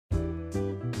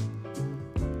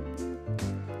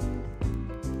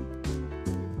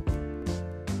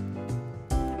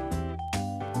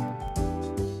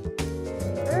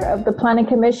of the Planning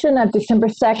Commission of December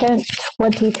 2nd,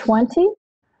 2020.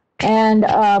 And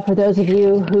for those of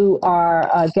you who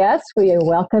are guests, we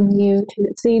welcome you to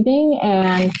this evening.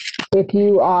 And if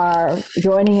you are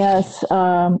joining us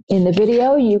in the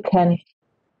video, you can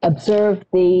observe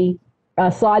the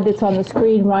slide that's on the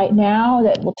screen right now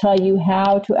that will tell you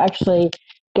how to actually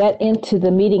get into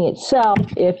the meeting itself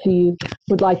if you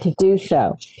would like to do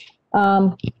so.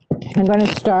 I'm going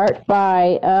to start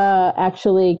by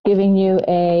actually giving you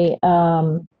a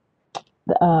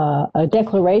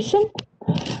declaration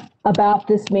about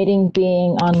this meeting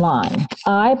being online.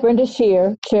 I, Brenda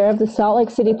Shear, Chair of the Salt Lake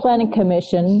City Planning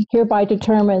Commission, hereby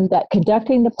determine that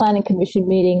conducting the Planning Commission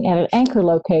meeting at an anchor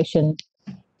location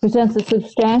presents a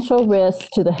substantial risk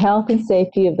to the health and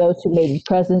safety of those who may be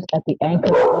present at the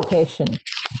anchor location.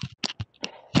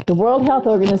 The World Health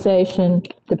Organization,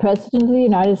 the President of the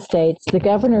United States, the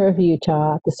Governor of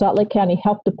Utah, the Salt Lake County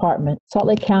Health Department, Salt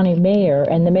Lake County Mayor,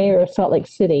 and the Mayor of Salt Lake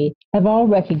City have all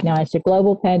recognized a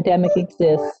global pandemic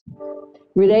exists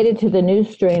related to the new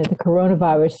strain of the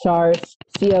coronavirus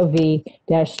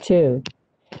SARS-CoV-2.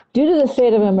 Due to the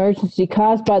state of emergency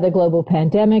caused by the global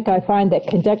pandemic, I find that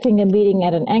conducting a meeting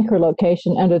at an anchor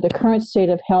location under the current state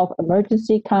of health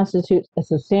emergency constitutes a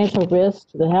substantial risk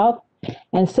to the health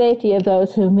and safety of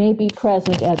those who may be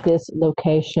present at this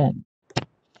location.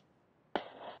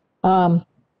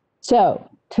 So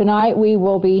tonight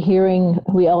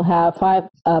we'll have 5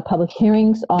 public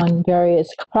hearings on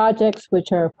various projects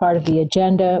which are part of the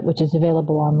agenda, which is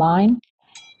available online.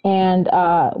 And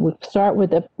we'll start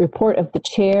with the report of the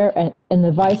chair and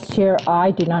the vice chair. I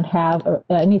do not have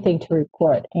anything to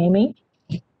report. Amy?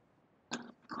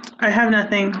 I have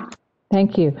nothing.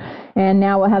 Thank you. And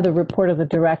now we'll have the report of the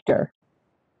director.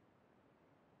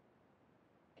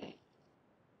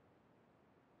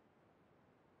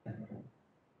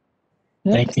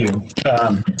 Thank you.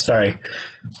 Sorry.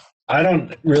 I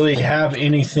don't really have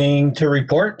anything to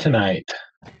report tonight.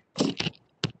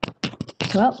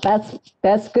 Well,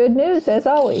 that's good news, as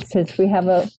always, since we have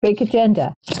a big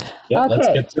agenda. Yeah, okay. Let's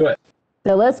get to it.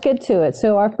 So let's get to it.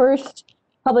 So our first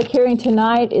public hearing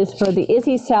tonight is for the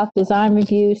Izzy South Design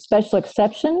Review Special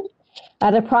Exception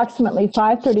at approximately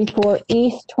 534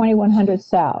 East, 2100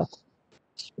 South.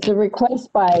 It's a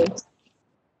request by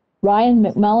Ryan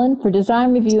McMullen for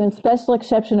design review and special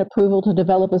exception approval to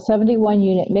develop a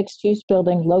 71-unit mixed-use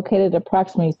building located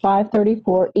approximately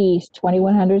 534 East,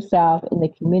 2100 South in the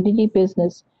Community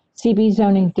Business CB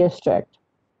Zoning District.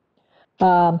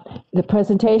 The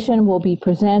presentation will be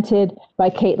presented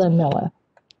by Caitlin Miller.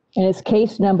 And it's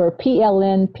case number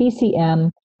PLN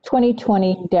PCM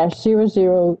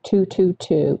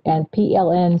 2020-00222 and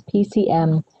PLN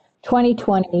PCM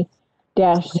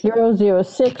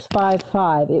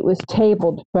 2020-00655. It was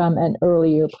tabled from an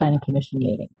earlier Planning Commission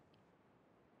meeting.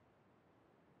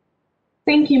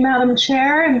 Thank you, Madam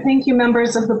Chair, and thank you,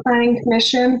 members of the Planning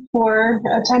Commission, for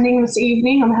attending this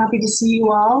evening. I'm happy to see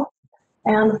you all.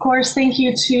 And of course, thank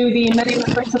you to the many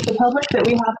members of the public that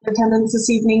we have in attendance this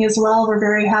evening as well. We're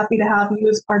very happy to have you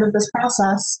as part of this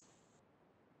process.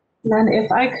 And then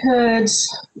if I could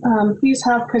please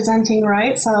have presenting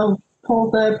rights, I'll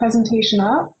pull the presentation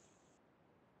up.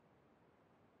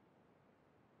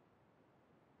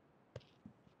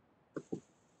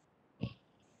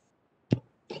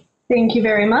 Thank you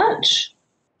very much.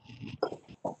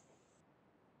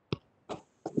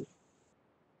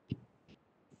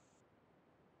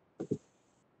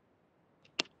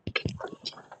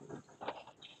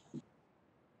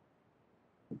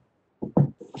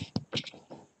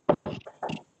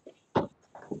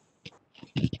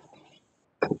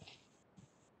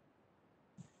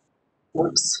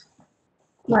 Whoops.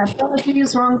 My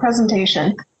apologies, wrong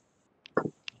presentation.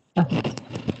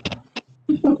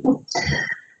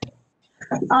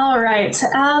 All right,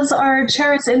 as our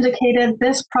chair has indicated,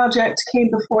 this project came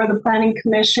before the Planning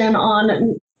Commission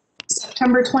on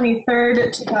September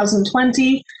 23rd,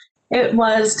 2020. It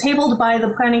was tabled by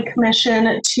the Planning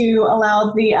Commission to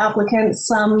allow the applicant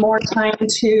some more time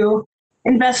to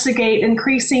investigate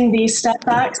increasing the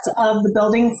stepbacks of the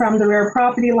building from the rear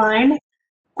property line.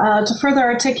 To further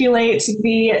articulate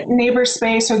the neighbor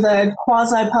space or the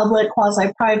quasi-public,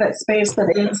 quasi-private space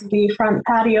that is the front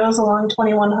patios along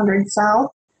 2100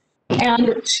 South,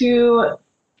 and to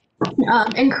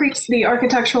increase the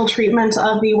architectural treatment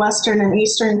of the western and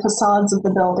eastern facades of the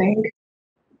building.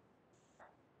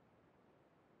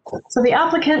 So the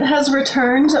applicant has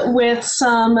returned with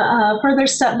some further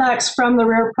setbacks from the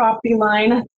rear property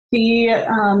line.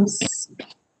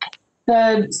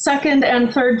 The second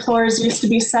and third floors used to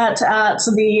be set at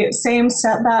the same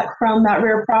setback from that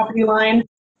rear property line.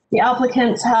 The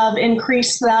applicants have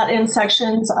increased that in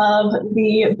sections of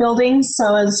the buildings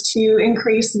so as to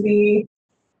increase the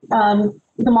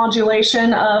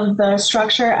modulation of the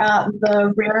structure at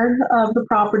the rear of the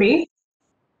property,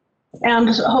 and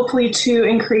hopefully to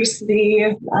increase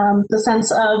the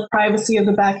sense of privacy of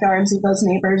the backyards of those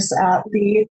neighbors at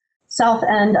the south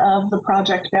end of the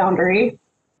project boundary.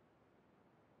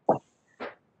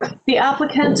 The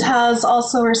applicant has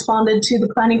also responded to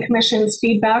the Planning Commission's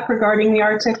feedback regarding the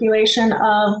articulation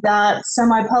of that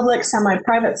semi-public,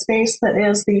 semi-private space that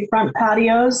is the front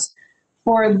patios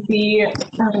for the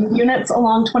units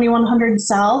along 2100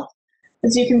 South.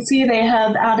 As you can see, they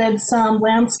have added some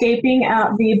landscaping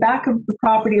at the back of the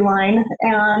property line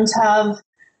and have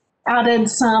added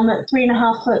some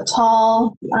 3.5 foot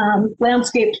tall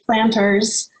landscaped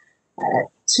planters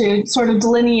to sort of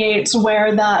delineate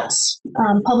where that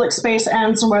public space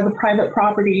ends and where the private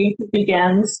property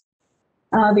begins.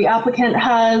 The applicant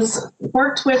has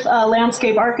worked with a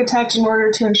landscape architect in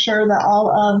order to ensure that all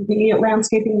of the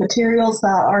landscaping materials that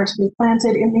are to be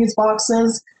planted in these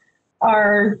boxes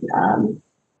are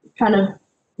kind of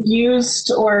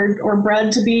used or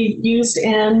bred to be used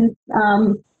in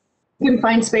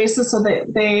confined spaces so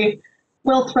that they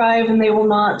will thrive and they will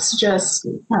not just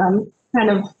kind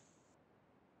of,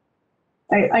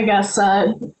 I guess,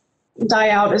 die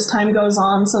out as time goes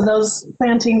on. So those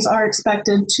plantings are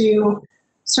expected to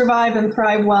survive and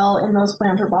thrive well in those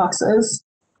planter boxes.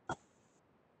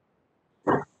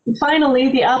 Finally,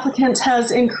 the applicant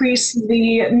has increased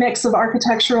the mix of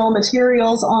architectural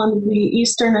materials on the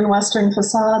eastern and western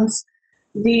facades.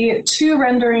 The two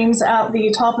renderings at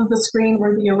the top of the screen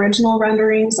were the original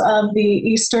renderings of the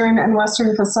eastern and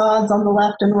western facades on the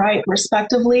left and right,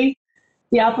 respectively.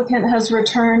 The applicant has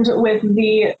returned with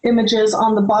the images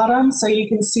on the bottom, so you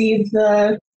can see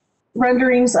the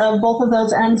renderings of both of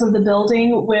those ends of the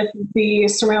building with the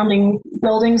surrounding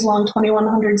buildings along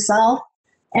 2100 South,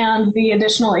 and the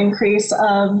additional increase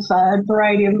of a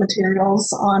variety of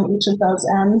materials on each of those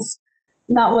ends.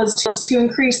 And that was to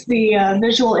increase the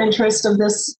visual interest of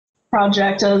this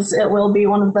project, as it will be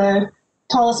one of the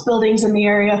tallest buildings in the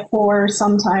area for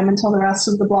some time until the rest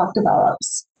of the block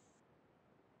develops.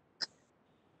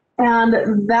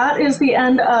 And that is the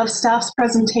end of staff's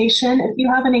presentation. If you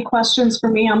have any questions for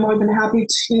me, I'm more than happy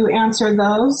to answer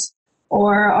those.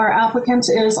 Or our applicant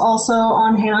is also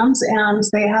on hand and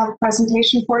they have a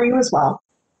presentation for you as well.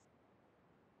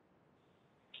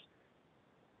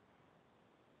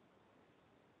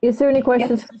 Is there any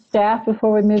questions for staff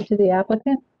before we move to the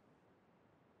applicant?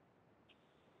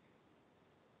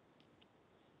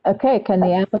 Okay, can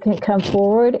the applicant come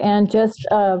forward and just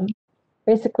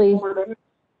basically...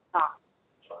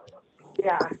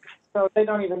 Yeah, so they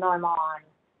don't even know I'm on.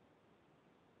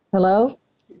 Hello?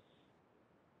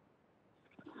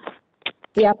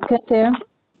 The applicant there?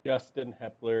 Justin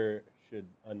Hepler should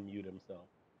unmute himself.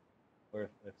 Or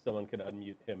if someone could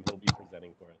unmute him, he'll be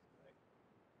presenting for us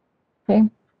tonight.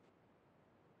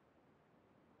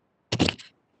 Okay.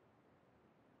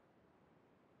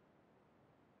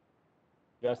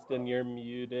 Justin, you're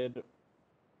muted.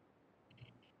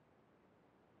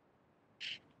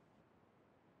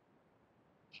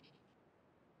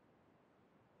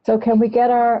 So can we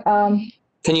get our...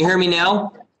 Can you hear me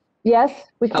now? Yes,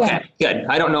 we can. Okay, good.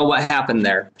 I don't know what happened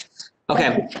there.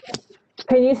 Okay.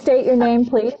 Can you state your name,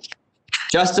 please?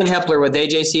 Justin Hepler with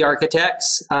AJC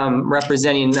Architects,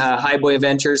 representing Highboy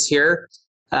Ventures here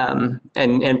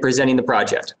and presenting the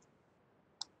project.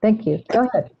 Thank you. Go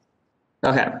ahead.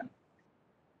 Okay.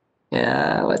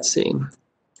 Yeah, let's see.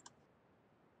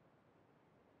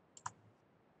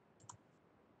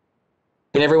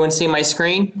 Can everyone see my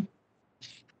screen?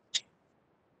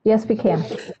 Yes, we can.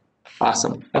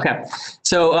 Awesome. Okay.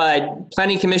 So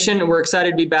Planning Commission, we're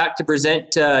excited to be back to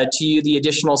present to you the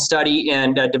additional study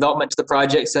and development to the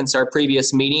project since our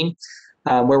previous meeting,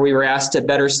 where we were asked to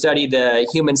better study the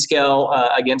human scale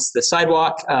against the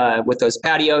sidewalk with those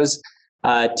patios,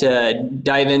 to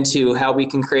dive into how we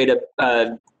can create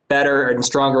a better and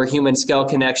stronger human scale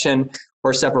connection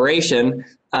or separation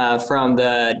from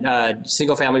the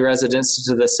single family residents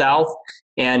to the south,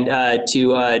 and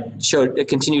to show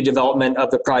continued development of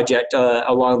the project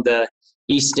along the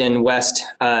east and west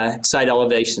side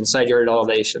yard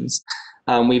elevations.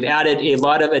 We've added a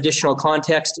lot of additional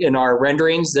context in our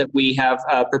renderings that we have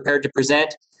prepared to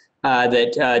present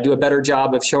that do a better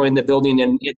job of showing the building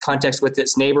in context with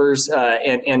its neighbors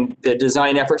and the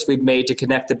design efforts we've made to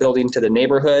connect the building to the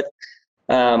neighborhood.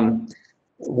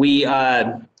 We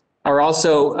are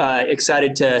also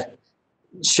excited to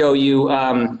show you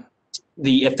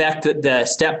the effect that the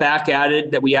step back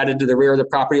that we added to the rear of the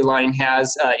property line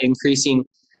has, increasing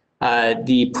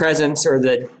the presence or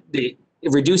the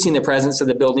reducing the presence of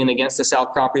the building against the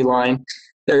south property line.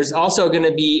 There's also going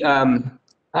to be,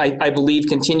 I believe,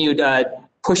 continued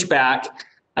pushback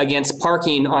against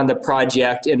parking on the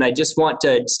project. And I just want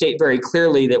to state very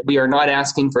clearly that we are not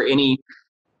asking for any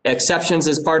exceptions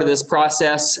as part of this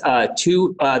process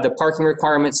to the parking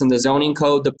requirements in the zoning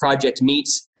code. The project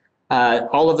meets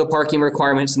all of the parking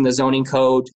requirements in the zoning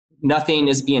code. Nothing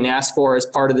is being asked for as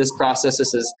part of this process.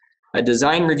 This is a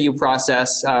design review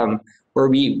process where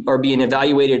we are being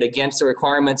evaluated against the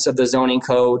requirements of the zoning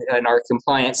code and our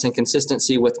compliance and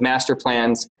consistency with master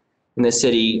plans in the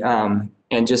city.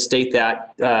 And just state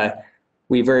that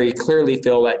we very clearly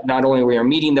feel that not only we are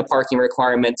meeting the parking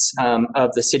requirements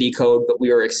of the city code, but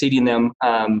we are exceeding them.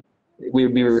 We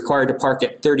would be required to park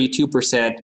at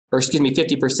 32%, or excuse me,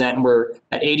 50%, and we're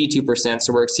at 82%.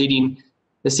 So we're exceeding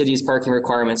the city's parking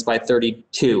requirements by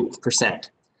 32%.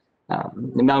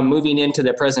 Now moving into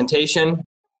the presentation.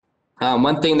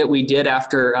 One thing that we did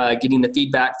after getting the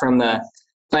feedback from the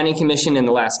Planning Commission in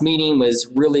the last meeting was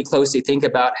really closely think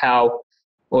about how,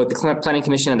 or the Planning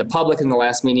Commission and the public in the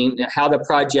last meeting, how the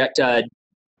project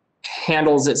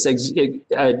handles its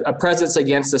a presence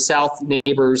against the south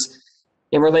neighbors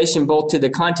in relation both to the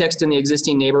context in the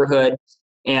existing neighborhood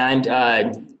and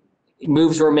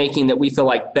moves we're making that we feel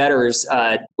like betters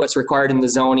what's required in the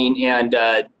zoning and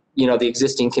the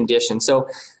existing conditions. So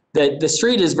the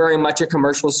street is very much a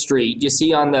commercial street. You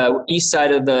see on the east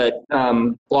side of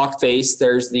the block face,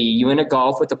 there's the Uinta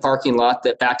Golf with the parking lot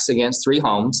that backs against 3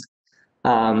 homes.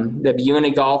 The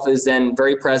Uinta Golf is then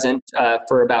very present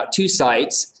for about 2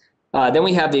 sites. Then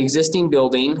we have the existing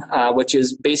building, which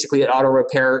is basically an auto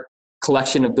repair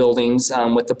collection of buildings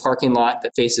with the parking lot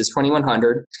that faces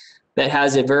 2100. That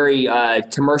has a very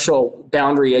commercial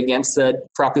boundary against the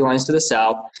property lines to the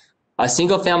south. A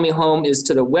single family home is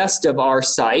to the west of our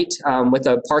site with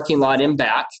a parking lot in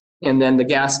back, and then the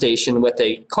gas station with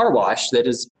a car wash that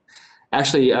is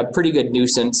actually a pretty good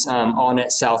nuisance on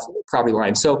its south property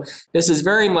line. So this is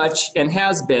very much and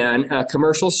has been a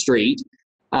commercial street.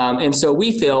 And so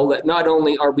we feel that not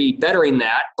only are we bettering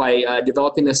that by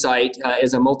developing the site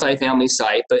as a multifamily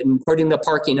site, but in putting the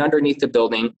parking underneath the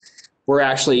building, we're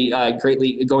actually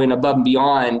greatly going above and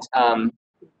beyond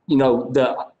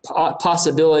the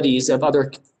possibilities of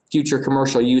other future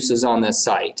commercial uses on this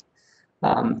site.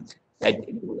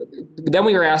 Then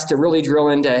we were asked to really drill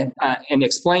into and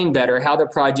explain better how the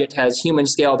project has human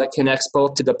scale that connects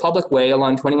both to the public way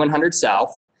along 2100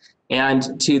 South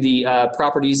and to the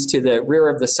properties to the rear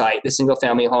of the site, the single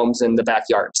family homes and the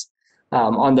backyards.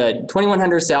 On the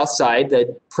 2100 South side,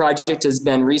 the project has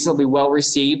been reasonably well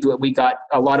received. We got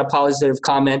a lot of positive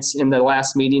comments in the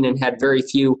last meeting and had very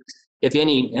few, if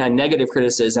any, negative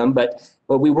criticism. But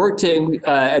we worked to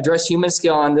address human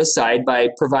scale on this side by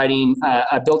providing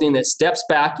a building that steps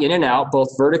back in and out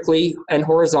both vertically and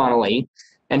horizontally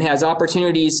and has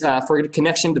opportunities for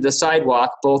connection to the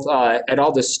sidewalk, both at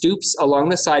all the stoops along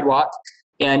the sidewalk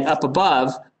and up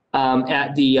above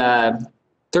at the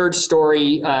 3rd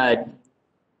story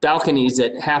balconies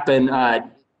that happen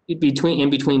in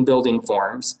between building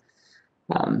forms.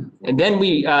 And then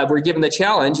we were given the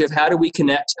challenge of how do we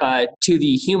connect to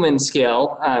the human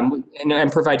scale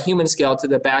and provide human scale to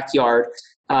the backyard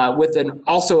with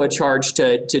also a charge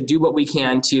to do what we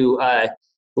can to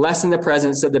lessen the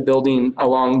presence of the building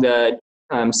along the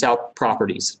south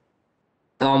properties.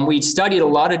 We studied a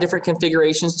lot of different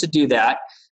configurations to do that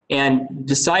and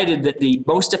decided that the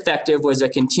most effective was a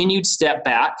continued step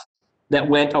back that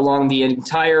went along the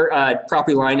entire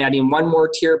property line, adding one more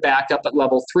tier back up at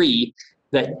level 3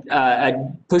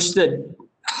 that pushed the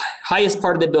highest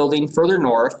part of the building further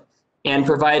north and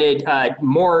provided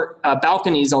more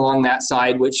balconies along that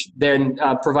side, which then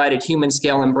provided human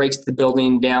scale and breaks the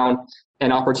building down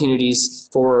and opportunities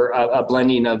for a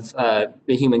blending of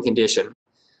the human condition.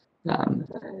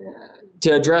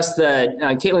 To address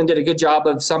Caitlin did a good job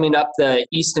of summing up the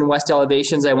east and west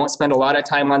elevations. I won't spend a lot of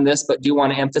time on this, but do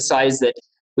want to emphasize that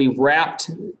we wrapped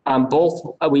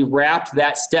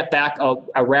that step back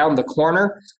around the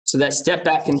corner. So that step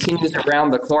back continues around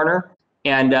the corner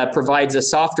and provides a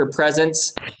softer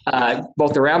presence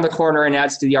both around the corner and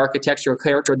adds to the architectural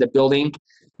character of the building.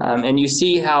 And you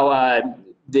see how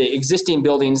the existing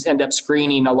buildings end up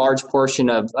screening a large portion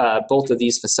of both of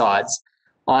these facades.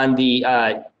 On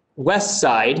the west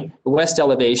side, the west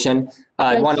elevation,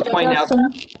 I want to point out.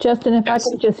 Justin, if yes.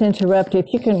 I could just interrupt you,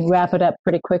 if you can wrap it up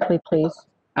pretty quickly, please.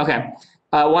 Okay.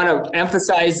 I want to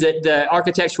emphasize that the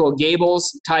architectural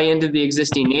gables tie into the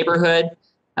existing neighborhood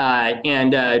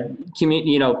and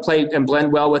play and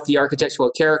blend well with the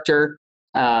architectural character.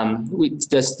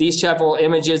 These several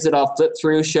images that I'll flip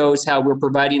through shows how we're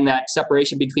providing that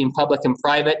separation between public and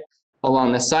private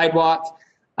along the sidewalk.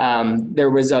 There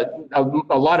was a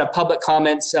lot of public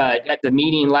comments at the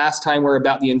meeting last time were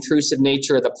about the intrusive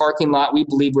nature of the parking lot. We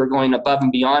believe we're going above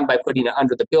and beyond by putting it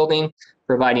under the building,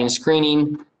 providing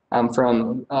screening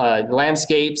from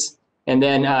landscapes, and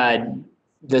then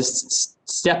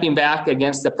stepping back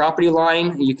against the property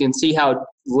line. You can see how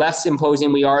less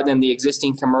imposing we are than the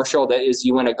existing commercial that is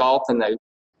Uinta Golf and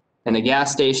the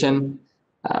gas station.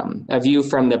 A view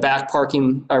from the back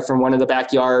parking, or from one of the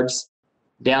backyards,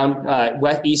 down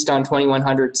east on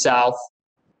 2100 South.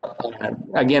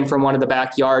 Again, from one of the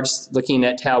backyards, looking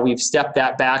at how we've stepped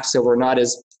that back so we're not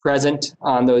as present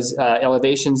on those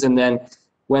elevations. And then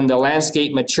when the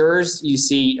landscape matures, you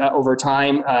see over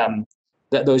time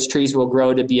that those trees will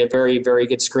grow to be a very, very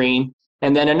good screen.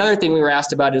 And then another thing we were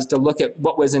asked about is to look at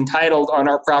what was entitled on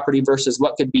our property versus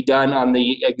what could be done on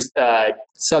the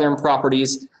southern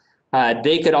properties.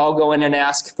 They could all go in and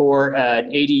ask for an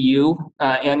ADU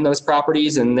in those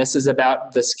properties, and this is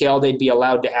about the scale they'd be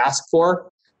allowed to ask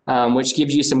for, which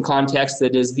gives you some context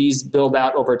that as these build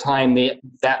out over time,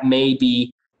 that may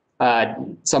be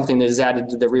something that is added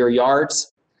to the rear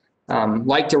yards.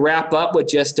 Like to wrap up with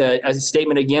just a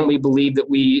statement again. We believe that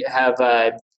we have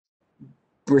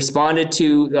responded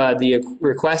to the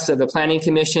request of the Planning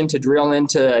Commission to drill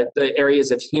into the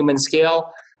areas of human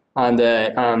scale on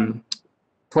the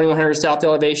 2100 South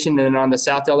elevation and on the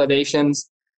south elevations.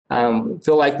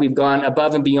 Feel like we've gone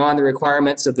above and beyond the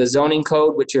requirements of the zoning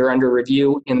code, which are under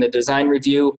review in the design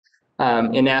review,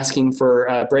 in asking for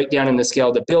a breakdown in the scale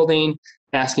of the building,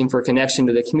 asking for connection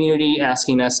to the community,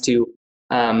 asking us to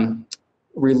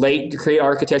create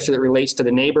architecture that relates to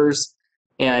the neighbors.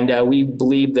 And we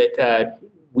believe that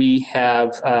we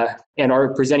have and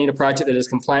are presenting a project that is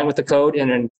compliant with the code,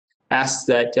 and ask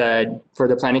that for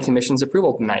the Planning Commission's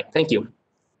approval tonight. Thank you.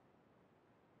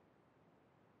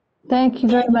 Thank you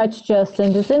very much,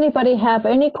 Justin. Does anybody have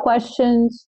any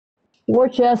questions for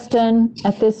Justin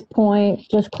at this point?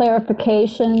 Just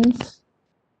clarifications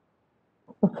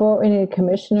before any of the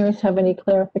commissioners have any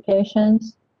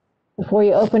clarifications before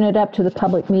you open it up to the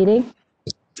public meeting?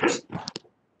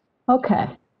 Okay,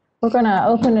 we're going to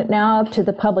open it now up to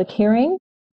the public hearing.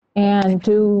 And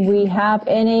do we have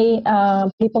any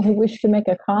people who wish to make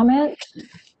a comment?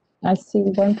 I see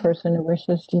one person who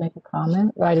wishes to make a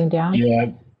comment, writing down.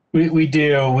 Yeah. We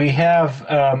do. We have,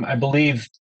 I believe,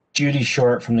 Judy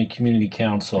Short from the Community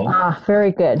Council. Ah,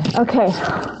 very good. Okay.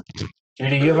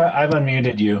 Judy, I've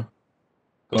unmuted you.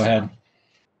 Go ahead.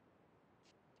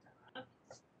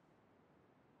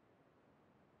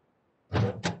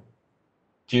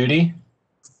 Judy?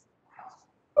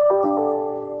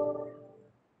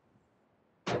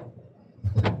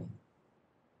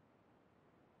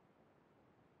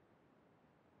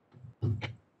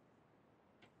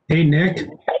 Hey, Nick.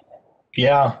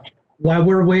 Yeah. While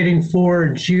we're waiting for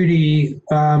Judy,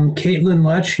 Caitlin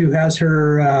Lutch, who has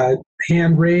her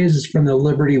hand raised, is from the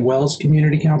Liberty Wells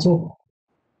Community Council.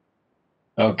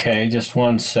 Okay, just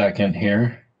one second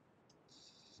here.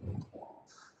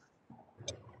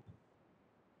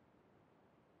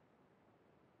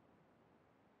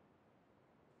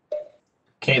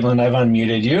 Caitlin, I've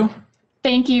unmuted you.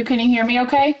 Thank you. Can you hear me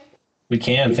okay? We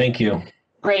can, thank you.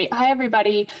 Great. Hi,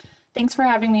 everybody. Thanks for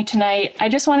having me tonight. I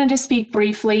just wanted to speak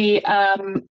briefly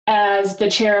as the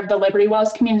chair of the Liberty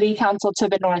Wells Community Council to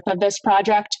the north of this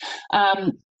project.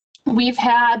 We've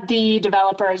had the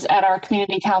developers at our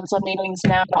community council meetings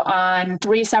now on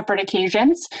 3 separate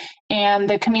occasions, and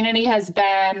the community has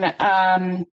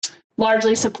been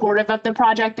largely supportive of the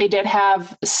project. They did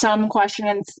have some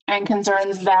questions and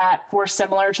concerns that were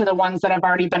similar to the ones that have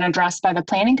already been addressed by the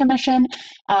Planning Commission,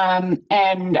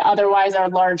 and otherwise are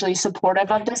largely supportive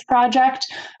of this project.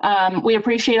 We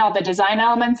appreciate all the design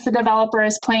elements the developer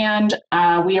has planned.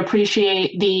 We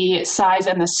appreciate the size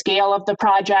and the scale of the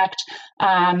project.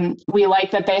 We like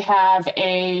that they have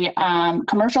a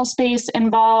commercial space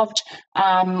involved.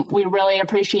 We really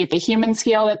appreciate the human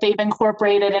scale that they've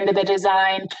incorporated into the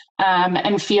design,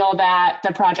 and feel that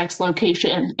the project's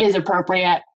location is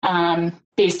appropriate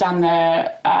based on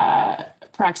the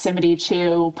proximity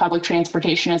to public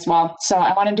transportation as well. So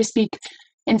I wanted to speak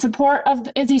in support of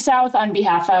Izzy South on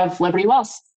behalf of Liberty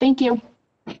Wells. Thank you.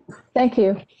 Thank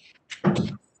you.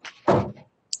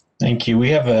 Thank you. We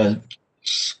have a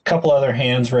couple other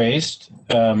hands raised.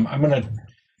 I'm going to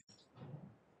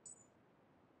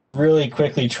really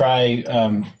quickly try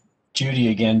Judy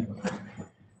again.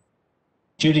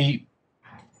 Judy,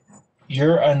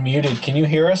 you're unmuted. Can you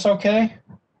hear us okay?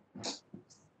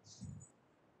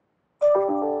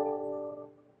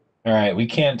 All right, we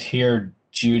can't hear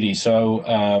Judy.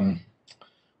 So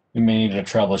we may need to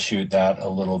troubleshoot that a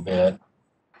little bit.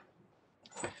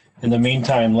 In the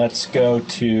meantime, let's go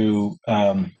to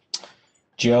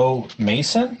Joe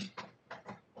Mason.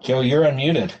 Joe, you're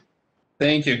unmuted.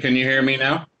 Thank you. Can you hear me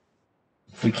now?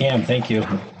 We can. Thank you.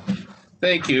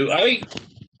 Thank you.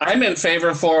 I'm in favor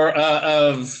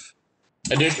of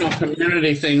additional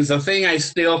community things. The thing I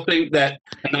still think that,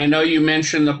 and I know you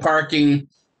mentioned the parking,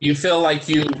 you feel like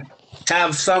you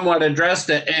have somewhat addressed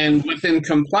it and within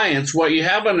compliance. What you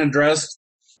haven't addressed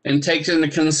and takes into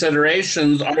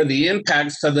considerations are the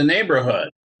impacts to the neighborhood.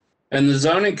 And the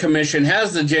zoning commission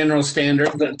has the general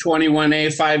standard, the 21A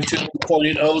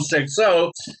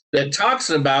 52.060, that talks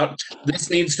about this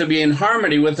needs to be in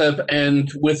harmony with and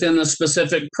within the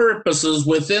specific purposes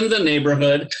within the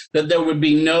neighborhood, that there would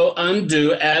be no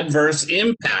undue adverse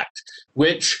impact,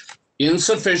 which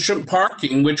insufficient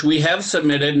parking, which we have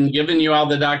submitted and given you all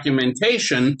the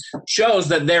documentation, shows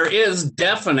that there is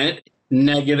definite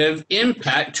negative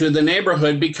impact to the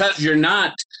neighborhood because you're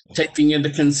not taking into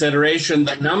consideration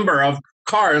the number of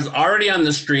cars already on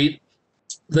the street,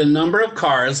 the number of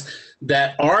cars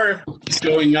that are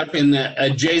showing up in the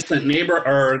adjacent neighbor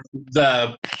or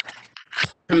the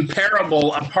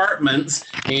comparable apartments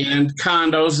and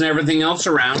condos and everything else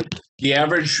around. The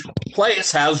average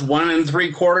place has 1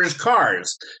 3/4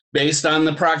 cars based on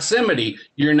the proximity.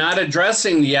 You're not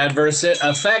addressing the adverse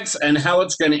effects and how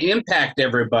it's going to impact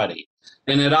everybody.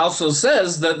 And it also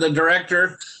says that the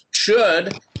director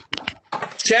should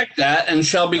check that and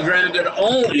shall be granted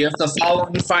only if the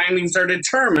following findings are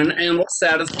determined and will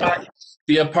satisfy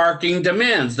the parking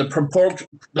demands. The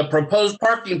proposed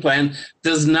parking plan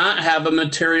does not have a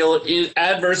material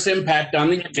adverse impact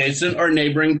on the adjacent or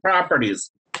neighboring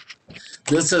properties.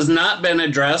 This has not been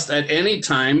addressed at any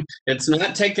time. It's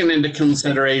not taken into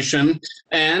consideration.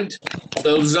 And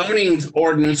those zoning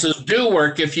ordinances do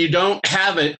work if you don't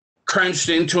have it crunched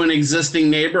into an existing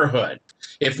neighborhood.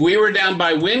 If we were down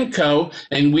by Winco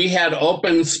and we had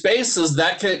open spaces,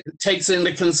 that takes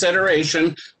into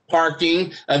consideration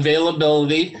parking,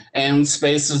 availability, and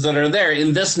spaces that are there.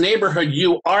 In this neighborhood,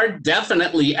 you are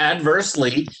definitely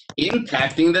adversely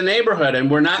impacting the neighborhood, and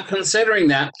we're not considering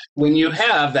that when you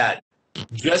have that.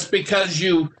 Just because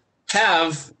you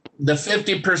have the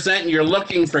 50% and you're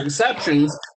looking for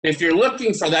exceptions, if you're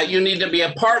looking for that, you need to be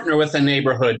a partner with the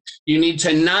neighborhood. You need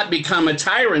to not become a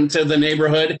tyrant to the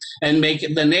neighborhood and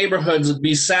make the neighborhoods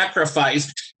be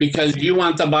sacrificed because you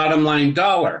want the bottom line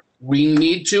dollar. We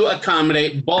need to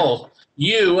accommodate both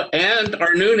you and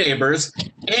our new neighbors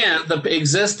and the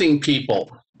existing people.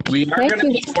 We are going to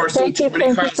be forcing too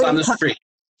many cars on the street.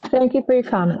 Thank you for your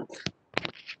comments.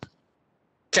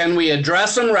 Can we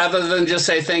address them rather than just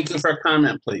say thank you for a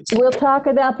comment, please? We'll talk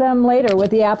about them later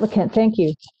with the applicant. Thank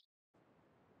you.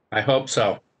 I hope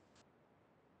so.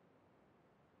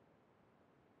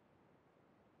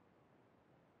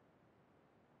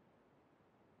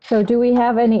 So do we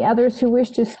have any others who wish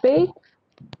to speak?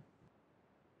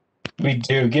 We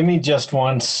do. Give me just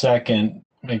 1 second.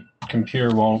 My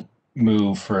computer won't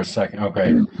move for a second. Okay,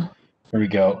 here we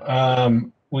go.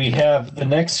 We have the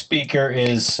next speaker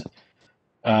is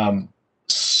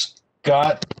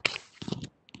Scott.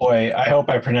 Boy, I hope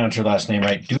I pronounced your last name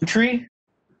right. Dutray?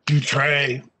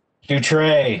 Dutray.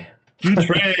 Dutray.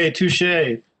 Dutray.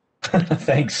 Touche.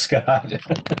 Thanks, Scott.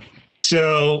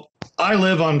 So I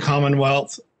live on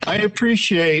Commonwealth. I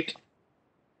appreciate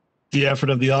the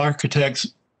effort of the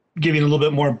architects giving a little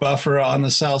bit more buffer on the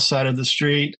south side of the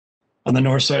street, on the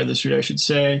north side of the street, I should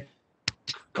say.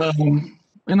 And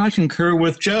I concur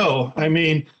with Joe. I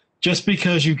mean, just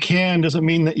because you can doesn't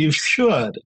mean that you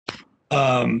should.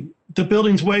 The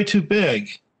building's way too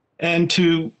big. And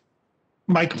to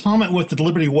my comment with the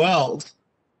Liberty Wells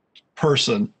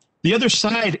person, the other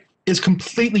side is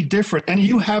completely different. And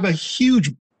you have a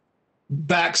huge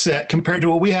back set compared to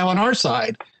what we have on our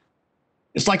side.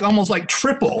 It's like almost like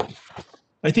triple.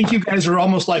 I think you guys are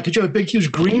almost like, because you have a big,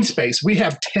 huge green space. We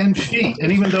have 10 feet.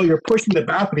 And even though you're pushing the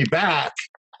balcony back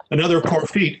another 4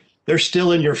 feet, they're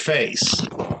still in your face.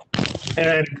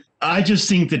 And I just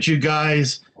think that you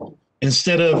guys,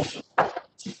 instead of,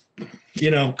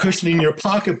 cushioning your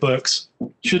pocketbooks,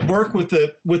 should work with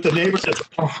the neighbors. It's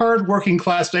a hard working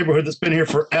class neighborhood that's been here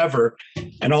forever.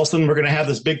 And all of a sudden we're going to have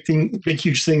this big,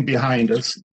 huge thing behind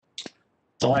us.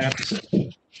 That's all I have to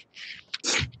say.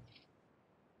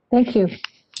 Thank you.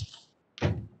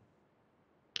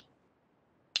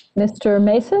 Mr.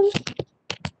 Mason?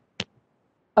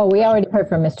 Oh, we already heard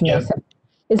from Mr. Mason.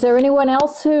 Is there anyone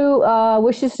else who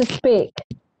wishes to speak?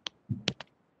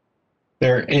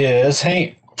 There is.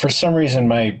 Hey, for some reason,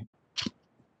 my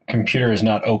computer is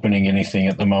not opening anything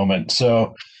at the moment.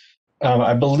 So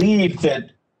I believe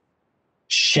that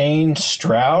Shane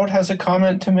Stroud has a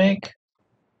comment to make.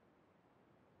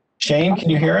 Shane, can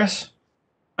you hear us?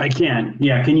 I can.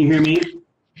 Yeah, can you hear me?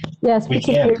 Yes, we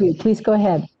can hear you. Please go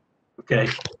ahead. Okay.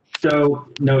 So,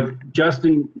 no,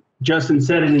 Justin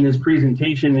said it in his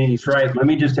presentation, and he's right. Let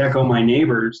me just echo my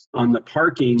neighbors on the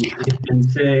parking and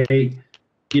say,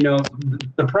 you know,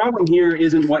 the problem here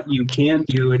isn't what you can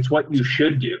do, it's what you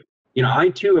should do. You know, I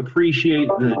too appreciate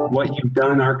what you've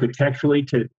done architecturally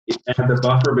to add the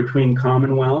buffer between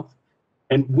Commonwealth.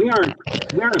 And we aren't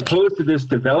opposed to this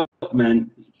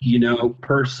development, you know,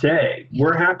 per se.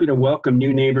 We're happy to welcome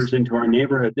new neighbors into our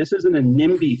neighborhood. This isn't a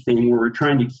NIMBY thing where we're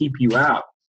trying to keep you out.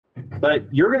 But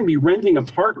you're going to be renting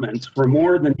apartments for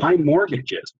more than my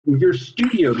mortgage is. Your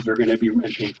studios are going to be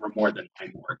renting for more than my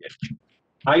mortgage.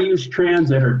 I use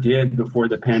transit, or did before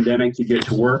the pandemic, to get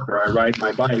to work, or I ride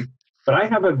my bike, but I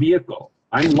have a vehicle.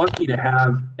 I'm lucky to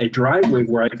have a driveway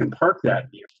where I can park that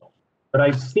vehicle. But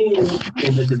I've seen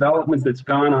in the development that's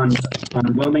gone on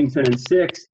Wilmington and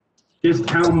 6th, just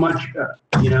how much,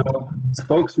 you know,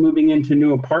 folks moving into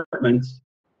new apartments,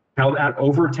 how that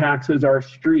overtaxes our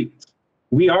streets.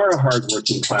 We are a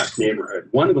hardworking class neighborhood,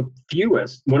 one of the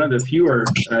fewer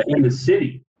in the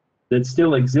city that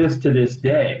still exists to this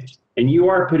day. And you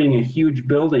are putting a huge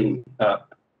building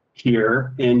up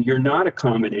here, and you're not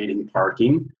accommodating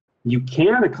parking. You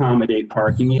can accommodate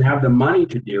parking. You have the money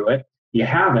to do it. You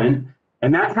haven't.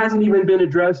 And that hasn't even been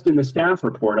addressed in the staff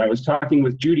report. I was talking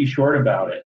with Judy Short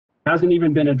about it. Hasn't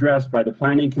even been addressed by the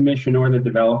Planning Commission or the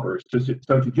developers.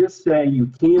 So to just say you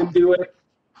can do it,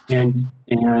 and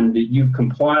you've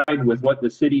complied with what the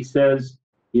city says,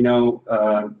 you know,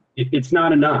 it's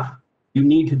not enough. You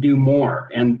need to do more,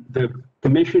 and the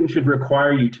commission should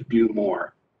require you to do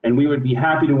more. And we would be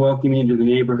happy to welcome you into the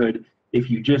neighborhood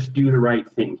if you just do the right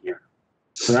thing here.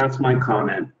 So that's my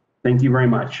comment. Thank you very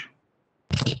much.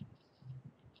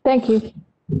 Thank you.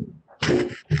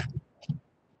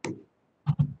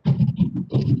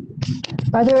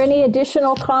 Are there any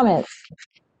additional comments?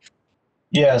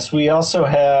 Yes, we also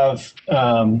have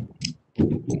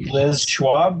Liz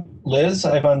Schwab. Liz,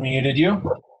 I've unmuted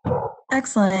you.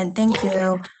 Excellent, thank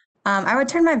you. I would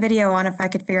turn my video on if I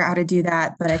could figure out how to do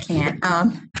that, but I can't.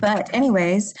 But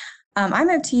anyways, I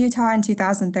moved to Utah in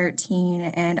 2013,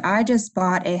 and I just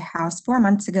bought a house 4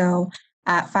 months ago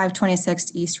at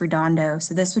 526 East Redondo.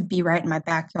 So this would be right in my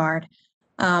backyard.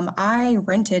 I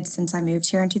rented since I moved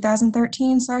here in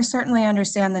 2013, so I certainly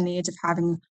understand the needs of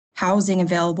having housing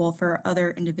available for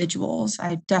other individuals.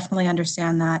 I definitely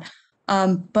understand that.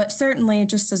 But certainly,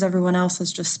 just as everyone else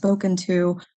has just spoken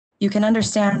to, you can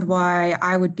understand why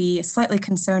I would be slightly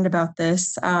concerned about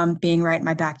this being right in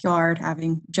my backyard,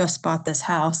 having just bought this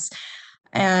house.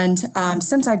 And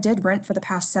since I did rent for the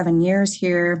past 7 years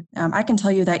here, I can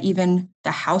tell you that even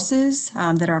the houses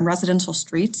that are on residential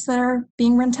streets that are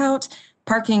being rent out,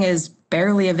 parking is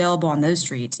barely available on those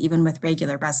streets, even with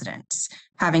regular residents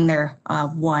having their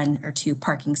 1 or 2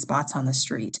 parking spots on the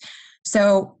street.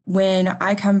 So when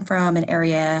I come from an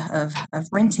area of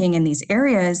renting in these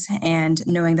areas and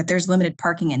knowing that there's limited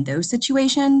parking in those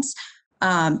situations,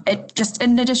 just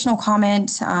an additional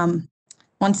comment,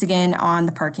 once again, on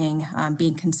the parking,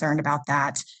 being concerned about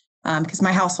that. Because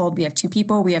my household, we have 2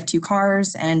 people, we have 2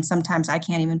 cars, and sometimes I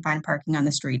can't even find parking on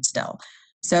the street still.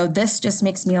 So this just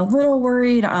makes me a little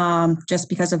worried just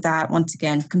because of that. Once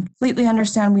again, completely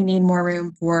understand we need more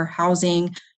room for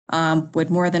housing,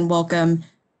 would more than welcome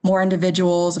more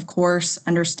individuals, of course,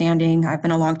 understanding I've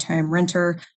been a long-time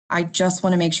renter. I just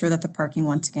want to make sure that the parking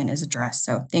once again is addressed.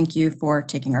 So thank you for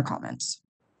taking our comments.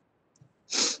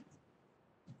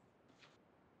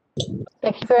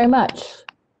 Thank you very much.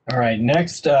 All right,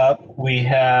 next up we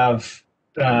have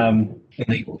in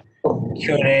the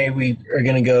Q&A, we are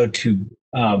going to go to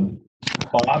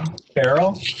Bob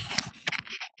Farrell.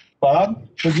 Bob,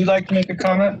 would you like to make a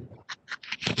comment?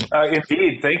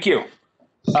 Indeed, thank you.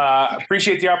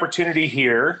 Appreciate the opportunity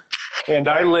here. And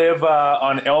I live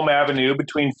on Elm Avenue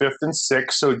between 5th and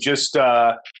 6th, so just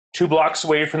 2 blocks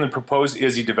away from the proposed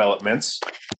Izzy developments.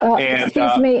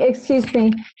 Excuse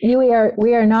me.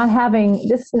 We are not having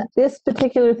this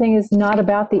particular thing is not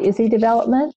about the Izzy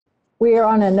development. We are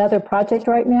on another project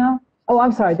right now. Oh,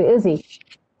 I'm sorry, the Izzy.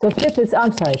 So 5th is,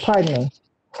 I'm sorry, pardon me.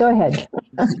 Go ahead.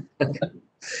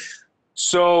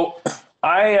 So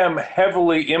I am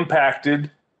heavily impacted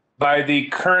by the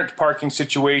current parking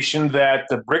situation that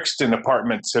the Brixton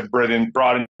apartments have brought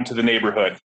into the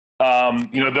neighborhood.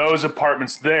 You know, those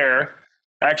apartments there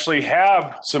actually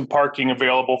have some parking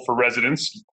available for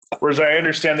residents, whereas I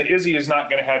understand that Izzy is not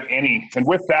going to have any. And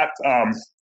with that,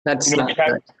 that's you know, not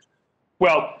correct.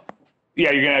 well,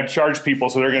 yeah, you're going to charge people,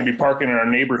 so they're going to be parking in our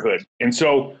neighborhood. And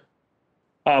so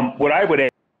what I would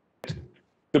add,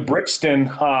 the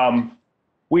Brixton,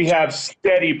 we have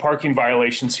steady parking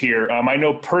violations here. I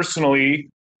know personally,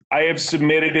 I have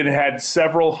submitted and had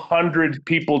several hundred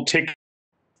people ticketed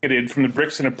from the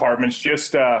Brixton apartments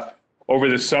just over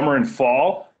the summer and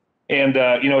fall. And,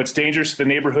 it's dangerous to the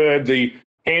neighborhood. The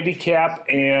handicap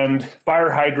and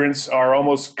fire hydrants are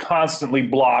almost constantly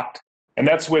blocked. And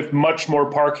that's with much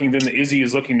more parking than the IZZE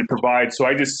is looking to provide. So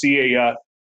I just see a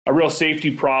real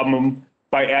safety problem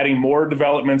by adding more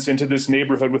developments into this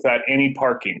neighborhood without any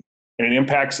parking. And it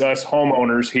impacts us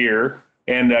homeowners here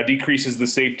and decreases the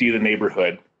safety of the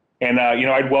neighborhood. And,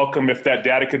 I'd welcome if that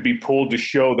data could be pulled to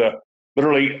show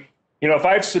literally, if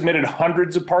I've submitted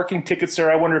hundreds of parking tickets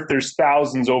there, I wonder if there's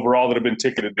thousands overall that have been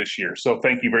ticketed this year. So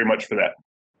thank you very much for that.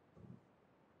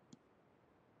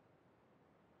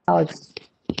 Alex,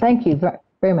 thank you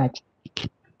very much.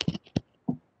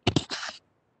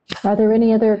 Are there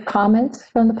any other comments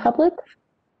from the public?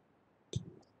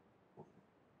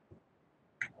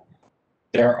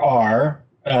 There are.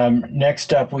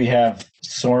 Next up, we have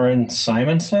Soren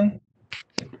Simonson.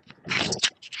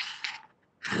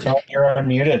 So you're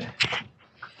unmuted.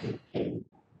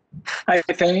 Hi,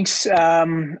 thanks.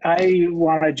 I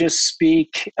want to just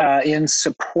speak in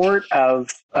support of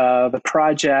the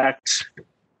project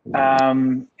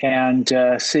and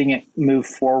seeing it move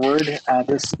forward.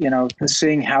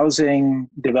 Seeing housing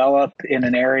develop in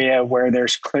an area where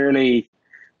there's clearly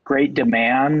great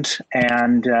demand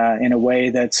and in a way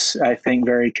that's, I think,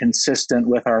 very consistent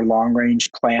with our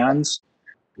long-range plans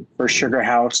for Sugar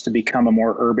House to become a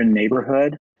more urban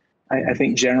neighborhood, I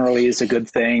think generally is a good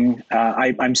thing.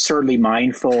 I'm certainly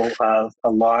mindful of a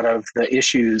lot of the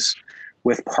issues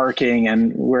with parking,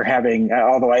 and we're having,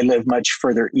 although I live much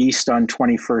further east on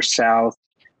 21st South,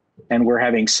 and we're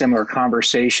having similar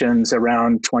conversations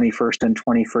around 21st and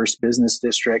 21st Business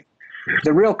District.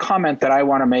 The real comment that I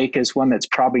want to make is one that's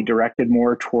probably directed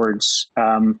more towards,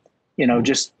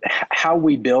 just how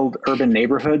we build urban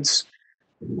neighborhoods.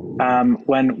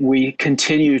 When we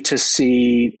continue to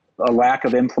see a lack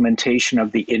of implementation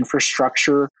of the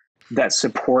infrastructure that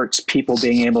supports people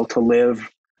being able to live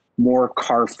more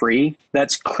car-free.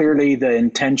 That's clearly the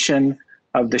intention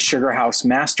of the Sugar House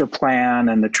Master Plan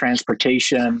and the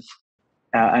transportation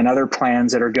and other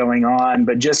plans that are going on.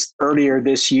 But just earlier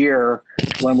this year,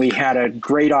 when we had a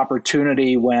great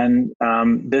opportunity when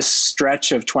this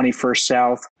stretch of 21st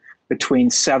South between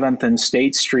 7th and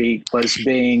State Street was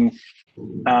being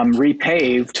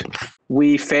repaved,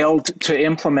 we failed to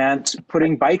implement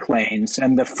putting bike lanes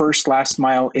and the first last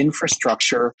mile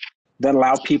infrastructure that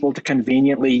allow people to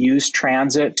conveniently use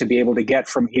transit to be able to get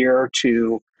from here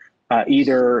to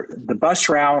either the bus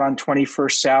route on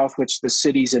 21st South, which the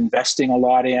city's investing a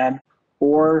lot in,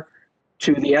 or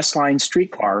to the S-Line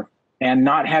streetcar. And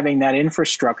not having that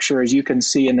infrastructure, as you can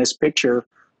see in this picture,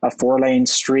 a 4-lane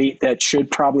street that should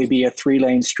probably be a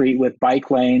 3-lane street with bike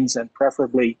lanes and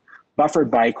preferably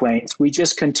buffered bike lanes. We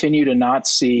just continue to not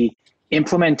see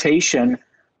implementation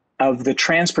of the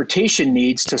transportation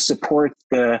needs to support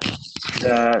the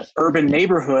urban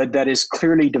neighborhood that is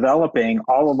clearly developing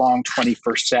all along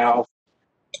 21st South,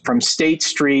 from State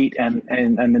Street and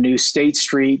the new State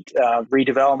Street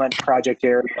redevelopment project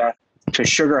area to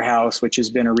Sugar House, which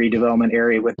has been a redevelopment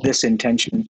area with this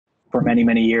intention for many,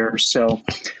 many years. So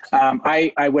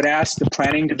I would ask the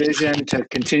Planning Division to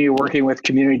continue working with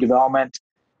community development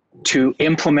to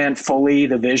implement fully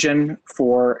the vision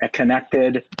for a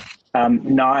connected,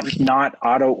 not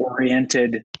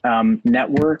auto-oriented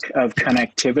network of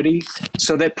connectivity,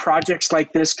 so that projects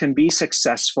like this can be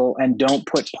successful and don't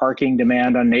put parking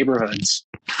demand on neighborhoods.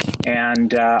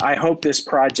 And I hope this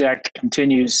project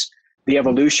continues the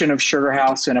evolution of Sugar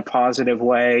House in a positive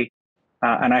way.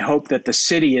 And I hope that the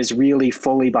city is really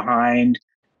fully behind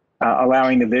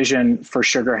allowing the vision for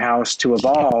Sugar House to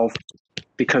evolve,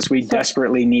 because we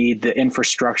desperately need the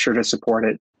infrastructure to support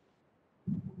it.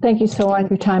 Thank you, Soren.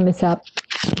 Your time is up.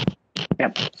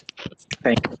 Yep.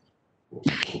 Thank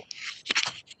you.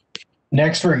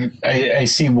 Next, I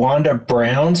see Wanda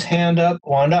Brown's hand up.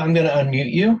 Wanda, I'm going to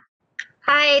unmute you.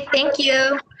 Hi, thank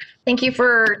you. Thank you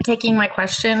for taking my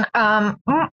question.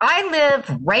 I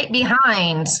live right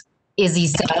behind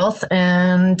IZZE South,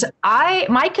 and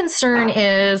my concern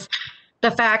is the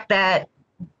fact that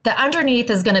the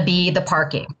underneath is going to be the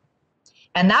parking.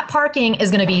 And that parking is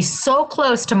going to be so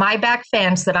close to my back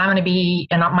fence that I'm going to be,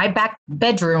 and my back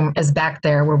bedroom is back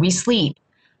there where we sleep.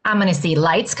 I'm going to see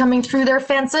lights coming through their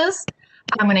fences.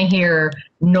 I'm going to hear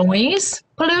noise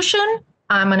pollution.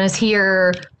 I'm going to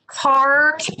hear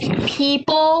cars,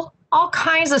 people, all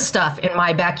kinds of stuff in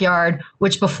my backyard,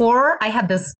 which before I had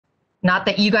this, not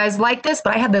that you guys like this,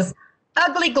 but I had this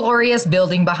ugly, glorious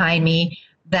building behind me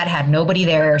that had nobody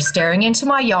there staring into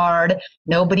my yard,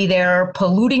 nobody there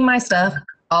polluting my stuff,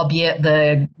 albeit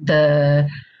the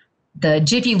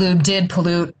Jiffy Lube did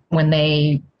pollute when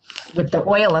with the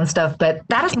oil and stuff, but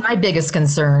that is my biggest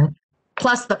concern.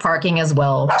 Plus the parking as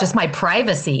well, just my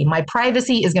privacy. My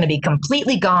privacy is going to be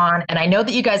completely gone. And I know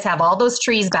that you guys have all those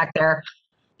trees back there,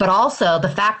 but also the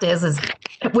fact is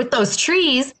with those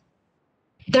trees,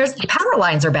 there's power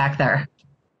lines are back there.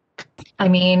 I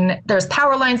mean, there's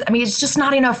power lines. I mean, it's just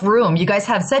not enough room. You guys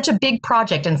have such a big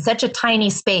project in such a tiny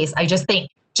space. I just think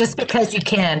just because you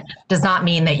can does not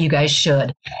mean that you guys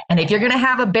should. And if you're going to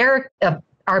have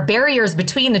our barriers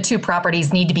between the two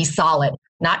properties need to be solid,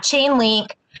 not chain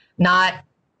link, not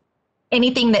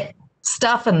anything that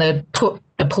stuff and the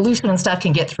pollution and stuff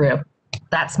can get through.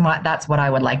 That's what I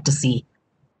would like to see,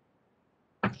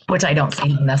 which I don't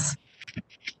see in this.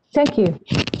 Thank you.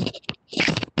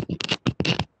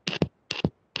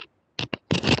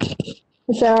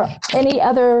 Is there any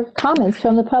other comments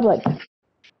from the public?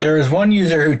 There is one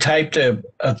user who typed a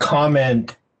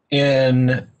comment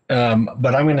in,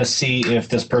 but I'm going to see if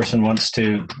this person wants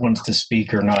to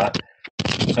speak or not.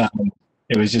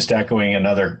 It was just echoing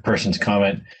another person's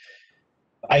comment.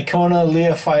 Icona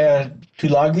Leafaya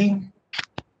Tulagi,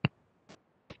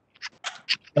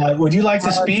 would you like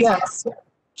to speak? Yes.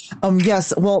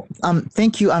 Yes. Well,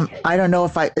 thank you. I don't know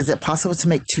is it possible to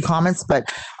make two comments, but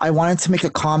I wanted to make a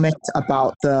comment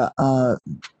about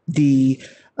the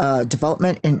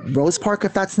development in Rose Park,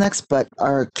 if that's next,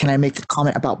 or can I make a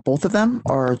comment about both of them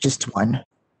or just one?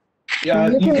 Yeah,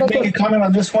 you can make a comment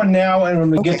on this one now, and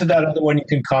when we get to that other one, you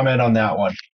can comment on that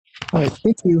one. All right,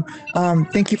 thank you.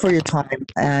 Thank you for your time.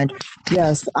 And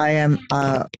yes, I am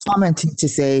commenting to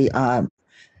say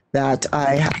that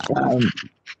I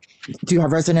do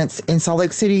have residents in Salt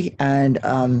Lake City and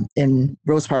in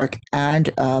Rose Park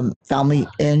and family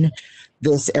in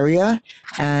this area.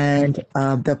 And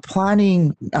the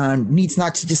planning needs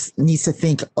to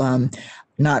think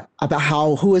not about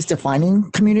who is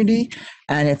defining community,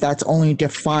 and if that's only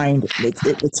defined,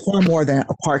 it's far more than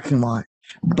a parking lot,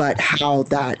 but how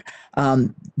that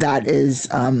is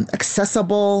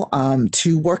accessible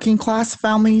to working class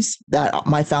families. That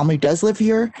my family does live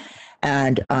here,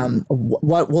 and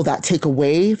what will that take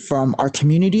away from our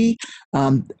community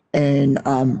in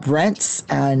rents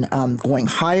and going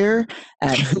higher,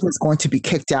 and who is going to be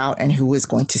kicked out and who is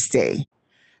going to stay.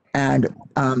 And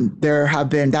we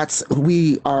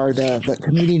are the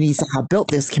communities that have built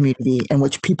this community in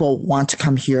which people want to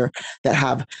come here that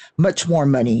have much more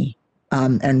money.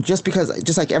 And just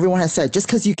like everyone has said, just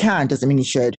because you can doesn't mean you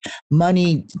should.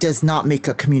 Money does not make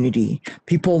a community.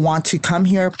 People want to come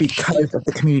here because of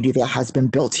the community that has been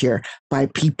built here by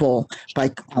people,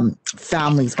 by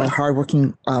families, by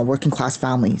hardworking working class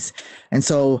families. And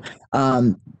so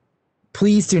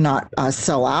please do not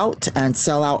sell out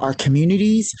our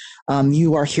communities.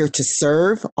 You are here to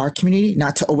serve our community,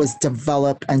 not to always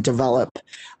develop,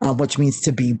 which means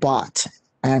to be bought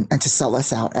and to sell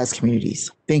us out as communities.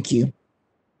 Thank you.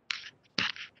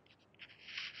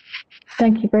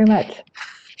 Thank you very much.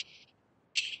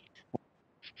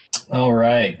 All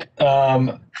right.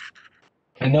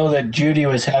 I know that Judy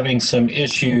was having some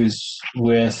issues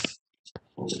with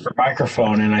her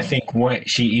microphone, and I think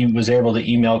she was able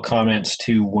to email comments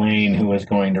to Wayne, who was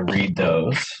going to read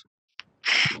those.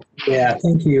 Yeah,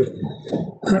 thank you.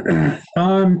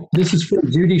 This is for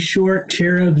Judy Short,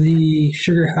 Chair of the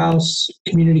Sugar House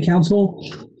Community Council.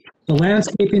 The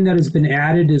landscaping that has been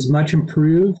added is much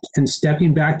improved, and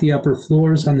stepping back the upper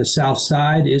floors on the south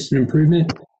side is an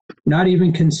improvement. Not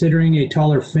even considering a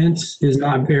taller fence is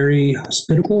not very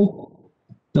hospitable.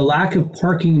 The lack of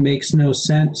parking makes no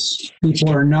sense. People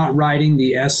are not riding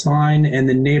the S line, and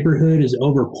the neighborhood is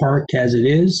overparked as it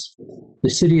is. The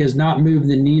city has not moved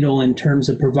the needle in terms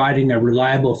of providing a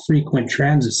reliable, frequent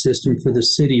transit system for the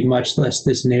city, much less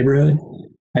this neighborhood.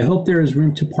 I hope there is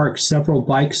room to park several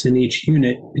bikes in each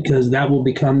unit, because that will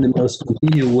become the most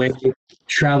convenient way to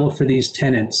travel for these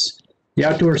tenants. The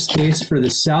outdoor space for the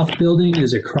South building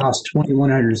is across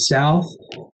 2100 South.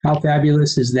 How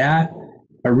fabulous is that?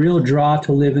 A real draw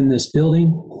to live in this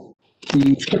building.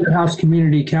 The Sugar House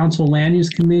Community Council Land Use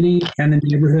Committee and the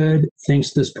neighborhood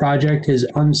thinks this project is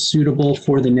unsuitable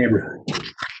for the neighborhood.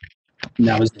 And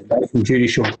that was from Judy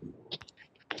Short.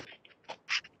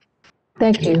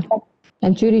 Thank you.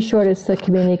 And Judy Short is the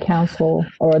community council,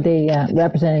 or the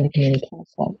representing the community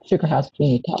council, Sugar House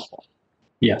Community Council.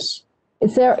 Yes.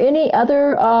 Is there any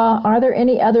other, are there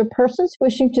any other persons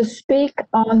wishing to speak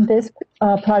on this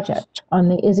project, on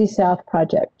the Izzy South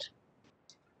project?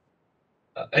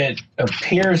 it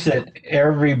appears that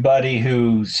everybody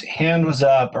whose hand was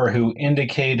up or who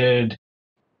indicated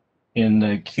in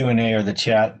the Q&A or the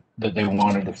chat that they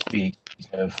wanted to speak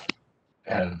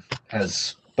has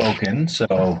spoken.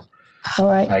 So all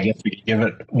right. I guess we can give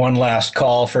it one last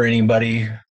call for anybody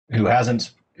who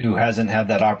hasn't had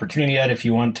that opportunity yet. If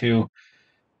you want to,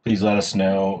 please let us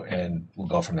know and we'll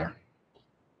go from there.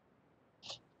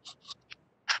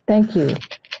 Thank you.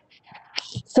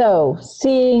 So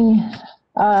seeing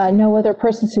no other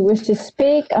persons who wish to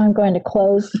speak, I'm going to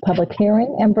close the public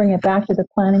hearing and bring it back to the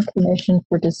Planning Commission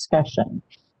for discussion.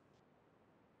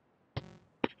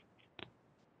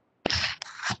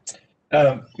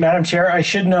 Madam Chair, I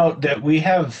should note that we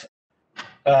have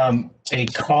a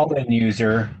call-in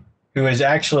user who is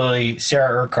actually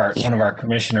Sarah Urquhart, one of our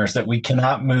commissioners, that we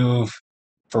cannot move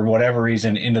for whatever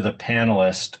reason into the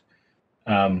panelist.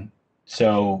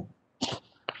 So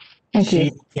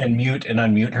she can mute and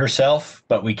unmute herself,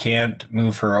 but we can't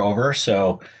move her over.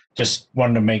 So just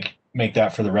wanted to make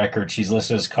that for the record. She's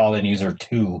listed as call-in user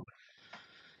 2.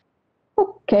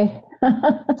 Okay,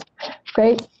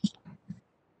 great.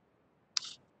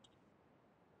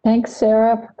 Thanks,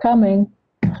 Sarah, for coming.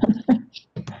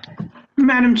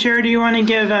 Madam Chair, do you want to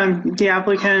give the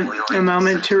applicant a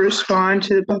moment to respond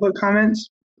to the public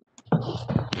comments?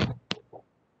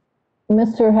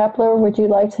 Mr. Hepler, would you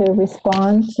like to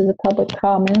respond to the public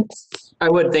comments? I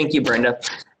would. Thank you, Brenda.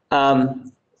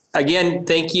 Again,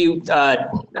 thank you to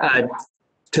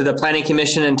the Planning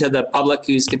Commission and to the public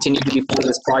who's continued to be part of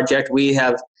this project. We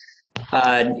have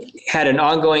had an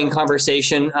ongoing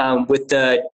conversation with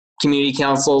the community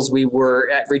councils. We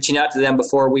were reaching out to them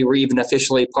before we were even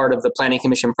officially part of the Planning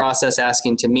Commission process,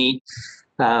 asking to meet.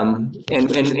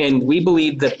 And we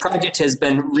believe the project has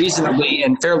been reasonably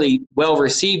and fairly well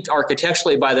received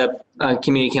architecturally by the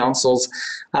community councils.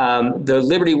 The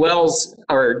Liberty Wells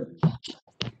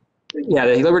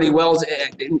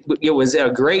it was a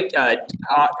great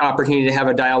opportunity to have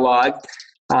a dialogue.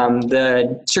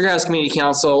 The Sugar House Community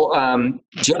Council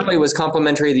generally was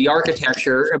complimentary of the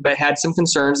architecture, but had some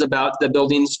concerns about the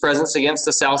building's presence against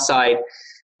the south side,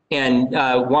 and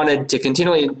wanted to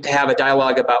continually have a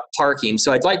dialogue about parking.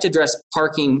 So I'd like to address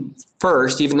parking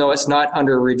first, even though it's not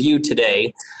under review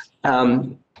today.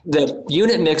 The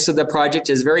unit mix of the project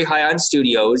is very high on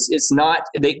studios. It's not,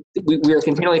 we are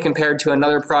continually compared to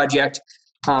another project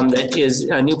that is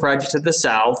a new project to the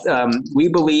south. We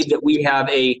believe that we have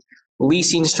a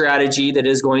leasing strategy that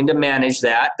is going to manage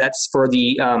that. That's for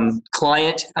the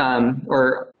client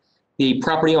or the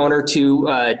property owner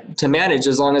to manage,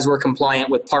 as long as we're compliant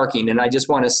with parking. And I just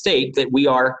want to state that we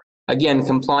are, again,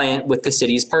 compliant with the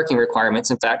city's parking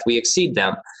requirements. In fact, we exceed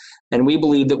them. And we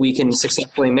believe that we can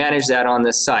successfully manage that on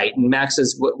this site. And Max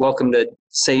is welcome to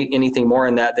say anything more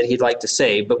on that he'd like to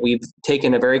say, but we've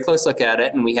taken a very close look at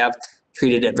it and we have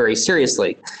treated it very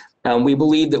seriously. We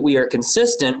believe that we are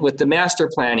consistent with the master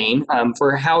planning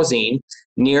for housing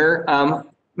near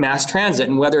mass transit,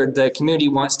 and whether the community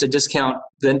wants to discount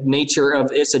the nature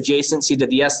of its adjacency to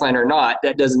the S-line or not,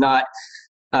 that does not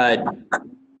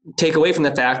take away from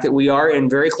the fact that we are in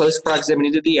very close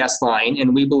proximity to the S-line,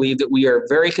 and we believe that we are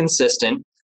very consistent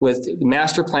with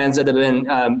master plans that have been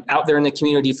out there in the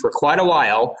community for quite a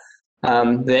while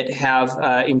that have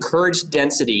encouraged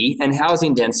density and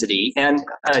housing density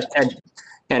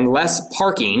and less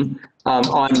parking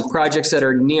on projects that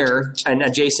are near and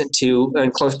adjacent to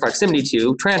and close proximity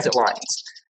to transit lines.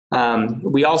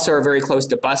 We also are very close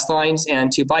to bus lines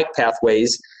and to bike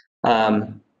pathways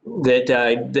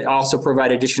that also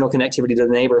provide additional connectivity to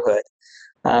the neighborhood.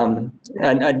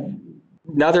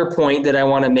 Another point that I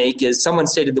want to make is someone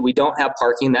stated that we don't have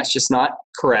parking. That's just not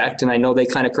correct. And I know they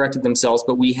kind of corrected themselves,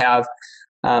 but we have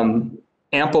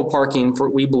ample parking,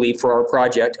 we believe, for our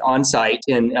project on site,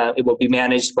 and it will be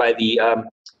managed by the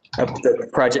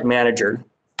project manager.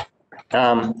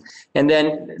 And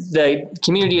then the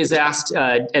community has asked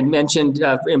and mentioned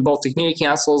in both the community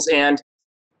councils and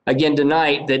again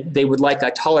tonight that they would like a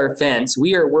taller fence.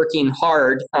 We are working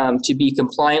hard to be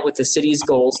compliant with the city's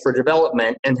goals for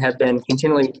development and have been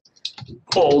continually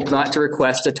told not to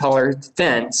request a taller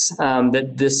fence,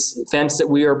 that this fence that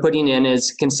we are putting in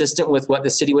is consistent with what the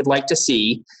city would like to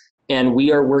see. And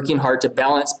we are working hard to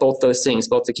balance both those things,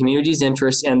 both the community's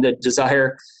interest and the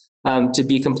desire to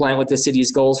be compliant with the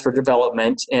city's goals for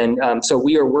development. And so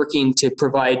we are working to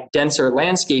provide denser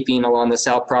landscaping along the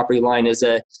south property line as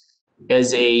a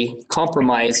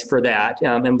compromise for that,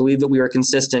 and believe that we are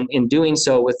consistent in doing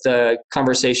so with the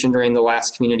conversation during the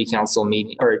last community council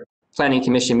meeting or planning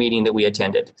commission meeting that we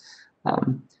attended.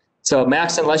 So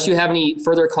Max, unless you have any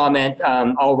further comment,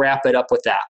 I'll wrap it up with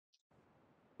that.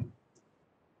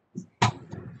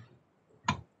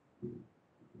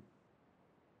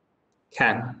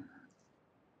 Okay.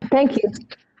 Thank you.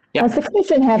 Does the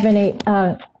commission have any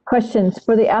questions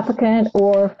for the applicant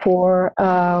or for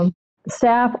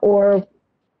staff, or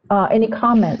any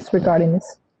comments regarding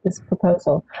this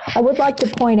proposal? I would like to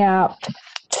point out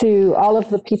to all of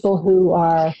the people who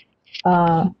are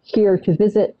here to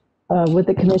visit with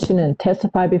the commission and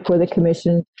testify before the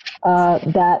commission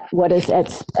that what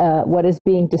is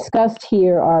being discussed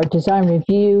here are design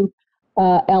review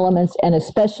elements and a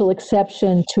special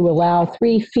exception to allow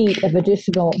 3 feet of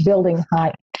additional building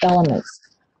height elements.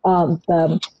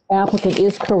 The applicant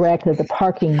is correct that the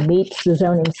parking meets the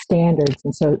zoning standards,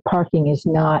 and so parking is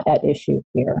not at issue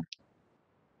here.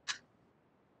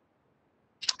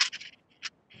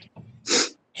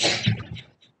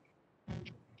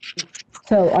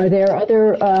 So are there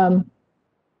other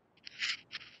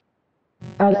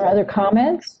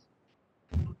comments?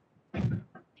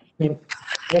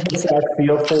 I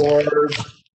feel for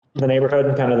the neighborhood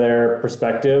and kind of their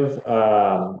perspective.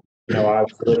 You know, I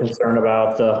was really concerned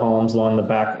about the homes along the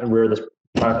back rear of this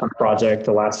project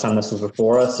the last time this was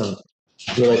before us, and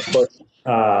really put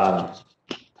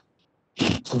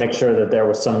make sure that there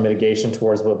was some mitigation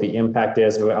towards what the impact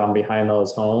is behind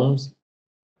those homes.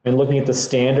 And looking at the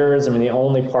standards, I mean, the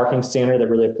only parking standard that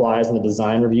really applies in the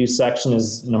design review section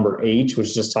is number H,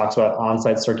 which just talks about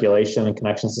on-site circulation and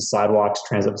connections to sidewalks,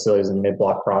 transit facilities, and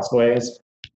mid-block crossways.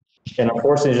 And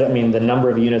unfortunately, I mean, the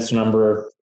number of units, number of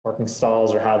parking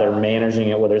stalls, or how they're managing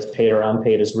it, whether it's paid or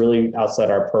unpaid, is really outside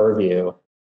our purview.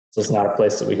 So it's not a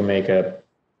place that we can make a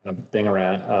thing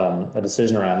around, a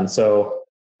decision around. And so,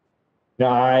 you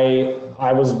know,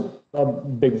 I was a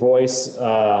big voice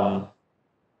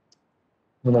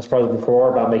when that's probably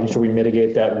before about making sure we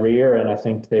mitigate that rear, and I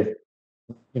think they've,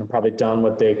 you know, probably done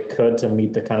what they could to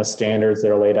meet the kind of standards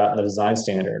that are laid out in the design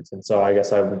standards. And so I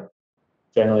guess I'm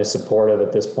generally supportive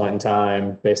at this point in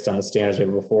time, based on the standards we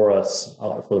have before us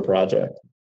for the project.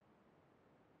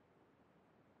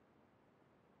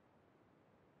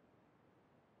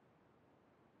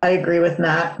 I agree with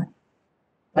Matt.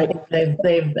 I think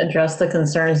they've addressed the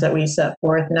concerns that we set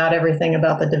forth. Not everything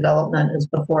about the development is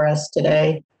before us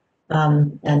today.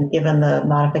 And given the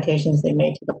modifications they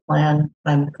made to the plan,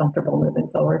 I'm comfortable moving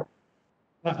forward.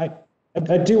 I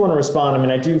do want to respond. I mean,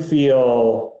 I do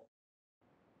feel,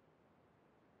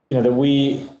 you know, that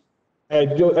I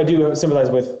do sympathize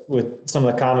with some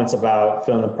of the comments about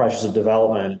feeling the pressures of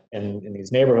development in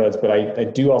these neighborhoods, but I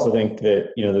do also think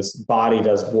that, you know, this body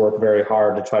does work very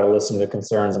hard to try to listen to the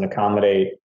concerns and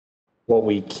accommodate what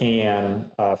we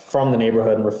can from the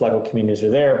neighborhood and reflect what communities are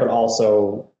there, but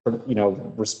also, you know,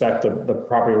 respect the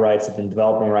property rights and the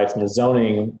developing rights and the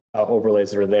zoning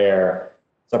overlays that are there.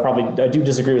 So I do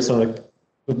disagree with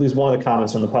at least one of the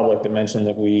comments from the public that mentioned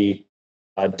that we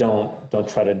don't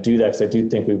try to do that, because I do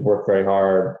think we've worked very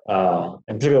hard. And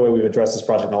particularly the way we've addressed this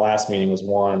project in the last meeting was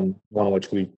one which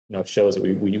we, you know, shows that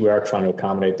we are trying to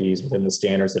accommodate these within the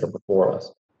standards that are before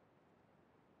us.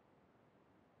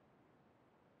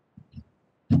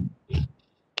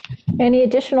 Any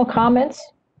additional comments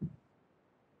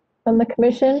from the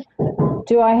commission?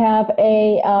 Do I have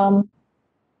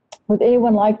would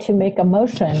anyone like to make a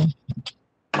motion?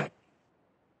 I'll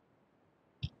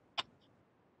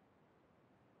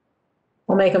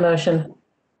make a motion.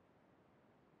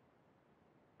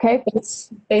 Okay.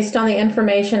 Based on the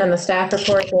information and the staff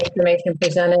report, the information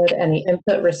presented, and the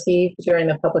input received during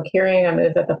the public hearing, I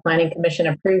move that the Planning Commission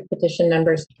approve petition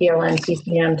numbers PLN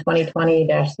PCM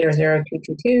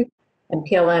 2020-00222 and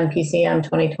PLN PCM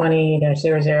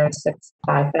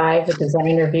 2020-00655, the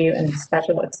design review and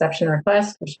special exception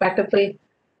request, respectively,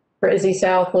 for Izzy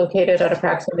South, located at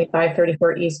approximately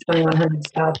 534 East, 2100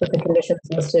 South, with the conditions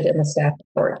listed in the staff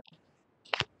report.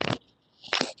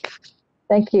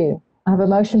 Thank you. I have a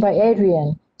motion by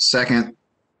Adrian. Second.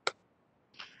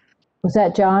 Was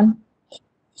that John?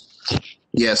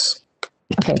 Yes.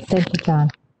 Okay, thank you, John.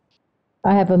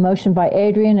 I have a motion by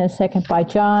Adrian and a second by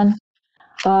John.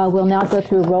 We'll now go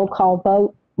through a roll call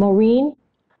vote. Maureen?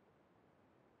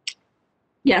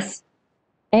 Yes.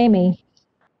 Amy?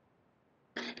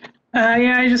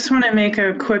 Yeah, I just want to make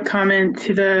a quick comment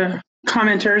to the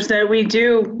commenters that we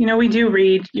do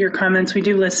read your comments, we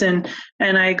do listen,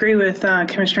 and I agree with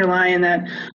Commissioner Lyon that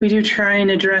we do try and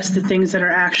address the things that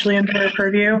are actually under our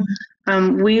purview.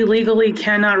 We legally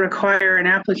cannot require an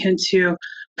applicant to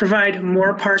provide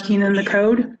more parking than the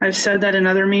code. I've said that in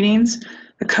other meetings.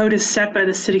 The code is set by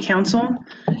the city council.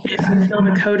 If you feel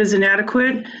the code is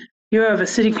inadequate, you have a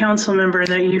city council member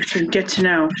that you should get to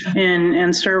know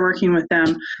and start working with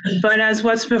them. But as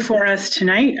what's before us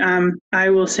tonight,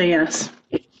 I will say yes.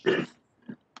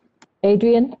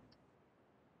 Adrian?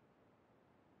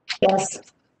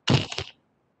 Yes.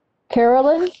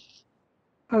 Carolyn?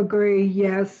 Agree,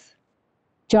 yes.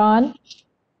 John?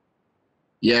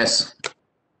 Yes.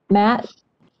 Matt?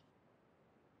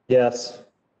 Yes.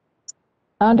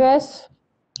 Andres?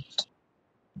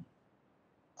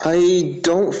 I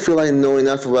don't feel I know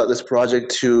enough about this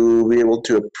project to be able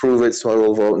to approve it, so I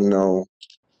will vote no.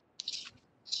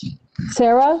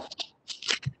 Sarah?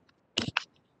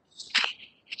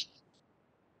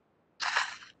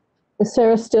 Is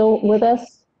Sarah still with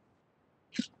us?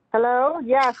 Hello?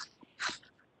 Yes.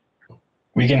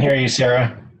 We can hear you,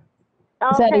 Sarah.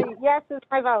 Okay, yes is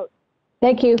my vote.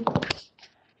 Thank you.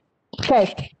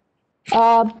 Okay.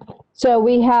 So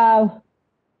we have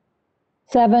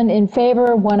 7 in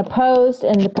favor, 1 opposed,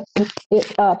 and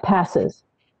it passes.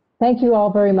 Thank you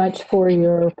all very much for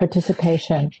your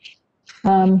participation.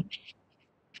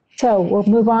 So we'll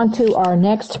move on to our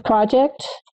next project,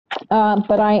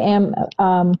 but I am,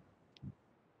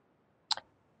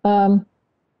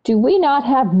 do we not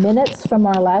have minutes from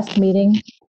our last meeting?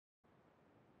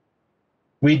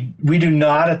 We do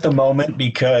not at the moment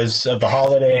because of the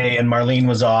holiday and Marlene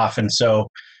was off, and so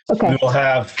we will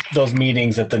have those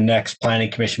meetings at the next Planning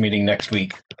Commission meeting next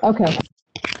week. Okay.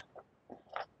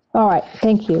 All right,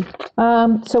 thank you.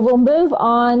 So we'll move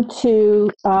on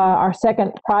to our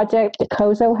second project, the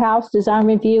Cozo House Design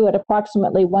Review at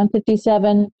approximately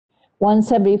 157,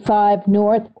 175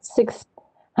 North,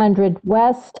 600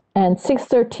 West, and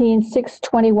 613,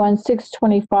 621,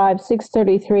 625,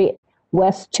 633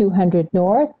 West 200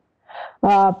 North.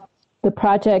 The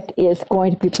project is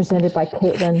going to be presented by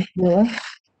Caitlin Miller.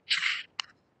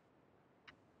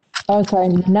 Oh, sorry,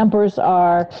 numbers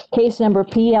are case number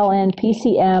PLN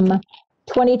PCM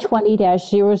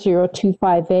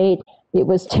 2020-00258. It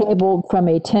was tabled from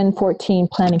a 1014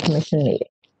 Planning Commission meeting.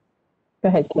 Go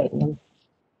ahead, Caitlin.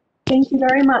 Thank you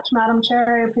very much, Madam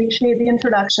Chair. I appreciate the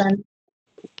introduction.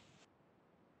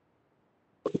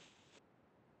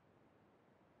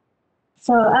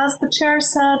 So as the chair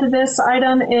said, this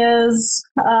item is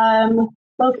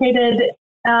located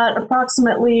at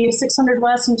approximately 600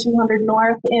 West and 200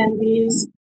 North in these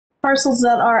parcels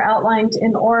that are outlined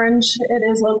in orange. It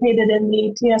is located in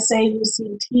the TSA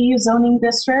UCT zoning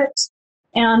district,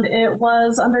 and it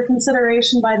was under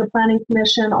consideration by the Planning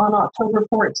Commission on October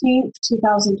 14th,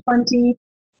 2020.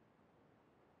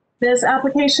 This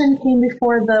application came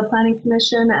before the Planning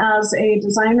Commission as a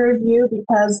design review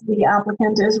because the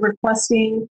applicant is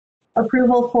requesting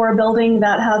approval for a building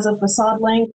that has a facade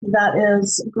length that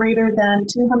is greater than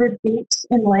 200 feet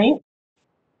in length.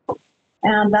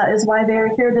 And that is why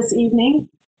they're here this evening.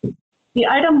 The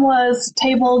item was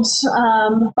tabled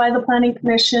by the Planning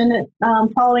Commission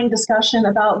following discussion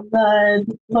about the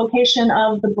location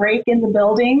of the break in the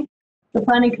building. The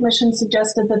Planning Commission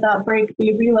suggested that that break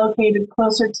be relocated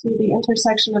closer to the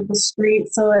intersection of the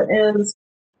street so it is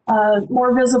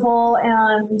more visible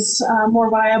and more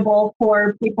viable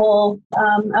for people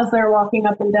as they're walking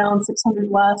up and down 600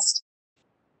 West.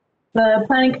 The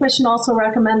Planning Commission also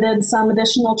recommended some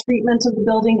additional treatment of the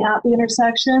building at the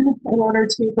intersection in order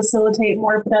to facilitate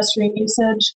more pedestrian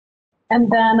usage.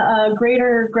 And then a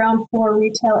greater ground floor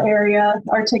retail area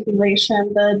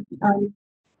articulation. The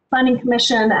Planning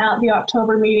Commission at the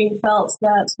October meeting felt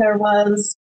that there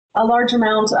was a large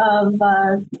amount of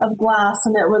glass,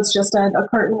 and it was just a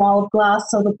curtain wall of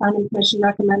glass. So the Planning Commission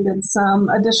recommended some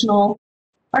additional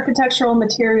architectural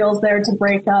materials there to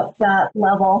break up that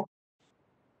level.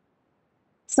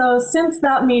 So since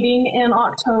that meeting in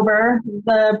October,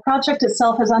 the project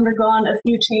itself has undergone a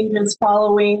few changes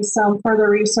following some further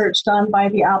research done by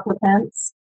the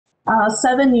applicants.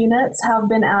 7 units have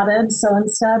been added. So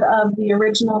instead of the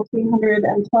original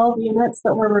 312 units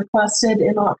that were requested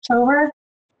in October,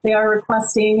 they are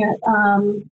requesting,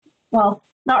 well,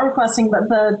 not requesting, but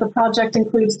the project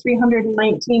includes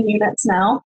 319 units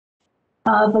now.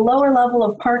 The lower level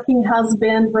of parking has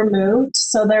been removed,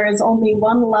 so there is only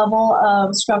 1 level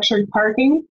of structured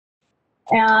parking,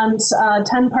 and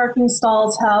 10 parking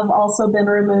stalls have also been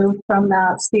removed from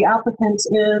that. The applicant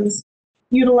is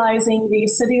utilizing the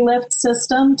city lift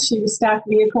system to stack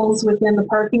vehicles within the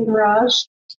parking garage,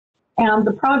 and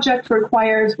the project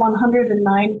requires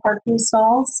 109 parking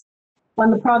stalls.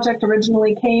 When the project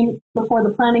originally came before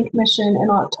the Planning Commission in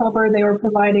October, they were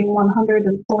providing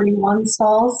 141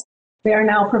 stalls. They are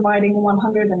now providing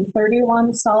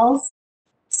 131 stalls.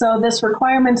 So this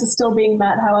requirement is still being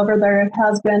met. However, there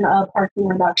has been a parking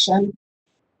reduction.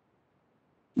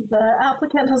 The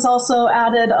applicant has also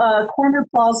added a corner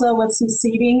plaza with some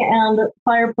seating and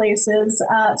fireplaces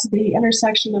at the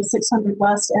intersection of 600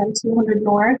 West and 200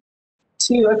 North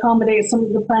to accommodate some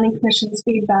of the Planning Commission's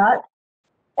feedback.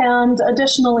 And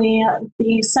additionally,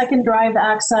 the second drive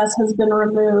access has been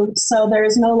removed, so there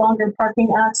is no longer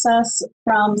parking access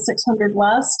from 600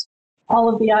 West. All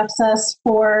of the access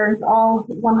for all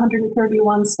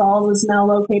 131 stalls is now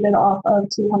located off of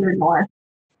 200 North.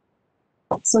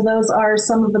 So those are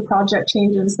some of the project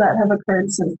changes that have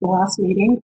occurred since the last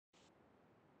meeting.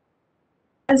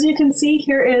 As you can see,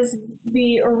 here is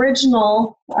the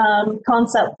original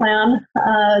concept plan.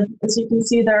 As you can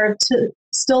see, there are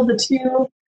still the two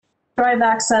drive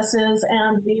accesses,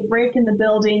 and the break in the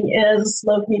building is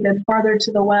located farther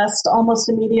to the west, almost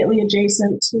immediately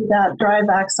adjacent to that drive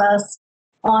access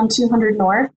on 200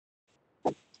 North.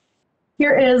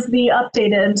 Here is the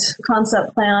updated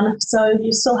concept plan. So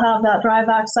you still have that drive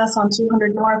access on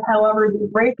 200 North. However, the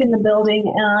break in the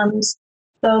building and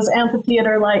those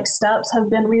amphitheater-like steps have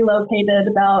been relocated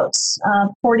about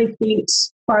 40 feet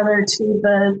farther to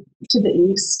the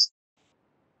east.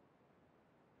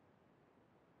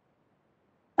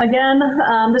 Again,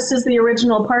 this is the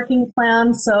original parking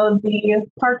plan. So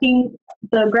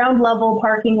the ground level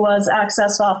parking was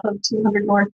accessed off of 200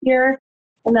 North here.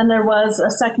 And then there was a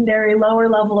secondary lower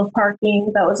level of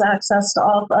parking that was accessed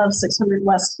off of 600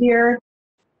 West here.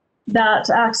 That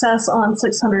access on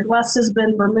 600 West has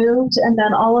been removed. And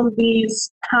then all of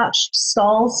these hatched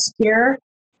stalls here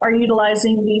are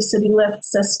utilizing the city lift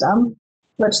system,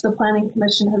 which the Planning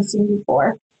Commission has seen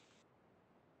before.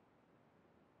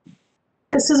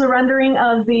 This is a rendering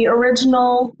of the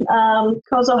original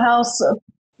Kozo House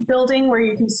building, where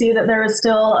you can see that there is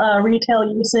still retail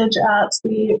usage at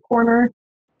the corner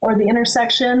or the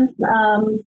intersection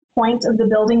point of the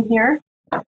building here.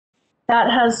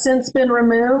 That has since been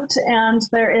removed, and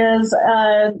there is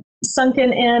a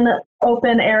sunken in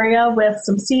open area with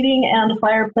some seating and a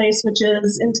fireplace, which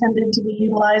is intended to be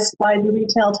utilized by the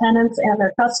retail tenants and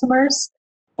their customers,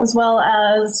 as well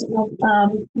as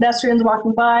pedestrians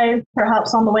walking by,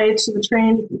 perhaps on the way to the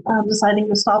train, deciding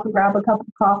to stop and grab a cup of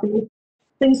coffee,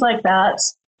 things like that.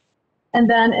 And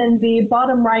then in the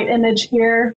bottom right image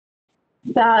here,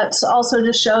 that also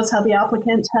just shows how the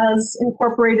applicant has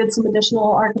incorporated some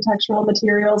additional architectural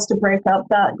materials to break up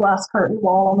that glass curtain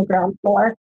wall on the ground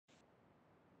floor.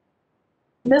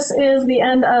 This is the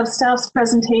end of staff's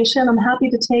presentation. I'm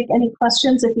happy to take any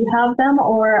questions if you have them,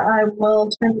 or I will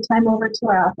turn the time over to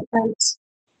our applicant.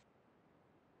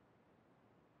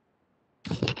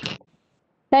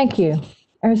 Thank you.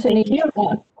 Are there any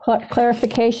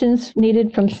clarifications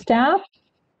needed from staff?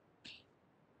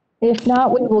 If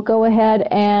not, we will go ahead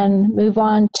and move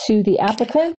on to the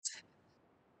applicant.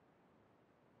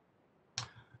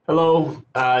 Hello,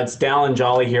 it's Dallin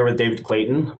Jolly here with David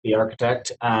Clayton, the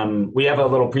architect. We have a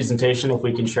little presentation, if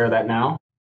we can share that now.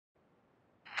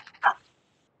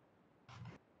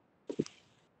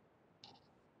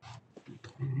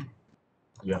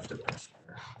 You have to press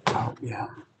there. Oh, yeah.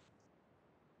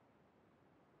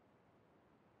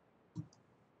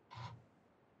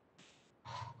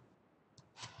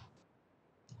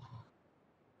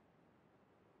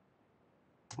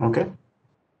 Okay.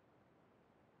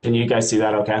 Can you guys see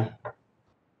that okay?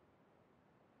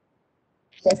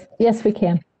 Yes, we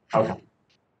can. Okay.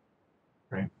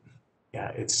 Great. Yeah,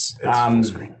 it's full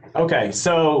screen. Okay,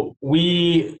 so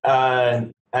we, as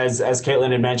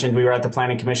Caitlin had mentioned, we were at the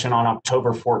Planning Commission on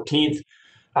October 14th,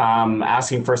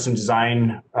 asking for some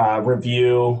design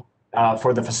review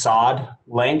for the facade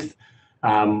length.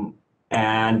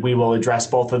 And we will address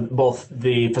both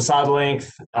the facade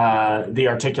length, the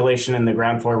articulation, and the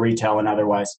ground floor retail and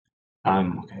otherwise.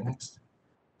 Okay, next.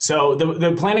 So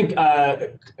the planning,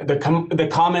 the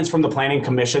comments from the Planning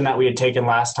Commission that we had taken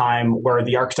last time were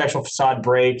the architectural facade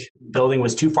break building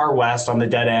was too far west on the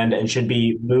dead end and should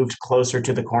be moved closer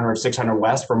to the corner of 600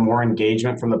 West for more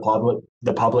engagement from the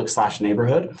public /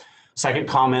 neighborhood. Second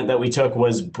comment that we took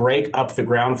was break up the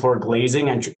ground floor glazing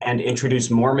and introduce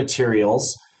more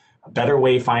materials. Better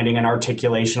wayfinding and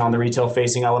articulation on the retail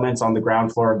facing elements on the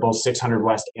ground floor of both 600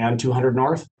 West and 200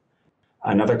 North.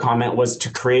 Another comment was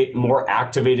to create more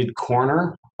activated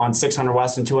corner on 600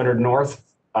 West and 200 North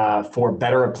for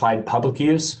better applied public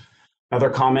use. Another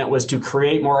comment was to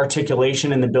create more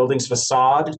articulation in the building's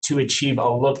facade to achieve a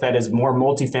look that is more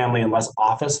multifamily and less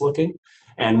office looking.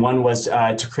 And one was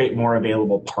to create more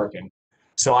available parking.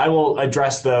 So I will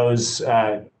address those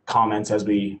comments as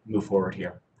we move forward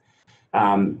here.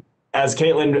 As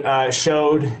Caitlin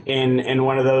showed in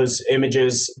one of those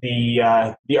images, the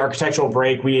architectural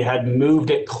break, we had moved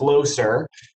it closer,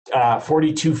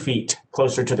 42 feet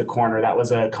closer to the corner. That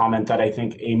was a comment that I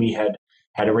think Amy had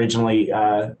originally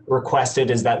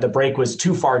requested, is that the break was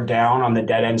too far down on the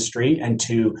dead end street and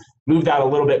to move that a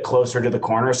little bit closer to the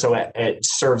corner so it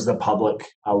serves the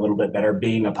public a little bit better,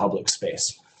 being a public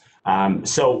space.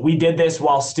 So we did this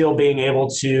while still being able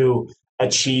to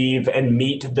achieve and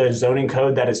meet the zoning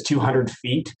code that is 200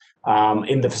 feet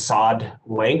in the facade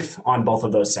length on both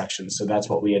of those sections. So that's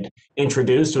what we had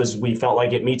introduced, was we felt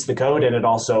like it meets the code, and it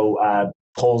also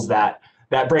pulls that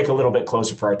break a little bit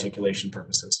closer for articulation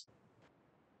purposes.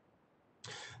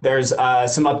 There's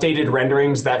some updated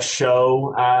renderings that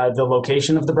show the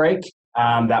location of the break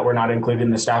that were not included in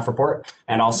the staff report,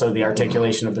 and also the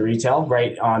articulation of the retail.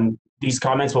 Right on these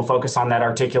comments, we'll focus on that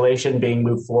articulation being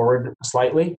moved forward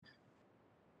slightly.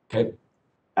 Okay.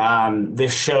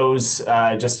 This shows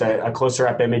just a closer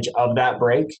up image of that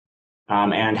break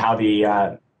and how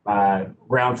the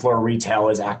ground floor retail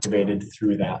is activated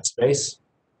through that space.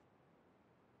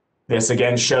 This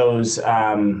again shows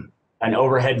an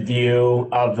overhead view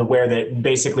of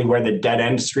basically where the dead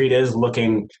end street is,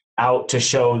 looking out to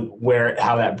show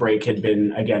how that break had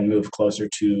been again moved closer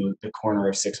to the corner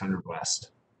of 600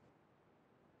 West.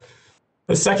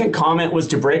 The second comment was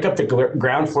to break up the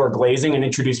ground floor glazing and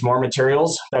introduce more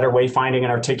materials, better wayfinding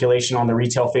and articulation on the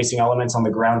retail facing elements on the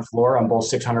ground floor on both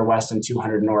 600 West and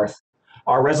 200 North.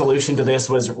 Our resolution to this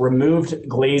was removed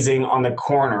glazing on the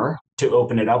corner to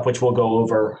open it up, which we'll go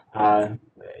over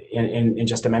in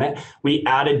just a minute. We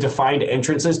added defined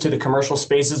entrances to the commercial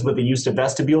spaces with the use of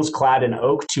vestibules clad in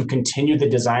oak to continue the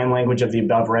design language of the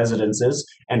above residences,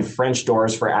 and French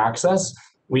doors for access.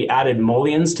 We added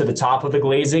mullions to the top of the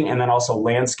glazing, and then also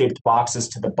landscaped boxes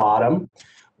to the bottom.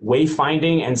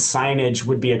 Wayfinding and signage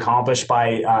would be accomplished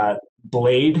by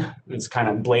blade. It's kind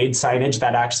of blade signage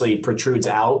that actually protrudes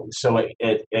out, so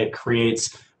it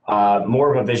creates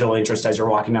more of a visual interest as you're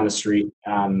walking down the street.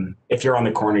 If you're on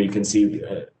the corner, you can see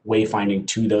wayfinding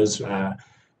to those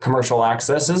commercial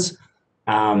accesses.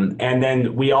 And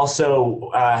then we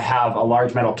also have a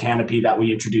large metal canopy that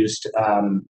we introduced,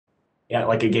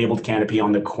 like a gabled canopy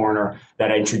on the corner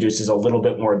that introduces a little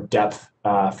bit more depth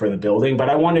for the building. But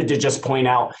I wanted to just point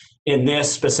out in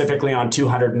this, specifically on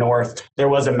 200 North, there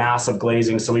was a massive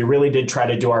glazing. So we really did try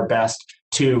to do our best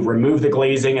to remove the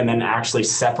glazing and then actually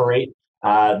separate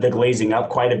the glazing up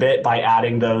quite a bit by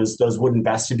adding those wooden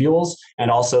vestibules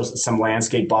and also some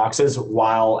landscape boxes,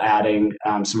 while adding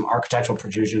some architectural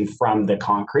protrusion from the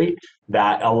concrete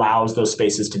that allows those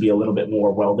spaces to be a little bit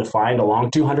more well-defined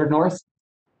along 200 North.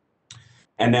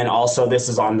 And then also this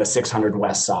is on the 600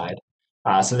 West side.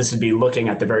 So this would be looking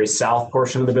at the very south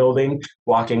portion of the building,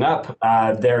 walking up.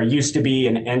 There used to be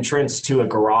an entrance to a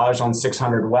garage on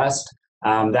 600 West.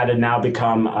 That had now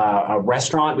become a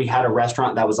restaurant. We had a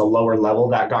restaurant that was a lower level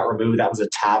that got removed. That was a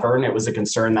tavern. It was a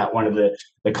concern that one of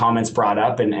the comments brought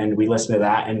up, and we listened to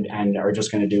that and are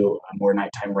just going to do a more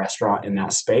nighttime restaurant in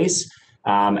that space.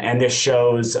 And this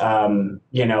shows,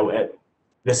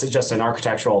 this is just an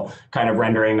architectural kind of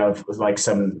rendering of like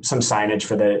some signage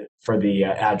for the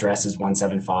address is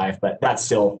 175, but that's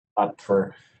still up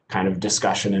for kind of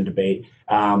discussion and debate.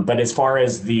 But as far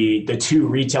as the two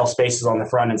retail spaces on the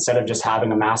front, instead of just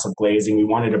having a massive glazing, we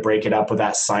wanted to break it up with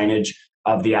that signage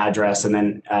of the address and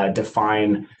then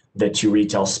define the two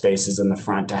retail spaces in the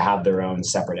front to have their own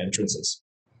separate entrances.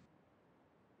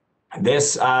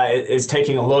 This is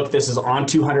taking a look. This is on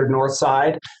 200 North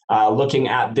side, looking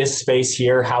at this space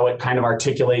here, how it kind of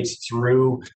articulates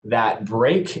through that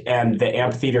break and the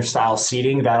amphitheater style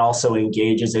seating that also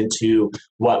engages into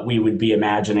what we would be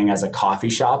imagining as a coffee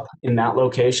shop in that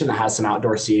location that has some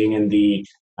outdoor seating in the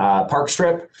park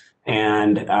strip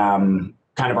and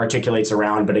kind of articulates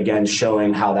around, but again,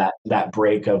 showing how that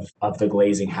break of the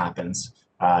glazing happens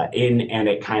and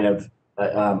it kind of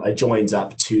joins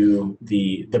up to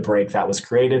the break that was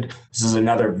created. This is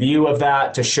another view of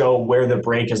that to show where the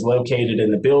break is located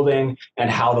in the building and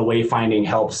how the wayfinding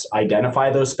helps identify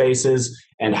those spaces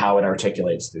and how it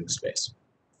articulates through the space.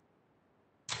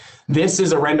 This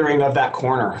is a rendering of that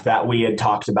corner that we had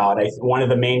talked about. One of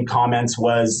the main comments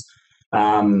was,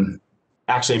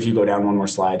 actually, if you go down one more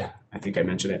slide, I think I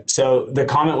mentioned it. So the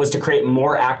comment was to create a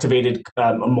more activated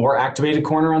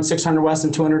corner on 600 West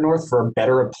and 200 North for a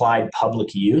better applied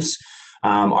public use.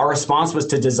 Our response was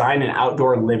to design an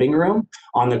outdoor living room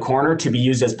on the corner to be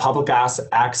used as public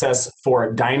access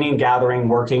for dining, gathering,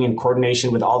 working in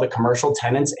coordination with all the commercial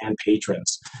tenants and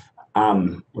patrons.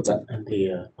 What's that? And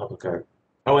the public art.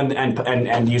 Oh,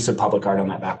 and use of public art on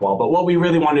that back wall. But what we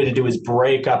really wanted to do is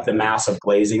break up the massive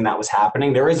glazing that was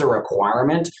happening. There is a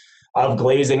requirement of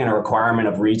glazing and a requirement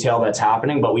of retail that's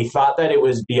happening, but we thought that it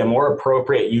would be a more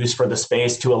appropriate use for the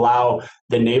space to allow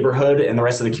the neighborhood and the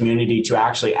rest of the community to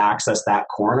actually access that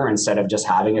corner instead of just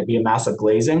having it be a massive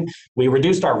glazing. We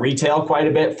reduced our retail quite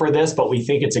a bit for this, but we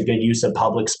think it's a good use of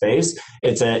public space.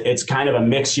 It's kind of a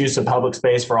mixed use of public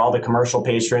space for all the commercial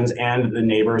patrons and the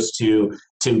neighbors to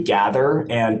to gather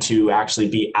and to actually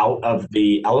be out of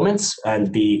the elements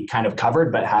and be kind of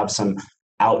covered, but have some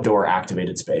outdoor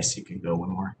activated space. You can go one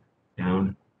more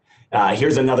down.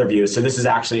 Here's another view. So this is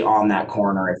actually on that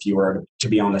corner if you were to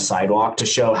be on the sidewalk, to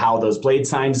show how those blade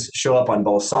signs show up on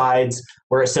both sides.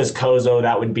 Where it says Kozo,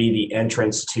 that would be the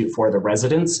entrance for the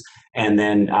residents. And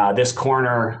then this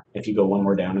corner, if you go one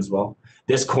more down as well,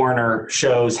 this corner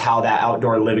shows how that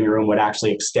outdoor living room would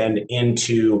actually extend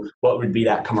into what would be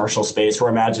that commercial space. We're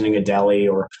imagining a deli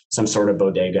or some sort of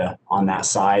bodega on that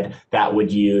side that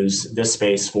would use this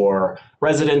space for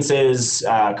residences,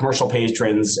 commercial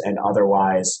patrons, and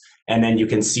otherwise. And then you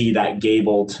can see that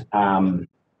gabled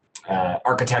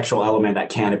architectural element, that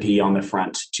canopy on the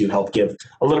front, to help give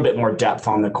a little bit more depth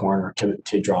on the corner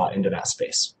to draw into that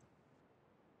space.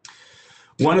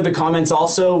 One of the comments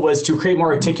also was to create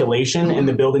more articulation in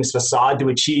the building's facade to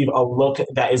achieve a look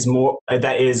that is more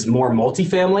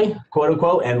multifamily, quote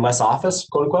unquote, and less office,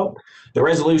 quote unquote. The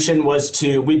resolution was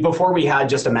before we had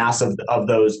just a mass of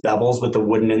those bevels with the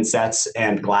wooden insets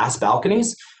and glass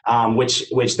balconies,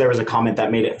 which there was a comment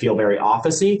that made it feel very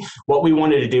officey. What we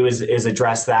wanted to do is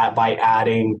address that by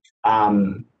adding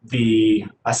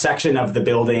a section of the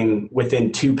building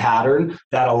within 2 pattern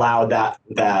that allowed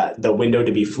the window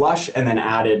to be flush, and then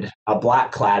added a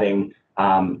black cladding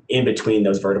in between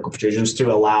those vertical protrusions to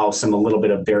allow a little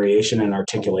bit of variation and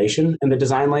articulation in the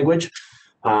design language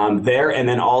there. And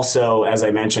then also, as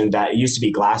I mentioned, that it used to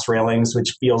be glass railings,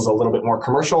 which feels a little bit more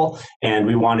commercial, and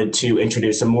we wanted to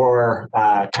introduce a more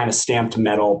kind of stamped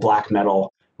metal, black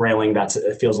metal railing that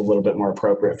feels a little bit more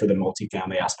appropriate for the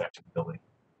multifamily aspect of the building.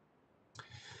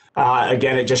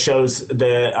 Again, it just shows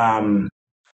the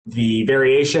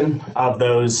variation of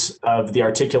the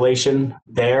articulation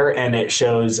there, and it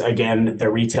shows again the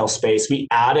retail space. We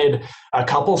added a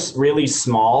couple really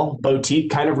small boutique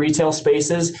kind of retail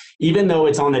spaces, even though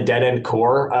it's on the dead end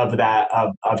core of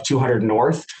 200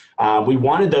 North. We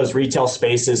wanted those retail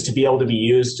spaces to be able to be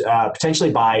used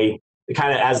potentially by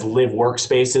kind of as live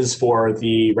workspaces for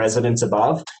the residents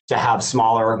above, to have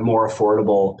smaller, more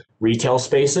affordable retail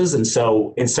spaces. And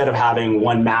so instead of having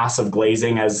one mass of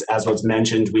glazing, as was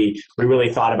mentioned, we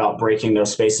really thought about breaking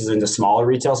those spaces into smaller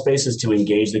retail spaces to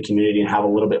engage the community and have a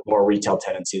little bit more retail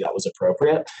tenancy that was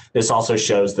appropriate. This also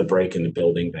shows the break in the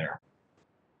building there.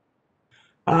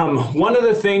 One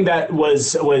other thing that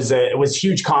was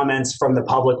huge comments from the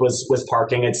public was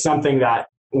parking. It's something that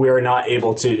we're not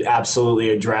able to absolutely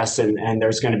address, and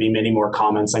there's going to be many more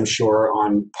comments, I'm sure,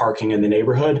 on parking in the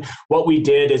neighborhood. What we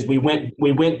did is we went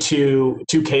to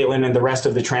Caitlin and the rest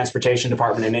of the transportation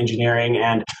department and engineering,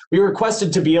 and we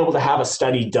requested to be able to have a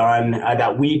study done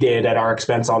that we did at our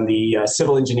expense on the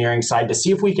civil engineering side to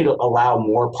see if we could allow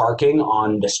more parking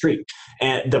on the street.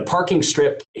 And the parking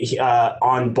strip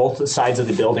on both sides of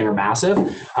the building are massive,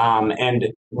 and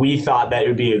we thought that it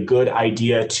would be a good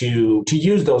idea to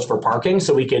use those for parking,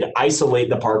 so we could isolate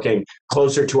the parking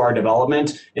closer to our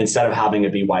development instead of having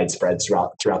it be widespread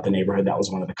throughout the neighborhood. That was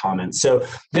one of the comments. So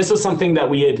this was something that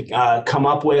we had come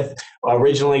up with.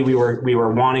 Originally, we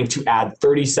were wanting to add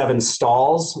 37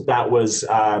 stalls that was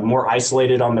more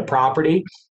isolated on the property.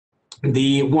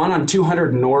 The one on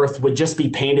 200 North would just be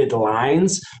painted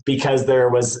lines because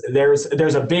there's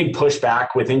a big pushback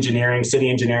with engineering, city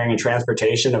engineering and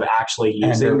transportation of actually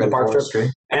using the park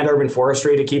strips and urban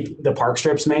forestry to keep the park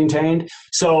strips maintained.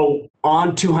 So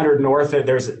on 200 North,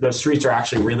 those streets are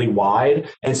actually really wide.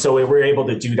 And so we were able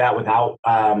to do that without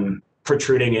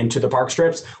protruding into the park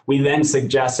strips. We then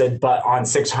suggested, but on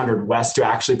 600 West, to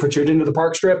actually protrude into the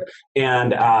park strip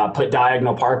and put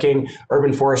diagonal parking.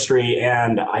 Urban forestry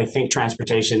and I think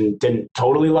transportation didn't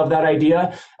totally love that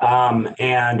idea,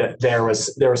 and there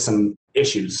was some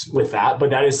issues with that.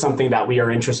 But that is something that we are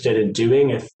interested in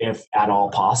doing, if at all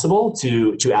possible,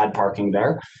 to add parking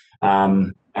there.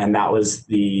 And that was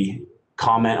the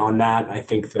comment on that. I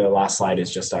think the last slide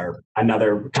is just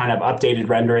another kind of updated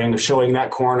rendering of showing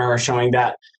that corner, showing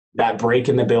that break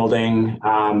in the building,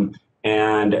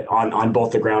 and on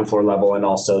both the ground floor level and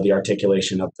also the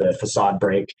articulation of the facade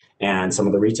break and some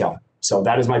of the retail. So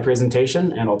that is my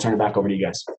presentation, and I'll turn it back over to you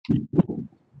guys.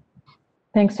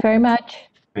 Thanks very much.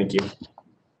 Thank you.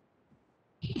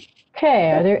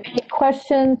 Okay, are there any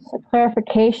questions or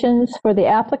clarifications for the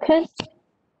applicant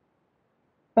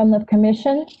from the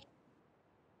commission?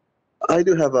 I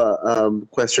do have a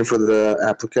question for the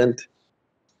applicant.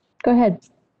 Go ahead.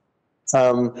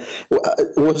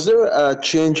 Was there a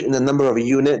change in the number of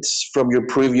units from your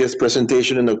previous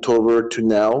presentation in October to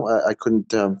now? I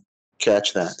couldn't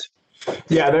catch that.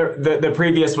 Yeah, the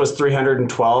previous was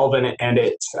 312, and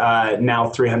it's now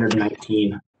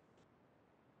 319.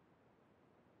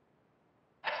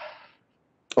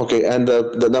 Okay, and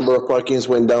the number of parkings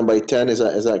went down by 10, is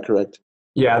that correct?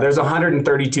 Yeah, there's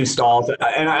 132 stalls,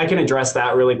 and I can address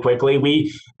that really quickly.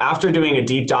 We, after doing a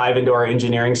deep dive into our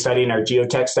engineering study and our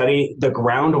geotech study, the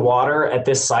groundwater at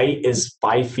this site is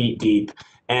 5 feet deep.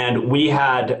 And we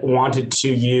had wanted to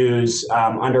use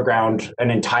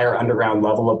an entire underground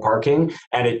level of parking,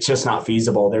 and it's just not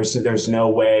feasible. There's no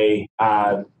way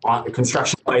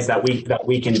construction-wise that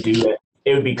we can do it.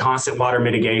 It would be constant water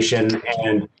mitigation,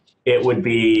 and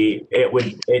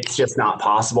it's just not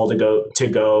possible to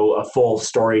go a full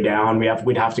story down.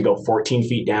 We'd have to go 14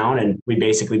 feet down, and we'd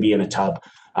basically be in a tub,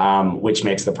 which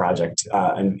makes the project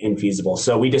infeasible.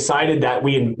 So we decided that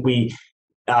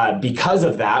because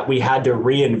of that, we had to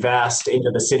reinvest into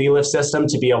the city lift system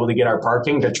to be able to get our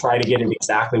parking, to try to get it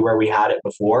exactly where we had it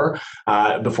before.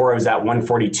 Before it was at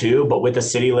 142, but with the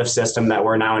city lift system that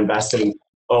we're now investing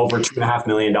over $2.5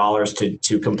 million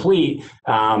to complete,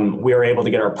 we were able to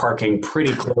get our parking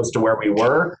pretty close to where we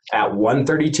were at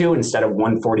 132 instead of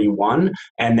 141.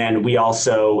 And then we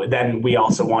also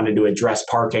wanted to address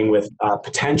parking with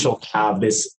potential to have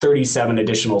this 37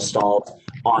 additional stalls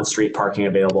on street parking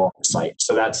available on the site.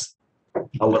 So that's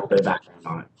a little bit of background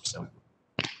on it. So.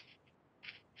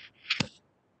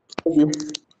 Thank you.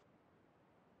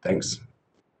 Thanks.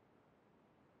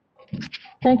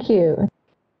 Thank you.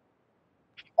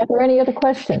 Are there any other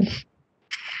questions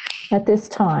at this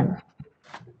time?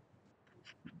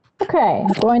 Okay,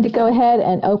 I'm going to go ahead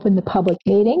and open the public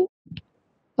meeting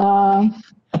for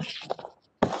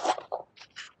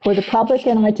the public,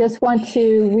 and I just want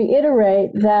to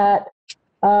reiterate that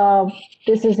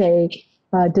this is a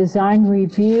design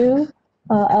review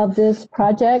of this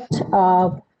project.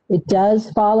 It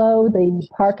does follow the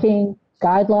parking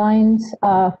guidelines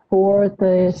for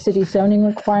the city zoning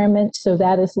requirements, so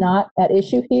that is not at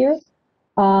issue here.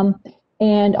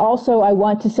 And also, I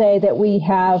want to say that we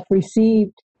have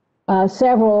received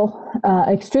several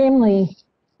extremely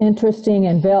interesting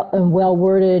and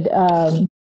well-worded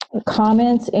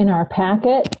comments in our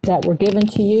packet that were given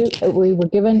to you. We were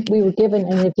given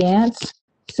in advance.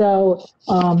 So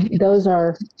those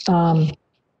are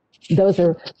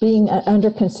being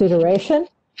under consideration.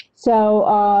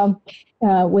 So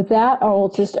with that, I'll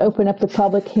just open up the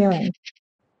public hearing.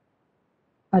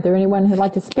 Are there anyone who'd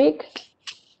like to speak?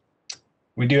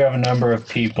 We do have a number of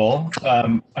people.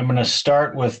 I'm going to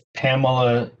start with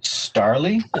Pamela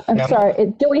Starley. I'm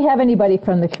sorry, do we have anybody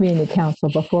from the community council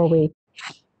before we?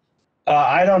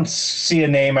 I don't see a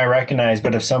name I recognize,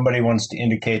 but if somebody wants to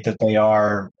indicate that they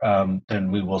are,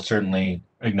 then we will certainly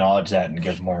acknowledge that and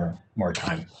give more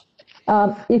time.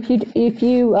 If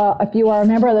you are a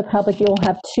member of the public, you will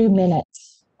have 2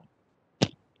 minutes.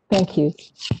 Thank you.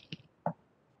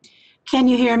 Can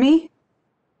you hear me?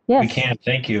 Yes. We can.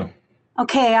 Thank you.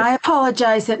 Okay, I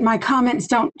apologize that my comments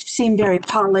don't seem very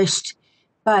polished,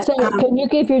 but so can you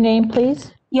give your name,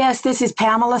 please? Yes, this is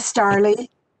Pamela Starley.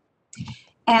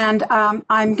 And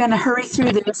I'm going to hurry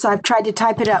through this. I've tried to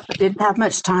type it up, but didn't have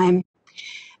much time.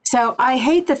 So I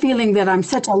hate the feeling that I'm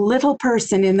such a little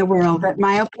person in the world, that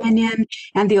my opinion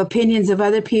and the opinions of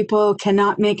other people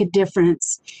cannot make a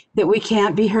difference, that we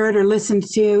can't be heard or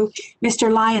listened to. Mr.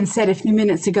 Lyon said a few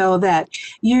minutes ago that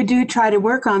you do try to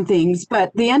work on things,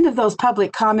 but the end of those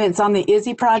public comments on the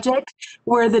Izzy project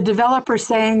were the developer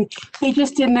saying he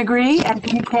just didn't agree and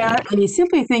didn't care, and he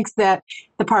simply thinks that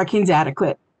the parking's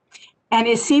adequate. And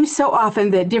it seems so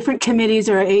often that different committees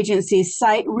or agencies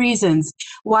cite reasons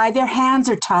why their hands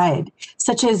are tied,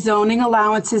 such as zoning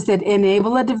allowances that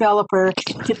enable a developer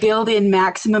to build in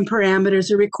maximum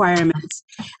parameters or requirements.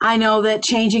 I know that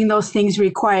changing those things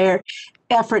require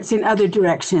efforts in other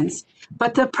directions,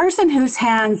 but the person whose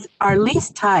hands are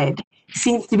least tied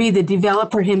seems to be the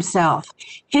developer himself.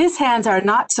 His hands are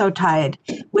not so tied.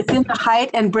 Within the height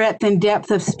and breadth and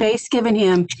depth of space given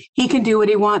him, he can do what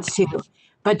he wants to.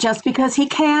 But just because he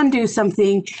can do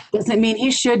something doesn't mean he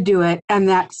should do it, and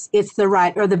it's the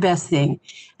right or the best thing.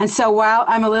 And so while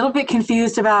I'm a little bit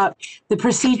confused about the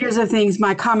procedures of things,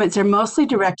 my comments are mostly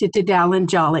directed to Dallin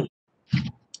Jolly.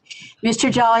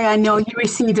 Mr. Jolly, I know you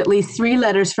received at least 3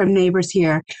 letters from neighbors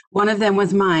here. One of them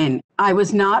was mine. I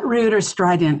was not rude or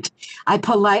strident. I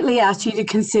politely asked you to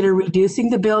consider reducing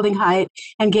the building height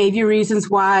and gave you reasons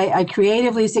why I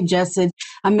creatively suggested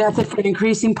a method for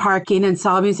increasing parking and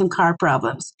solving some car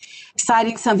problems,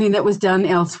 citing something that was done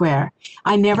elsewhere.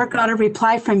 I never got a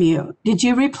reply from you. Did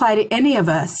you reply to any of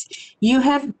us? You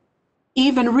have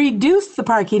even reduced the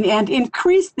parking and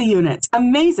increased the units.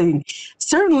 Amazing.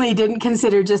 certainly didn't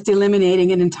consider just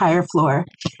eliminating an entire floor.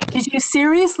 Did you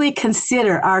seriously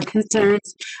consider our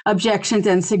concerns, objections,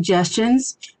 and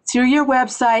suggestions? Through your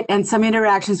website and some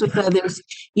interactions with others,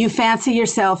 you fancy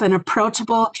yourself an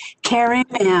approachable, caring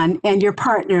man and your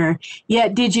partner,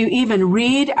 yet did you even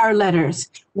read our letters?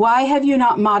 Why have you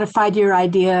not modified your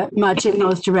idea much in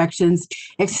those directions,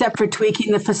 except for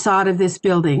tweaking the facade of this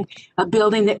building, a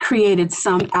building that created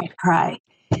some outcry?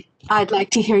 I'd like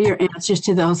to hear your answers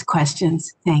to those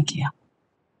questions. Thank you.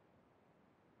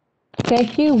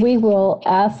 Thank you. We will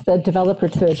ask the developer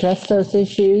to address those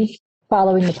issues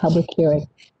following the public hearing.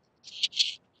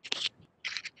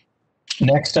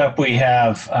 Next up, we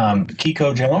have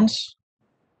Keiko Jones.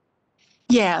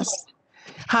 Yes.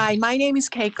 Hi, my name is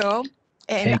Keiko,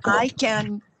 and Keiko. I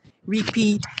can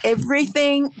repeat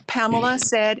everything Pamela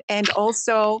said and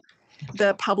also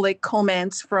the public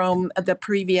comments from the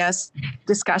previous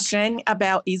discussion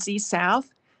about Easy South.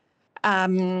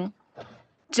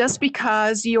 Just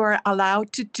because you are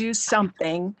allowed to do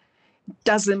something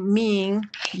doesn't mean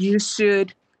you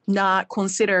should not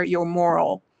consider your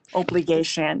moral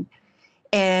obligation.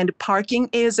 And parking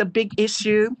is a big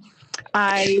issue.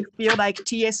 I feel like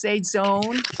TSA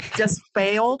zone just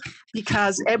failed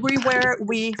because everywhere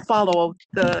we follow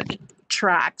the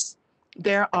tracks,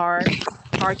 there are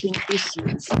parking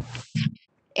issues.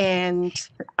 And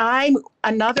I'm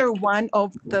another one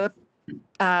of the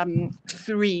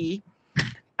three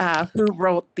who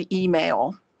wrote the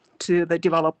email to the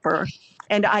developer,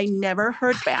 and I never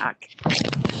heard back.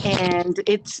 And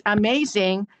it's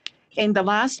amazing. In the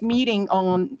last meeting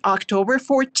on October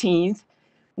 14th,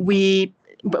 we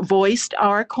voiced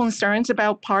our concerns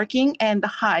about parking and the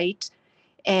height.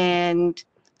 And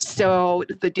so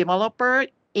the developer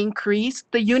increased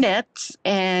the units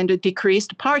and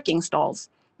decreased parking stalls.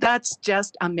 That's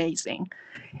just amazing.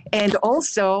 And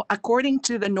also, according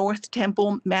to the North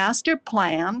Temple Master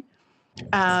Plan,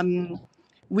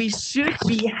 we should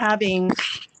be having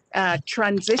a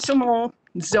transitional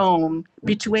zone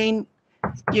between,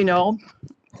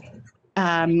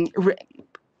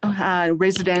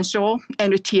 residential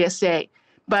and TSA.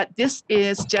 But this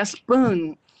is just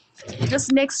boom,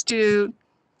 just next to,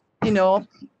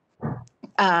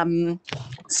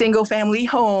 single family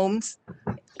homes,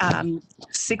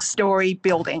 6-story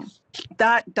building.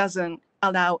 That doesn't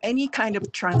allow any kind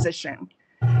of transition.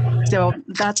 So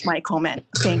that's my comment.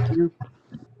 Thank you.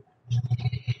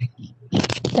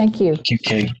 Thank you. Thank you,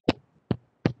 Kate.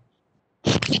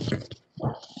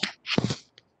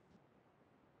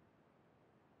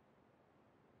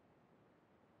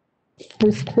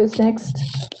 Who's next?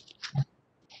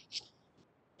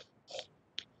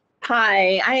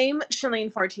 Hi, I'm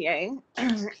Shalene Fortier,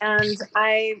 and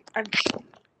I've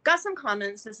got some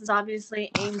comments. This is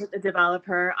obviously aimed at the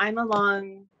developer. I'm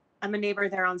a neighbor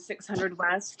there on 600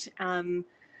 West. I'm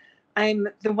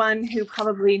the one who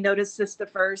probably noticed this the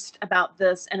first about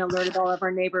this and alerted all of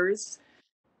our neighbors.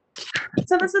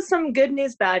 So this is some good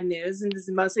news, bad news, and this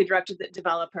is mostly directed at the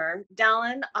developer.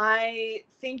 Dallin, I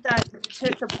think that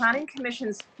took the Planning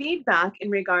Commission's feedback in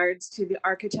regards to the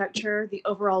architecture, the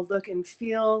overall look and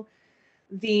feel,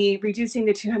 the reducing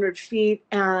the 200 feet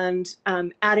and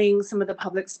adding some of the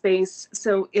public space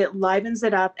so it livens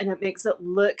it up and it makes it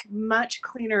look much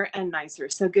cleaner and nicer.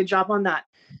 So good job on that.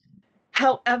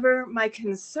 However, my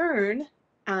concern,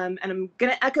 and I'm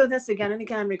going to echo this again and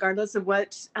again, regardless of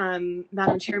what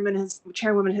Madam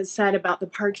Chairwoman has said about the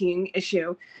parking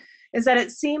issue, is that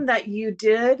it seemed that you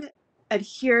did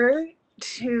adhere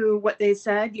to what they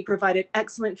said. You provided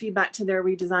excellent feedback to their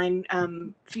redesign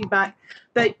feedback,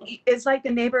 but it's like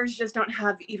the neighbors just don't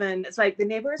have even, it's like the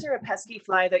neighbors are a pesky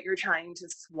fly that you're trying to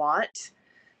swat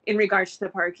in regards to the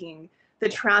parking. The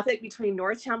traffic between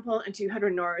North Temple and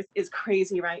 200 North is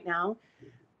crazy right now.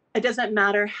 It doesn't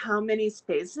matter how many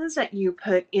spaces that you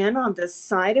put in on the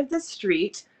side of the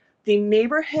street, the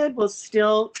neighborhood will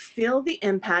still feel the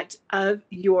impact of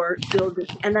your building.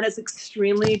 And that is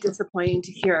extremely disappointing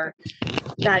to hear,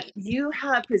 that you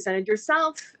have presented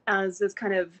yourself as this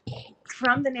kind of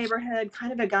from the neighborhood,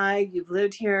 kind of a guy, you've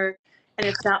lived here. And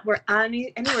if that were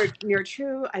anywhere near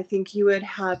true, I think you would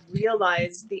have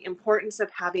realized the importance of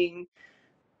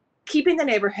keeping the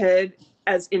neighborhood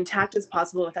as intact as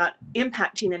possible without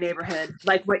impacting the neighborhood,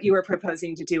 like what you were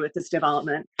proposing to do with this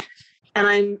development. And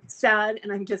I'm sad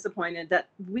and I'm disappointed that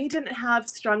we didn't have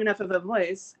strong enough of a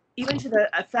voice, even to the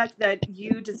effect that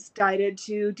you decided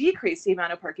to decrease the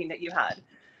amount of parking that you had.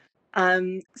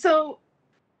 So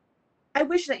I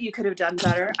wish that you could have done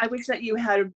better. I wish that you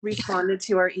had responded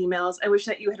to our emails. I wish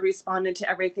that you had responded to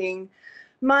everything.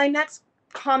 My next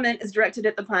comment is directed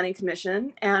at the Planning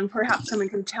Commission, and perhaps someone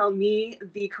can tell me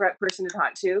the correct person to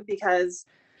talk to, because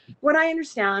what I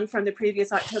understand from the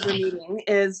previous October meeting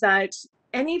is that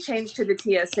any change to the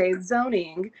TSA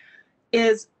zoning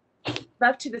is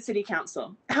left to the City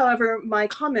Council. However, my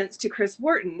comments to Chris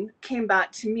Wharton came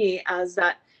back to me as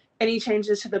that any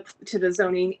changes to the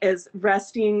zoning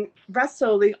rest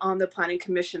solely on the Planning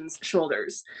Commission's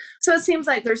shoulders. So it seems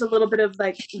like there's a little bit of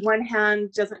like one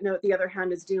hand doesn't know what the other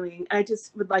hand is doing. I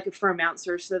just would like a firm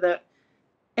answer so that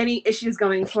any issues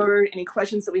going forward, any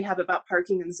questions that we have about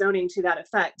parking and zoning to that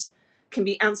effect can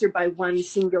be answered by one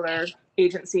singular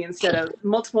agency instead of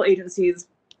multiple agencies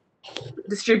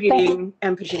distributing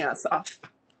and pushing us off.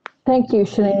 Thank you,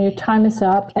 Shanine. Your time is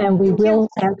up, and we will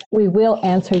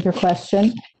answer your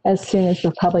question as soon as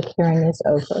the public hearing is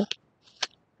over.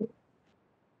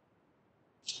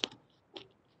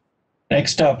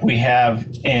 Next up, we have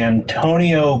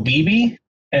Antonio Beebe.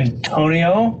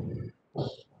 Antonio,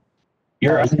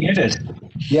 you're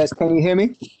unmuted. Yes, can you hear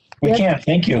me? We can,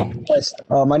 thank you. Yes,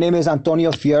 my name is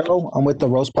Antonio Fierro. I'm with the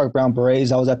Rose Park Brown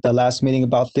Berets. I was at the last meeting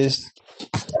about this.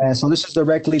 And so this is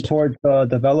directly toward the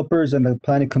developers and the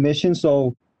Planning Commission.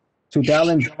 So to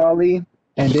Dallin Jolly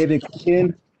and David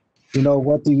Clinton, you know,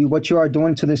 what you are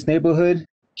doing to this neighborhood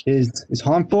is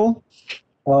harmful.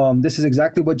 This is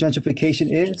exactly what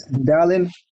gentrification is.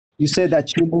 Dallin, you said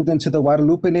that you moved into the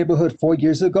Guadalupe neighborhood 4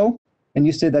 years ago, and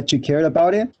you said that you cared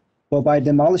about it. But by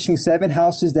demolishing 7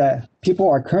 houses that people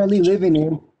are currently living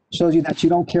in shows you that you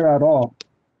don't care at all.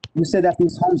 You said that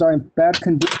these homes are in bad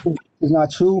condition. It's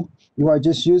not true. You are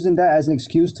just using that as an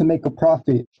excuse to make a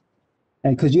profit.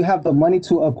 And because you have the money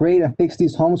to upgrade and fix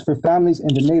these homes for families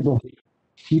in the neighborhood.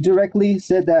 You directly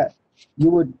said that you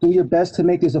would do your best to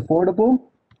make this affordable,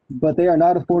 but they are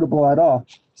not affordable at all.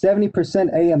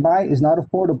 70% AMI is not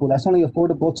affordable. That's only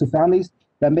affordable to families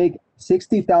that make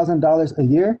 $60,000 a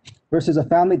year versus a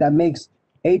family that makes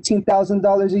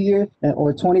 $18,000 a year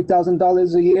or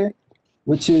 $20,000 a year,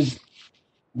 which is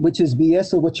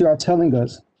BS of what you are telling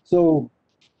us. So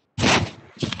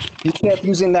you kept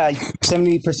using that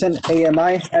 70%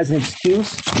 AMI as an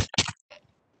excuse.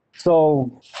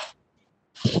 So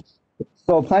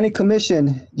Planning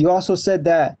Commission, you also said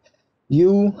that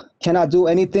you cannot do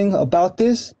anything about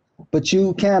this, but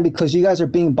you can because you guys are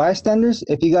being bystanders.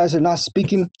 If you guys are not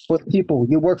speaking for the people,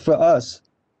 you work for us.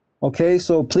 Okay,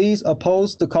 so please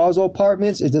oppose the Causeway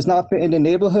Apartments. It does not fit in the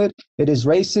neighborhood. It is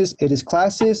racist. It is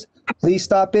classist. Please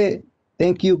stop it.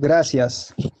 Thank you.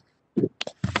 Gracias.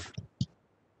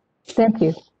 Thank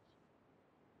you.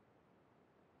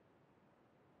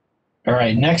 All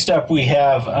right, next up we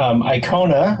have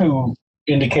Icona, who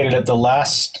indicated at the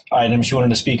last item she wanted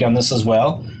to speak on this as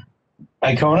well.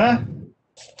 Icona?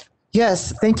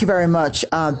 Yes, thank you very much.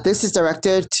 This is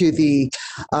directed to the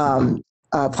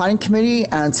Planning Committee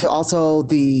and to also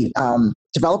the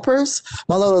developers.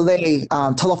 Malolele,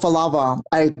 Talofalava,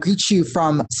 I greet you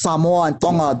from Samoa and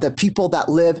Tonga, the people that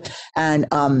live and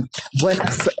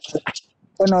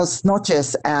Buenos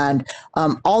noches, and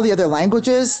all the other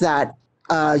languages that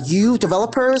you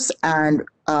developers and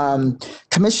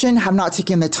commission have not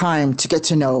taken the time to get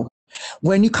to know.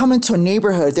 When you come into a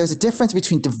neighborhood, there's a difference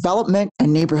between development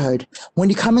and neighborhood. When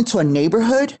you come into a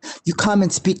neighborhood, you come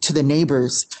and speak to the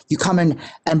neighbors. You come in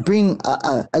and bring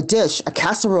a dish, a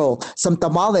casserole, some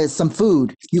tamales, some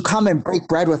food. You come and break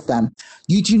bread with them.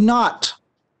 You do not,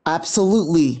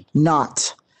 absolutely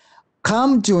not,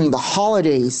 come during the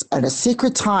holidays at a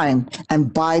sacred time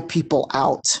and buy people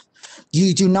out.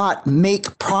 You do not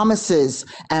make promises.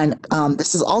 And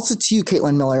this is also to you,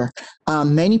 Caitlin Miller.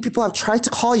 Many people have tried to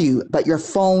call you, but your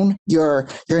phone, you're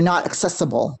not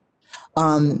accessible.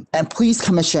 And please,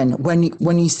 Commission, when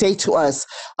you say to us,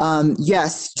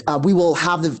 yes, we will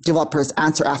have the developers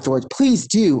answer afterwards, please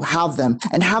do have them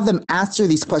and have them answer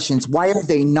these questions. Why are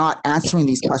they not answering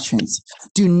these questions?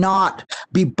 Do not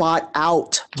be bought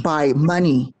out by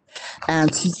money.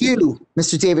 And to you,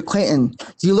 Mr. David Clayton,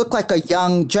 you look like a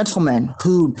young gentleman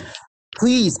who,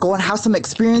 please go and have some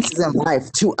experiences in life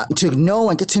to know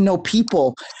and get to know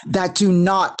people that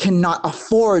cannot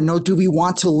afford, nor do we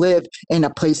want to live in a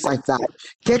place like that.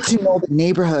 Get to know the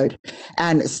neighborhood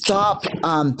and stop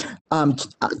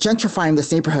gentrifying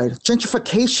this neighborhood.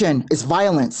 Gentrification is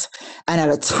violence. And at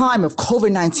a time of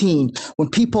COVID-19, when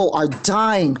people are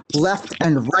dying left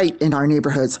and right in our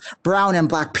neighborhoods, brown and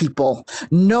black people,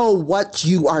 know what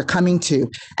you are coming to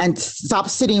and stop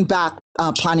sitting back,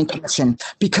 Planning Commission,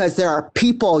 because there are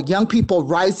people, young people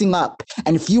rising up.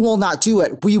 And if you will not do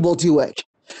it, we will do it.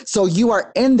 So you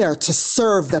are in there to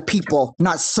serve the people,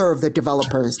 not serve the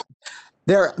developers.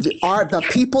 The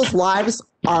people's lives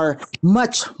are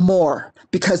much more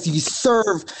because you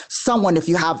serve someone. If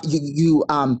you have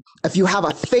if you have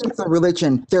a faith or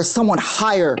religion, there's someone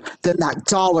higher than that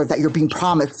dollar that you're being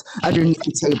promised underneath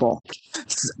the table.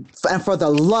 And for the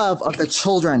love of the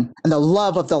children and the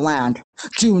love of the land,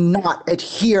 do not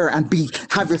adhere and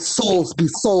have your souls be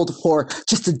sold for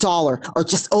just $1 or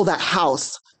just that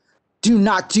house. Do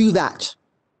not do that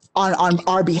on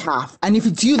our behalf. And if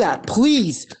you do that,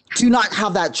 please do not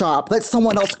have that job. Let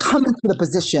someone else come into the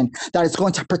position that is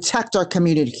going to protect our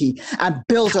community and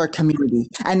build our community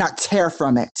and not tear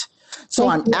from it. So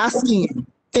I'm asking you,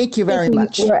 thank you very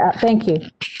much. Thank you.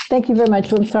 Thank you very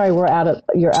much. I'm sorry you're out of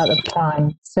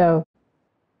time. So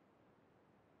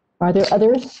are there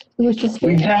others who wish to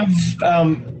speak? We have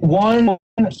one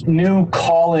new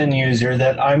call-in user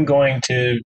that I'm going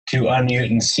to unmute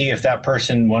and see if that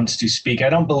person wants to speak. I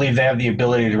don't believe they have the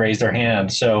ability to raise their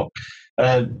hand. So,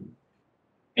 and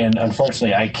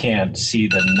unfortunately, I can't see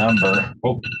the number.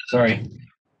 Oh, sorry.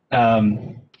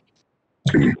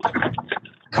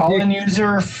 Call-in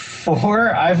user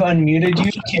 4, I've unmuted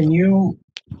you. Can you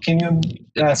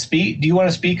speak? Do you want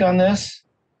to speak on this?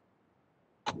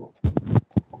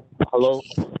 Hello.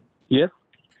 Yes.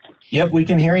 Yep, we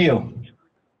can hear you.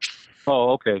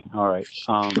 Oh, okay. All right.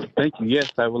 Thank you.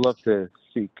 Yes, I would love to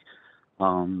speak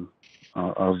of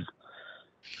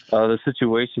the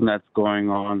situation that's going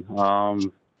on.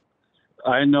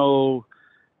 I know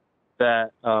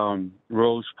that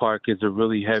Rose Park is a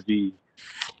really heavy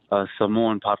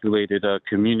Samoan populated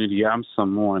community. I'm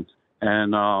Samoan,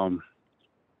 and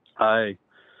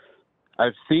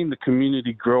I've seen the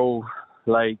community grow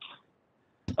like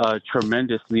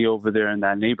tremendously over there in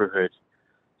that neighborhood.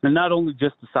 And not only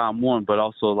just the Samoan, but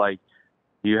also like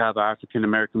you have our African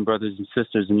American brothers and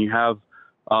sisters, and you have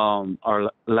our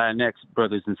Latinx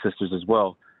brothers and sisters as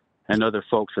well, and other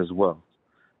folks as well.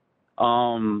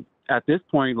 At this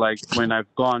point, like when I've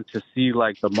gone to see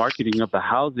like the marketing of the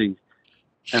housing,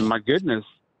 and my goodness,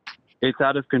 it's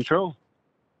out of control.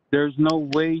 There's no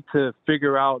way to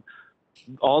figure out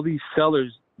all these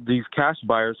sellers, these cash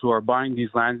buyers who are buying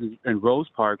these lands in Rose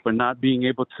Park, but not being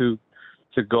able to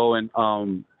go and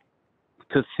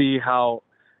to see how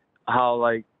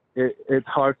like it's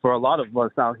hard for a lot of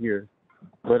us out here.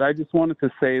 But I just wanted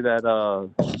to say that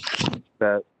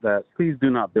that please do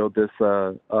not build this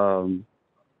in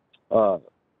our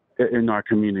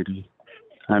community.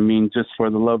 I mean, just for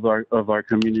the love of our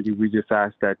community, we just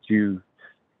ask that you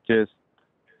just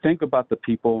think about the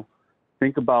people,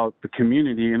 think about the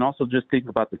community, and also just think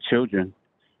about the children,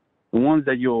 the ones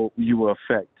that you will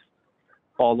affect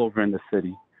all over in the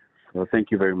city. So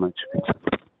thank you very much.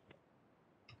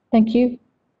 Thank you.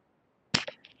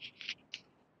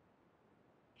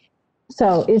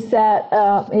 So is that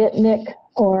it, Nick,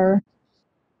 or?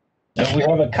 We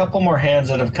have a couple more hands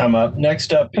that have come up.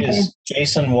 Next up is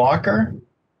Jason Walker.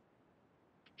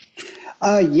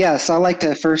 Yes, I'd like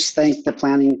to first thank the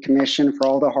Planning Commission for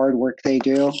all the hard work they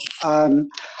do.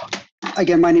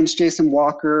 Again, my name is Jason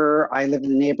Walker. I live in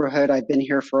the neighborhood. I've been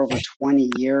here for over 20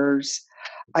 years.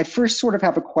 I first sort of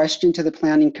have a question to the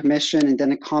Planning Commission and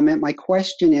then a comment. My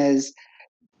question is,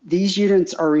 these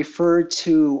units are referred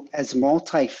to as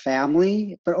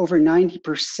multifamily, but over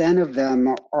 90% of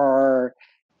them are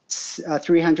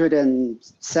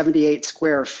 378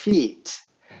 square feet.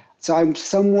 So I'm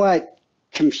somewhat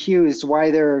confused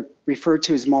why they're referred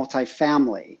to as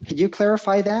multifamily. Could you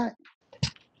clarify that?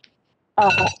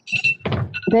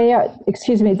 They are,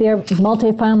 excuse me, they are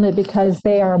multifamily because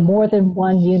they are more than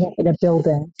one unit in a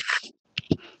building.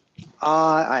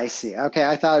 I see. Okay,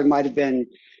 I thought it might have been,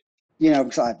 you know,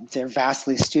 they're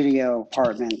vastly studio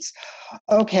apartments.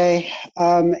 Okay,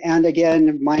 and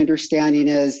again, my understanding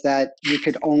is that you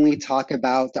could only talk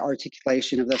about the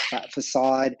articulation of the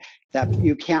facade, that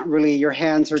you can't really, your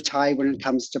hands are tied when it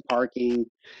comes to parking.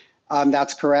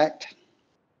 That's correct?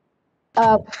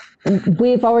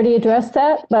 We've already addressed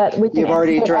that, but we can. You've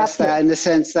already addressed that in the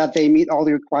sense that they meet all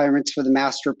the requirements for the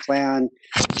master plan.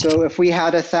 So if we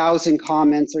had 1,000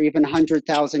 comments or even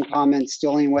 100,000 comments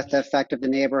dealing with the effect of the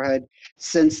neighborhood,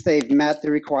 since they've met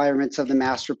the requirements of the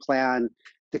master plan,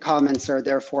 the comments are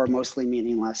therefore mostly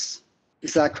meaningless.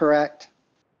 Is that correct?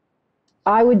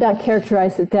 I would not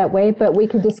characterize it that way, but we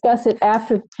can discuss it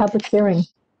after the public hearing.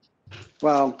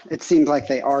 Well, it seems like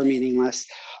they are meaningless.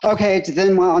 Okay,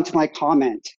 then on to my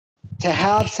comment. To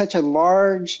have such a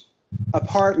large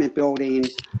apartment building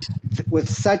with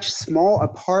such small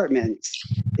apartments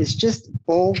is just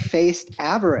bold-faced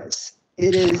avarice.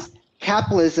 It is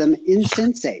capitalism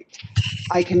insensate.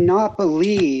 I cannot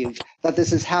believe that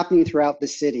this is happening throughout the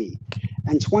city.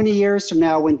 And 20 years from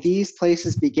now, when these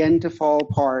places begin to fall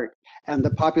apart and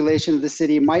the population of the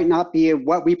city might not be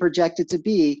what we project it to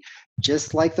be,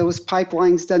 just like those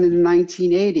pipelines done in the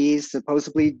 1980s,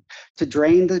 supposedly to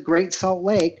drain the Great Salt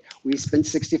Lake. We spent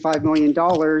 $65 million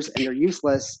and they're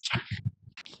useless.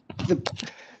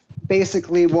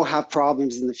 Basically, we'll have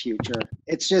problems in the future.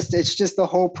 It's just the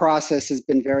whole process has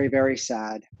been very, very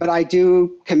sad. But I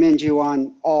do commend you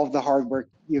on all of the hard work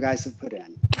you guys have put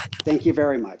in. Thank you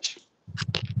very much.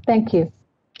 Thank you.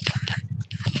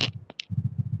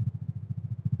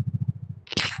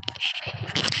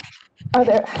 Are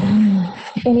there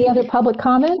any other public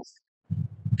comments?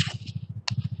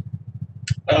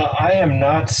 I am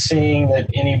not seeing that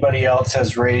anybody else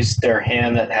has raised their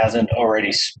hand that hasn't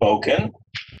already spoken.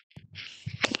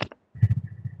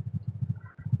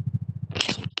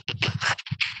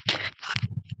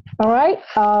 All right,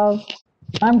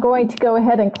 I'm going to go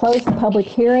ahead and close the public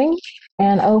hearing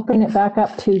and open it back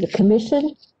up to the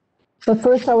commission. But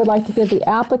first, I would like to give the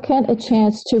applicant a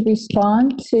chance to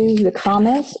respond to the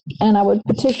comments, and I would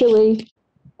particularly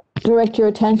direct your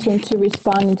attention to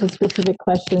responding to specific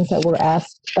questions that were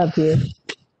asked of you.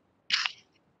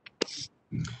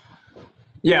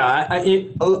 Yeah,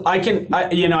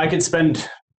 I could spend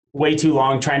way too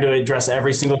long trying to address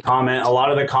every single comment. A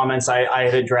lot of the comments I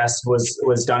had addressed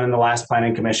was done in the last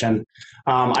planning commission.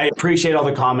 I appreciate all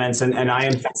the comments and I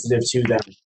am sensitive to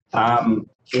them.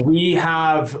 We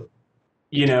have,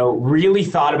 really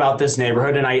thought about this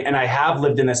neighborhood, and I have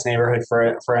lived in this neighborhood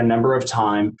for a number of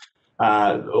time,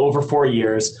 over 4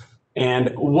 years. And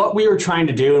what we were trying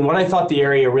to do, and what I thought the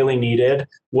area really needed,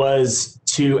 was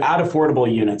to add affordable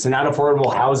units and add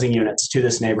affordable housing units to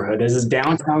this neighborhood. This is a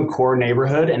downtown core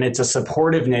neighborhood, and it's a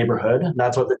supportive neighborhood.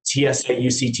 That's what the TSA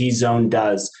UCT zone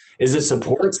does, is it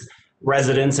supports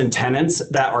residents and tenants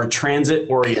that are transit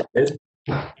oriented.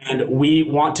 And we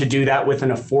want to do that with an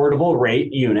affordable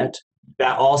rate unit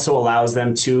that also allows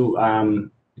them to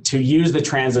use the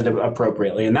transit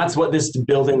appropriately. And that's what this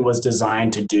building was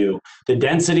designed to do. The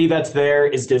density that's there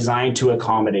is designed to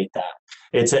accommodate that.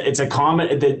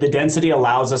 The density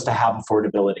allows us to have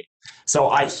affordability. So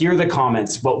I hear the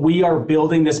comments, but we are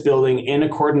building this building in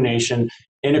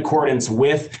accordance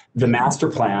with the master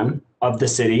plan of the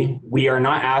city. We are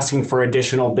not asking for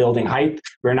additional building height.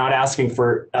 We're not asking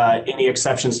for any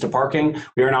exceptions to parking.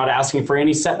 We are not asking for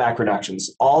any setback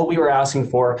reductions. All we were asking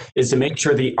for is to make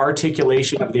sure the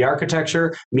articulation of the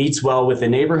architecture meets well with the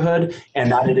neighborhood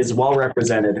and that it is well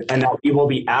represented, and that we will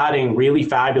be adding really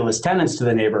fabulous tenants to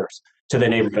the neighborhood.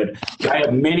 I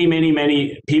have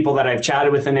many people that I've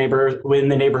chatted with in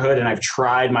the neighborhood, and I've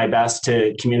tried my best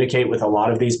to communicate with a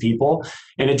lot of these people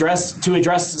and address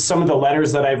some of the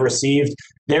letters that I've received.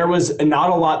 There was not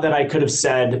a lot that I could have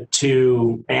said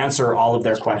to answer all of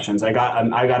their questions. I got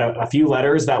a few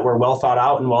letters that were well thought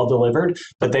out and well delivered,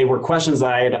 but they were questions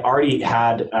that I had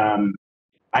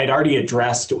already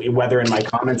addressed, whether in my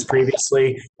comments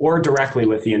previously or directly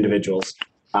with the individuals.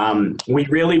 We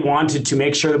really wanted to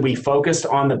make sure that we focused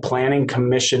on the planning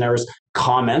commissioner's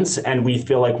comments, and we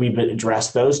feel like we've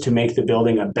addressed those to make the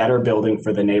building a better building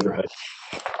for the neighborhood.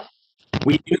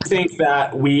 We do think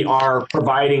that we are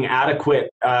providing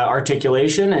adequate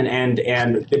articulation, and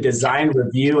the design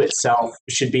review itself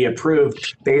should be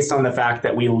approved based on the fact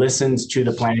that we listened to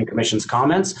the planning commission's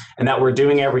comments and that we're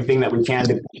doing everything that we can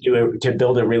to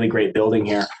build a really great building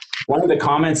here. One of the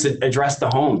comments addressed the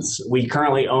homes. We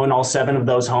currently own all 7 of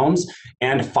those homes,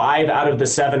 and 5 out of the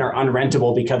 7 are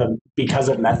unrentable because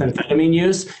of methamphetamine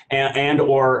use and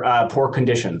or poor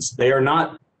conditions. They are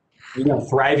not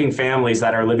thriving families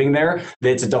that are living there.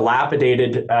 It's a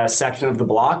dilapidated section of the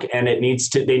block, and they need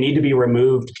to be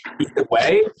removed either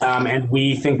way. And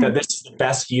we think that this is the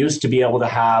best use to be able to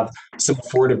have some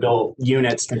affordable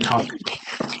units to come.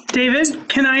 David,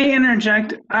 can I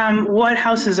interject? What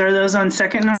houses are those on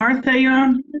 2nd North that you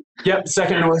own? Yep,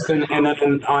 2nd North and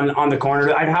then on the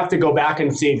corner. I'd have to go back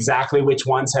and see exactly which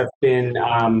ones have been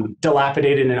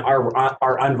dilapidated and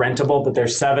are unrentable, but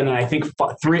there's 7, and I think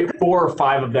 4 or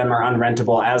 5 of them are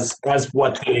unrentable as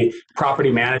what the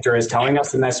property manager is telling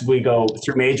us, unless we go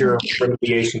through major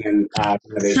remediation and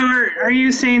renovation. So are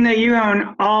you saying that you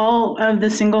own all of the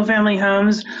single family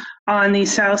homes on the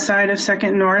south side of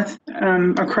 2nd North,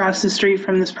 across the street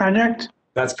from this project?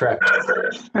 That's correct.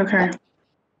 Okay.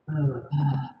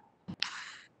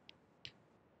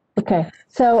 Okay,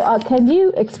 so can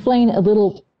you explain a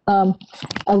little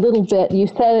bit, you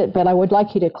said it, but I would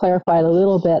like you to clarify a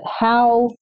little bit,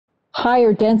 how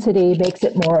higher density makes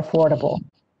it more affordable?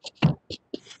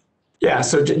 Yeah,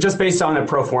 so just based on a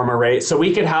pro forma rate, so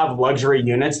we could have luxury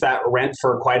units that rent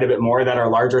for quite a bit more that are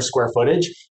larger square footage.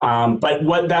 But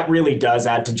what that really does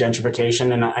add to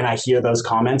gentrification, and I hear those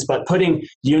comments, but putting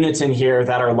units in here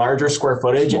that are larger square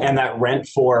footage and that rent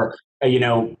for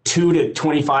 $2,000 to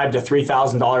 $25,000 to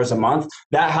 $3,000 a month,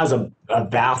 that has a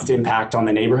vast impact on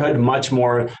the neighborhood, much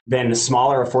more than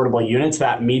smaller affordable units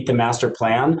that meet the master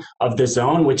plan of the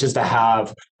zone, which is to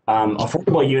have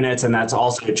affordable units, and that's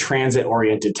also a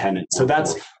transit-oriented tenant. So that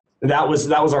was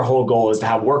our whole goal, is to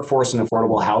have workforce and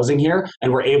affordable housing here,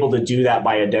 and we're able to do that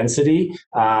by a density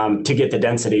to get the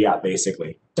density up,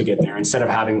 basically, to get there instead of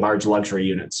having large luxury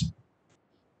units.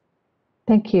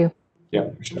 Thank you.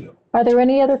 Yeah. Are there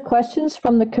any other questions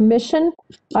from the commission?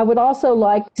 I would also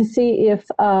like to see if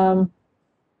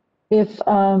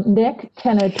Nick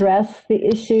can address the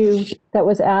issue that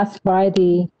was asked by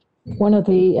one of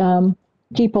the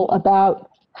people about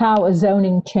how a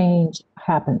zoning change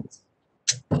happens.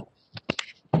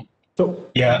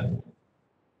 Yeah,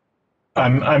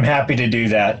 I'm happy to do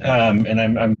that, and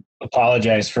I'm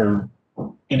apologize for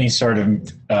any sort of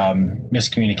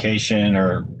miscommunication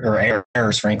or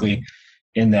errors, frankly,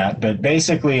 in that. But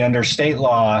basically, under state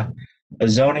law, a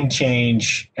zoning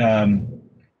change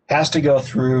has to go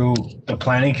through the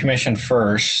Planning Commission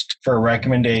first for a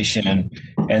recommendation,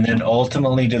 and then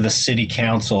ultimately to the City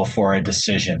Council for a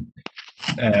decision.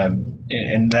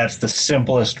 And that's the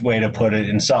simplest way to put it.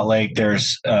 In Salt Lake,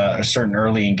 there's a certain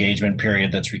early engagement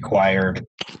period that's required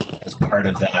as part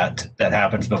of that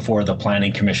happens before the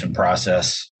Planning Commission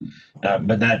process.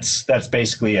 But that's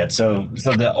basically it. So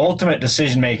the ultimate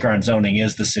decision maker on zoning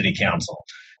is the City Council.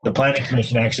 The Planning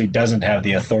Commission actually doesn't have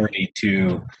the authority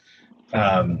to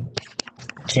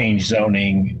change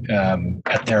zoning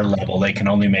at their level. They can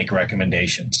only make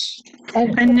recommendations.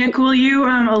 And Nick, will you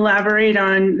elaborate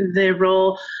on the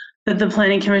role that the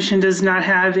Planning Commission does not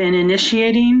have in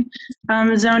initiating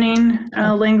zoning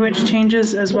language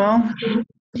changes as well?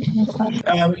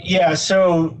 Yeah,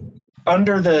 so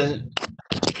under the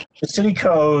city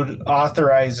code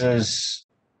authorizes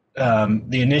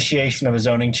the initiation of a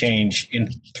zoning change in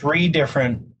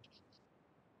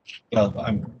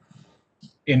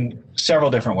in several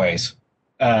different ways.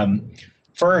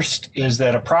 First is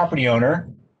that a property owner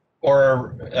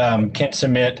can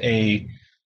submit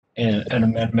an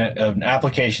amendment of an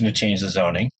application to change the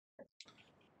zoning.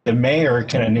 The mayor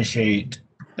can initiate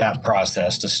that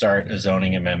process to start a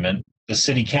zoning amendment. The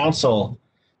City Council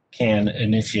can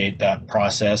initiate that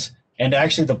process. And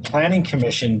actually, the Planning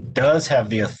Commission does have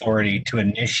the authority to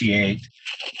initiate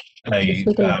a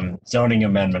zoning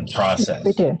amendment process.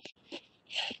 We do.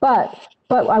 But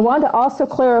I want to also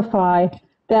clarify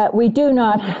that we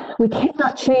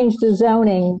cannot change the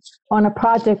zoning on a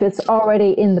project that's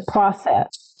already in the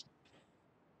process.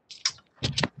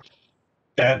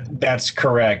 That's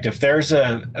correct. If there's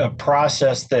a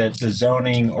process that the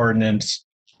zoning ordinance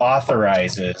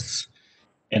authorizes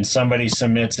and somebody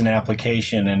submits an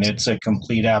application and it's a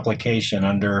complete application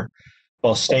under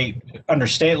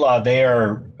state law, they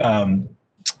are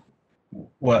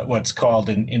what's called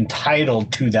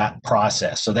entitled to that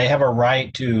process. So they have a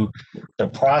right to the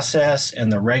process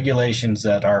and the regulations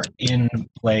that are in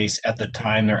place at the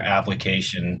time their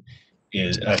application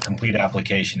a complete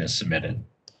application is submitted.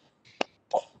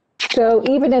 So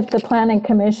even if the Planning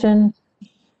Commission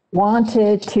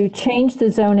wanted to change the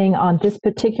zoning on this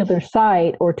particular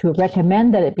site or to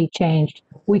recommend that it be changed,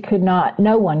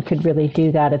 no one could really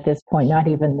do that at this point, not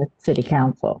even the City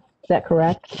Council. Is that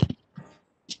correct?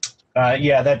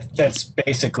 Yeah, that's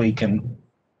basically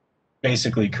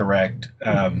correct.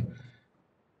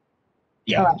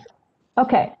 Yeah. Right.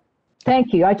 Okay.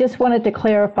 Thank you. I just wanted to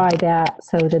clarify that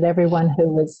so that everyone who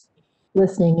was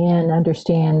listening in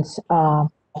understands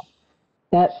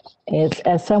that is,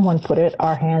 as someone put it,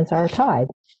 our hands are tied.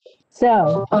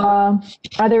 So,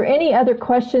 are there any other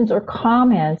questions or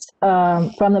comments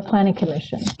from the Planning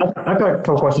Commission? I've got a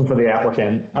couple questions for the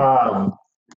applicant.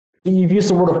 You've used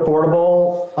the word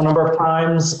affordable a number of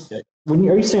times. Are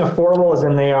you saying affordable as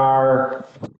in they are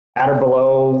at or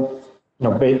below,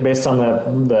 based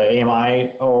on the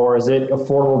AMI, or is it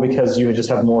affordable because you just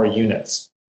have more units?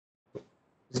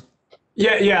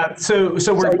 Yeah. So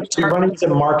we're running to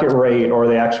market rate or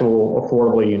the actual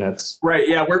affordable units. Right.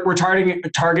 Yeah, we're targeting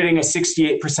a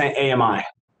 68% AMI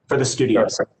for the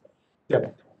studios.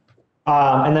 Yep.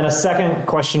 And then a second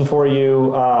question for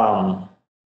you.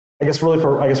 I guess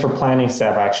for planning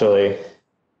staff, actually.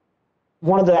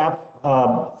 One of the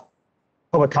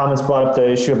public comments brought up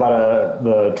the issue about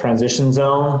the transition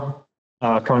zone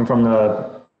coming from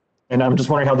and I'm just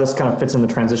wondering how this kind of fits in the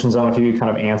transition zone, if you could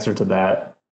kind of answer to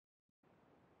that.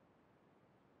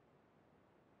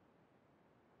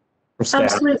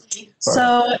 Absolutely.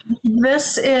 So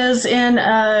this is in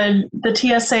the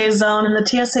TSA zone, and the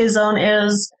TSA zone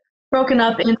is broken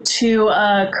up into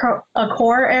a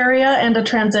core area and a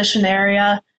transition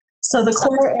area. So the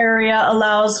core area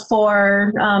allows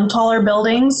for taller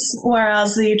buildings,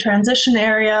 whereas the transition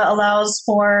area allows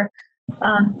for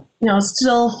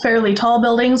still fairly tall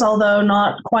buildings, although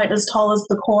not quite as tall as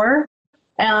the core.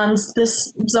 And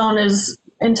this zone is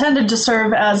intended to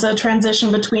serve as a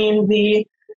transition between the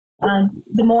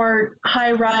more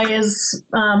high-rise,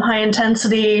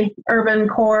 high-intensity urban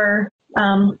core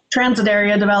transit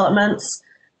area developments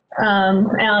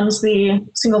and the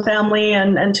single-family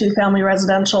and two-family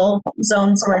residential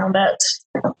zones around it.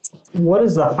 What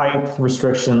is the height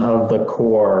restriction of the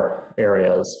core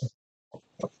areas?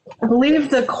 I believe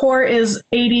the core is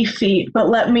 80 feet, but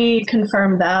let me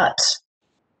confirm that.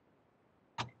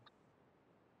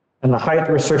 And the height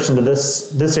restriction to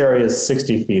this area is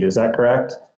 60 feet, is that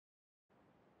correct?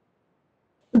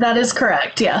 That is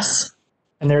correct, yes.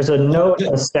 And there's a note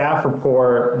in a staff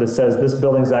report that says this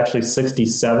building is actually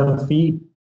 67 feet.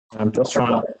 I'm just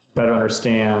trying to better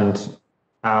understand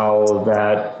how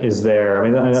that is there. I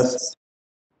mean, that's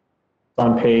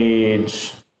on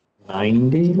page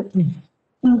 90.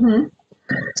 Mm-hmm.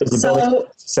 So the building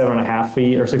 7.5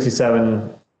 feet or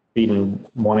 67 feet and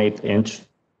 1/8 inch.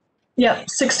 Yep,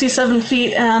 67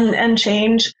 feet and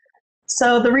change.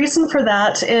 So the reason for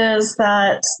that is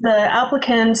that the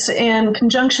applicant, in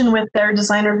conjunction with their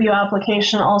design review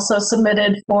application, also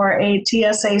submitted for a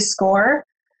TSA score.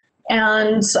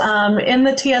 And in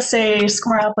the TSA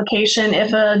score application,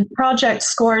 if a project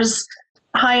scores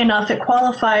high enough, it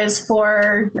qualifies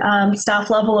for staff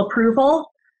level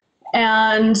approval.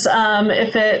 And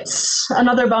if it's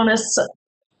another bonus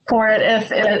for it, if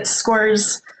it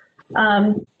scores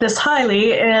this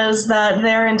highly, is that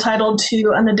they're entitled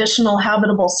to an additional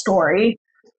habitable story.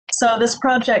 So this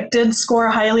project did score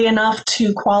highly enough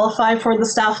to qualify for the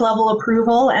staff level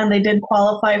approval, and they did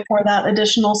qualify for that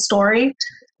additional story.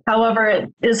 However,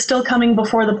 it is still coming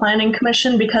before the Planning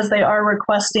Commission because they are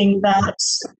requesting that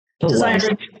design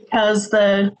review because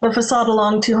the facade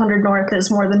along 200 North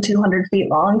is more than 200 feet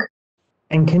long.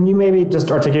 And can you maybe just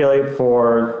articulate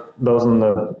for those in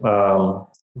the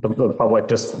public,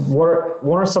 just what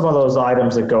are some of those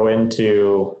items that go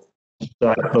into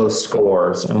those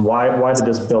scores, and why did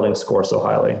this building score so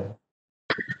highly?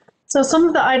 So some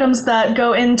of the items that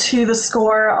go into the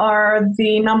score are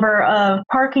the number of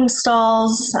parking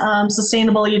stalls,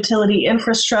 sustainable utility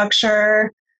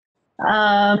infrastructure,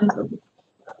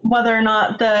 whether or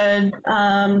not the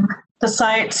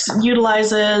site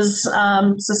utilizes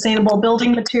sustainable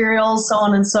building materials, so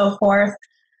on and so forth.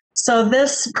 So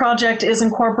this project is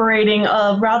incorporating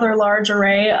a rather large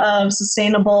array of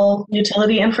sustainable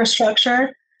utility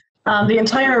infrastructure. The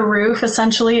entire roof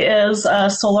essentially is a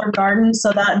solar garden,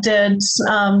 so that did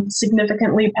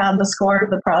significantly pad the score of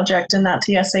the project in that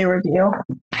TSA review.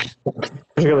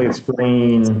 Particularly its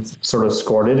green sort of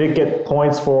score. Did it get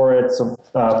points for its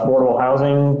affordable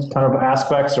housing kind of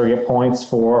aspects, or get points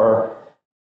for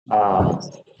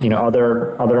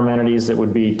other amenities that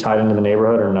would be tied into the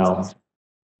neighborhood, or no?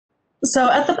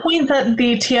 So at the point that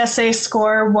the TSA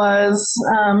score was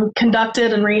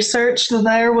conducted and researched,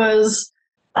 there was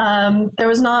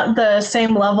not the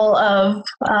same level of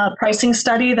pricing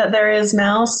study that there is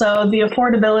now. So the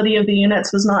affordability of the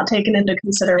units was not taken into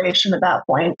consideration at that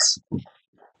point.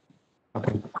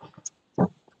 Okay.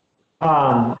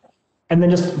 And then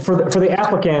just for the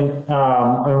applicant,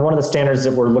 one of the standards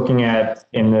that we're looking at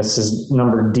in this is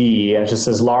number D. And it just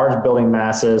says large building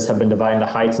masses have been divided into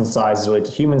heights and sizes related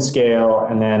to human scale.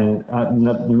 And then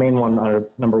the main one under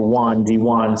number 1,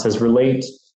 D1, says relate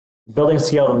building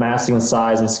scale to massing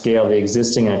size and scale of the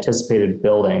existing and anticipated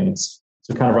buildings.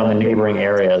 So kind of around the neighboring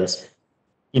areas.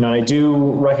 I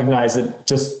do recognize that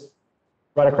just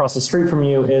right across the street from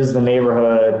you is the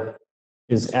neighborhood,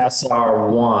 is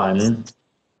SR1.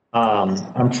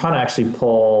 I'm trying to actually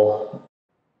pull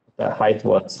what that height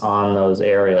was on those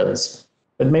areas.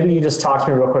 But maybe you just talk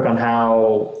to me real quick on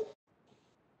how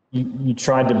you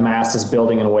tried to mass this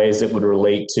building in ways that would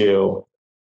relate to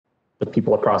the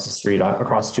people across the street,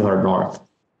 across 200 North.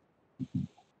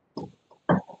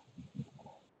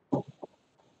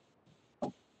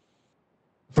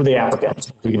 For the applicant,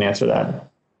 if you can answer that.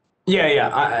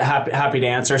 Yeah, happy to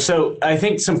answer. So I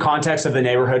think some context of the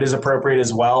neighborhood is appropriate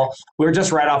as well. We're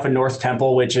just right off of North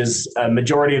Temple, which is a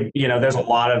majority of, there's a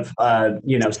lot of,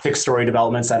 6-story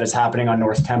developments that is happening on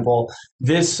North Temple.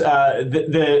 This,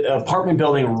 the apartment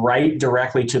building right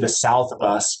directly to the south of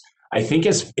us, I think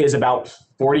is about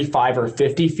 45 or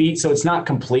 50 feet. So it's not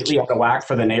completely out of whack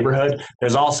for the neighborhood.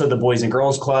 There's also the Boys and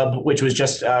Girls Club, which was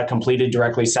just completed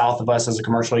directly south of us as a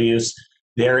commercial use.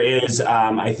 There is,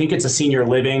 I think it's a senior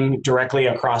living directly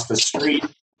across the street.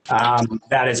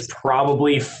 That is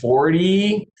probably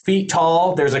 40 feet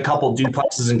tall. There's a couple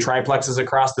duplexes and triplexes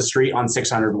across the street on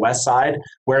 600 West Side,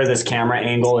 where this camera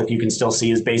angle, if you can still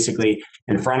see, is basically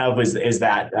in front of is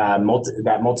that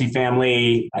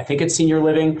multifamily. I think it's senior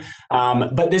living,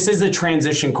 but this is a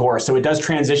transition core, so it does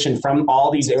transition from all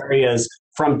these areas.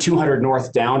 From 200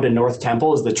 North down to North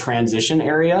Temple is the transition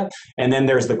area. And then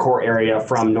there's the core area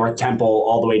from North Temple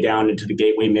all the way down into the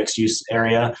Gateway mixed use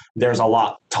area. There's a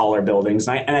lot taller buildings.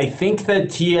 And I think the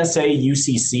TSA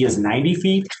UCC is 90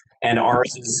 feet and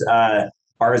ours is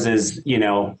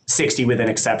 60 with an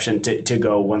exception to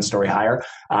go one story higher.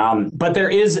 But there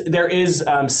is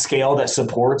scale that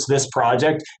supports this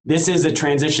project. This is a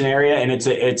transition area, and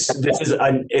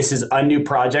this is a new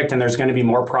project, and there's going to be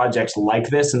more projects like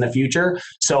this in the future.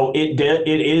 So it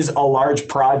is a large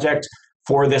project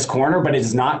for this corner, but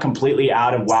it's not completely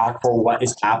out of whack for what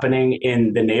is happening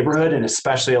in the neighborhood, and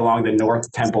especially along the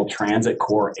North Temple Transit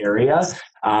Core area.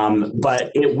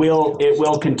 But it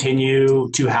will continue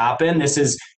to happen. This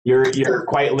is you're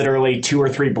quite literally 2 or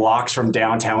 3 blocks from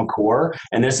downtown core,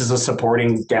 and this is a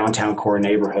supporting downtown core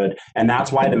neighborhood, and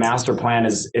that's why the master plan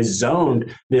is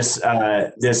zoned this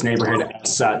neighborhood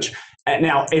as such.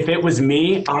 Now, if it was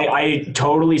me, I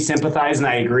totally sympathize and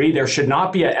I agree. There should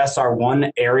not be a SR1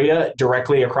 area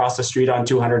directly across the street on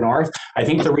 200 North. I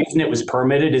think the reason it was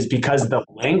permitted is because the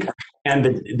length and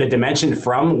the dimension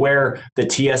from where the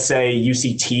TSA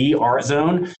UCT R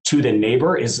zone to the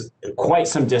neighbor is quite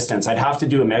some distance. I'd have to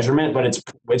do a measurement, but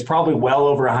it's probably well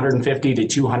over 150 to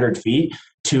 200 feet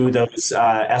to those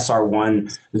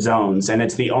SR1 zones. And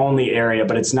it's the only area,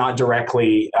 but it's not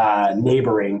directly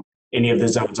neighboring any of the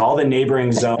zones. All the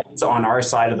neighboring zones on our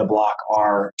side of the block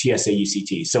are TSA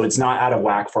UCT. So it's not out of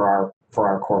whack for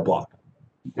our core block.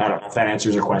 I don't know if that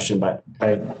answers your question, but.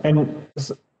 Right. And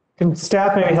can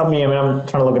staff maybe help me? I mean, I'm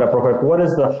trying to look it up real quick. What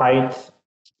is the height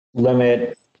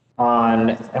limit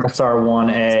on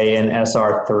SR1A and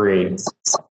SR3?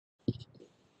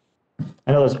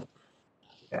 I know there's,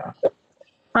 yeah.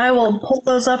 I will pull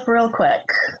those up real quick.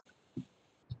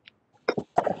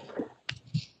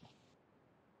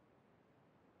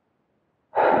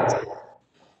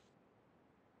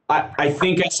 I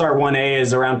think SR1A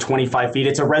is around 25 feet.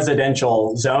 It's a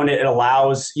residential zone. It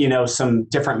allows, some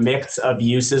different mix of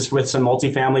uses with some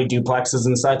multifamily duplexes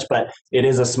and such, but it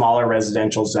is a smaller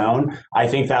residential zone. I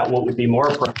think that what would be more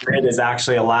appropriate is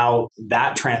actually allow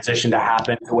that transition to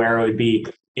happen to where it would be,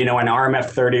 an RMF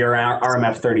 30 or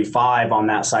RMF 35 on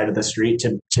that side of the street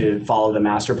to follow the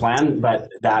master plan. But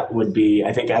that would be,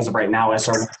 I think as of right now,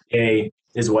 SR1A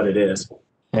is what it is.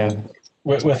 Yeah.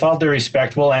 With all due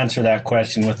respect, we'll answer that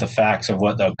question with the facts of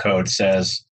what the code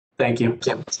says. Thank you.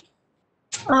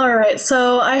 All right,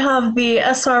 so I have the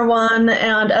SR1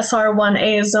 and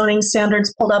SR1A zoning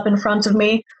standards pulled up in front of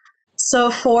me.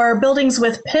 So for buildings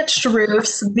with pitched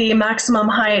roofs, the maximum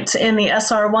height in the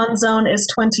SR1 zone is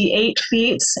 28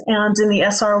 feet, and in the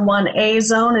SR1A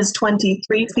zone is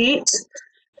 23 feet.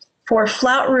 For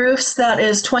flat roofs, that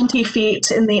is 20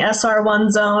 feet in the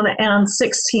SR1 zone and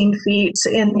 16 feet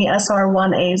in the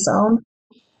SR1A zone.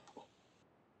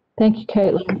 Thank you,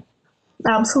 Caitlin.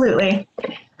 Absolutely.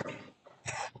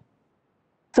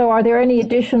 So are there any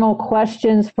additional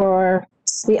questions for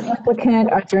the applicant?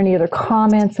 Are there any other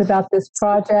comments about this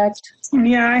project?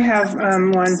 Yeah, I have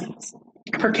one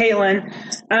for Caitlin.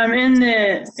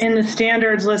 In the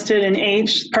standards listed in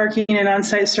H, parking and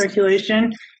on-site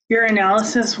circulation, your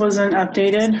analysis wasn't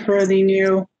updated for the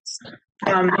new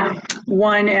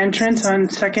one entrance on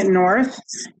 2nd North.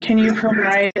 Can you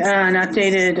provide an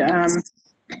updated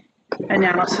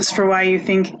analysis for why you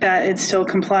think that it still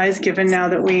complies, given now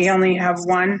that we only have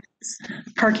one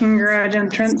parking garage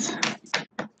entrance?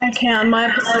 I can. My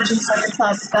apologies. I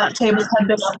thought that table had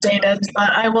been updated, but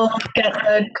I will get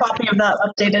a copy of that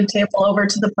updated table over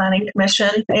to the Planning Commission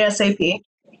ASAP.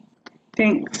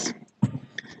 Thanks.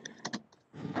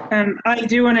 I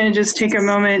do want to just take a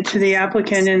moment to the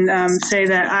applicant and say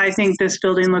that I think this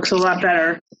building looks a lot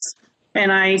better.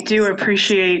 And I do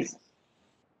appreciate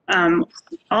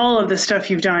all of the stuff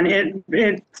you've done. And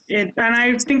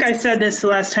I think I said this the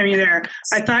last time you were there.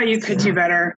 I thought you could do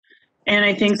better. And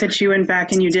I think that you went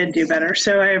back and you did do better.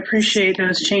 So I appreciate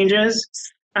those changes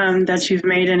that you've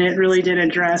made, and it really did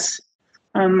address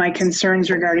my concerns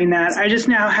regarding that. I just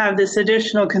now have this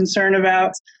additional concern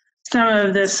about some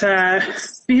of this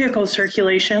vehicle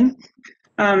circulation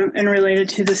and related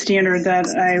to the standard that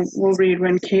I will read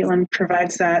when Caitlin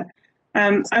provides that.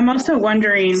 I'm also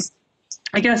wondering,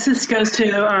 I guess this goes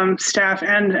to staff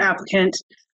and applicant,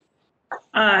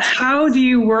 how do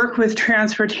you work with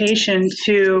transportation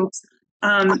to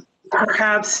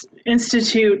perhaps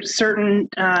institute certain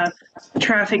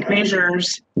traffic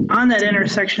measures on that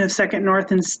intersection of 2nd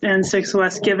North and 6th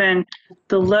West, given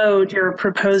the load you're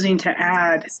proposing to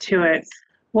add to it?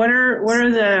 What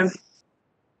are the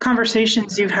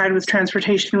conversations you've had with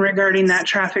transportation regarding that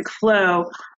traffic flow,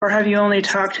 or have you only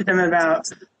talked to them about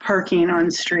parking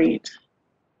on street?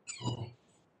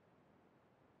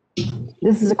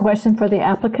 This is a question for the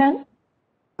applicant,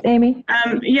 Amy?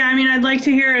 Yeah, I mean, I'd like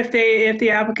to hear if the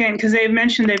applicant, because they've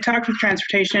mentioned they've talked with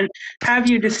transportation, have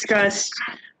you discussed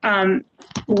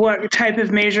what type of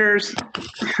measures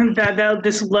that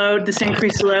this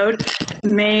increased load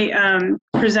may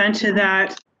present to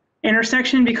that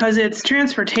intersection, because it's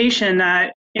transportation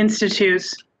that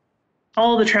institutes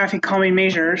all the traffic calming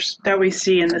measures that we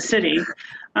see in the city.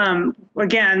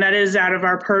 Again, that is out of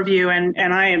our purview, and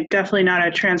I am definitely not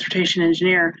a transportation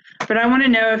engineer, but I want to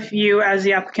know if you, as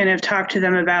the applicant, have talked to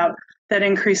them about that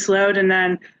increased load. And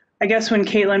then I guess when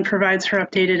Caitlin provides her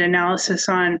updated analysis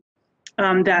on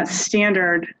that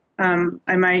standard,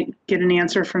 I might get an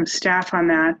answer from staff on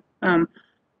that.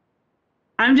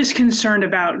 I'm just concerned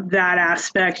about that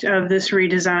aspect of this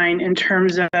redesign in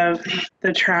terms of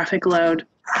the traffic load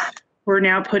we're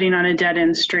now putting on a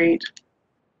dead-end street.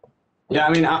 Yeah,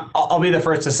 I mean, I'll be the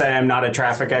first to say I'm not a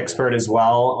traffic expert as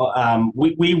well.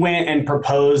 We went and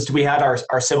proposed, we had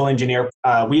our civil engineer,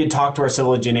 we had talked to our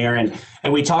civil engineer and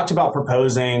we talked about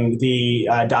proposing the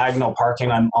diagonal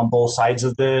parking on both sides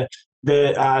of the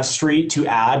street to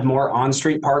add more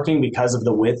on-street parking because of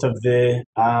the width of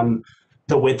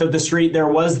the street. There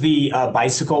was the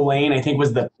bicycle lane, I think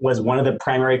was one of the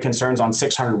primary concerns on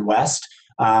 600 West.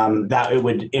 That it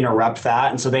would interrupt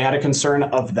that. And so they had a concern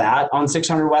of that on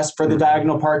 600 West for the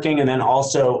diagonal parking. And then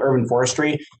also Urban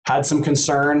Forestry had some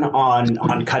concern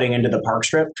on cutting into the park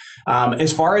strip.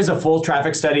 As far as a full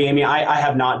traffic study, Amy, I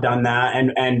have not done that.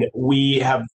 And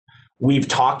we've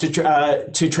talked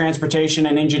to transportation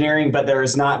and engineering, but there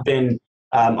has not been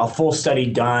a full study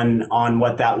done on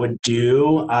what that would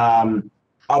do.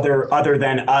 Other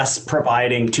than us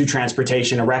providing to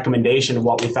transportation a recommendation of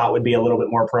what we thought would be a little bit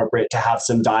more appropriate to have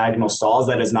some diagonal stalls.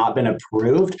 That has not been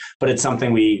approved, but it's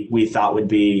something we thought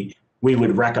we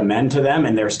would recommend to them,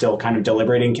 and they're still kind of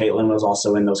deliberating. Caitlin was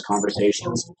also in those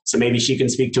conversations, so maybe she can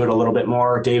speak to it a little bit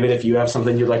more. David, if you have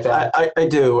something you'd like to add. I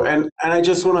do, and I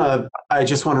just want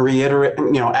to reiterate,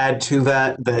 add to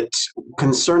that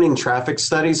concerning traffic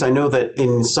studies. I know that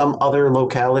in some other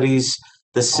localities,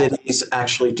 the cities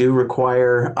actually do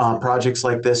require projects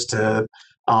like this to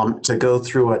go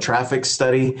through a traffic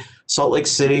study. Salt Lake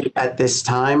City at this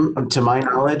time, to my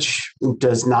knowledge,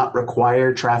 does not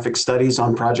require traffic studies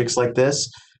on projects like this.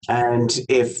 And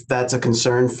if that's a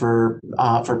concern for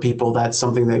people, that's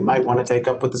something they might want to take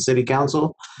up with the city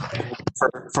council.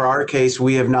 For our case,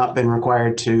 we have not been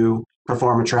required to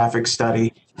perform a traffic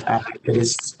study. It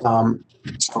is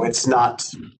so it's not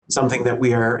something that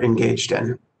we are engaged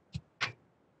in.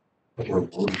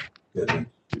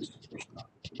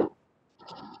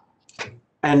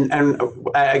 And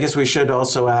I guess we should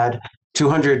also add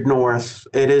 200 North,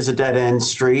 it is a dead end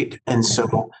street. And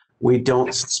so we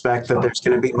don't suspect that there's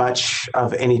going to be much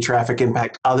of any traffic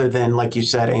impact other than, like you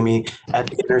said, Amy, at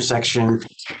the intersection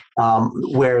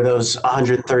where those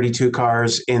 132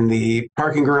 cars in the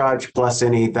parking garage plus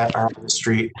any that are on the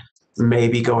street may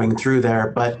be going through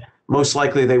there. But most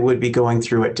likely they would be going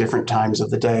through at different times of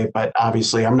the day, but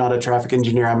obviously I'm not a traffic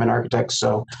engineer, I'm an architect,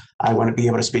 so I want to be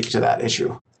able to speak to that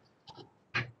issue.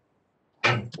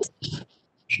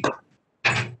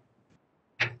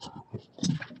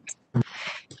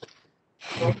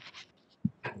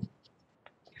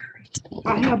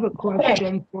 I have a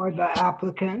question for the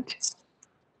applicant.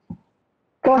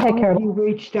 Go ahead, Carol. You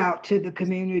reached out to the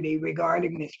community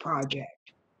regarding this project.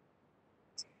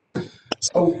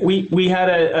 So we had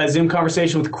a Zoom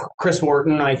conversation with Chris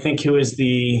Wharton, I think, who is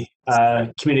the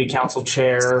community council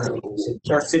chair,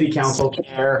 or city council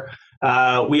chair.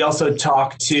 We also I've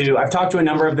talked to a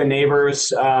number of the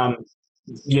neighbors,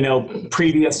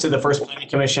 previous to the first planning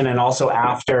commission and also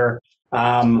after.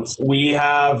 We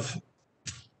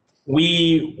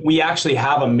actually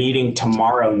have a meeting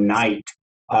tomorrow night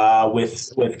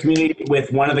with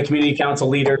one of the community council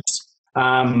leaders.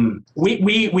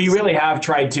 We really have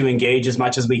tried to engage as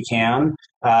much as we can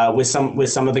with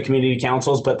some of the community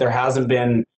councils, but there hasn't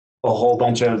been a whole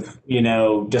bunch of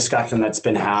discussion that's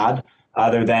been had,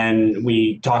 other than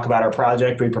we talk about our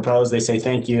project, we propose, they say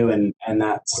thank you, and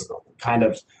that's kind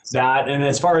of that. And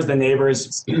as far as the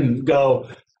neighbors go,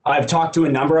 I've talked to a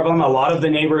number of them. A lot of the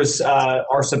neighbors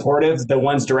are supportive. The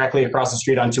ones directly across the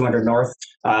street on 200 North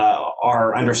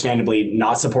are understandably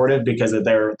not supportive because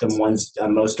they're the ones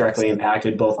most directly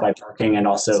impacted both by parking and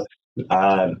also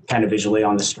kind of visually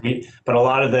on the street. But a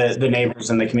lot of the neighbors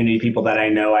and the community people that I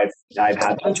know, I've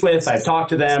had lunch with, I've talked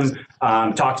to them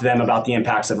about the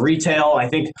impacts of retail. I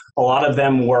think a lot of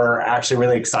them were actually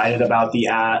really excited about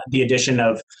the addition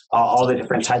of all the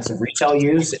different types of retail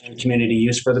use and community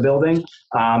use for the building.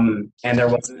 And there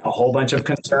wasn't a whole bunch of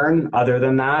concern other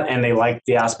than that. And they liked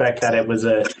the aspect that it was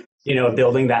a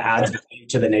building that adds value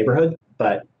to the neighborhood.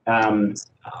 But I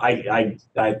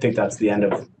think that's the end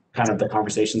of kind of the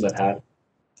conversations I've had.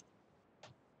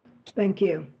 Thank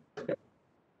you.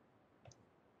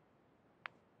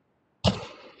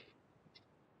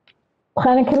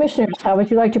 Planning commissioners, how would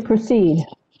you like to proceed?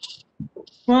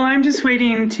 Well, I'm just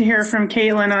waiting to hear from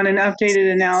Caitlin on an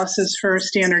updated analysis for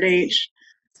Standard H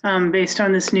based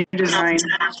on this new design.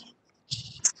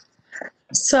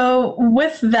 So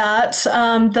with that,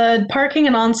 the parking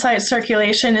and on-site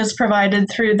circulation is provided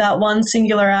through that one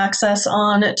singular access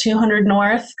on 200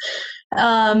 North.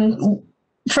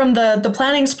 From the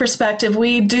planning's perspective,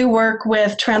 we do work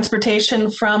with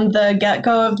transportation from the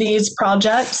get-go of these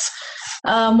projects.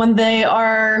 When they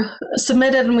are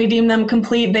submitted and we deem them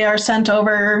complete, they are sent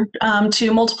over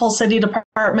to multiple city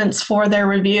departments for their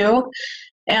review.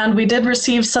 And we did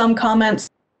receive some comments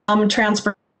from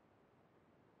transport.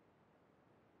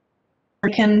 I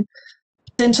can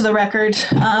into the record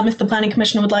if the Planning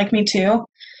Commission would like me to.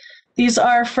 These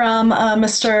are from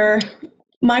Mr.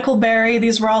 Michael Berry.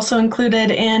 These were also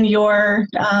included in your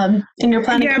Planning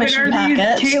Commission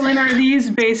packet. Caitlin, are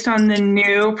these based on the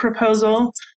new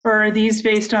proposal or are these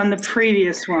based on the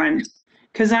previous one?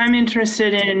 Because I'm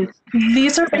interested in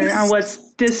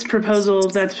what's this proposal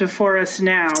that's before us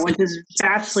now, which is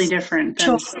vastly different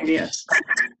than the previous.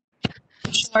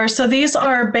 Sure. So these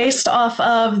are based off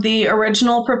of the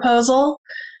original proposal.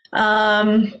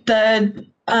 The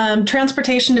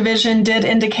Transportation Division did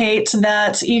indicate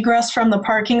that egress from the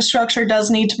parking structure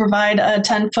does need to provide a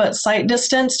 10-foot sight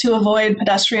distance to avoid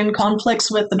pedestrian conflicts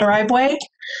with the driveway.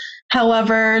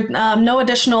 However, no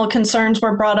additional concerns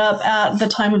were brought up at the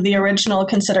time of the original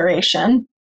consideration.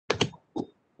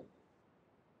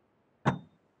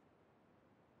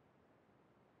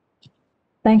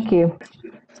 Thank you.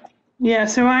 Yeah,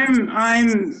 so I'm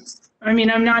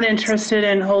not interested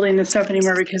in holding this up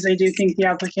anymore because I do think the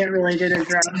applicant really did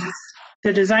address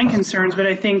the design concerns, but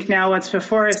I think now what's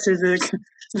before us is a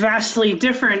vastly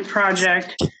different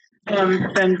project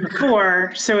than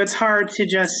before. So it's hard to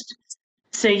just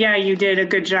say, yeah, you did a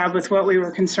good job with what we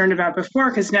were concerned about before,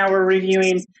 because now we're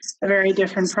reviewing a very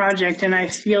different project. And I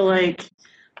feel like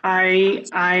I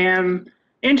am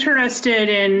interested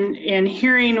in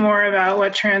hearing more about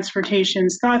what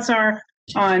transportation's thoughts are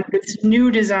on this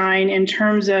new design in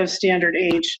terms of Standard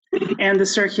H and the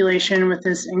circulation with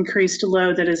this increased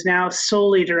load that is now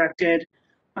solely directed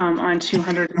on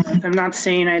 200 North. I'm not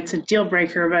saying it's a deal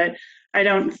breaker, but I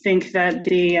don't think that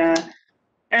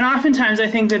and oftentimes I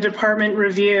think the department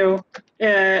review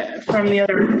from the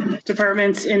other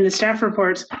departments in the staff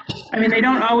reports, they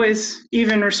don't always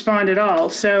even respond at all.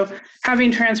 So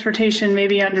having transportation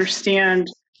maybe understand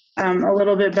a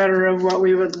little bit better of what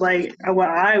we would like, what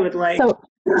I would like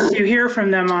to hear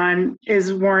from them on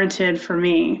is warranted for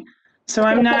me. So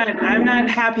I'm not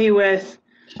happy with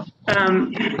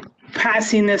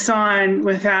passing this on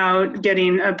without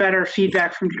getting a better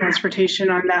feedback from transportation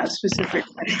on that specific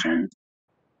question.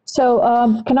 So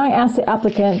can I ask the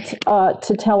applicant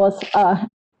to tell us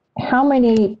how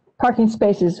many parking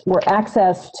spaces were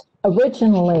accessed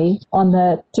originally on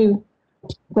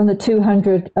from the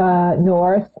 200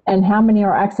 North, and how many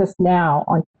are accessed now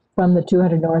from the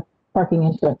 200 North parking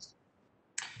entrance?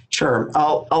 Sure,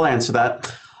 I'll answer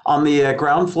that. On the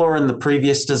ground floor in the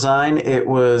previous design, it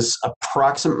was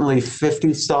approximately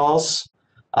 50 stalls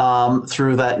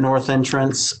through that north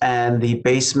entrance, and the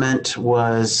basement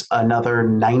was another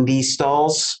 90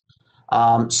 stalls.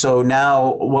 So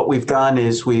now what we've done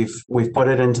is we've put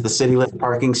it into the city lit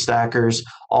parking stackers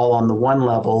all on the one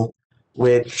level,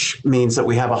 which means that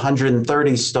we have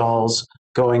 130 stalls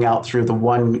going out through the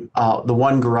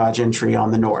one garage entry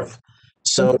on the north.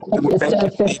 So instead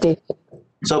of 50.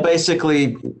 So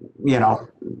basically, not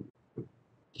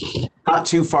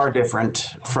too far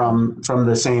different from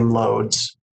the same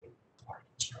loads.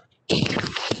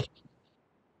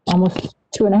 Almost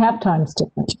 2.5 times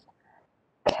different.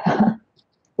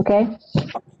 Okay.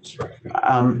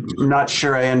 I'm not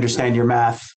sure I understand your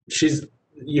math.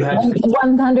 You had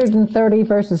 130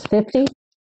 versus 50.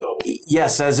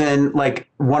 Yes, as in like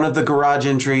one of the garage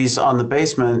entries on the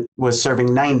basement was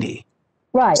serving 90.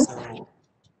 Right.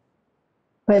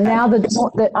 But now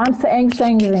I'm saying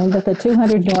that the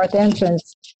 200 North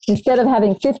entrance, instead of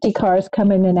having 50 cars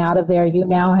coming in and out of there, you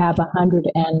now have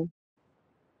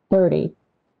 130.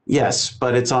 Yes,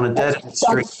 but it's on a dead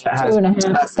street. That's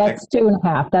 2.5. That's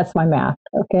 2.5. That's my math.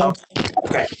 Okay.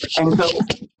 Okay. And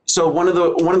so one of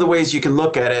the ways you can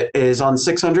look at it is on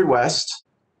 600 West.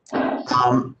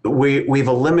 We've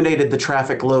eliminated the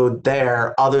traffic load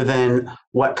there, other than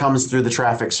what comes through the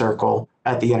traffic circle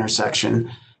at the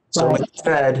intersection. So Right.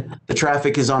 instead, the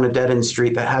traffic is on a dead-end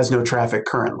street that has no traffic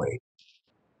currently.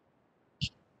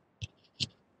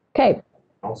 Okay.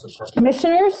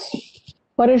 Commissioners,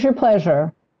 what is your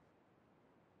pleasure?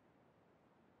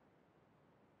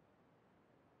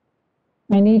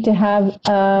 I need to have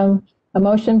a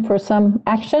motion for some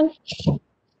action.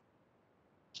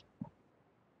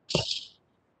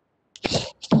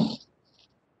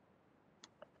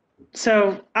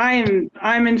 So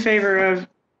I'm in favor of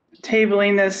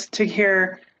tabling this to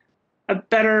hear a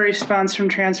better response from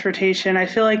transportation. I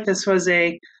feel like this was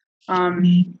a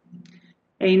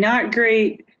not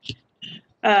great.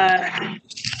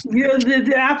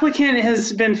 The applicant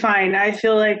has been fine. I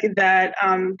feel like that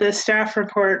the staff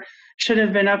report should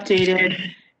have been updated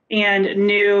and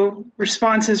new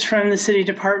responses from the city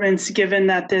departments, given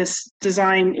that this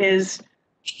design is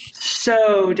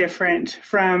so different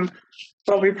from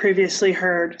what we previously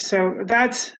heard. So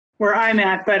that's where I'm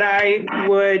at, but I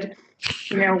would,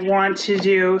 want to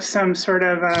do some sort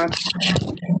of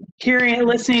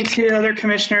listening to other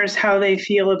commissioners, how they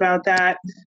feel about that,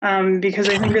 because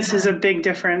I think this is a big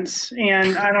difference,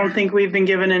 and I don't think we've been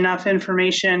given enough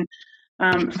information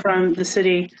from the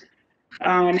city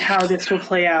on how this will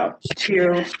play out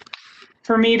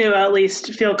for me to at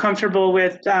least feel comfortable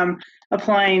with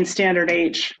applying standard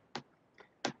H.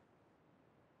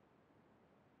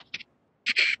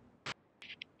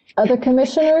 Other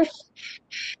commissioners?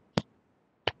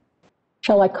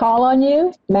 Shall I call on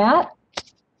you? Matt?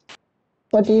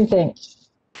 What do you think?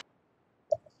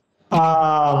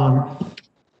 I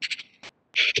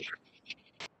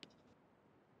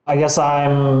guess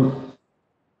I'm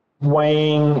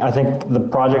weighing. I think the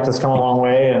project has come a long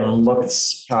way and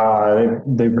looks,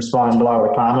 they've responded to a lot of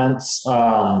the comments.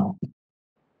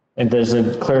 And there's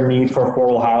a clear need for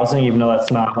affordable housing, even though that's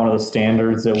not one of the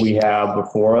standards that we have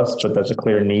before us, but that's a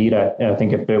clear need. I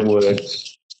think if it would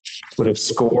have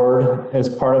scored as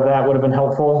part of that would have been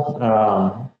helpful.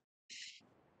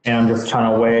 And I'm just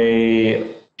trying to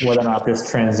weigh whether or not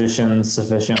this transitions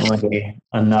sufficiently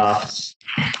enough,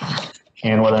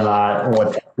 and whether or not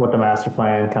what the master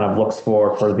plan kind of looks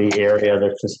for the area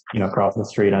that's just across the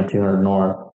street on 200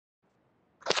 North.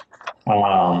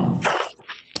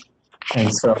 And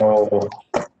so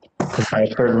I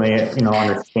certainly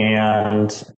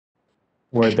understand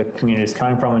where the community is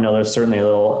coming from. I know there's certainly a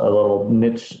little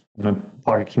niche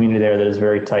pocket community there that is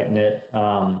very tight knit.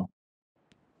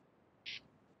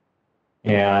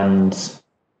 And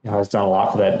has done a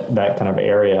lot for that kind of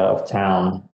area of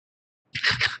town.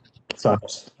 So I'm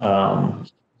just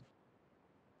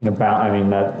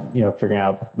figuring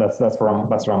out that's where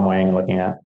I'm weighing and looking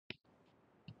at.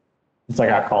 It's like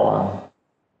I call on.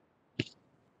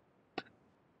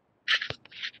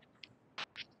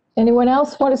 Anyone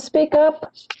else want to speak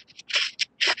up?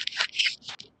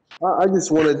 I just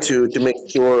wanted to make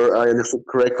sure I understood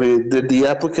correctly. Did the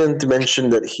applicant mention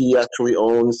that he actually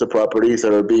owns the properties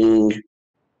that are being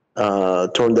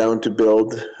torn down to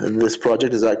build this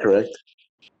project? Is that correct?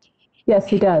 Yes,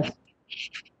 he does.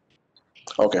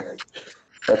 Okay.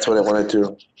 That's what I wanted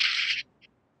to.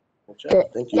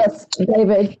 Thank you. Yes,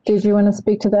 David, did you want to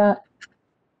speak to that?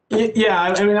 Yeah,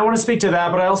 I want to speak to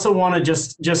that, but I also want to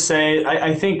just say,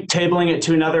 I think tabling it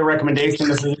to another recommendation,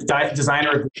 this is a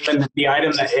designer review, and the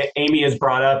item that Amy has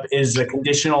brought up is a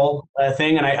conditional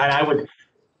thing, and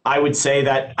I would say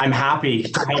that I'm happy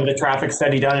to have the traffic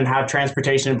study done and have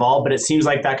transportation involved, but it seems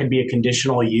like that could be a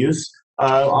conditional use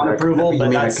on approval.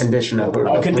 But that's a condition of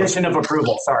approval. A condition of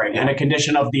approval, sorry, and a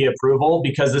condition of the approval,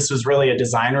 because this is really a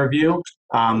design review,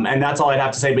 and that's all I'd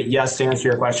have to say. But yes, to answer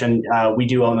your question, we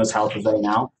do own those houses right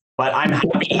now. But I'm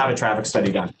happy to have a traffic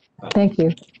study done. Thank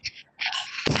you.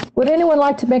 Would anyone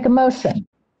like to make a motion?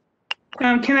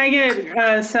 Can I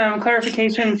get some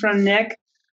clarification from Nick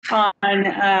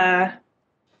on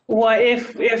what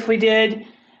if we did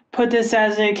put this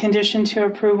as a condition to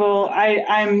approval?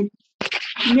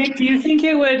 Nick, do you think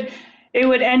it would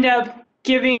end up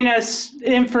giving us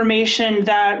information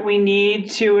that we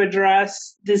need to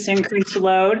address this increased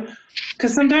load?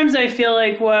 Because sometimes I feel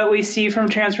like what we see from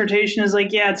transportation is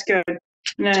like, yeah, it's good.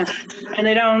 No, and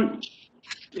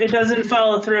it doesn't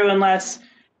follow through unless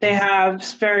they have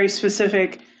very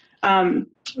specific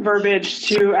verbiage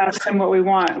to ask them what we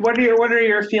want. What are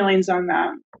your feelings on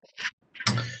that?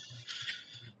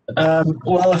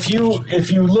 Well, if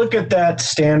you look at that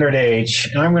standard H,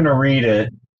 and I'm going to read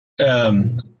it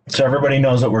so everybody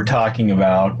knows what we're talking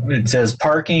about. It says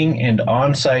parking and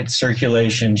on-site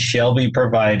circulation shall be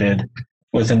provided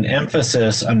with an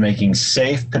emphasis on making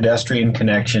safe pedestrian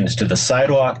connections to the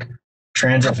sidewalk,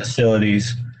 transit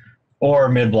facilities, or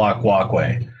mid-block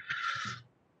walkway.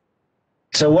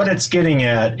 So what it's getting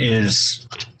at is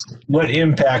what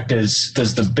impact does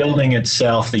the building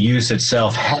itself, the use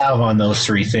itself have on those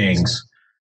three things?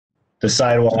 The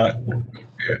sidewalk,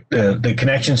 the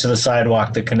connections to the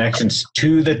sidewalk, the connections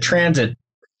to the transit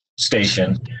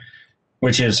station,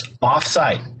 which is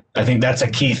off-site. I think that's a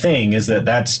key thing, is that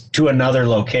that's to another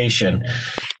location.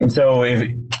 And so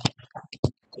if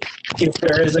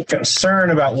there is a concern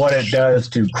about what it does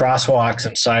to crosswalks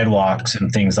and sidewalks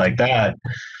and things like that,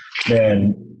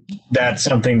 then that's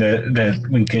something that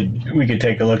we could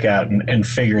take a look at and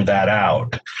figure that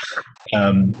out.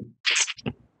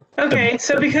 Okay,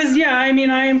 so because, yeah, I mean,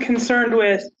 I am concerned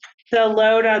with the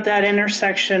load at that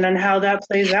intersection and how that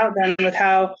plays out then with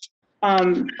how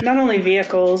not only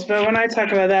vehicles, but when I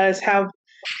talk about that is how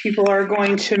people are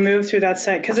going to move through that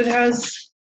site, because it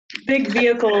has big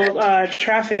vehicle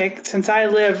traffic. Since I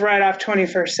live right off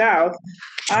 21st South,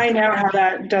 I know how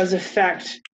that does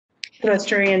affect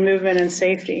pedestrian movement and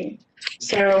safety.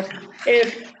 So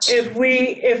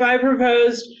if I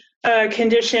proposed a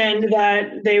condition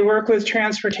that they work with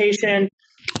transportation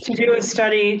to do a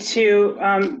study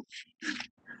to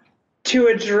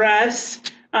address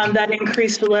that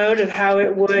increased load of how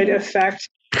it would affect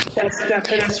that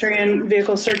pedestrian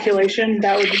vehicle circulation,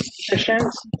 that would be sufficient.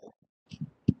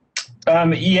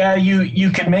 Yeah,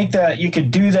 you could make that. You could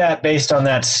do that based on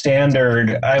that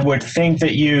standard. I would think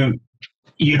that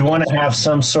you'd want to have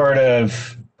some sort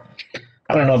of,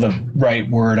 I don't know the right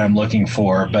word I'm looking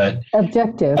for, but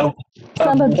objective.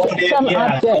 Some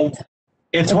object.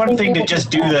 It's one thing to just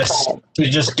do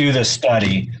this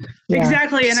study. Yeah.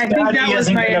 Exactly, and I think that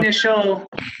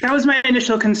was my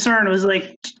initial concern, was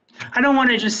like, I don't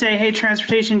want to just say, hey,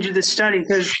 transportation, do the study,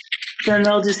 because then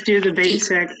they'll just do the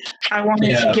basic. I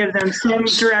wanted to give them some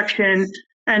direction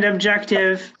and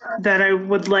objective that I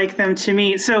would like them to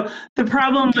meet. So the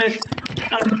problem with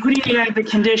putting it as a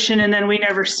condition and then we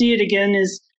never see it again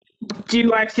is,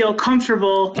 do I feel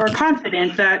comfortable or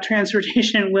confident that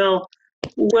transportation will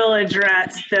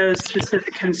address those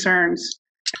specific concerns?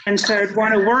 And so I'd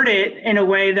want to word it in a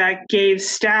way that gave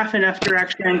staff enough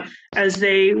direction as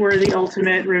they were the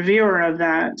ultimate reviewer of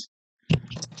that.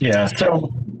 Yeah,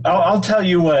 so I'll tell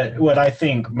you what I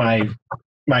think my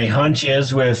hunch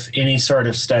is with any sort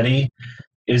of study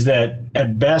is that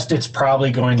at best it's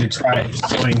probably going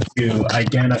to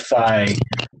identify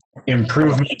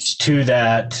improvements to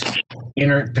that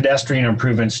pedestrian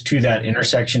improvements to that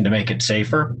intersection to make it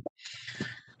safer.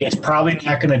 It's probably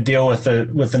not going to deal with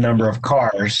the number of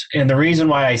cars. And the reason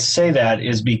why I say that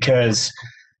is because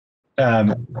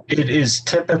it is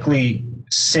typically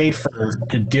safer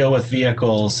to deal with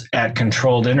vehicles at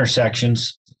controlled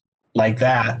intersections like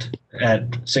that at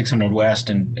 600 West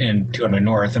and 200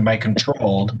 North. And by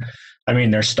controlled, I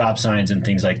mean there's stop signs and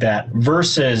things like that,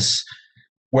 versus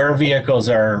where vehicles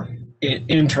are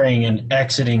entering and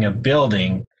exiting a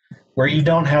building where you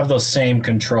don't have those same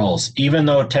controls. Even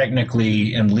though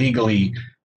technically and legally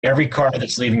every car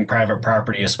that's leaving private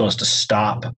property is supposed to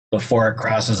stop before it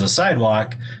crosses a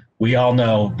sidewalk, we all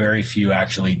know very few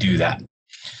actually do that.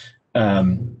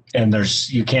 And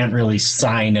you can't really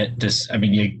sign it.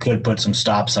 You could put some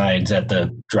stop signs at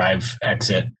the drive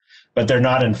exit, but they're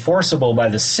not enforceable by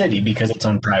the city because it's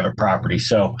on private property.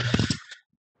 So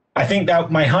I think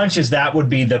that my hunch is that would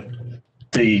be the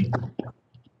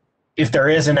if there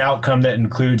is an outcome that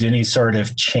includes any sort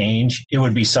of change, it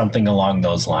would be something along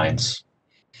those lines.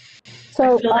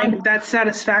 So I feel like that's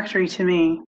satisfactory to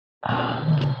me.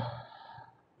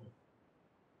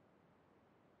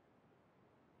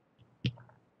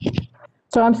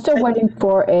 So I'm still waiting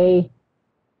for a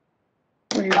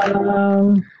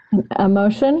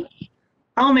motion.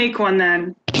 I'll make one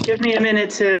then. Give me a minute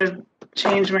to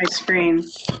change my screen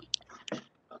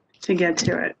to get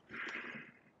to it.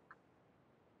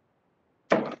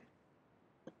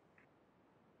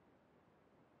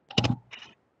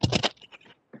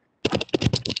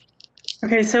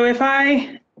 Okay, so if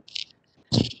I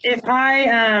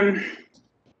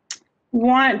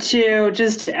want to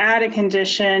just add a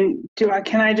condition,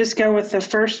 can I just go with the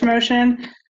first motion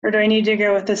Or do I need to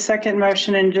go with the second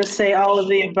motion and just say all of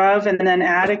the above and then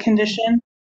add a condition?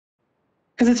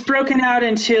 Because it's broken out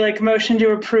into like motion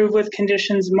to approve with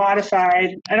conditions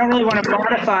modified. I don't really want to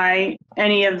modify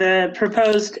any of the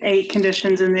proposed 8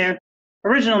 conditions in the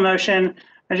original motion.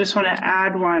 I just want to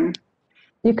add one.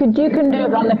 You can do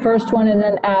it on the first one and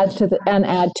then add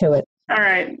to it. All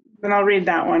right, then I'll read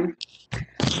that one.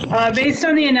 Based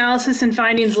on the analysis and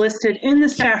findings listed in the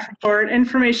staff report,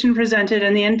 information presented,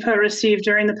 and the input received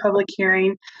during the public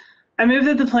hearing, I move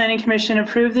that the Planning Commission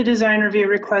approve the design review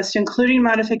request, including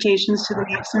modifications to the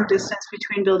maximum distance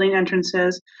between building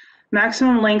entrances,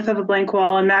 maximum length of a blank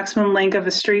wall, and maximum length of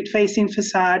a street-facing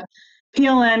facade,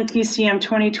 PLN PCM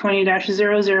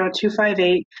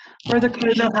 2020-00258, for the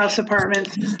Coastal House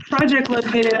Apartments, project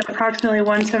located at approximately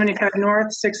 175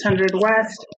 North, 600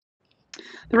 West.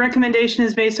 The recommendation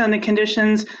is based on the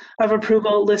conditions of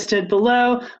approval listed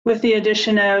below, with the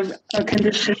addition of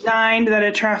condition 9, that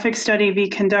a traffic study be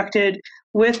conducted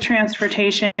with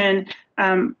transportation,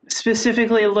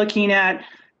 specifically looking at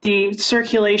the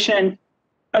circulation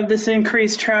of this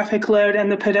increased traffic load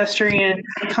and the pedestrian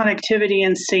connectivity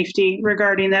and safety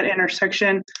regarding that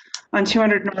intersection on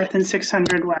 200 North and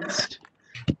 600 West.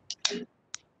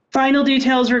 Final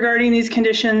details regarding these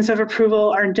conditions of approval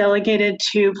are delegated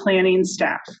to planning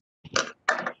staff.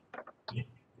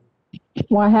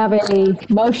 Do I have a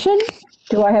motion?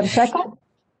 Do I have a second?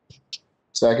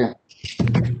 Second.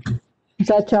 Is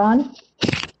that John?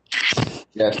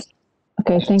 Yes.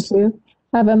 Okay, thank you.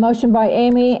 I have a motion by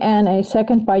Amy and a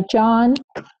second by John.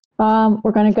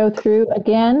 We're going to go through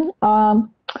again. So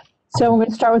we're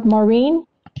going to start with Maureen.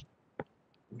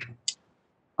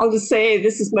 I'll just say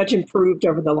this is much improved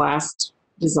over the last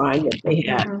design that they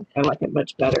had. I like it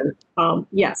much better.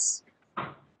 Yes.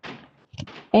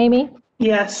 Amy?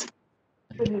 Yes.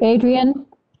 Adrian?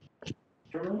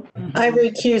 I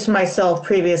recused myself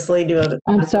previously due to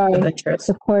I'm sorry,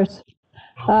 of course.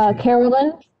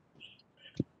 Carolyn?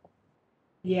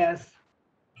 Yes.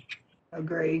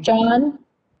 Agree. John?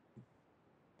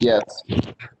 Yes.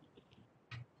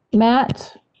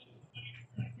 Matt?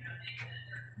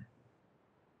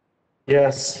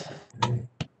 Yes.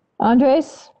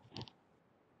 Andres?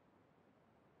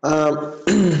 I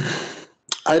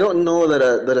don't know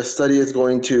that a study is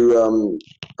going to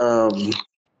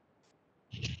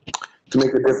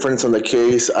make a difference on the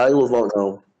case. I will vote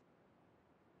no.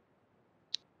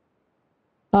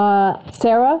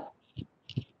 Sarah?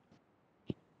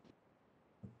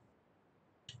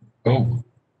 Oh,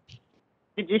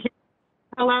 Did you hear?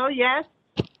 Hello, yes?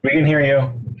 we can hear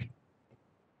you.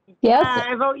 Yes?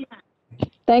 I vote yes.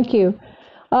 Thank you.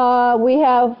 We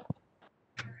have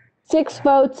 6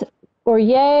 votes for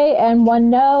yay and 1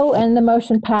 no, and the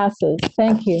motion passes.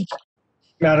 Thank you.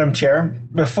 Madam Chair,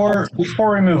 before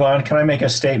we move on, can I make a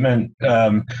statement?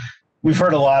 We've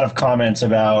heard a lot of comments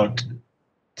about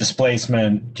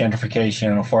displacement,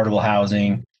 gentrification, affordable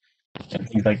housing, and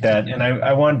things like that. And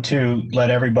I want to let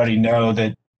everybody know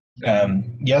that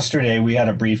yesterday we had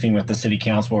a briefing with the City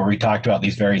Council where we talked about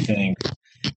these very things.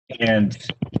 And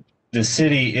the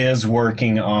city is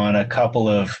working on a couple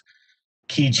of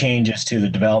key changes to the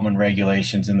development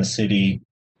regulations in the city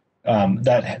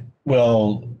that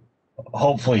will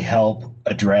hopefully help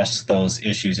address those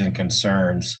issues and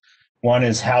concerns. One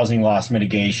is housing loss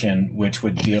mitigation, which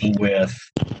would deal with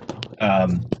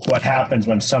what happens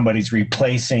when somebody's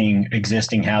replacing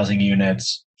existing housing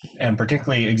units, and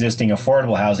particularly existing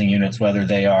affordable housing units, whether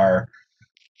they are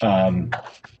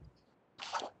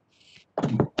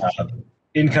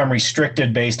income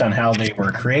restricted based on how they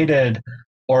were created,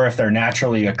 or if they're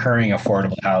naturally occurring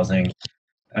affordable housing.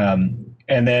 And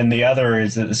then the other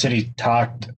is that the city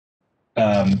talked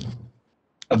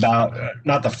about,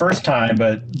 not the first time,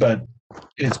 but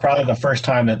it's probably the first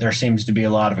time that there seems to be a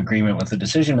lot of agreement with the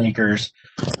decision makers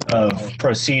of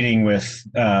proceeding with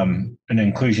an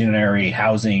inclusionary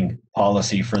housing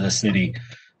policy for the city.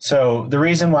 So the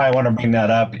reason why I want to bring that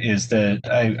up is that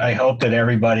I hope that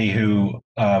everybody who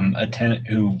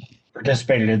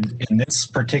participated in this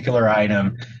particular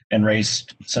item and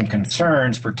raised some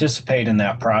concerns participate in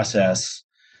that process,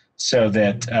 so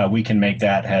that we can make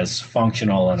that as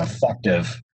functional and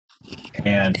effective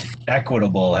and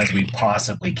equitable as we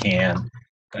possibly can.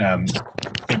 I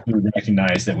think we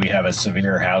recognize that we have a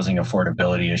severe housing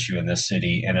affordability issue in this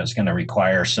city, and it's going to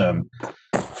require some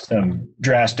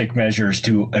drastic measures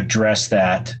to address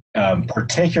that.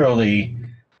 Particularly,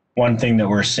 one thing that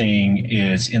we're seeing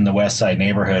is in the West Side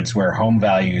neighborhoods where home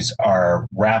values are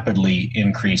rapidly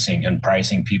increasing and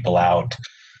pricing people out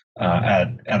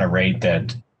at a rate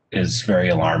that is very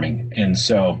alarming. And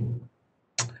so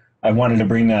I wanted to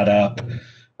bring that up.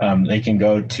 they can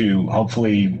go to,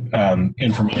 hopefully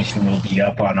information will be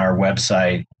up on our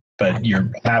website, but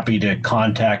you're happy to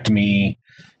contact me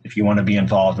if you want to be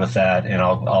involved with that. And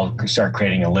I'll start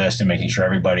creating a list and making sure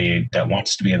everybody that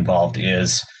wants to be involved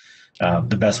is.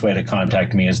 The best way to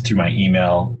contact me is through my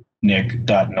email,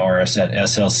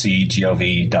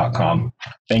 nick.norris@slcgov.com.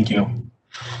 Thank you.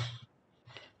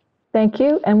 Thank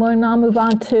you. And we'll now move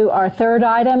on to our third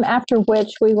item, after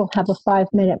which we will have a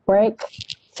 5-minute break.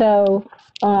 So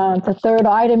the third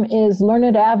item is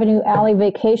Learned Avenue Alley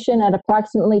vacation at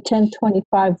approximately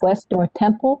 1025 West North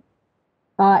Temple.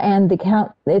 And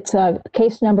it's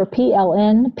case number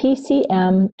PLN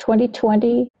PCM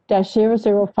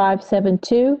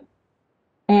 2020-00572.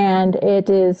 And it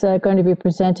is going to be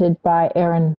presented by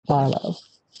Aaron Barlow.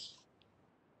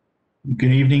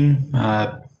 Good evening,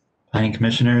 planning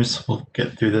commissioners. We'll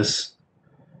get through this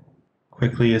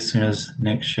quickly as soon as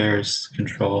Nick shares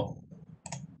control.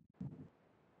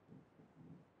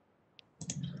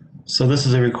 So this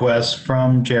is a request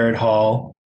from Jared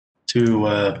Hall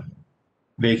to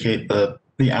vacate the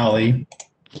alley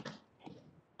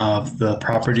of the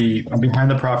property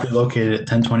behind the property located at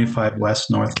 1025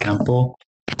 West North Temple.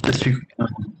 And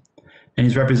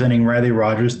he's representing Riley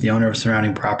Rogers, the owner of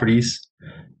surrounding properties.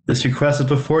 This request is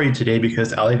before you today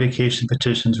because alley vacation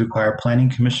petitions require planning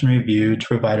commission review to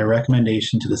provide a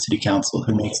recommendation to the city council,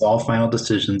 who makes all final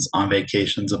decisions on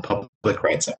vacations of public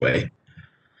rights of way.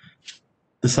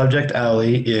 The subject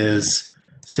alley is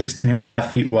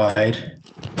 16.5 feet wide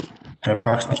and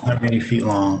approximately 180 feet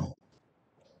long.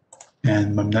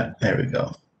 And there we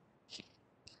go.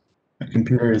 My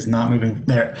computer is not moving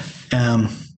there.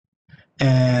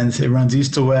 And it runs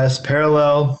east to west,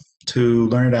 parallel to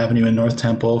Learned Avenue in North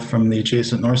Temple from the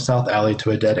adjacent north-south alley to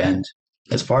a dead end.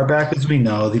 As far back as we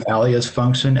know, the alley has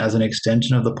functioned as an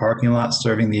extension of the parking lot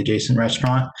serving the adjacent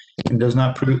restaurant and does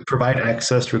not provide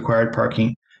access to required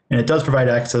parking. And it does provide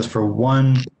access for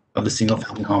one of the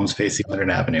single-family homes facing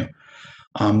Leonard Avenue.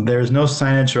 There is no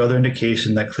signage or other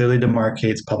indication that clearly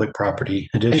demarcates public property.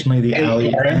 Additionally, the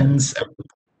alley ends.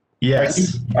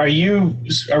 Yes.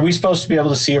 Are we supposed to be able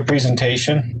to see a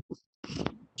presentation?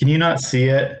 Can you not see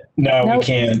it? No, we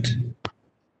can't.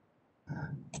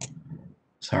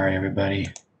 Sorry, everybody.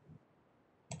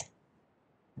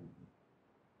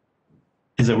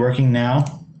 Is it working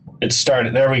now? It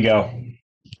started. There we go.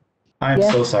 I'm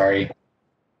so sorry.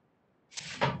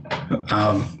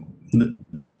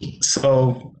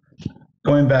 So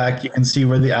going back, you can see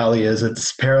where the alley is.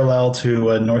 It's parallel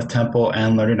to North Temple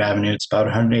and Leonard Avenue. It's about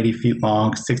 180 feet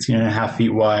long, 16.5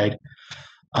 feet wide.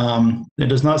 It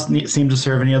does not seem to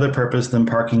serve any other purpose than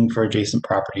parking for adjacent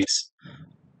properties.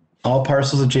 All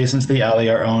parcels adjacent to the alley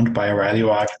are owned by Riley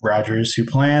Rogers, who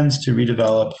plans to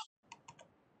redevelop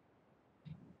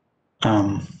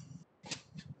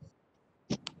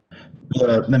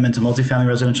them into multifamily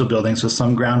residential buildings with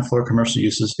some ground floor commercial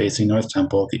uses facing North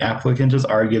Temple. The applicant has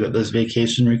argued that this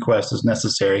vacation request is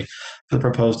necessary for the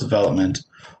proposed development.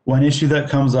 One issue that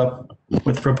comes up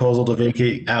with the proposal to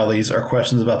vacate alleys are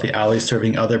questions about the alleys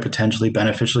serving other potentially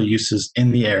beneficial uses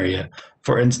in the area.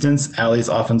 For instance, alleys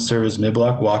often serve as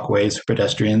mid-block walkways for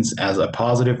pedestrians as a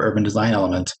positive urban design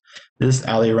element. This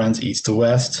alley runs east to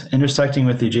west, intersecting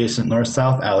with the adjacent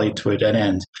north-south alley to a dead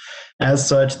end. As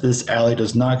such, this alley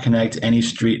does not connect any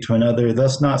street to another,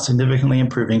 thus not significantly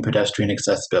improving pedestrian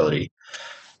accessibility.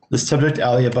 The subject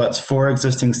alley abuts 4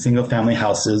 existing single-family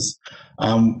houses,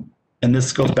 and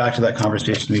this goes back to that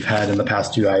conversation we've had in the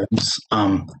past 2 items.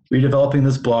 Redeveloping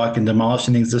this block and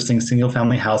demolishing the existing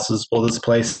single-family houses will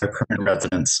displace their current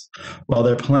residents. While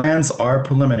their plans are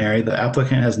preliminary, the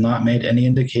applicant has not made any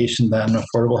indication that an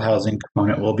affordable housing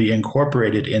component will be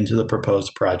incorporated into the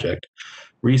proposed project.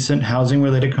 Recent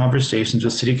housing-related conversations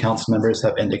with city council members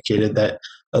have indicated that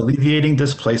alleviating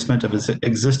displacement of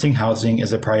existing housing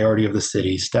is a priority of the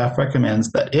city. Staff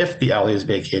recommends that if the alley is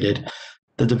vacated,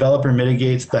 the developer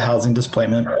mitigates the housing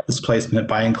displacement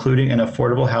by including an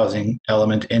affordable housing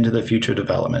element into the future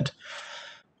development.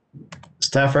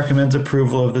 Staff recommends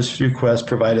approval of this request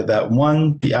provided that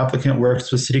 1, the applicant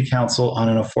works with city council on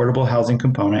an affordable housing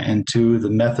component, and 2,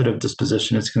 the method of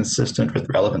disposition is consistent with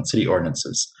relevant city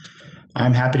ordinances.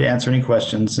 I'm happy to answer any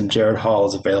questions, and Jared Hall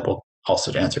is available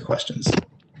also to answer questions.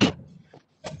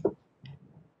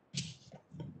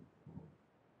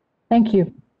 Thank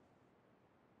you.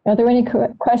 Are there any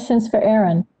questions for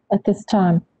Aaron at this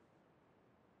time?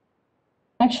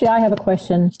 Actually, I have a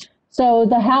question. So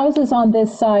the houses on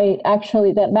this site,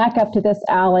 actually, that back up to this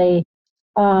alley,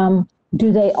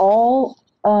 do they all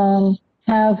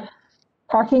have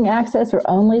parking access, or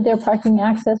only their parking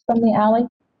access from the alley,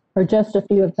 or just a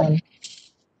few of them?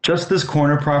 Just this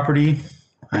corner property,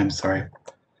 I'm sorry.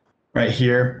 right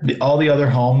here. All the other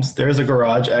homes, there's a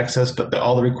garage access, but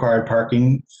all the required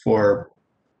parking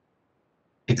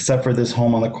except for this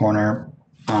home on the corner,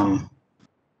 let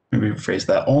me rephrase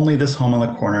that. Only this home on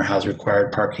the corner has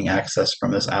required parking access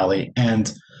from this alley,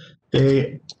 and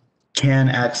they can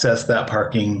access that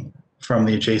parking from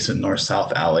the adjacent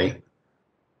north-south alley.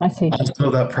 I see. So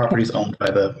that property is owned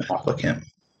by the applicant.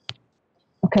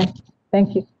 Okay,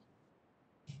 thank you.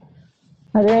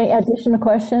 Are there any additional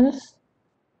questions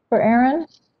for Aaron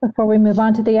before we move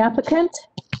on to the applicant?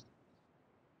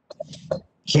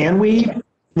 Can we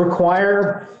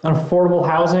require an affordable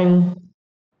housing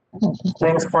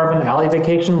thing as part of an alley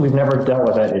vacation? We've never dealt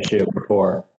with that issue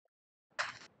before.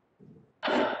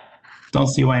 Don't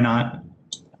see why not.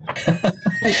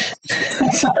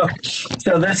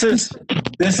 So this is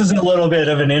a little bit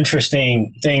of an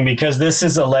interesting thing because this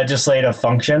is a legislative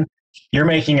function. You're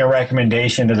making a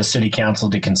recommendation to the city council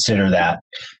to consider that.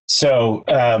 So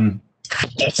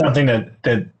that's something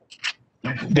that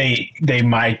they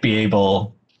might be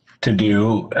able to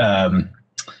do,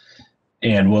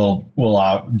 and we'll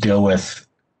deal with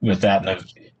that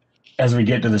as we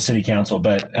get to the city council.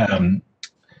 But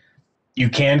you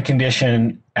can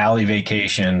condition alley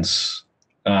vacations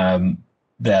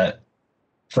that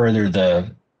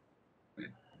further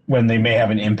when they may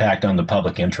have an impact on the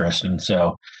public interest, and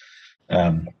so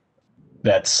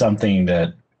that's something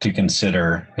to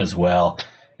consider as well.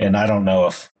 And I don't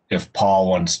know if Paul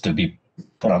wants to be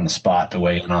put on the spot to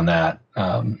weigh in on that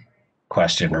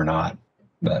question or not,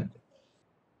 but.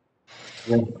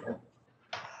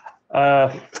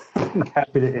 I'm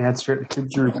happy to answer it.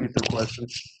 Could you repeat the question?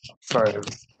 Sorry, I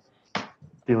was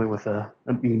dealing with an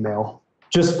email.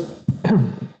 I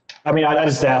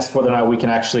just asked whether or not we can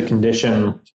actually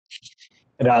condition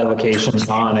an allocation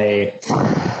on a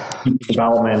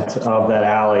development of that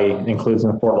alley includes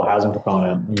an affordable housing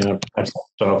component. I just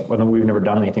don't know, we've never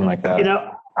done anything like that.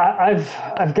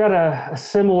 I've got a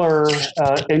similar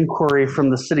inquiry from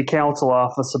the city council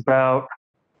office about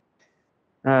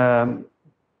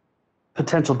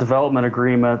potential development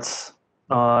agreements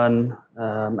on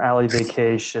alley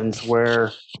vacations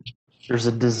where there's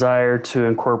a desire to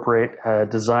incorporate a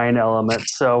design element.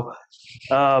 So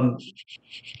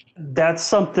that's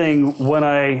something when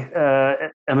I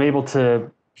am able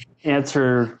to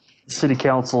answer city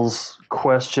council's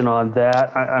question on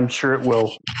that, I'm sure it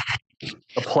will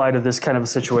apply to this kind of a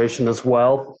situation as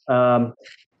well.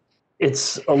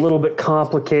 It's a little bit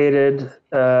complicated.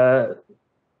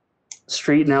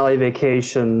 Street and alley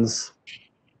vacations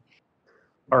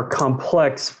are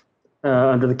complex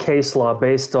under the case law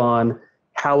based on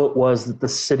how it was that the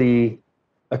city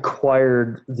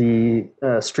acquired the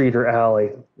street or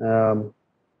alley. I'm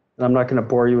not going to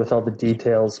bore you with all the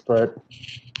details, but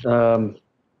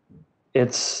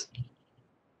it's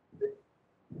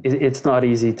not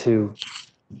easy to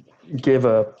give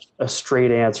a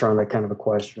straight answer on that kind of a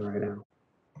question right now.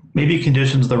 Maybe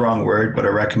condition's the wrong word, but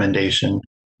a recommendation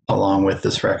along with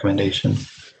this recommendation.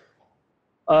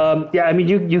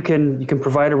 You can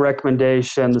provide a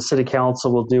recommendation. The city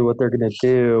council will do what they're going to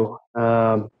do.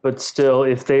 But still,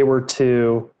 if they were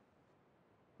to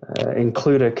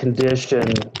include a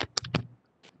condition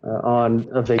on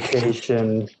a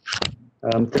vacation,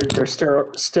 there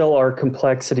still are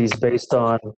complexities based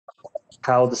on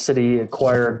how the city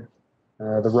acquired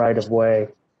the right of way.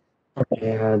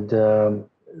 And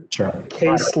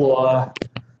case law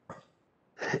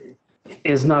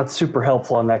is not super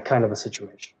helpful in that kind of a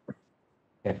situation.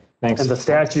 Okay, thanks. And the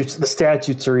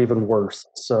statutes are even worse.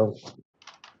 So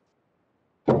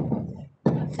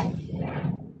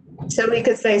we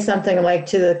could say something like,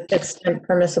 to the extent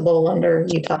permissible under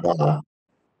Utah law,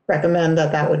 recommend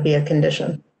that would be a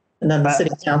condition, and then the city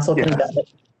council can vet it.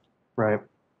 Right.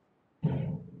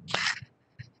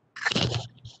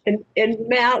 And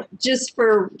Matt, just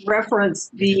for reference,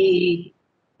 in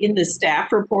the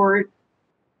staff report,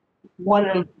 one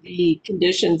of the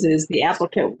conditions is the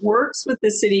applicant works with the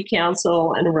city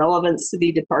council and relevant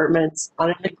city departments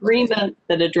on an agreement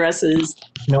that addresses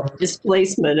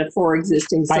displacement for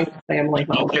existing single-family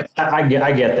homes. I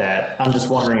get that. I'm just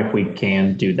wondering if we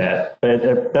can do that,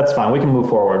 but that's fine. We can move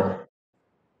forward.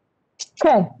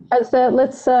 Okay,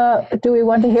 do we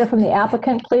want to hear from the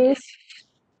applicant, please?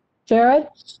 Jared?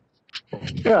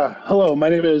 Yeah, hello, my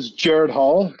name is Jared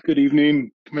Hall. Good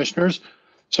evening, commissioners.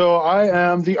 So I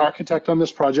am the architect on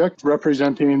this project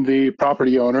representing the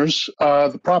property owners.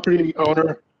 The property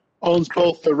owner owns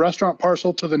both the restaurant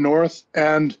parcel to the north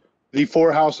and the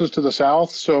 4 houses to the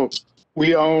south. So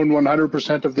we own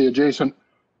 100% of the adjacent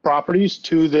properties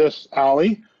to this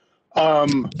alley.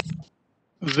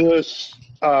 This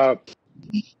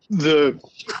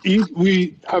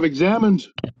we have examined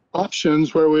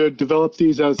options where we would develop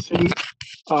these as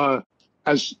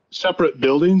separate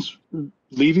buildings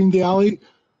leaving the alley,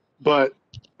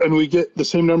 and we get the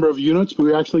same number of units, but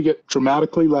we actually get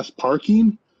dramatically less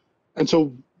parking. And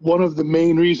so one of the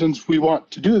main reasons we want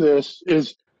to do this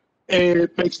is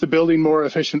it makes the building more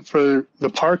efficient for the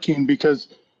parking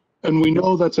and we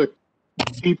know that's a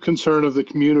deep concern of the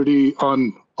community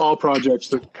on all projects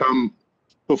that come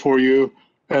before you,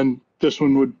 and this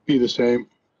one would be the same.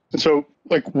 And so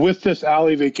like with this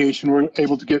alley vacation, we're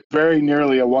able to get very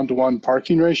nearly a 1-to-1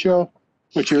 parking ratio,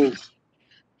 which is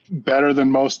better than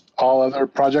most all other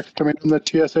projects coming from the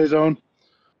TSA zone.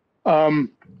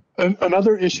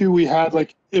 Another issue we had,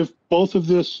 like if both of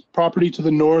this property to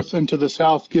the north and to the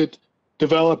south get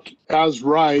developed as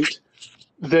right,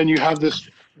 then you have this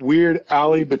weird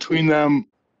alley between them,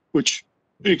 which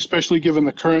especially given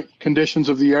the current conditions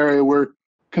of the area, we're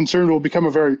concerned will become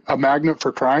a magnet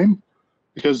for crime,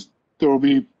 because there will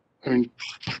be,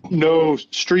 no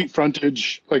street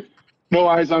frontage, like no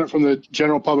eyes on it from the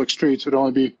general public streets. It would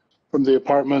only be from the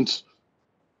apartments.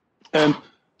 And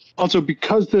also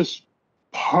because this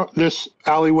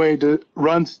alleyway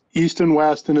runs east and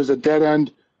west and is a dead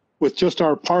end with just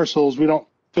our parcels, we don't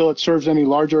feel it serves any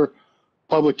larger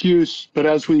public use. But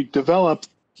as we develop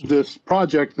this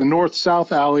project, the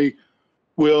north-south alley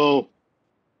will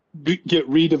get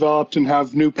redeveloped and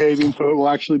have new paving, so it will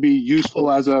actually be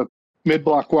useful as a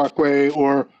mid-block walkway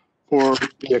or for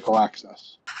vehicle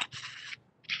access.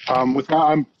 With that,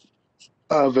 I'm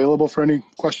available for any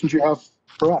questions you have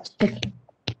for us.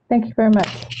 Thank you very much.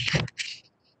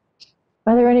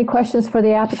 Are there any questions for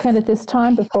the applicant at this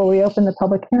time before we open the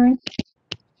public hearing?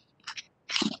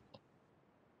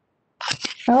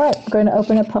 All right, we're going to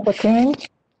open a public hearing.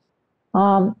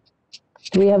 Do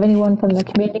we have anyone from the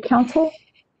community council?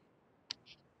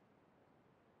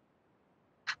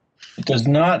 It does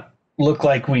not look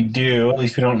like we do. At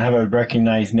least we don't have a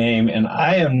recognized name, and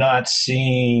I am not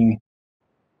seeing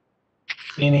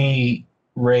any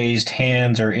raised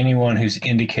hands or anyone who's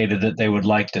indicated that they would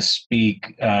like to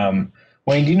speak.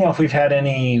 Wayne, do you know if we've had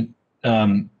any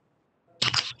emails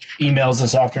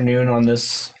this afternoon on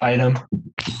this item?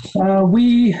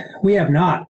 We have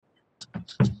not.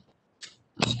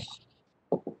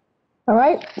 All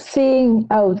right,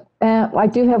 I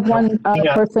do have one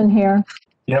person here.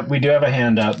 Yep, we do have a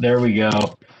hand up. There we go.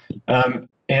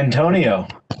 Antonio.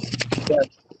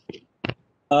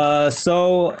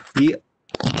 So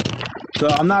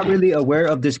I'm not really aware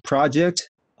of this project.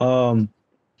 Are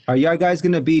y'all guys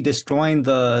gonna be destroying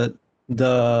the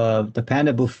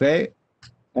Panda Buffet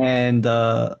and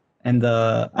the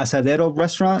Asadero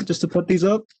restaurant just to put these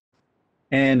up?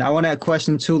 And I want to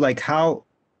question too, like are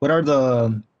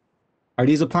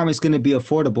these apartments gonna be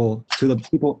affordable to the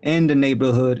people in the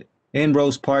neighborhood, in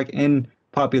Rose Park, in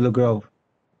Poplar Grove?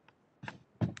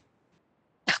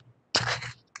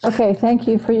 Okay, thank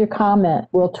you for your comment.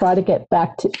 We'll try to get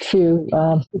back to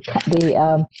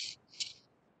the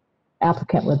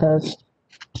applicant with those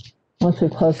once we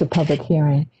close the public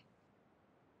hearing.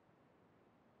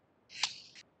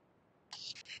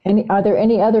 Are there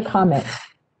any other comments?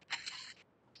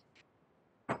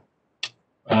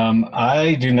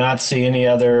 I do not see any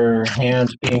other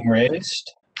hands being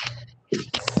raised.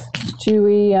 Do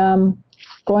we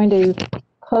going to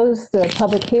close the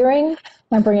public hearing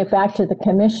and bring it back to the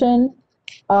commission?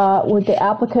 Would the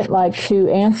applicant like to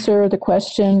answer the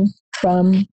question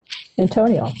from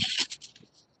Antonio?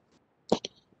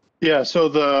 Yeah, so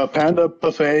the Panda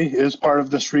Buffet is part of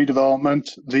this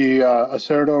redevelopment. The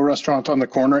Acerdo restaurant on the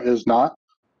corner is not.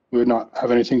 We would not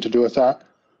have anything to do with that.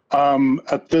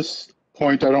 At this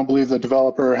point, I don't believe the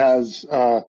developer has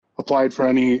applied for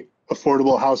any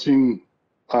affordable housing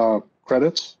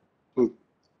credits. We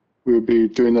would be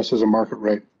doing this as a market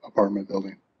rate apartment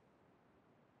building.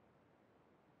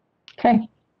 Okay,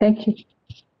 thank you.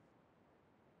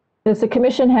 Does the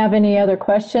commission have any other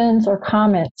questions or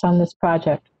comments on this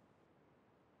project?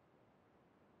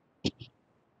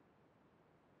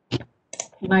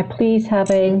 Can I please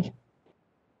have a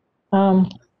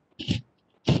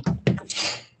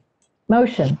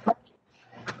motion?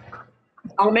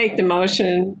 I'll make the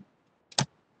motion.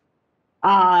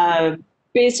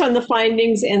 Based on the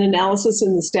findings and analysis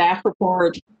in the staff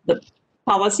report, the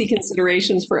policy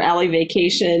considerations for alley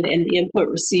vacation and the input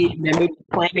received, I move the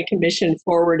Planning Commission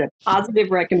forward a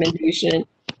positive recommendation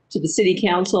to the City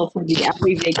Council for the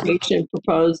alley vacation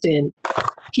proposed in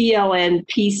PLN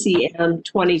PCM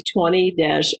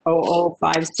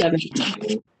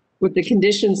 2020-00572 with the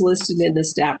conditions listed in the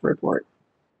staff report.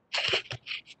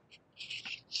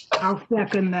 I'll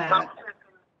second that.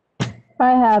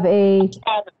 I have a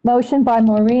motion by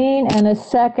Maureen and a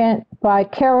second by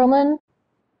Carolyn.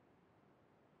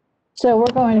 So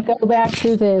we're going to go back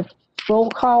to the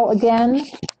roll call again.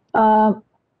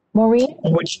 Maureen?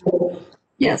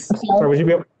 Yes. Sorry, would you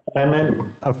be able to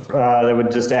amendment that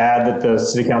would just add that the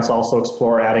city council also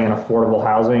explore adding an affordable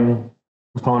housing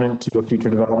component to a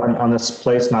future development on this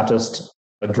place, not just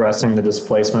addressing the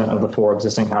displacement of the 4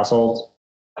 existing households?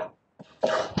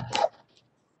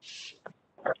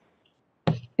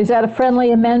 Is that a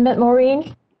friendly amendment,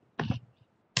 Maureen?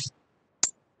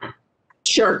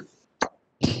 Sure.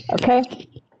 Okay.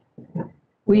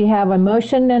 We have a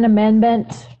motion and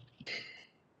amendment.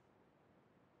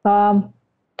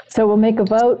 So we'll make a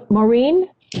vote.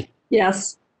 Maureen?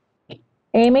 Yes.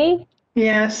 Amy?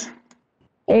 Yes.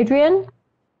 Adrian?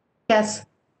 Yes.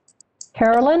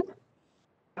 Carolyn?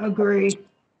 Agree.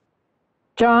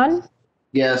 John?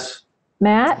 Yes.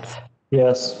 Matt?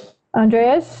 Yes.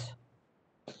 Andreas?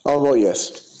 I'll vote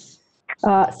yes.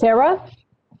 Sarah?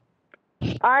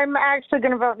 I'm actually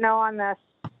going to vote no on this.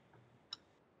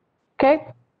 Okay.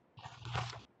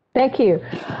 Thank you.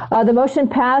 The motion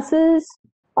passes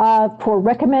for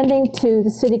recommending to the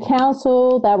city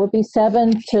council. That would be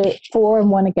 7-4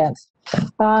 and 1 against.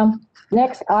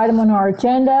 Next item on our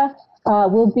agenda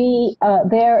will be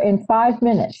there in 5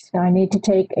 minutes. I need to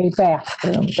take a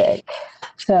bathroom break.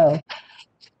 So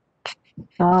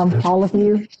all of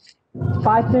you,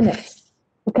 5 minutes.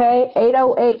 Okay,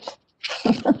 8:08.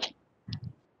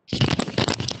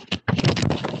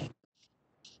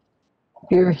 If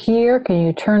you're here, can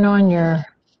you turn on your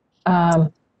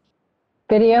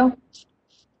video?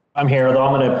 I'm here, though.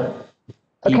 I'm going to.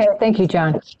 Okay, thank you,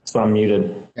 John. So I'm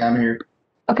muted. Yeah, I'm here.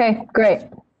 Okay, great.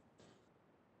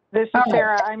 This is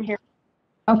Sarah. I'm here.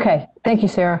 Okay, thank you,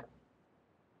 Sarah.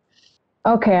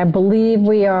 Okay, I believe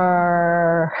we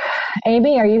are.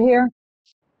 Amy, are you here?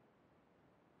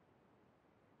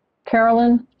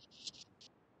 Carolyn?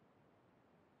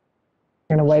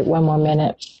 I'm going to wait 1 more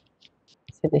minute. See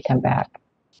if they come back.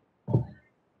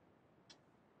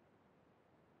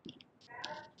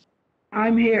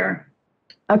 I'm here.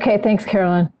 Okay, thanks,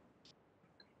 Carolyn.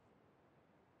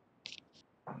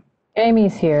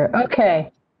 Amy's here.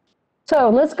 Okay. So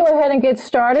let's go ahead and get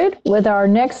started with our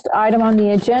next item on the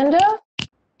agenda.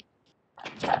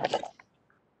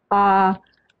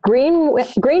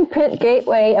 Green Pit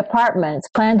Gateway Apartments,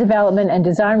 Plan Development and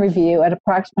Design Review at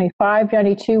approximately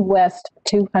 592 West,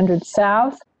 200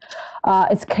 South.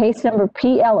 It's case number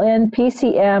PLN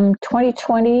PCM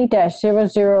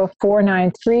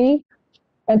 2020-00493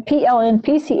 and PLN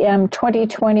PCM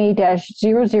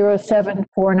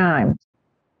 2020-00749.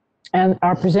 And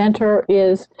our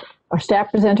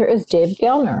staff presenter is Dave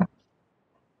Gellner.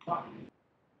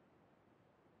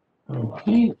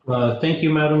 Okay, thank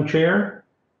you, Madam Chair.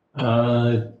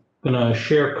 Going to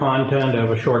share content. I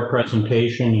have a short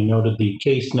presentation. You noted the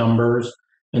case numbers,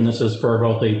 and this is for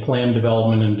both a plan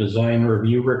development and design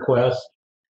review request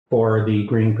for the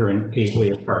Green Pit Gateway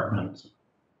Apartments.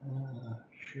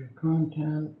 Share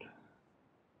content.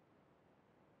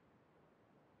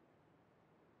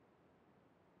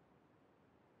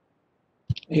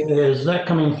 Is that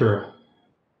coming through?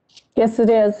 Yes, it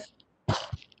is.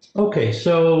 Okay,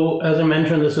 so as I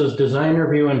mentioned, this is design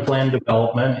review and plan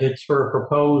development. It's for a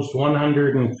proposed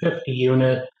 150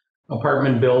 unit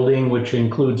apartment building, which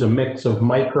includes a mix of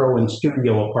micro and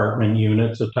studio apartment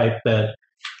units, a type that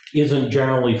isn't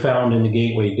generally found in the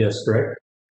Gateway District.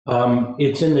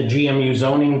 It's in the GMU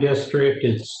zoning district.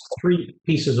 It's 3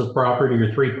 pieces of property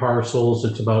or 3 parcels.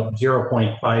 It's about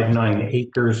 0.59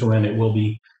 acres when it will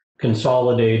be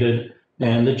consolidated.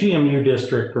 And the GMU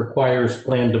district requires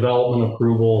plan development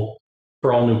approval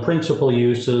for all new principal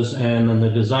uses. And then the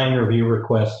design review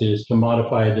request is to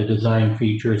modify the design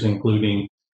features, including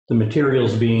the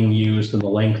materials being used and the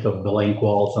length of the blank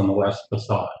walls on the west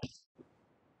facade.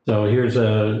 So here's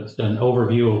an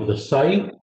overview of the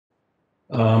site.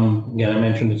 Again, I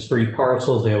mentioned it's 3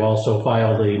 parcels. They have also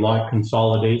filed a lot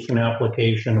consolidation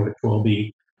application, which will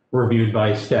be reviewed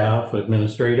by staff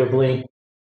administratively.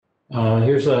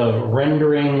 Here's a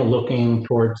rendering looking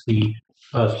towards the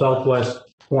southwest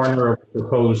corner of the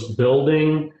proposed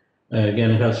building.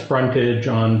 Again, it has frontage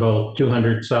on both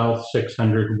 200 South,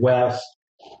 600 West,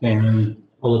 and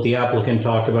I'll let the applicant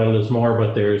talk about it as more,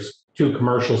 but there's 2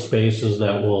 commercial spaces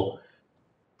that will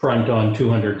front on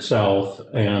 200 South,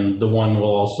 and the one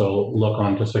will also look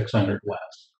onto 600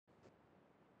 West.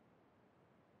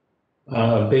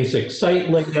 Basic site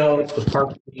layout, the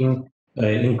parking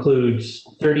includes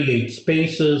 38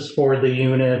 spaces for the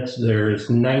units. There's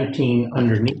 19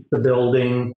 underneath the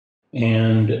building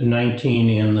and 19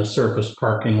 in the surface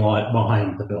parking lot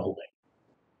behind the building.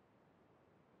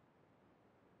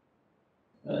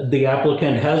 The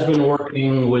applicant has been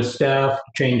working with staff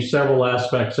to change several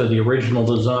aspects of the original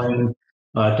design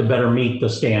to better meet the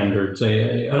standards.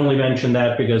 I only mention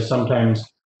that because sometimes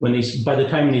by the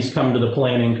time these come to the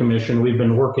Planning Commission, we've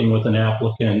been working with an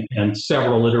applicant and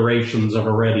several iterations have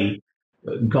already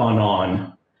gone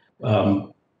on.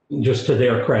 Just to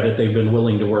their credit, they've been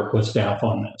willing to work with staff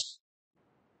on this.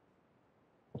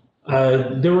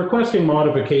 They're requesting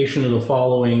modification of the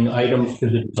following items to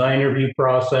the design review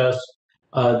process.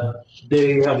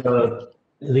 They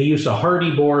use a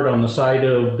hardy board on the side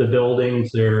of the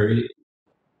buildings.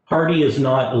 Hardy is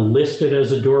not listed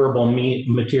as a durable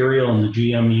material in the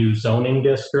GMU zoning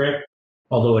district,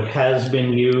 although it has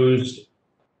been used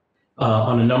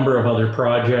on a number of other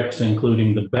projects,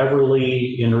 including the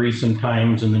Beverly in recent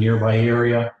times in the nearby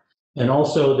area. And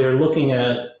also they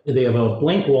have a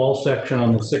blank wall section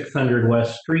on the 600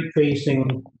 West street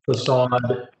facing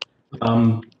facade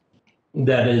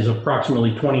that is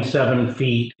approximately 27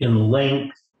 feet in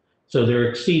length. So they're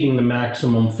exceeding the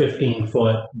maximum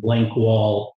 15-foot blank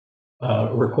wall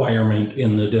requirement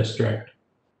in the district.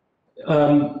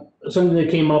 Something that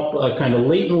came up kind of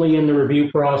latently in the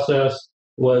review process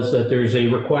was that there's a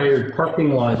required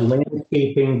parking lot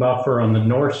landscaping buffer on the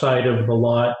north side of the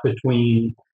lot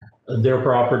between their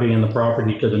property and the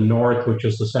property to the north, which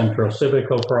is the Centro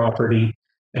Civico property.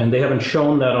 And they haven't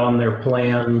shown that on their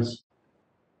plans.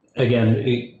 Again,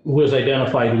 it was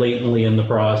identified latently in the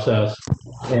process,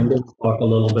 and we'll talk a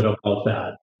little bit about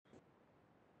that.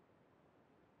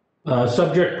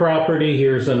 Subject property,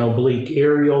 here's an oblique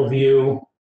aerial view.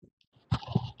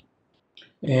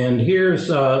 And here's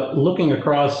looking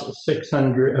across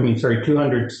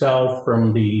 200 South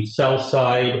from the south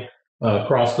side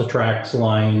across the tracks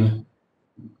line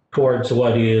towards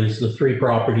what is the three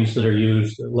properties that are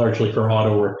used largely for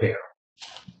auto repair.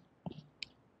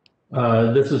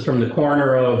 This is from the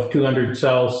corner of 200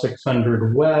 South,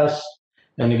 600 West.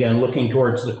 And again, looking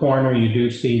towards the corner, you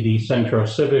do see the Centro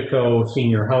Civico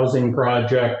senior housing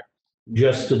project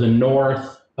just to the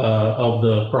north of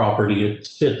the property.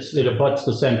 It abuts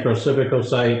the Centro Civico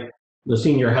site. The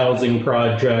senior housing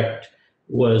project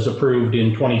was approved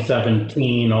in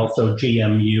 2017, also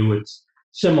GMU. It's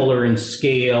similar in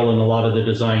scale and a lot of the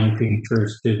design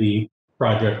features to the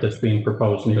project that's being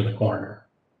proposed near the corner.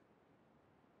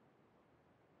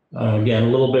 Again, a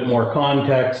little bit more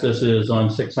context. This is on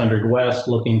 600 West,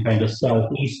 looking kind of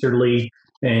southeasterly,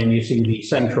 and you see the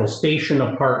Central Station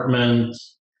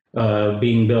apartments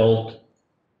being built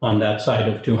on that side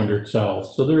of 200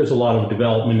 South. So there is a lot of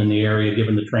development in the area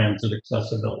given the transit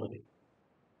accessibility.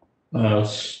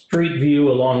 Street view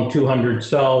along 200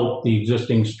 South, the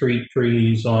existing street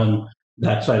trees on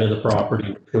that side of the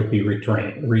property would be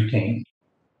retained.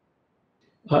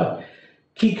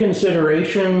 Key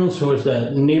considerations was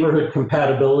that neighborhood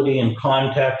compatibility and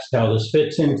context, how this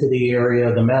fits into the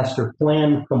area, the master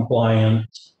plan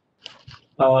compliance,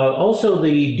 also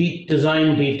the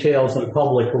design details and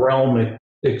public realm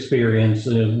experience.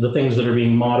 The things that are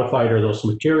being modified are those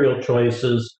material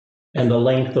choices and the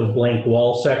length of blank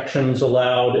wall sections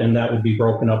allowed, and that would be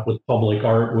broken up with public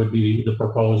art would be the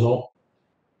proposal.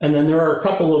 And then there are a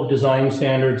couple of design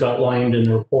standards outlined in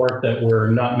the report that were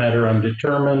not met or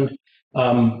undetermined.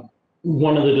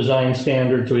 One of the design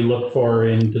standards we look for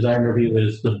in design review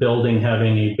is the building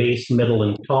having a base, middle,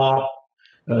 and top.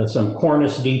 Some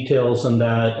cornice details in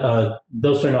that.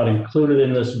 Those are not included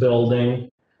in this building.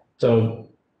 So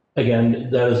again,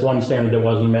 that is one standard that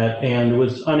wasn't met, and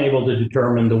was unable to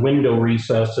determine the window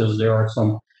recesses. There are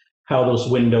how those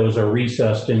windows are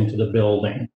recessed into the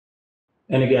building.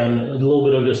 And again, a little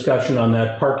bit of discussion on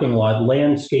that parking lot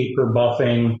landscaper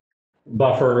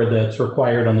buffer that's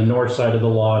required on the north side of the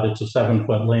lot. It's a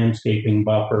 7-foot landscaping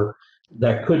buffer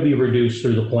that could be reduced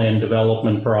through the plan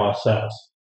development process.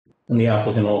 And the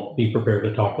applicant will be prepared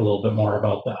to talk a little bit more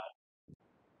about that.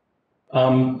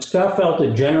 Staff felt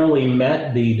it generally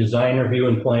met the design review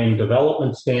and plan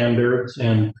development standards,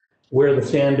 and where the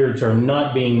standards are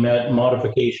not being met,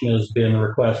 modification has been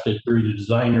requested through the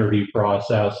design review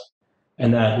process,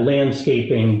 and that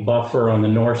landscaping buffer on the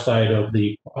north side of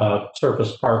the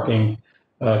surface parking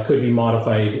could be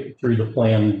modified through the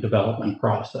plan development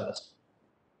process.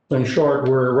 So in short,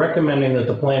 we're recommending that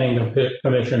the Planning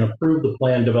Commission approve the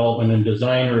plan development and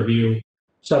design review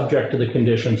subject to the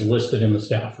conditions listed in the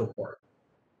staff report.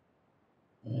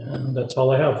 And that's all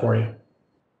I have for you.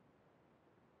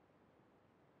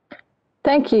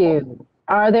 Thank you.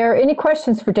 Are there any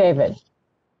questions for David?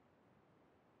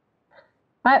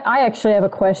 I actually have a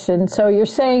question. So you're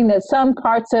saying that some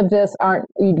parts of this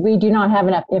we do not have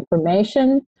enough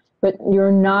information, but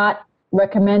you're not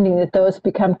recommending that those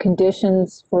become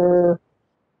conditions for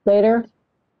later?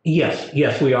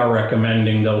 Yes, we are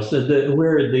recommending those. It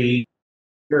would be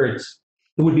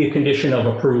a condition of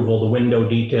approval, the window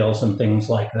details and things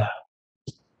like that.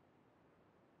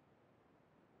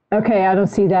 Okay, I don't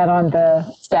see that on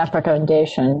the staff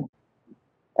recommendation.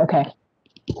 Okay,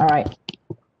 all right.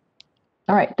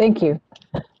 All right, thank you.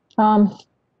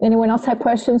 Anyone else have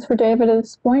questions for David at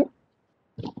this point?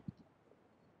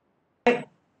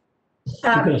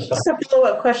 Just a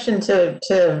follow-up question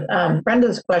to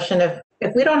Brenda's question.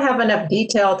 If we don't have enough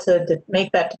detail to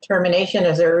make that determination,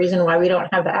 is there a reason why we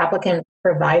don't have the applicant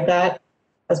provide that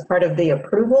as part of the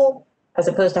approval, as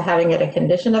opposed to having it a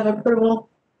condition of approval?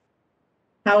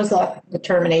 How is that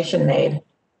determination made?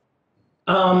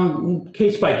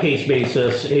 Case by case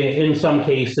basis. In some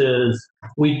cases,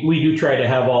 we do try to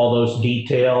have all those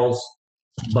details,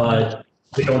 but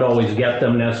we don't always get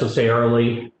them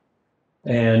necessarily.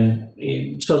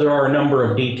 And so there are a number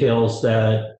of details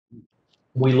that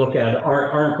we look at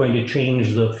aren't going to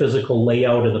change the physical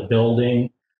layout of the building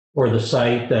or the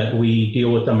site, that we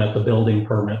deal with them at the building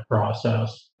permit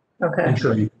process. Okay.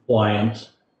 Ensuring compliance.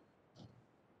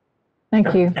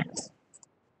 Thank you.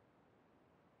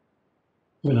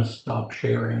 I'm going to stop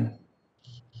sharing.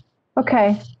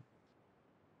 Okay.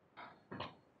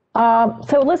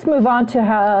 So let's move on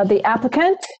to the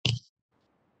applicant.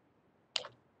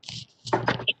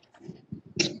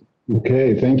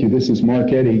 Okay, thank you. This is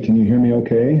Mark Eddy. Can you hear me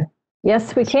okay?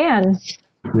 Yes, we can.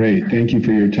 Great. Thank you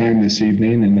for your time this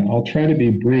evening, and I'll try to be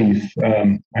brief.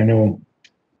 I know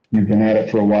you've been at it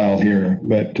for a while here,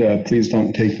 but please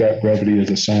don't take that brevity as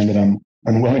a sign that I'm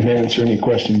unwilling to answer any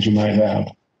questions you might have.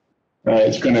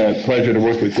 It's been a pleasure to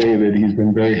work with David. He's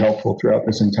been very helpful throughout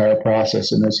this entire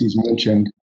process, and as he's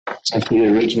mentioned, since we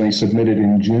originally submitted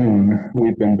in June,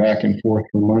 we've been back and forth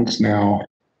for months now,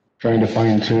 trying to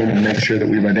fine tune and make sure that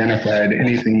we've identified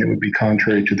anything that would be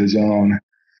contrary to the zone.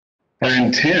 Our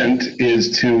intent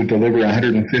is to deliver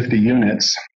 150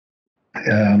 units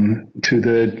to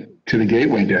the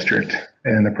Gateway District,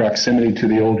 and the proximity to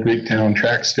the old Greektown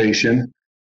track station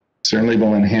certainly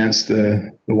will enhance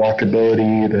the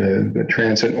walkability, the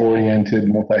transit-oriented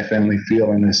multifamily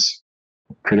feel in this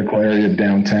critical area of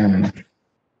downtown.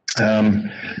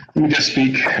 Let me just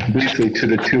speak briefly to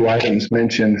the two items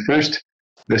mentioned. First,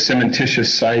 the cementitious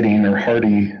siding or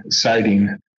hardy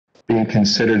siding being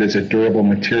considered as a durable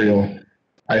material.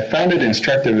 I found it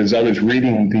instructive as I was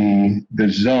reading the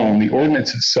zone. The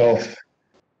ordinance itself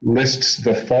lists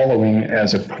the following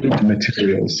as approved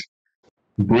materials: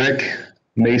 brick,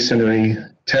 masonry,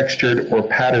 textured or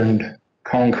patterned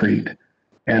concrete,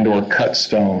 and or cut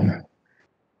stone.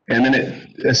 And then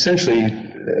it essentially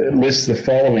lists the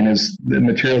following as the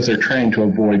materials they're trying to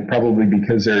avoid, probably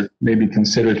because they're maybe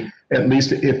considered, at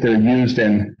least if they're used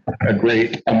in a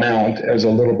great amount, as a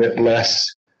little bit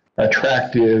less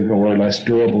attractive or less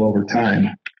durable over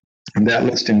time. And that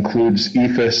list includes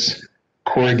EIFS,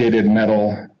 corrugated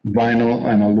metal, vinyl,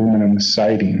 and aluminum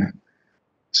siding.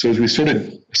 So as we sort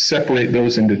of separate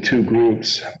those into two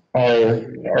groups,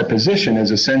 our position is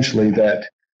essentially that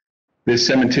this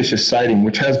cementitious siding,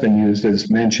 which has been used as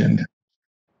mentioned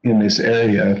in this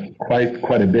area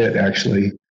quite a bit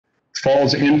actually,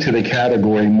 falls into the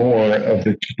category more of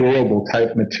the durable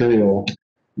type material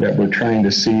that we're trying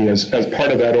to see as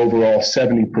part of that overall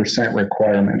 70%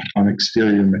 requirement on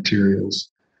exterior materials.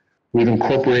 We've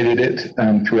incorporated it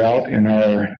throughout in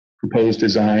our proposed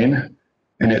design,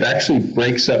 and it actually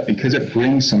breaks up, because it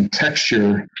brings some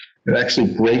texture, it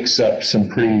actually breaks up some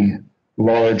pretty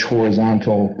large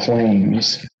horizontal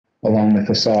planes along the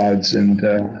facades, and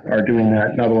are doing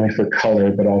that not only for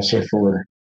color, but also for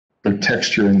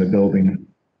texture in the building.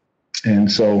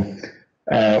 And so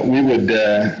we would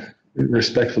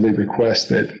respectfully request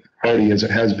that hardy, as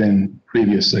it has been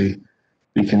previously,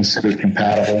 be considered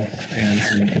compatible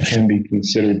and can be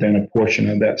considered then a portion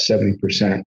of that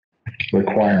 70%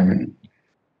 requirement.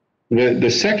 The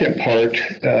second part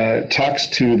talks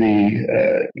to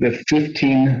the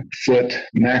 15-foot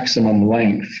maximum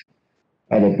length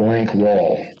of a blank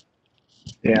wall.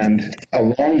 And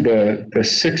along the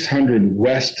 600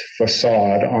 west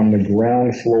facade on the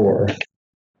ground floor,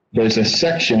 there's a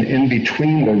section in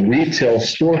between the retail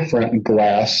storefront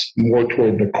glass, more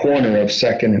toward the corner of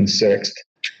 2nd and 6th,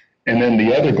 and then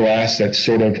the other glass that's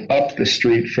sort of up the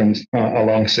street from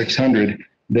along 600.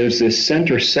 There's this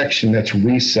center section that's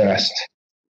recessed,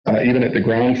 even at the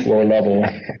ground floor level,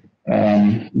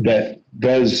 that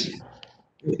does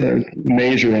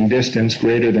measure in distance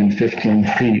greater than 15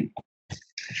 feet.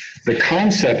 The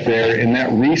concept there in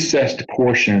that recessed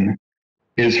portion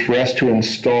is for us to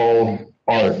install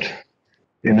art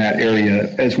in that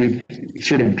area. As we've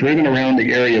sort of driven around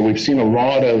the area, we've seen a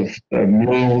lot of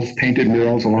murals, painted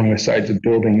murals along the sides of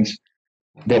buildings,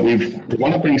 but we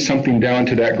want to bring something down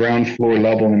to that ground floor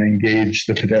level and engage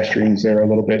the pedestrians there a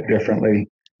little bit differently.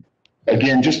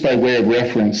 Again, just by way of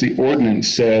reference, the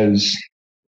ordinance says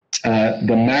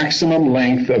the maximum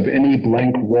length of any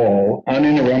blank wall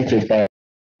uninterrupted by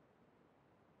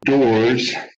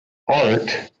doors,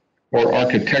 art, or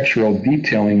architectural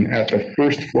detailing at the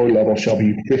first floor level shall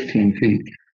be 15 feet.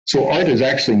 So art is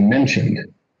actually mentioned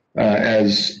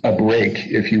as a break,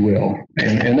 if you will.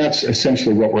 And that's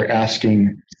essentially what we're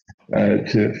asking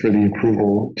for the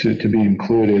approval to be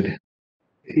included.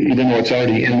 Even though it's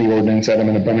already in the ordinance, out of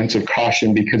an abundance of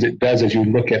caution, because it does, as you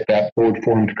look at that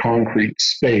board-formed concrete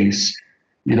space,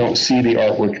 you don't see the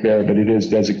artwork there, but it is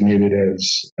designated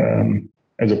as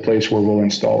a place where we'll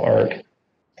install art.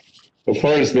 As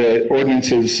far as the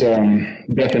ordinance's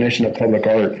definition of public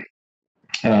art,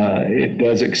 it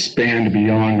does expand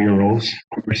beyond murals.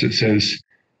 Of course, it says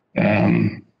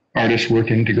artist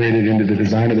work integrated into the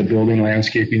design of the building,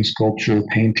 landscaping, sculpture,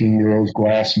 painting, murals,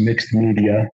 glass, mixed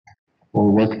media, or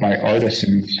work by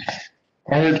artisans.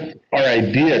 Our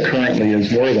idea currently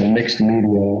is more of a mixed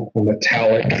media, a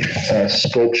metallic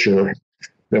sculpture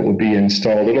that will be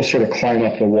installed. It'll sort of climb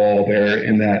up the wall there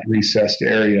in that recessed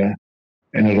area,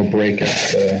 and it'll break up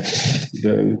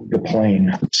the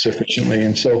plane sufficiently.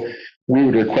 And so we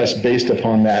would request, based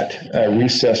upon that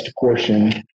recessed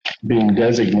portion being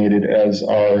designated as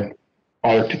our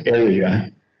art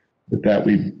area, that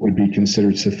we would be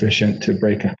considered sufficient to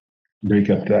break up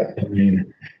that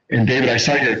plane. And David, I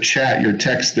saw your chat, your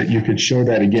text, that you could show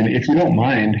that again. If you don't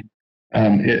mind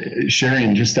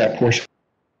sharing just that portion,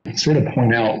 sort of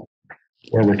point out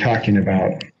where we're talking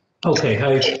about. Okay,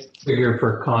 I figure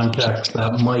for context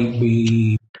that might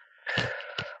be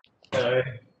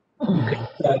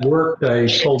that work. I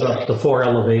pulled up the 4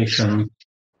 elevation.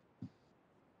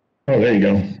 Oh, there you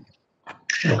go.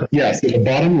 Okay. Yeah, so the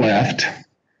bottom left,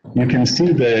 you can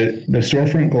see the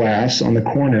storefront glass on the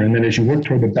corner, and then as you work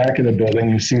toward the back of the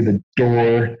building, you see the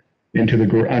door into the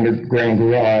underground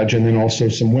garage, and then also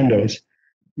some windows.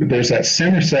 But there's that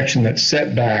center section that's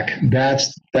set back.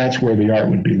 That's where the art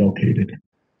would be located.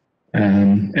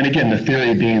 And again, the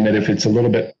theory being that if it's a little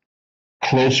bit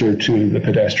closer to the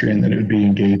pedestrian, that it would be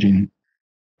engaging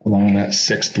along that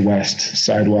 6th West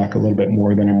sidewalk a little bit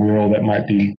more than a mural that might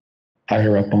be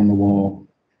higher up on the wall.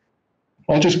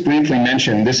 I'll just briefly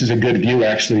mention, this is a good view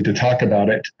actually to talk about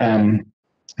it.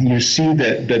 You see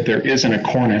that there isn't a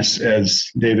cornice, as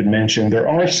David mentioned. There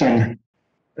are some,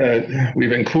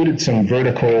 we've included some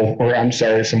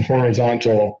some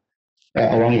horizontal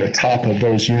along the top of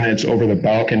those units over the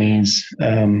balconies,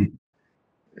 an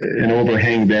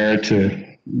overhang there to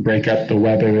break up the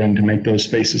weather and to make those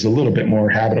spaces a little bit more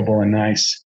habitable and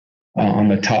nice on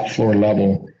the top floor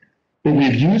level. What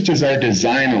we've used as our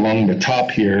design along the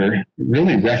top here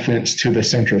really reference to the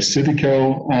Centro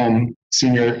Civico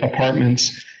senior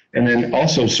apartments, and then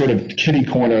also sort of kitty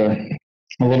corner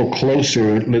a little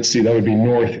closer. Let's see, that would be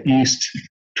northeast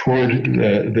toward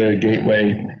the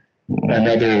gateway,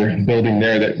 another building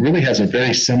there that really has a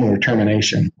very similar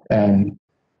termination on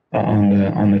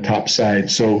the top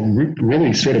side. So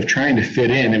really sort of trying to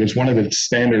fit in. It was one of the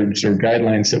standards or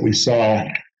guidelines that we saw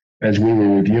as we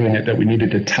were reviewing it, that we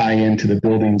needed to tie into the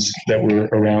buildings that were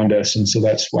around us. And so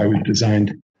that's why we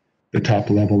designed the top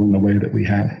level in the way that we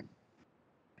have.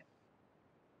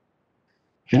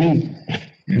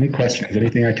 Any questions,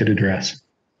 anything I could address?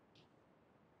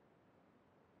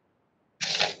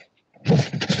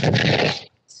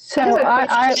 So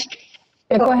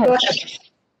go ahead.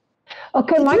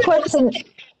 Okay, my question.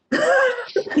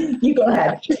 You go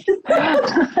ahead.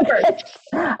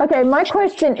 Okay, my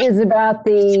question is about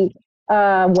the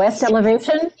west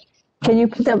elevation. Can you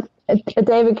put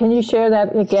David, can you share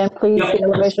that again, please, yep. The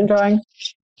elevation drawing?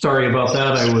 Sorry about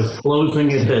that. I was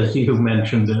closing it as you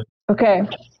mentioned it. Okay.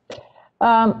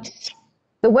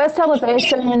 The west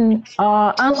elevation,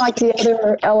 unlike the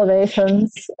other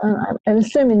elevations, I'm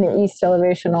assuming the east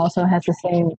elevation also has the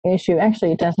same issue.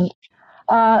 Actually, it doesn't.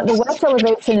 The west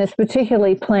elevation is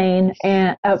particularly plain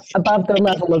and above the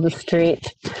level of the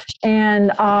street,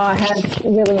 and has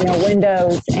really no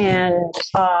windows and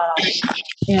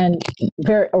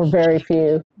very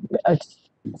few, a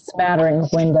smattering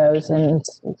of windows, and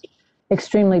it's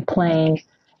extremely plain.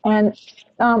 And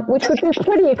which would be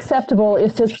pretty acceptable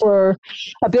if this were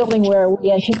a building where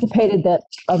we anticipated that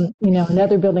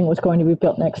another building was going to be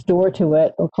built next door to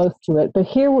it or close to it. But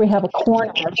here we have a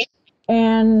corner.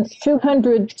 And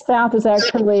 200 South is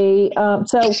actually,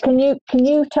 so can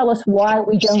you tell us why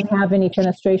we don't have any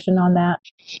fenestration on that?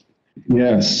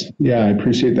 Yes, yeah, I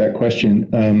appreciate that question.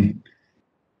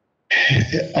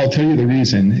 I'll tell you the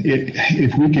reason.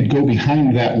 If we could go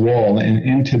behind that wall and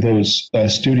into those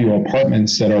studio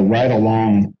apartments that are right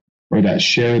along or that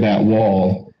share that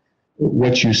wall,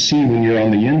 what you see when you're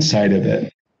on the inside of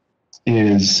it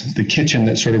is the kitchen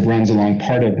that sort of runs along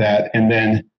part of that, and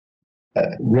then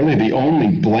really the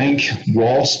only blank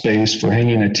wall space for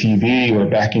hanging a TV or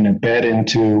backing a bed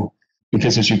into,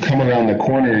 because as you come around the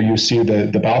corner, you see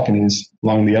the balconies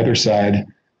along the other side.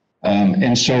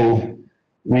 And so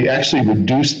we actually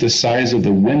reduced the size of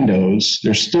the windows.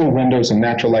 There's still windows and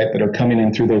natural light that are coming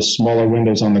in through those smaller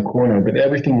windows on the corner, but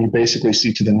everything you basically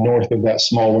see to the north of that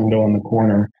small window on the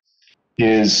corner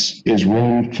is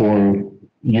room for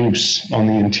use on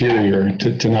the interior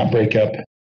to not break up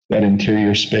that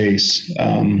interior space.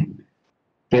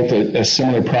 Built a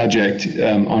similar project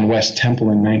on West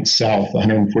Temple and 9th South,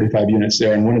 145 units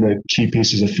there. And one of the key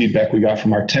pieces of feedback we got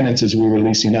from our tenants as we were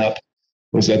leasing up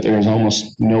was that there was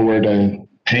almost nowhere to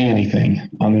pay anything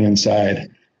on the inside.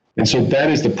 And so that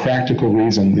is the practical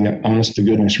reason, the honest to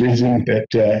goodness reason that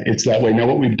it's that way. Now,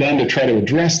 what we've done to try to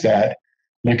address that,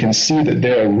 you can see that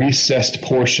there are recessed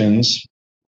portions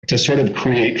to sort of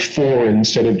create 4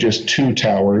 instead of just 2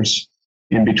 towers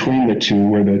in between the 2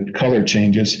 where the color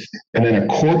changes, and then a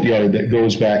courtyard that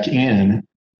goes back in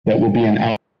that will be an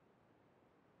out.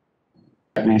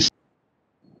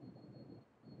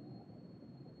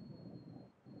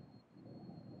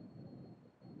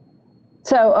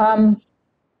 So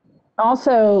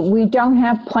also, we don't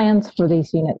have plans for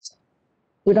these units.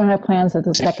 We don't have plans at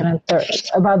the second and third,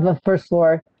 above the first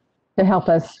floor, to help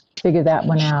us figure that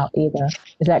one out either.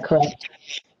 Is that correct?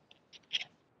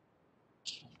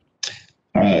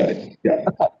 Yeah,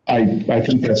 I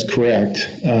think that's correct.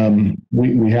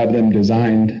 We have them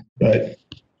designed, but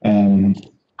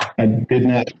I did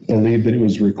not believe that it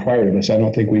was required of us. I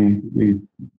don't think we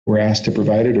were asked to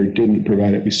provide it or didn't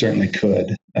provide it. We certainly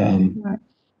could. Right.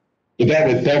 But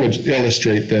that would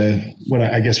illustrate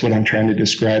what I'm trying to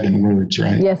describe in words,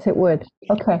 right? Yes, it would.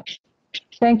 Okay.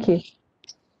 Thank you.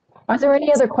 Are there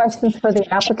any other questions for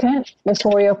the applicant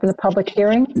before we open the public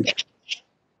hearing?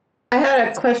 I had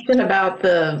a question about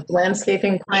the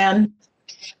landscaping plan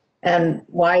and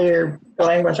why you're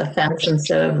going with a fence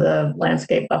instead of the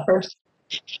landscape buffer.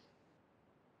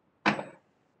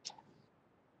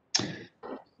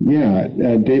 Yeah,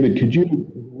 David, could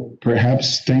you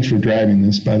perhaps, thanks for driving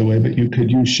this, by the way, but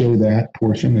could you show that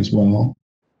portion as well?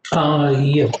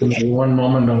 Yes, give me one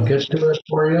moment, I'll get to it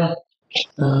for you.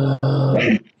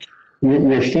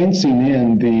 We're fencing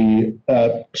in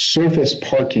the surface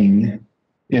parking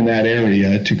in that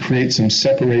area to create some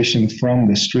separation from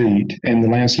the street, and the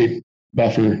landscape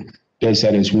buffer does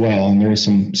that as well, and there is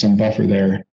some buffer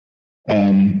there,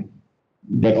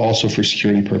 but also for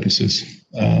security purposes,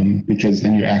 because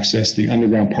then you access the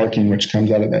underground parking which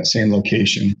comes out of that same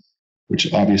location,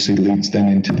 which obviously leads then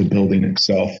into the building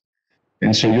itself.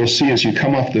 And so you'll see as you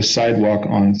come off the sidewalk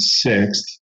on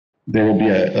 6th, there will be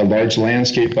a large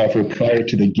landscape buffer prior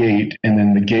to the gate, and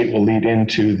then the gate will lead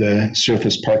into the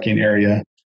surface parking area,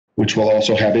 which will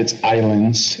also have its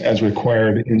islands as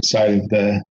required inside of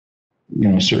the,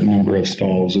 certain number of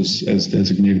stalls as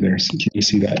designated there. So can you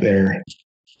see that there?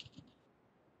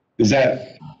 Does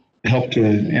that help to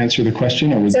answer the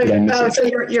question, or did I miss it? So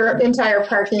your entire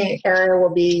parking area will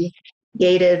be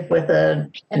gated with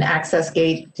an access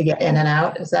gate to get in and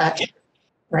out. Is that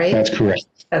right? That's correct.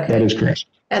 Okay. That is correct.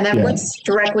 And then what's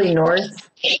directly north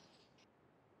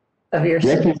of your?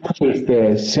 Directly north is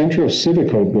the Centro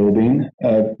Civico building,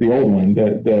 the old one,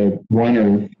 the 1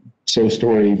 or so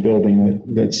story building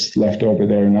that's left over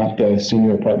there, not the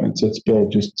senior apartments that's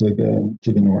built just to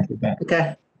the north of that.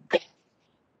 Okay.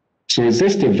 So as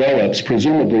this develops,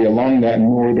 presumably along that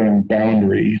northern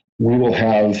boundary, we will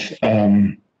have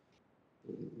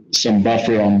some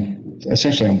buffer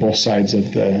essentially on both sides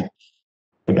of the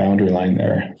boundary line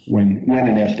there when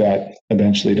and if that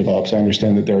eventually develops. I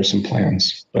understand that there are some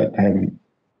plans, but I haven't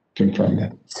confirmed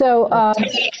that. So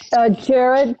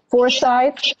Jared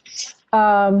Forsyth,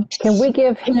 can we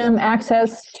give him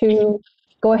access to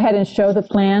go ahead and show the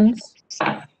plans?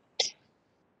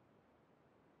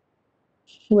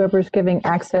 Whoever's giving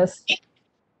access.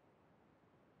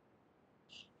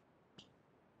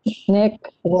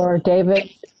 Nick or David,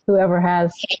 whoever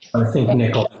has. I think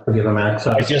Nick will have to give him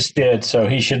access. I just did, so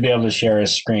he should be able to share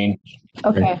his screen.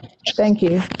 Okay, thank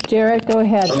you. Jared, go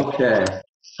ahead. Okay.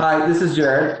 Hi, this is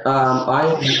Jared.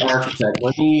 I'm the architect.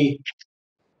 Let me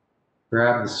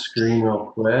grab the screen real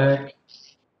quick.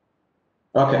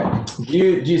 Okay. Do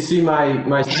you see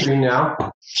my screen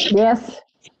now? Yes.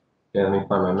 Yeah, let me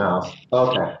find my mouse.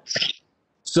 Okay.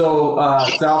 So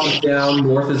south is down,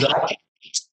 north is up,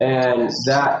 and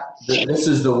this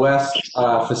is the west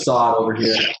facade over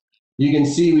here. You can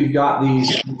see we've got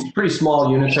these pretty small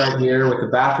units right here with the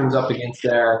bathrooms up against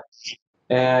there.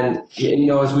 And, you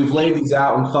know, as we've laid these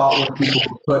out and thought where people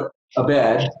could put a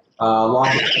bed,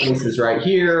 logical places right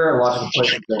here, logical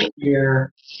places right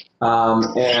here.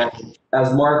 And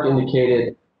as Mark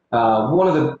indicated, one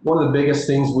of the biggest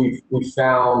things we've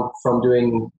found from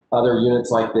doing other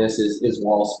units like this is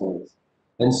wall space.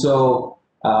 And so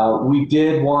we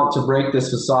did want to break this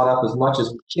facade up as much as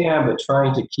we can, but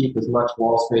trying to keep as much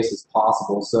wall space as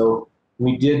possible. So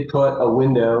we did put a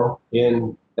window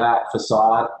in that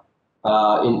facade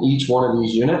in each one of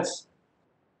these units,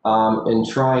 and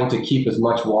trying to keep as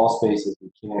much wall space as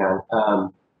we can.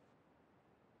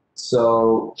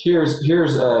 So here's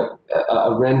a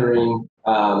rendering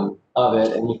of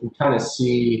it, and you can kind of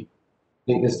see,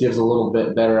 I think this gives a little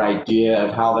bit better idea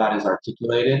of how that is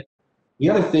articulated. The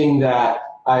other thing that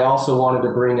I also wanted to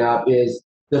bring up is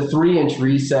the 3-inch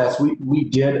recess. We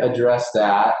did address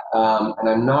that, and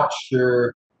I'm not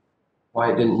sure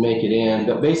why it didn't make it in,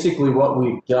 but basically what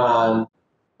we've done,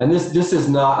 and this is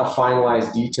not a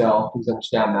finalized detail, please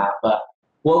understand that, but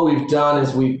what we've done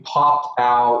is we popped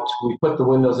out, we put the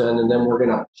windows in, and then we're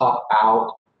gonna pop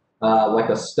out like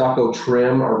a stucco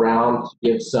trim around to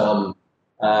give some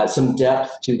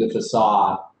depth to the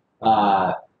facade.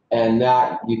 And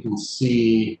that you can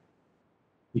see,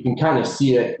 you can kind of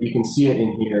see it, you can see it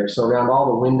in here. So around all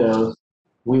the windows,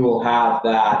 we will have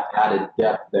that added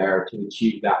depth there to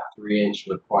achieve that 3-inch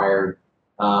required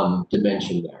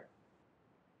dimension there.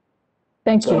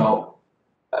 Thank you. So,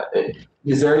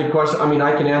 is there any question? I mean,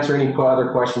 I can answer any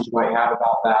other questions you might have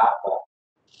about that. But.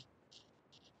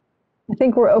 I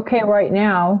think we're okay right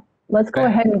now. Let's go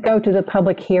ahead and go to the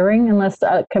public hearing unless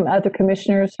other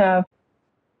commissioners have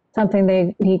something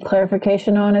they need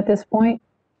clarification on at this point.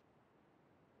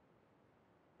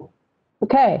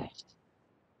 Okay.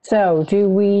 So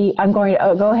I'm going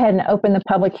to go ahead and open the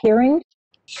public hearing.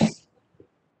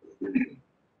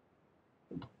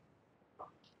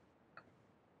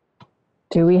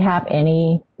 Do we have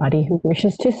anybody who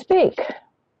wishes to speak?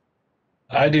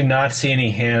 I do not see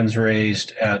any hands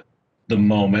raised at the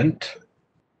moment.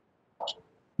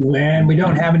 And we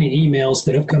don't have any emails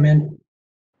that have come in.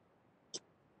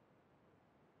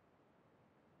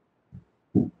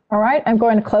 All right, I'm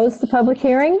going to close the public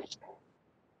hearing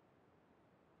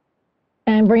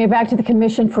and bring it back to the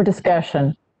commission for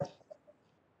discussion.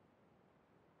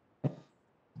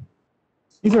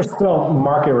 These are still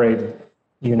market rate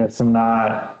units and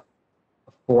not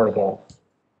affordable,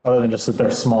 other than just that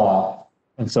they're small.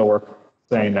 And so we're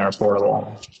saying they're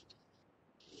affordable.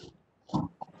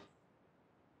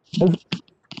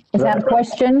 Is that a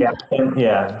question?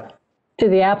 Yeah. To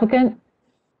the applicant?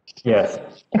 Yes.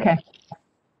 Okay.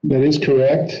 That is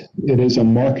correct. It is a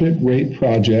market rate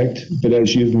project, but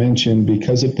as you've mentioned,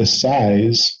 because of the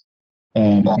size,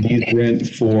 these rent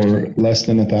for less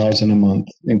than $1,000 a month,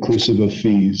 inclusive of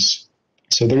fees.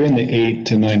 So they're in the $800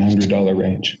 to $900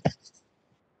 range.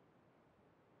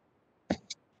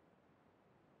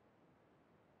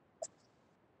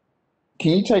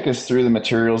 Can you take us through the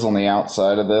materials on the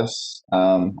outside of this?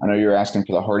 I know you're asking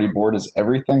for the hardy board. Is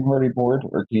everything hardy board,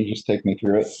 or can you just take me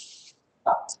through it?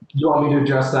 Do you want me to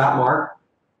address that, Mark?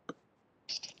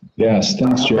 Yes,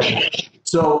 thanks, Joe.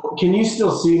 So can you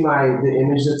still see the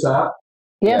image that's up?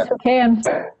 Yes, we can.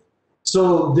 Okay.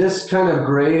 So this kind of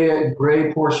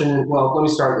gray portion, well, let me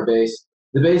start at the base.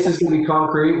 The base is going to be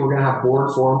concrete. We're going to have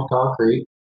board formed concrete.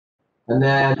 And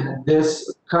then this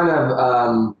kind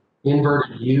of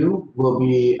inverted U will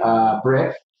be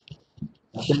brick,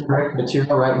 a thin brick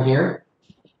material right in here.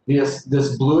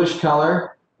 This bluish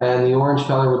color and the orange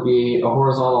color would be a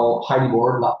horizontal hardy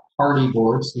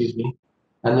board, excuse me.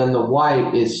 And then the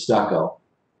white is stucco.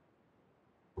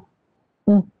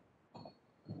 And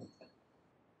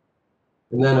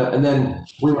then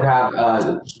we would have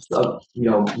metal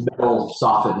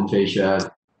soffit and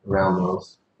fascia around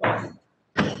those.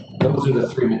 Those are the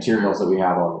 3 materials that we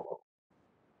have on it.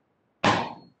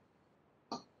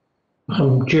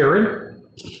 Jared,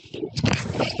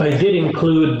 I did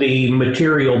include the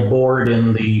material board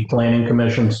in the Planning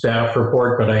Commission staff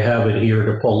report, but I have it here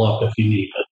to pull up if you need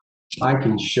it. I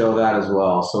can show that as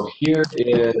well. So here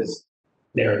is.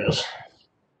 There it is.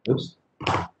 Oops.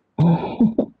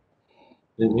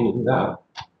 Didn't mean to do that.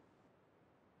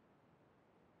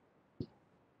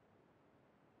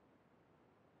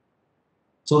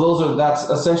 So that's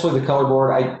essentially the color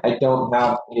board. I don't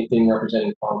have anything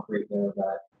representing concrete there,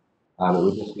 but it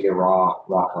would just be a raw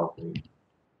concrete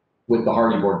with the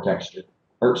hardy board texture,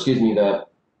 or excuse me, the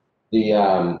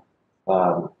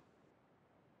board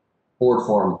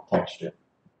form texture.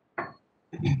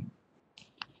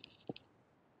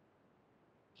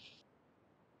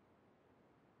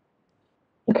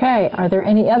 Okay, are there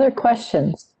any other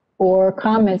questions or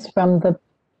comments from the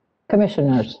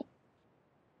commissioners?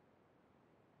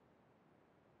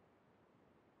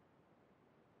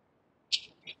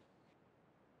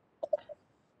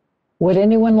 Would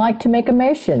anyone like to make a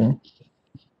motion?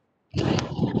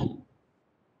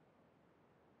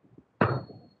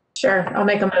 Sure, I'll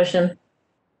make a motion.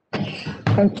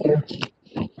 Thank you.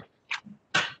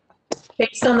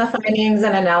 Based on the findings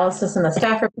and analysis in the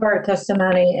staff report,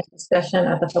 testimony, and discussion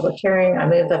at the public hearing, I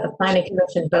move that the Planning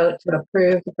Commission vote to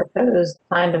approve the proposed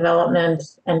plan development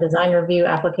and design review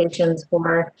applications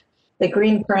for the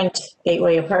Greenprint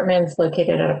Gateway Apartments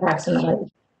located at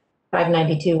approximately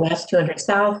 592 West, 200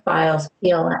 South, files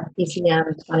PLN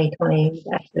PCM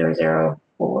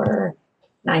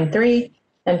 2020-00493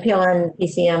 and PLN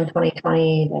PCM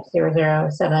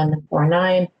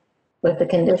 2020-00749 with the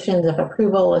conditions of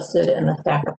approval listed in the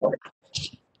staff report.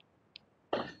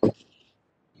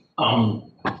 I'll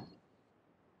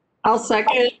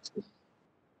second.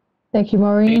 Thank you,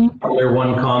 Maureen. There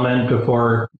one comment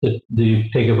before you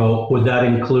take a vote. Would that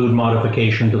include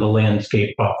modification to the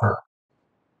landscape buffer?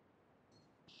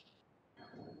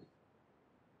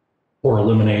 Or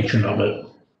elimination of it?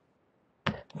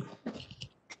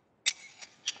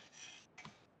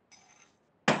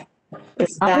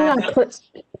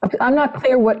 I'm not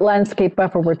clear what landscape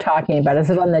buffer we're talking about. Is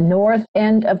it on the north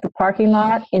end of the parking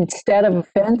lot instead of a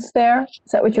fence there?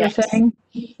 Is that what you're saying?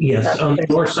 Yes, on the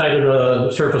north side of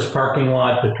the surface parking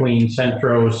lot between the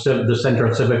Centro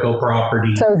Civico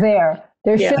property. So there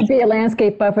should be a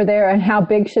landscape buffer there. And how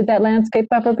big should that landscape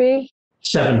buffer be?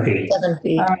 7 feet. 7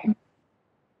 feet. All right.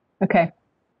 Okay.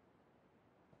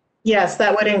 Yes,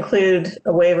 that would include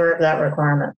a waiver of that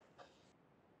requirement.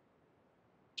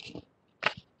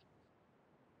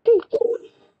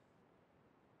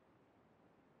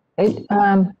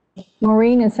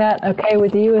 Maureen, is that okay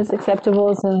with you? Is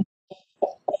acceptable as a?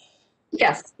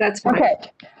 Yes, that's fine. Okay.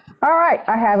 All right.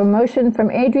 I have a motion from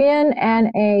Adrian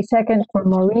and a second from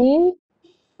Maureen.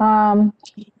 So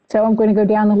I'm going to go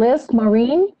down the list.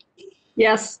 Maureen?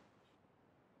 Yes.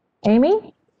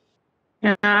 Amy?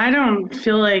 Yeah, I don't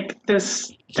feel like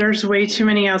there's way too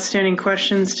many outstanding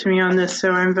questions to me on this,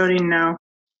 so I'm voting no.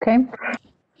 Okay.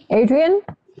 Adrian?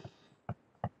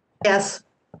 Yes.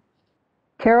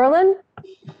 Carolyn?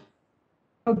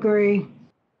 Agree.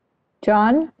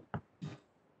 John?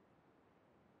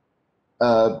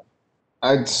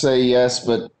 I'd say yes,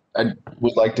 but I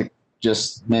would like to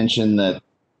just mention that,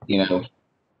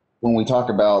 when we talk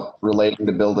about relating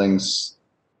to buildings,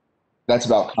 that's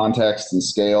about context and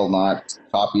scale, not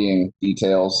copying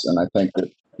details. And I think that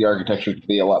the architecture could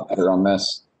be a lot better on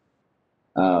this.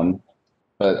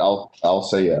 But I'll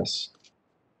say yes.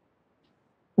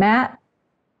 Matt?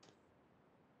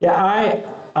 Yeah, I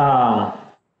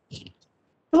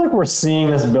feel like we're seeing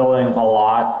this building a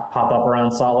lot pop up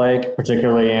around Salt Lake,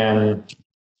 particularly in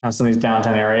some of these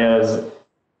downtown areas.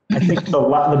 I think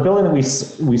the building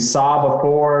that we saw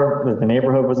before that the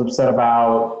neighborhood was upset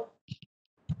about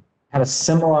had a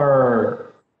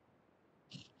similar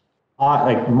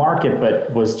market,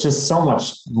 but was just so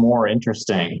much more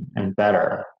interesting and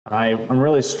better. And I'm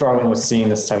really struggling with seeing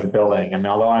this type of building. I mean,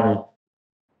 although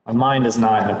my mind is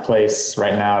not in a place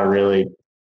right now to really come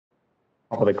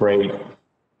up with a great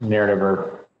narrative,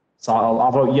 so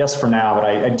I'll vote yes for now. But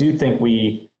I do think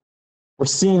we're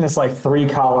seeing this like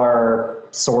 3-color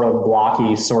sort of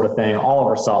blocky sort of thing all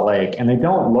over Salt Lake, and they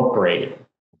don't look great.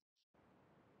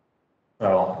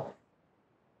 So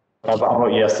I'll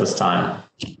vote yes this time.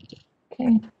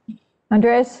 Okay.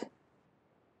 Andres?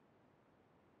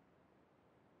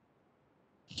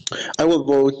 I will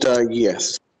vote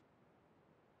yes.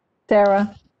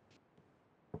 Sarah?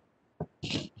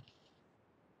 It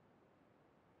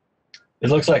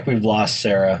looks like we've lost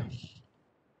Sarah.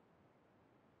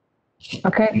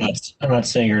 Okay. I'm not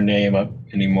saying her name up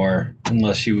anymore,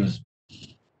 unless she was.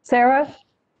 Sarah,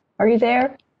 are you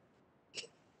there?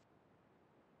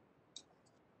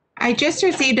 I just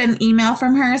received an email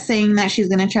from her saying that she's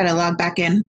going to try to log back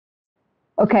in.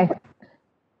 Okay.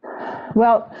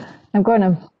 Well, I'm going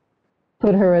to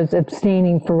put her as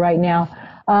abstaining for right now.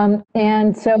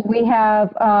 And so we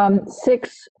have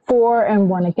 6 for and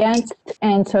 1 against,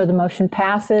 and so the motion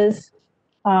passes.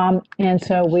 And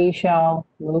so we shall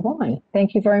move on.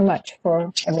 Thank you very much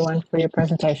for everyone for your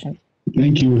presentation.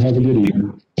 Thank you. Have a good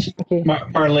evening.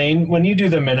 Marlene, when you do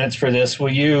the minutes for this,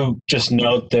 will you just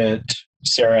note that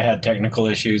Sarah had technical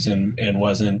issues and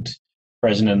wasn't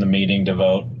present in the meeting to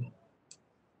vote?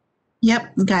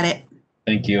 Yep, got it.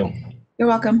 Thank you. You're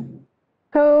welcome.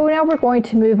 So now we're going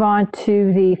to move on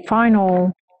to the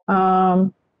final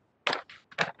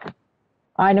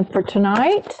item for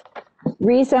tonight.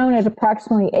 Rezone at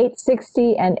approximately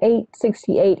 860 and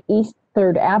 868 East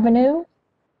 3rd Avenue.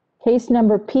 Case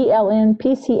number PLN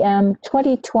PCM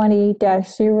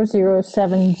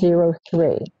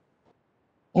 2020-00703.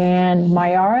 And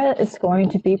Mayara is going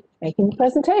to be making the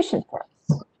presentation for us.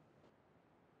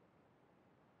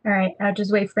 All right, I'll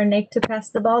just wait for Nick to pass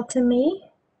the ball to me.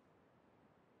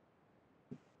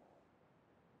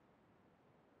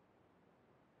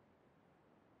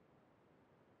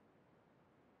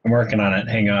 I'm working on it.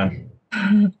 Hang on.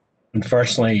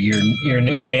 Unfortunately, your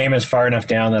name is far enough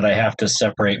down that I have to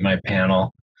separate my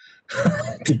panel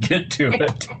to get to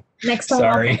it. Next one,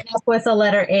 Sorry. I'll up with a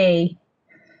letter A.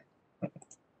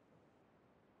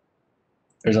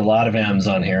 There's a lot of M's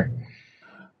on here.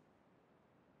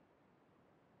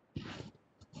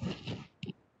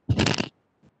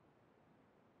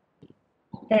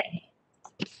 Okay.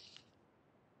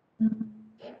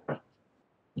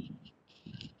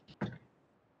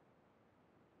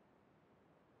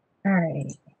 All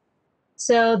right.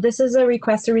 So this is a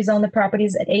request to rezone the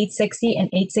properties at 860 and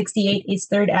 868 East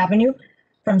 3rd Avenue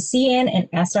from CN and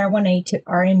SR1A to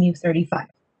RMU 35.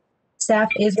 Staff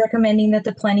is recommending that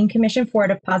the Planning Commission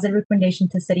forward a positive recommendation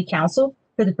to City Council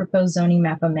for the proposed zoning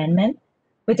map amendment,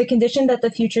 with the condition that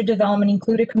the future development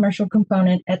include a commercial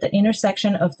component at the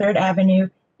intersection of 3rd Avenue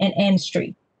and N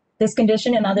Street. This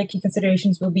condition and other key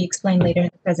considerations will be explained later in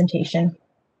the presentation.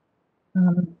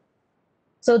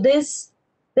 So this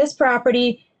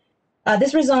property,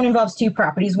 this rezone involves two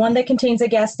properties, one that contains a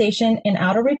gas station and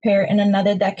auto repair, and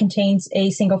another that contains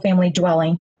a single-family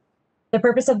dwelling. The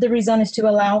purpose of the rezone is to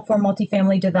allow for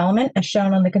multifamily development, as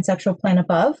shown on the conceptual plan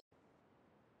above.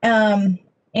 And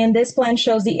this plan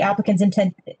shows the applicant's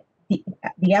intent.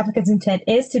 The applicant's intent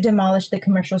is to demolish the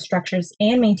commercial structures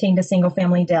and maintain the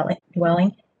single-family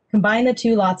dwelling, combine the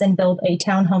two lots, and build a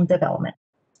townhome development.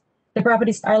 The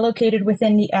properties are located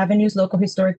within the Avenues Local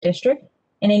Historic District,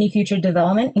 and any future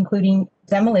development, including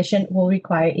demolition, will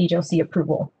require HLC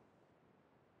approval.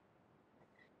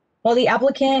 While the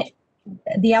applicant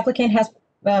has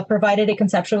provided a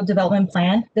conceptual development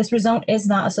plan, this rezone is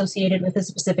not associated with a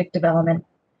specific development.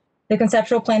 The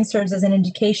conceptual plan serves as an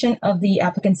indication of the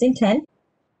applicant's intent,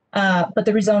 but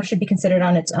the rezone should be considered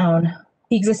on its own.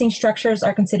 The existing structures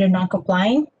are considered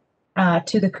non-complying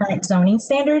to the current zoning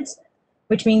standards,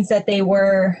 which means that they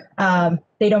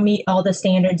don't meet all the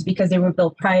standards because they were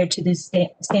built prior to the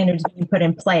standards being put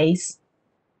in place.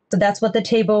 So that's what the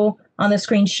table on the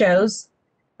screen shows,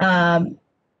 that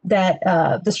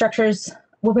the structures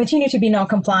will continue to be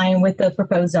non-compliant with the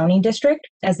proposed zoning district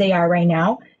as they are right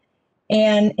now.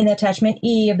 And in attachment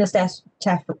E of the staff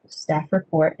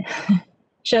report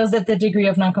shows that the degree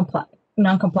of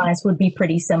non-compliance would be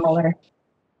pretty similar.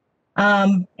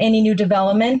 Any new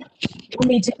development will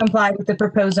need to comply with the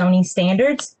proposed zoning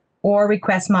standards or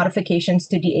request modifications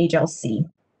to the HLC.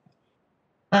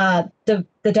 The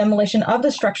demolition of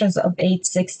the structures of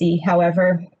 860,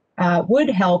 however,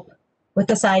 would help with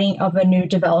the siting of a new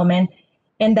development,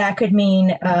 and that could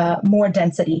mean more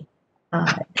density.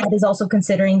 That is also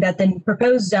considering that the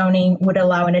proposed zoning would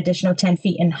allow an additional 10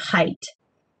 feet in height.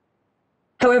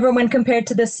 However, when compared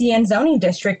to the CN zoning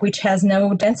district, which has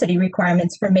no density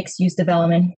requirements for mixed-use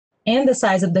development, and the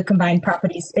size of the combined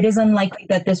properties, it is unlikely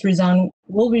that this rezone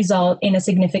will result in a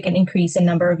significant increase in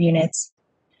number of units.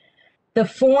 The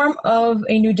form of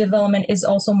a new development is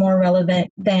also more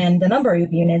relevant than the number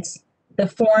of units. The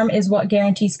form is what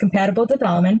guarantees compatible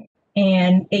development,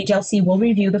 and HLC will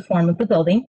review the form of the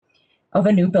building, of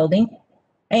a new building,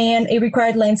 and a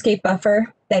required landscape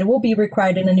buffer that will be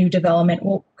required in a new development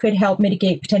could help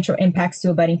mitigate potential impacts to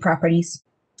abutting properties.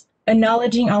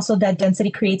 Acknowledging also that density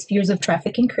creates fears of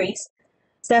traffic increase,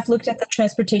 staff looked at the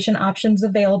transportation options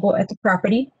available at the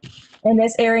property, and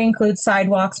this area includes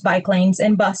sidewalks, bike lanes,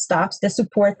 and bus stops that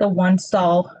support the one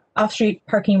stall off-street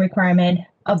parking requirement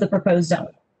of the proposed zone.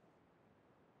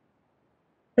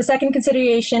 The second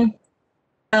consideration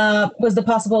was the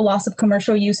possible loss of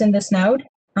commercial use in this node.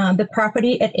 The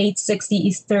property at 860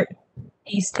 East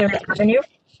 3rd Avenue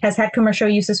has had commercial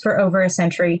uses for over a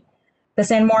century. The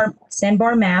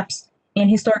Sandbar maps and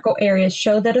historical areas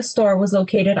show that a store was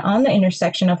located on the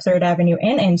intersection of 3rd Avenue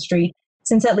and N Street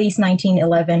since at least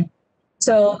 1911.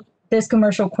 So this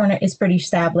commercial corner is pretty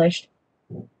established.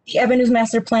 The Avenues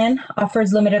Master Plan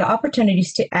offers limited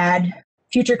opportunities to add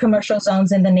future commercial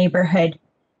zones in the neighborhood.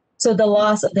 So the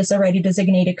loss of this already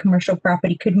designated commercial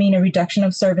property could mean a reduction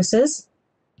of services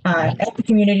at the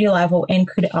community level and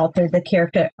could alter the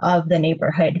character of the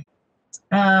neighborhood.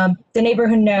 The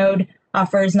neighborhood node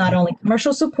offers not only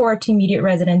commercial support to immediate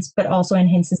residents, but also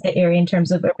enhances the area in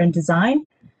terms of urban design,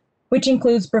 which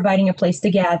includes providing a place to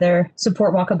gather,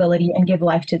 support walkability, and give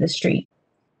life to the street.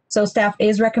 So staff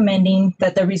is recommending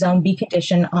that the rezone be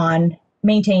conditioned on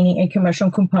maintaining a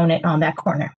commercial component on that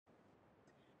corner.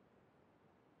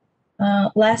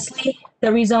 Lastly, the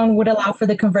rezone would allow for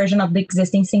the conversion of the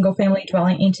existing single-family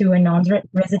dwelling into a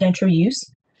non-residential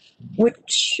use,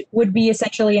 which would be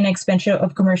essentially an expansion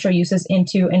of commercial uses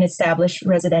into an established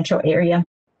residential area.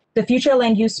 The future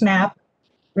land use map,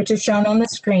 which is shown on the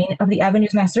screen of the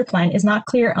Avenues Master Plan, is not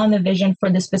clear on the vision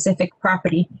for the specific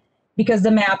property because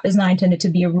the map is not intended to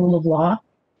be a rule of law,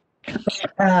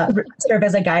 serve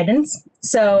as a guidance.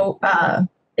 So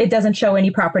it doesn't show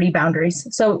any property boundaries.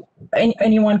 So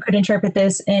anyone could interpret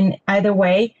this in either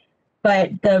way, but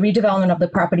the redevelopment of the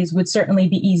properties would certainly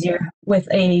be easier with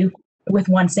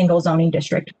one single zoning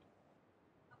district.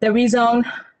 The rezone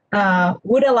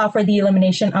would allow for the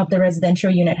elimination of the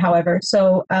residential unit, however,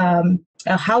 so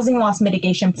a housing loss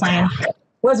mitigation plan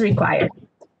was required.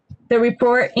 The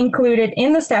report included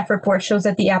in the staff report shows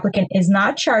that the applicant is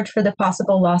not charged for the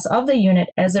possible loss of the unit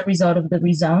as a result of the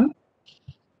rezone,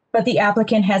 but the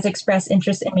applicant has expressed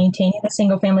interest in maintaining the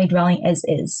single-family dwelling as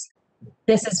is.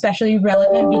 This is especially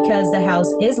relevant because the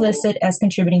house is listed as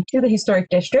contributing to the historic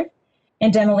district,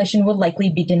 and demolition would likely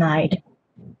be denied.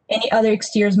 Any other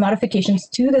exterior modifications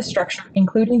to the structure,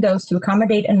 including those to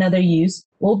accommodate another use,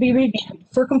 will be reviewed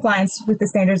for compliance with the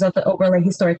standards of the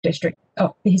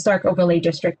the historic overlay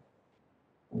district.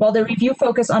 While the review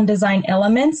focus on design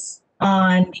elements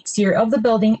on the exterior of the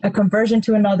building, a conversion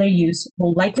to another use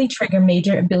will likely trigger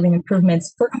major building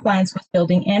improvements for compliance with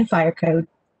building and fire code.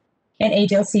 An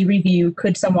AJLC review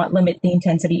could somewhat limit the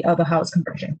intensity of a house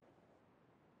conversion.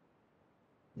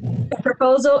 The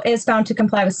proposal is found to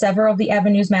comply with several of the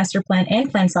Avenues Master Plan and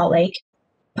Plan Salt Lake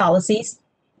policies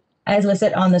as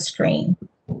listed on the screen.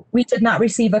 We did not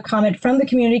receive a comment from the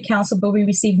Community Council, but we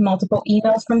received multiple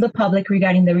emails from the public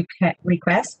regarding the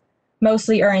request.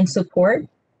 Mostly are in support,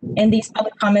 and these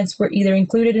public comments were either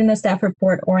included in the staff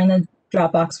report or in the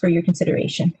Dropbox for your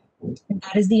consideration. And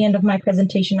that is the end of my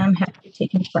presentation. I'm happy to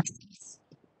take any questions.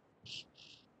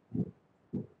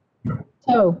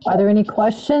 So, are there any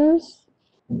questions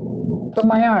for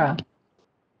Mayara?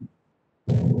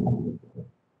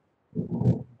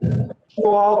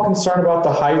 We're all concerned about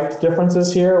the height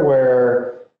differences here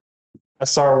where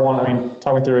SR1, I mean,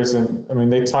 talking through is,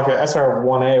 they talk at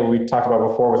SR1A, we talked about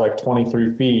before, was like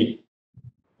 23 feet.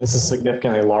 This is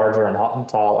significantly larger and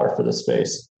taller for the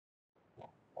space.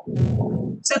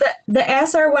 So the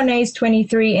SR1A is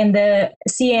 23 and the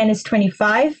CN is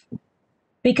 25.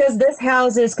 Because this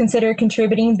house is considered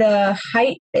contributing, the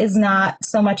height is not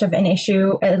so much of an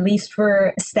issue, at least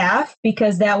for staff,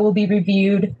 because that will be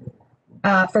reviewed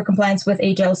for compliance with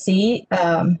HLC.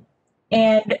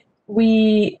 And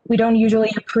we don't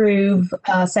usually approve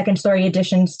second-story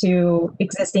additions to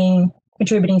existing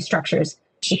contributing structures.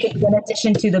 It could be an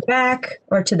addition to the back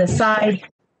or to the side,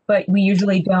 but we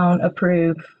usually don't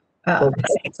approve a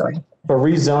second story. But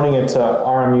rezoning it to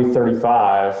RMU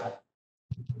 35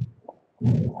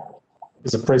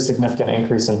 is a pretty significant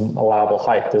increase in allowable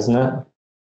height, isn't it?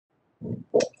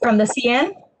 From the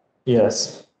CN?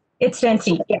 Yes. It's 10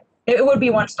 feet, yeah. It would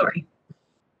be one story.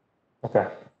 Okay,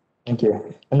 thank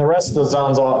you. And the rest of the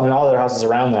zones, all the houses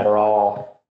around that are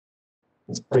all,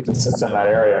 it's pretty consistent in that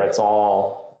area. It's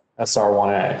all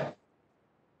SR1A.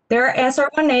 There are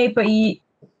SR1A, but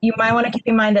you might want to keep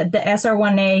in mind that the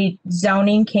SR1A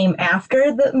zoning came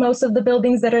after most of the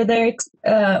buildings that are there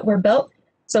were built.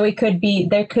 So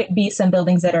there could be some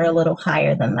buildings that are a little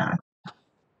higher than that.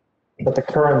 But the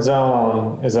current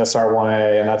zone is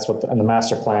SR1A, and that's what in the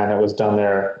master plan that was done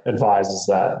there advises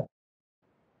that.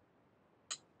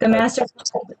 The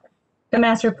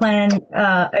master plan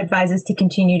advises to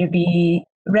continue to be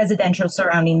residential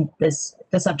surrounding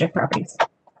the subject properties.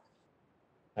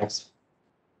 Thanks.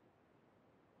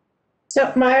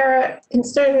 So Myra,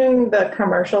 concerning the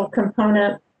commercial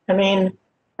component,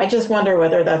 I just wonder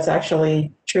whether that's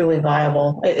actually truly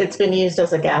viable. It's been used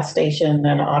as a gas station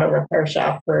and auto repair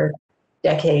shop for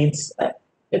decades.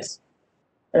 It's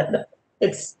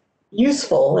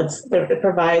useful. It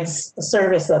provides a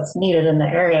service that's needed in the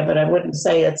area, but I wouldn't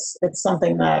say it's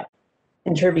something that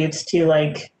contributes to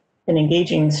like an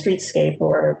engaging streetscape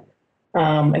or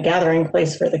a gathering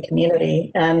place for the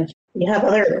community. And you have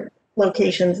other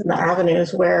locations in the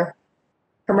avenues where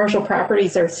commercial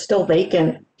properties are still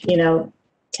vacant,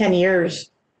 10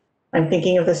 years. I'm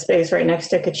thinking of the space right next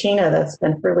to Kachina that's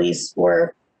been for lease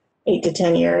for 8 to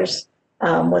 10 years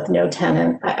with no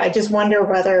tenant. I just wonder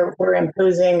whether we're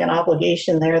imposing an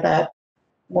obligation there that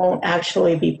won't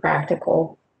actually be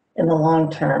practical in the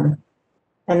long term.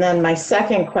 And then my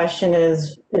second question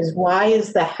is why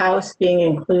is the house being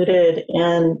included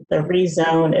in the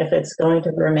rezone if it's going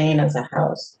to remain as a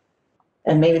house?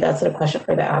 And maybe that's a question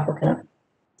for the applicant.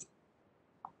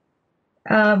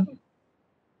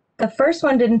 The first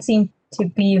one didn't seem to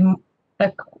be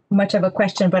much of a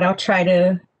question, but I'll try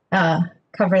to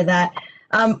cover that.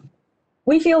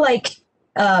 We feel like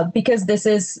because this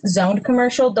is zoned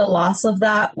commercial, the loss of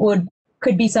that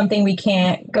could be something we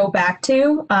can't go back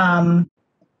to.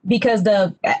 Because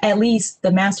at least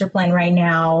the master plan right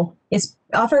now is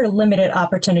offer limited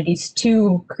opportunities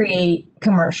to create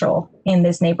commercial in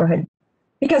this neighborhood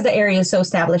because the area is so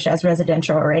established as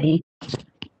residential already.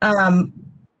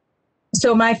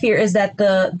 So my fear is that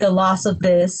the loss of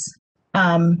this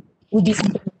would be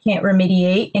something we can't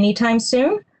remediate anytime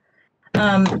soon.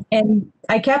 And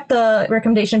I kept the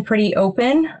recommendation pretty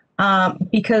open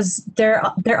because there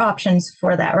are options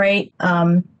for that, right?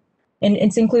 And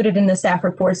it's included in the staff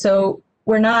report. So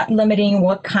we're not limiting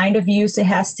what kind of use it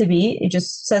has to be. It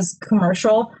just says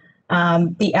commercial.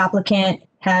 The applicant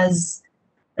has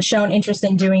shown interest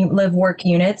in doing live work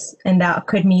units, and that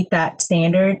could meet that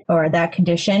standard or that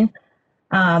condition.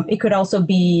 It could also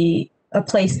be a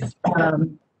place,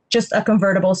 just a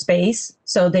convertible space.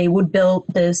 So they would build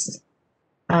this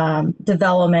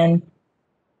development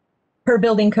per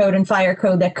building code and fire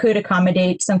code that could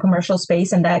accommodate some commercial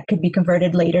space, and that could be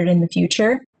converted later in the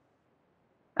future.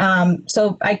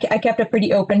 So I kept it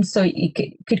pretty open so you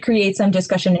could create some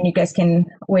discussion, and you guys can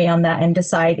weigh on that and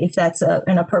decide if that's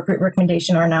an appropriate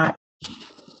recommendation or not.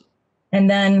 And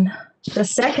then the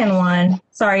second one,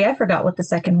 sorry, I forgot what the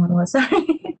second one was.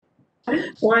 Sorry.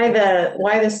 Why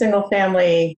the single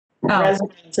family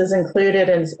residence is included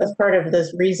as part of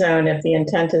this rezone if the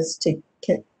intent is to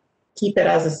keep it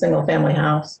as a single family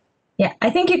house? Yeah,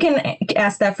 I think you can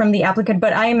ask that from the applicant,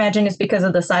 but I imagine it's because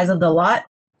of the size of the lot.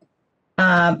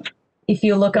 If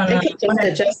you look on, they could just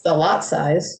adjust the lot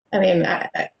size. I mean,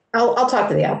 I'll talk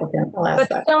to the applicant. I'll ask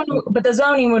that. But the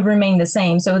zoning would remain the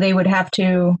same, so they would have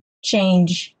to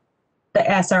change the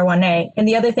SR1A. And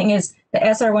the other thing is the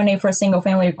SR1A for a single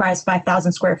family requires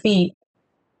 5,000 square feet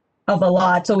of a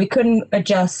lot, so we couldn't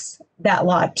adjust that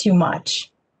lot too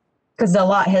much because the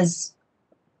lot has,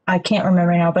 I can't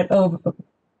remember now, but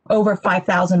over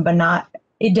 5,000, but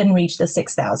it didn't reach the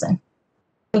 6,000.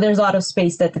 So there's a lot of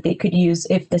space that they could use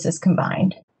if this is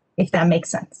combined, if that makes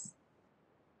sense.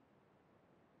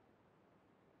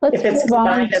 If it's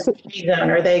combined as a rezone,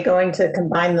 are they going to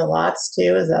combine the lots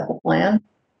too? Is that the plan?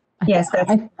 Yes,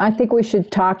 I think we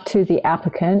should talk to the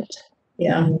applicant.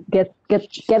 Yeah. Get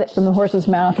it from the horse's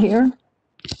mouth here.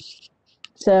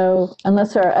 So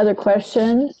unless there are other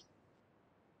questions,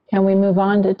 can we move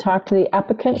on to talk to the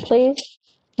applicant, please?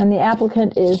 And the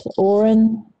applicant is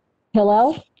Oren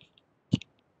Hillel.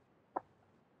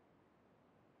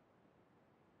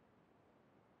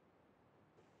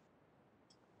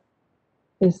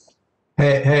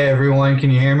 Hey everyone,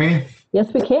 can you hear me?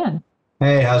 Yes, we can.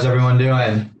 Hey, how's everyone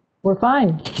doing? We're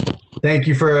fine. Thank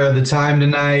you for the time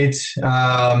tonight.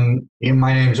 My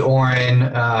name's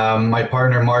Oren. My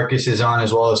partner Marcus is on,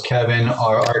 as well as Kevin,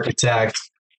 our architect.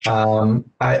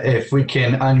 If we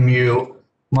can unmute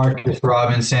Marcus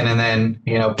Robinson and then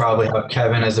probably have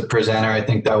Kevin as the presenter, I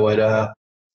think that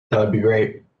would be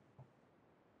great.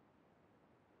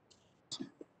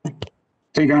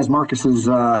 Hey guys, Marcus is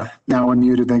now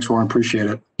unmuted. Thanks, Warren. Appreciate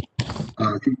it.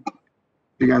 If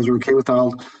you guys are okay with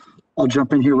that, I'll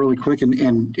jump in here really quick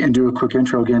and do a quick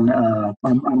intro again.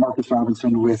 I'm Marcus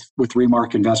Robinson with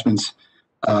Remark Investments.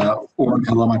 Or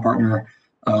hello, my partner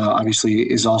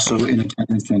obviously is also in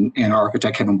attendance, and our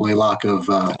architect Kevin Blaylock of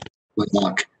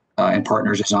Blaylock and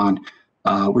Partners is on.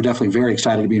 We're definitely very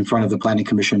excited to be in front of the Planning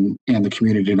Commission and the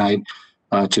community tonight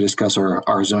to discuss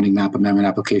our zoning map amendment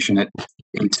application at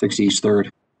 860 East 3rd.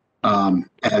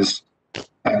 As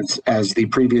the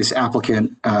previous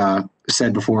applicant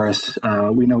said before us,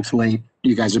 we know it's late.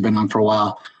 You guys have been on for a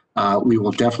while. We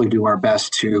will definitely do our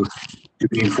best to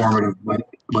be informative,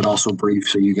 but also brief,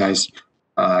 so you guys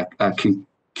can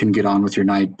get on with your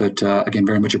night. But again,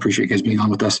 very much appreciate you guys being on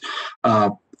with us.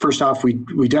 First off, we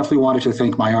definitely wanted to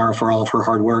thank Mayara for all of her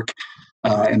hard work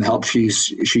and the help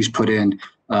she's put in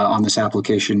on this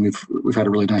application. We've had a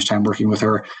really nice time working with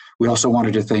her. We also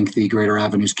wanted to thank the Greater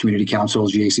Avenues Community Council,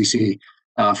 GACC,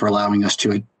 for allowing us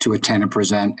to attend and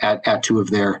present at two of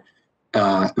their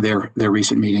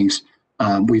recent meetings.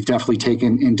 We've definitely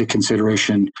taken into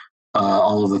consideration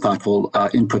all of the thoughtful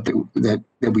input that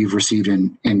we've received,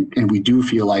 and we do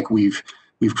feel like we've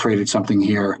created something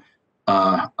here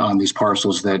on these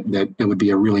parcels that would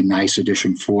be a really nice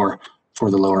addition for for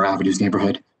the Lower Avenues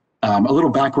neighborhood. A little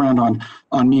background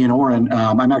on me and Oren.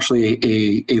 I'm actually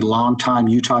a longtime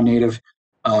Utah native,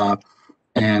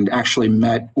 and actually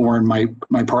met Oren, my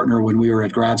partner, when we were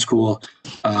at grad school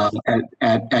at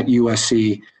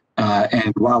USC.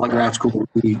 And while at grad school,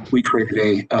 we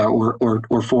created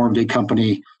or formed a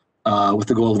company with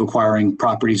the goal of acquiring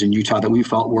properties in Utah that we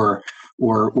felt were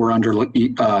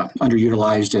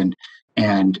underutilized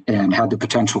and had the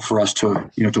potential for us to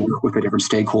work with the different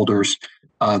stakeholders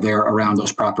there around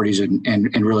those properties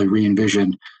and really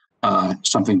re-envision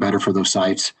something better for those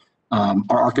sites.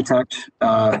 Our architect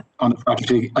on the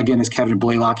project again is Kevin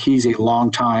Blaylock. He's a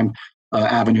longtime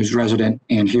Avenues resident,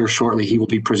 and here shortly he will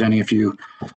be presenting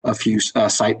a few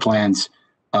site plans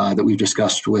that we've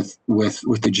discussed with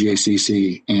the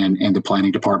GACC and the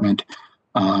planning department.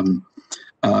 In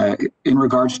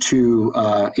regards to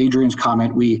Adrian's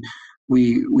comment, we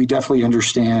definitely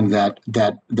understand that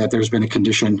there's been a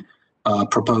condition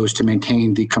proposed to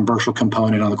maintain the commercial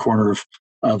component on the corner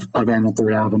of N and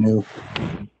 3rd Avenue.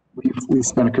 We've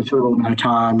spent a considerable amount of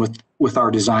time with our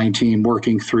design team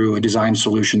working through a design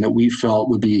solution that we felt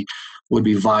would be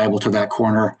viable to that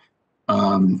corner.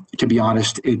 To be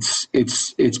honest,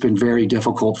 it's been very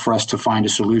difficult for us to find a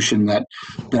solution that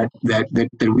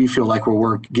we feel like will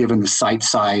work given the site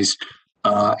size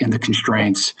and the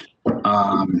constraints.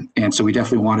 And so we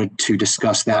definitely wanted to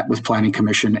discuss that with Planning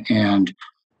Commission and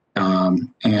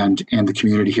the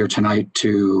community here tonight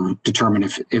to determine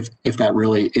if that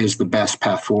really is the best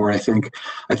path forward. I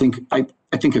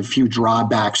think a few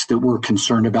drawbacks that we're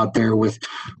concerned about there with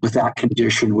that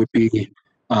condition would be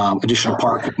additional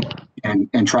parking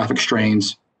and traffic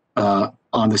strains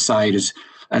on the site,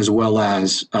 as well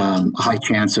as a high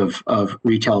chance of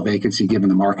retail vacancy given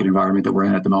the market environment that we're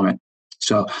in at the moment.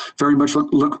 So very much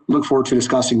look forward to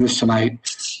discussing this tonight,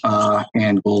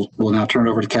 and we'll now turn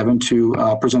it over to Kevin to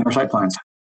present our site plans.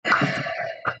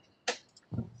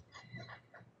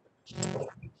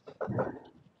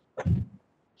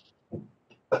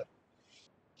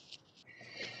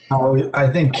 Oh, I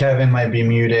think Kevin might be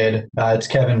muted. It's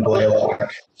Kevin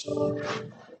Blaylock.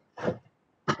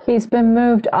 He's been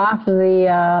moved off the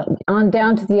on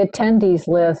down to the attendees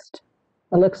list,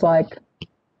 it looks like.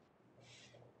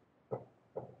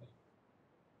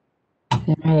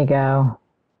 There you go.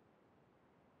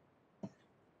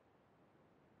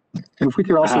 And if we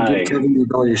could also give Kevin the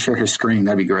ability to share his screen,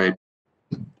 that'd be great.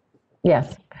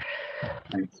 Yes.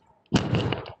 Thanks.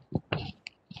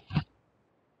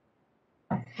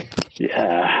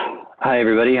 Yeah. Hi,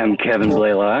 everybody. I'm Kevin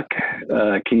Blaylock.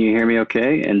 Can you hear me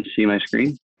okay and see my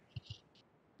screen?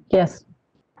 Yes.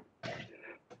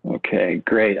 Okay,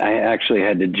 great. I actually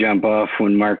had to jump off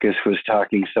when Marcus was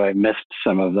talking, so I missed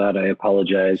some of that. I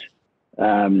apologize.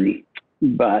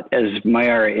 But as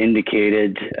Mayara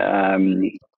indicated,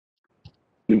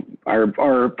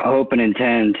 our hope and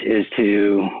intent is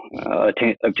to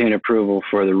obtain approval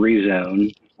for the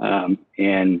rezone,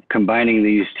 and combining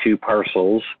these two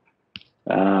parcels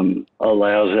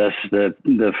allows us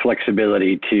the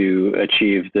flexibility to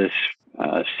achieve this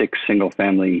 6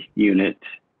 single-family unit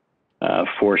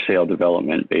for sale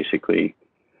development, basically.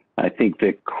 I think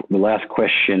the last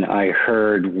question I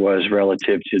heard was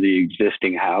relative to the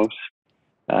existing house.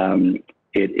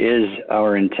 It is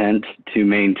our intent to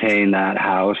maintain that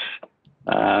house,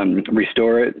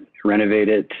 restore it, renovate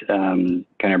it, kind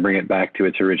of bring it back to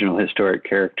its original historic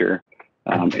character,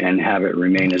 and have it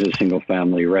remain as a single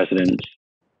family residence.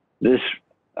 This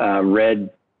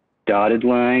red dotted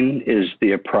line is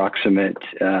the approximate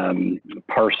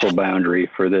parcel boundary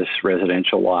for this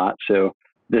residential lot. So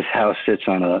this house sits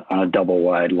on a double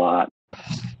wide lot.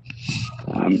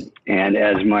 And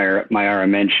as Mayara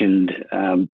mentioned,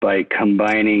 by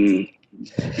combining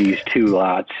these two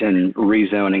lots and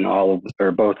rezoning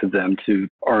both of them to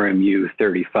RMU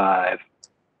 35,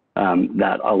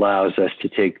 that allows us to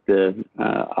take the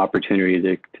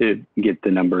opportunity to get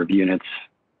the number of units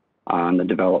on the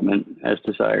development as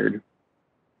desired.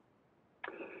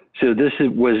 So this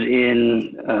was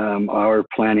in our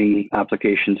planning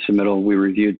application submittal. We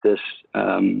reviewed this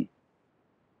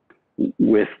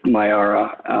with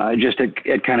Mayara, just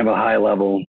at kind of a high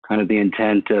level, kind of the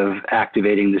intent of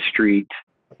activating the street,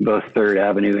 both 3rd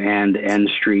Avenue and N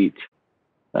Street,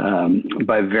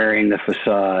 by varying the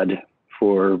facade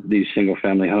for these single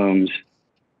family homes,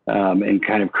 and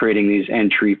kind of creating these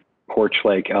entry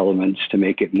porch-like elements to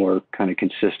make it more kind of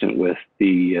consistent with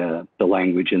the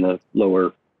language in the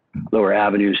lower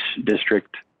Avenues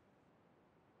district.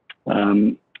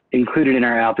 Included in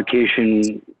our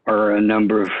application are a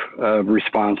number of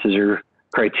responses or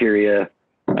criteria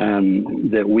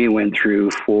that we went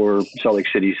through for Salt Lake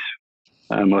City's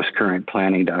most current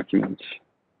planning documents.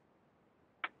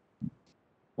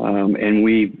 And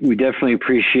we definitely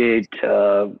appreciate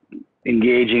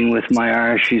engaging with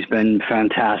Mayara. She's been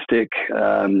fantastic,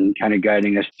 kind of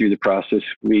guiding us through the process.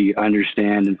 We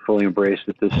understand and fully embrace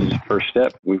that this is the first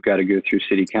step. We've got to go through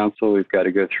City Council. We've got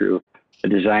to go through a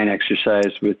design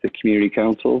exercise with the Community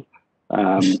Council,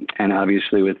 and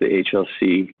obviously with the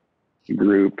HLC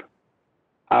group.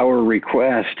 Our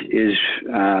request is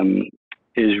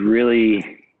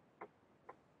really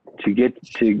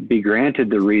to be granted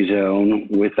the rezone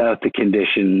without the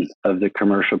condition of the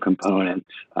commercial components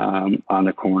on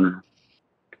the corner.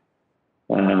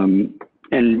 And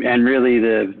really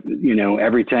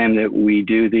every time that we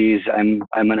do these, I'm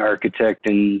an architect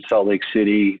in Salt Lake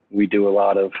City. We do a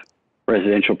lot of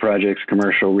residential projects,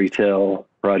 commercial, retail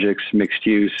projects, mixed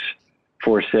use,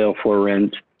 for sale, for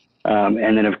rent.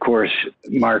 And then of course,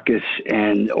 Marcus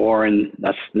and Oren,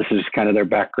 this is kind of their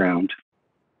background.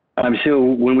 So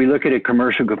when we look at a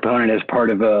commercial component as part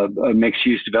of a mixed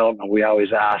use development, we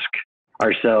always ask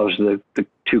ourselves the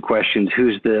two questions: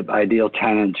 who's the ideal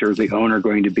tenant or the owner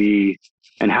going to be,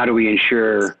 and how do we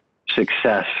ensure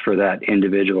success for that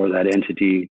individual or that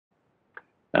entity?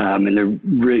 And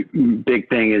the big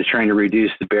thing is trying to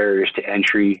reduce the barriers to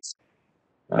entry,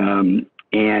 and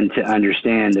to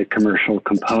understand the commercial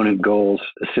component goals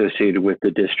associated with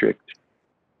the district.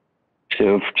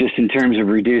 So just in terms of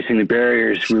reducing the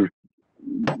barriers, we're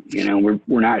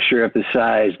not sure of the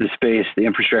size, the space, the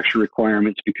infrastructure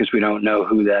requirements, because we don't know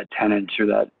who that tenant or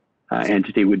that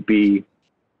entity would be.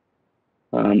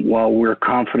 While we're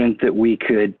confident that we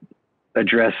could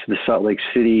address the Salt Lake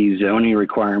City zoning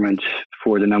requirements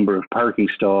for the number of parking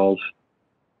stalls,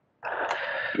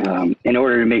 in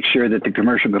order to make sure that the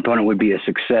commercial component would be a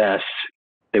success,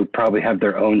 they would probably have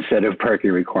their own set of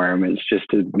parking requirements just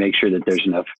to make sure that there's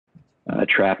enough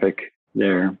traffic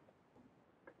there.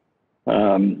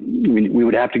 We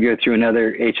would have to go through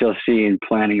another HLC and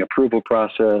planning approval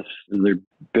process, their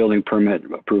building permit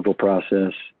approval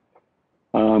process.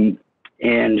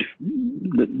 And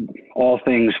all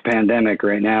things pandemic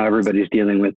right now, everybody's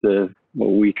dealing with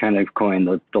what we kind of coined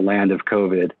the land of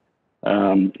COVID.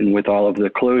 And with all of the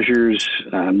closures,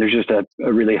 there's just a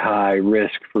really high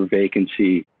risk for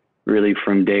vacancy really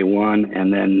from day one,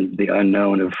 and then the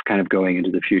unknown of kind of going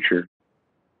into the future.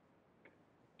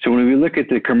 So when we look at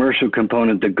the commercial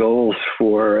component, the goals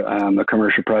for a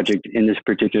commercial project in this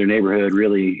particular neighborhood,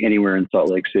 really anywhere in Salt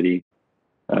Lake City,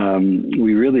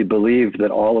 we really believe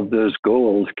that all of those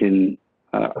goals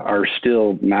are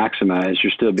still maximized,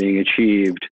 are still being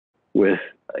achieved with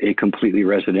a completely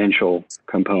residential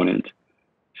component.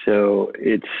 So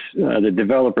it's the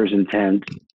developer's intent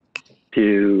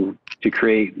to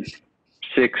create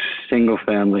 6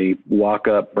 single-family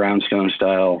walk-up brownstone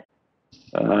style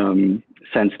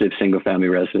sensitive single-family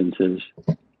residences.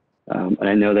 And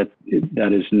I know that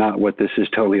that is not what this is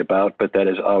totally about, but that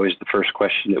is always the first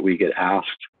question that we get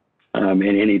asked in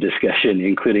any discussion,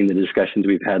 including the discussions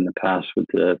we've had in the past with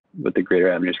the Greater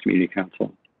Avenues Community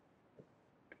Council.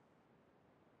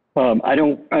 I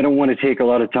don't want to take a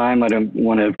lot of time. I don't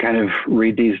want to kind of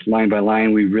read these line by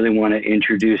line. We really want to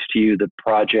introduce to you the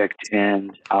project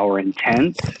and our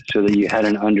intent so that you had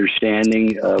an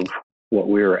understanding of what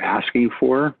we were asking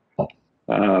for.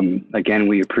 Again,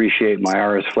 we appreciate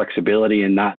Mayara's flexibility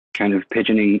in not kind of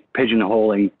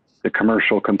pigeonholing the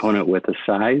commercial component with a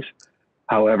size.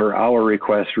 However, our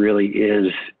request really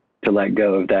is to let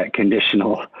go of that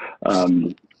conditional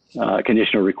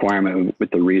requirement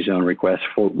with the rezone request,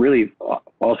 for really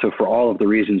also for all of the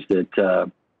reasons that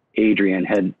Adrienne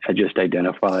had just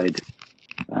identified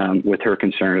with her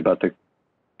concern about the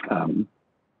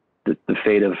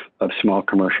fate of small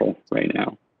commercial right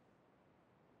now.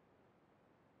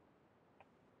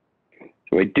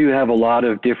 So I do have a lot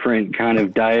of different kind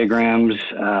of diagrams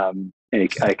I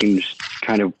can just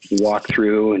kind of walk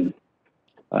through, and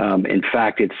in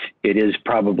fact, it is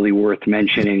probably worth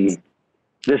mentioning.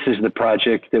 This is the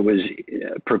project that was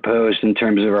proposed in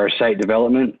terms of our site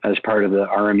development as part of the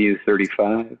RMU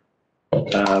 35.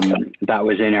 That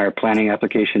was in our planning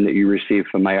application that you received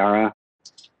from Mayara.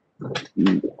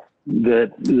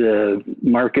 The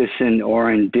Marcus and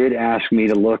Oren did ask me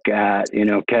to look at,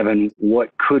 Kevin,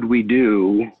 what could we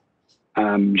do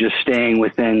just staying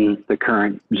within the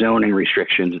current zoning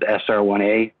restrictions, the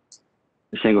SR1A,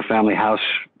 the single family house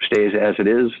stays as it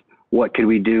is. What could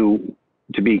we do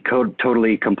to be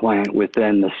totally compliant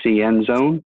within the CN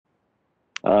zone?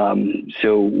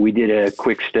 So we did a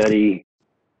quick study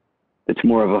that's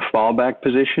more of a fallback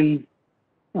position,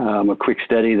 a quick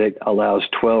study that allows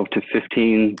 12 to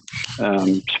 15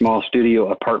 small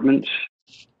studio apartments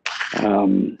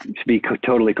to be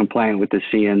totally compliant with the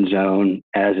CN zone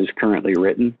as is currently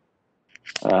written.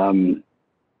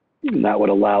 That would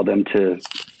allow them to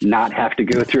not have to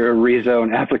go through a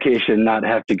rezone application, not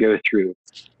have to go through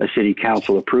a city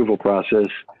council approval process,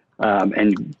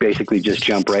 and basically just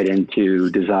jump right into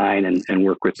design and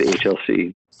work with the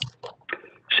HLC.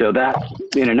 So that,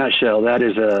 in a nutshell, that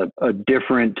is a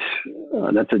different,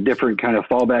 that's a different kind of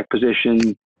fallback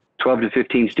position. 12 to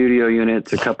 15 studio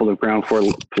units, a couple of ground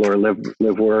floor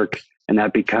live work, and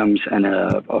that becomes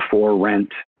a for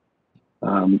rent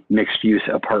mixed use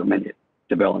apartment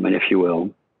development, if you will,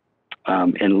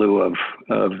 in lieu of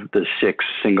the 6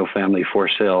 single family for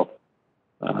sale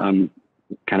kind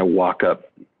of walk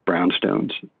up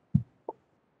brownstones.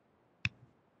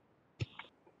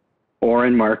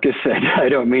 Oren, Marcus, I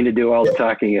don't mean to do all the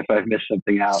talking. If I've missed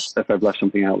something out, if I've left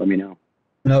something out, let me know.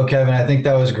 No, Kevin, I think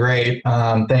that was great.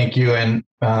 Thank you. And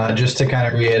just to kind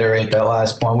of reiterate that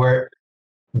last point,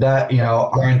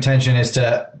 our intention is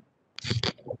to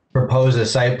propose a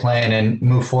site plan and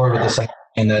move forward with a site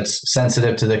plan that's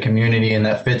sensitive to the community and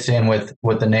that fits in with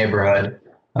the neighborhood.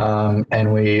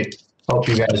 And we hope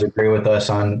you guys agree with us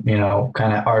on,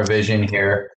 kind of our vision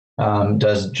here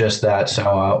does just that.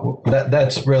 So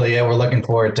that's really it. We're looking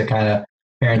forward to kind of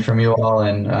hearing from you all,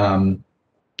 and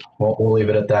we'll leave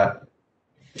it at that.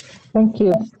 Thank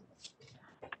you.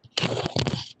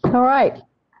 All right.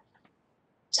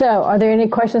 So are there any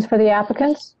questions for the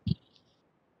applicants?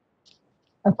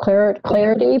 Of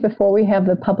clarity before we have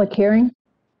the public hearing?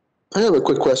 I have a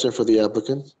quick question for the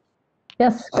applicant.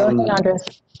 Yes, go ahead,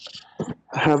 Andres.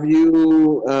 Have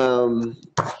you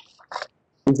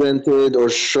presented or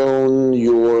shown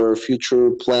your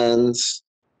future plans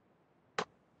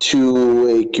to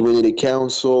a community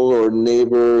council or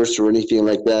neighbors or anything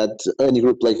like that, any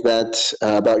group like that,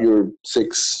 about your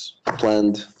 6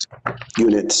 planned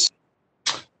units?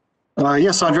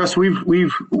 Yes, Andres, we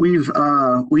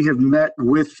have met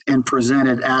with and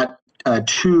presented at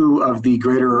 2 of the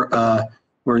greater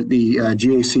or the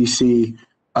GACC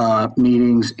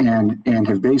meetings, and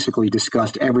have basically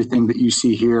discussed everything that you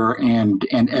see here and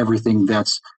everything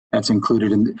that's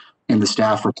included in the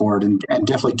staff report, and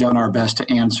definitely done our best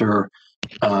to answer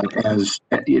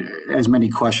as many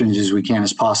questions as we can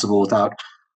as possible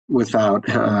without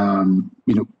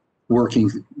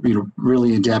working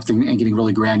really in depth and getting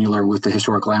really granular with the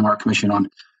Historic Landmark Commission on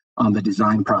the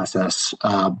design process.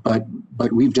 But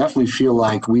we definitely feel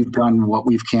like we've done what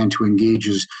we can to engage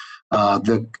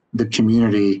the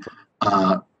community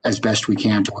as best we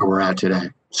can to where we're at today.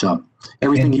 So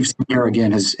everything you've seen here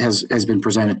again has been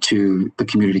presented to the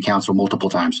community council multiple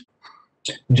times.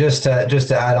 Just to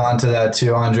add on to that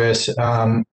too, Andres,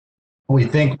 we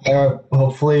think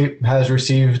hopefully has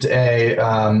received a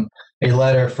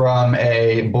letter from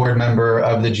a board member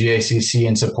of the GACC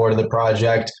in support of the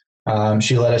project.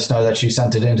 She let us know that she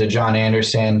sent it in to John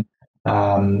Anderson.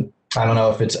 I don't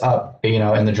know if it's up,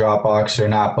 in the Dropbox or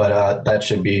not, but that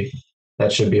should be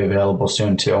available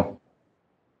soon too.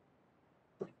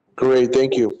 Great,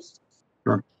 thank you.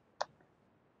 Sure.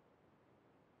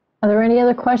 Are there any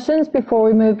other questions before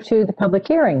we move to the public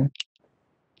hearing?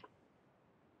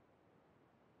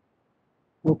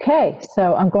 Okay,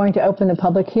 so I'm going to open the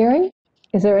public hearing.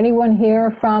 Is there anyone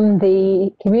here from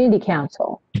the community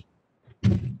council?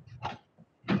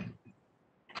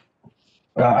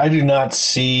 I do not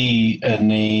see a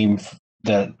name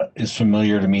that is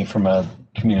familiar to me from a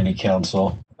community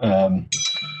council.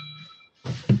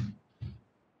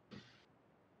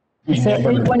 Is there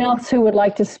anyone else who would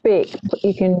like to speak?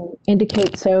 You can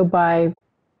indicate so by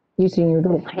using your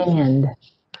little hand.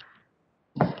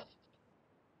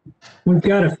 We've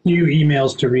got a few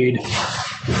emails to read.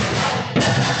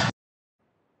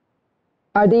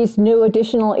 Are these new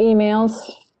additional emails?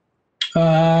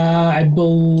 I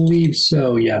believe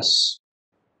so, yes.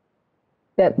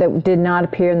 That did not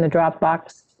appear in the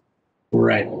Dropbox?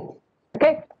 Right.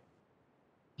 Okay.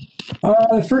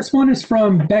 The first one is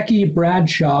from Becky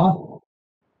Bradshaw.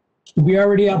 We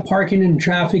already have parking and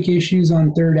traffic issues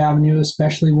on 3rd Avenue,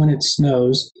 especially when it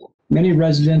snows. Many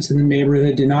residents in the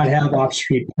neighborhood do not have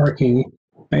off-street parking.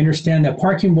 I understand that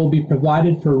parking will be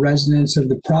provided for residents of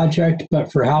the project,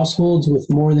 but for households with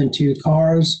more than 2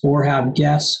 cars or have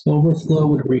guests, overflow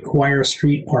would require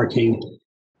street parking.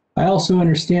 I also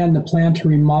understand the plan to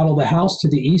remodel the house to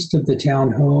the east of the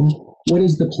townhome. What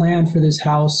is the plan for this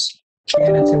house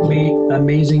and its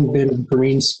amazing bit of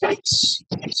green space?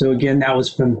 So again, that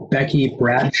was from Becky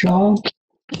Bradshaw.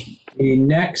 The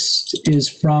next is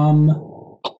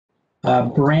from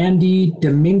Brandy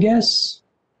Dominguez.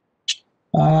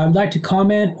 I'd like to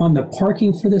comment on the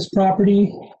parking for this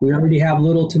property. We already have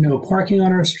little to no parking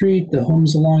on our street. The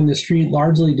homes along the street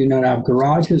largely do not have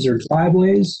garages or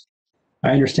driveways. I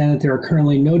understand that there are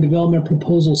currently no development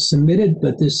proposals submitted,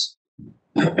 but this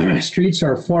streets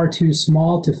are far too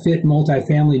small to fit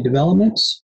multifamily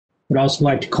developments. Would also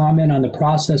like to comment on the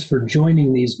process for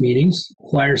joining these meetings.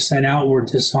 Flyers sent out were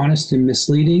dishonest and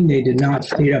misleading. They did not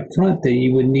state up front that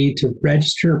you would need to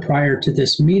register prior to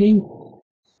this meeting.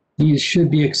 These should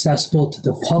be accessible to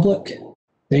the public.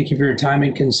 Thank you for your time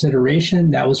and consideration.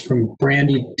 That was from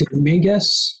Brandy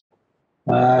Dominguez.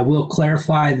 We'll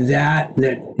clarify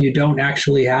that you don't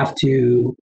actually have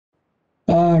to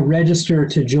register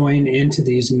to join into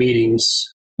these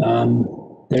meetings.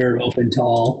 They're open to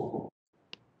all.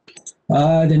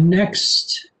 The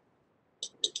next,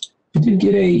 I did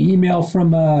get an email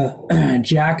from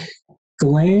Jack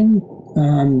Glenn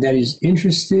that he's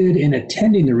interested in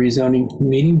attending the rezoning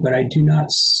meeting, but I do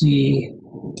not see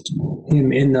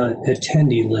him in the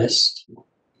attendee list.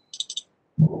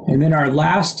 And then our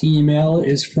last email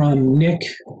is from Nick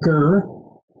Gurr.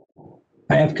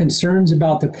 I have concerns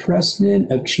about the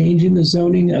precedent of changing the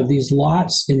zoning of these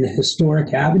lots in the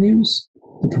historic avenues.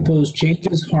 The proposed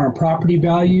changes harm property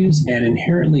values and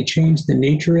inherently change the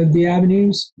nature of the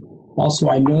avenues. Also,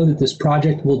 I know that this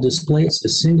project will displace a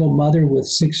single mother with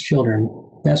 6 children.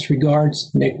 Best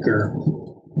regards, Nick Gurr.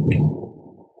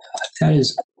 That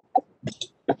is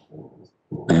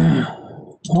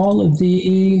all of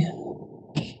the...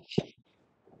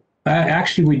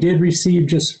 actually, we did receive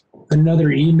just another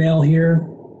email here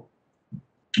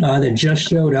that just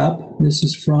showed up. This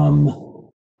is from,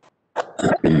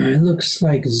 it looks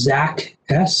like Zach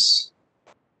S.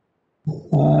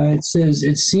 It says,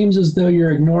 it seems as though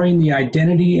you're ignoring the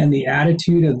identity and the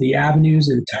attitude of the avenues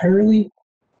entirely.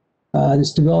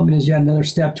 This development is yet another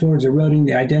step towards eroding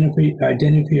the identity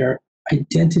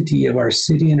of our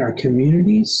city and our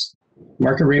communities.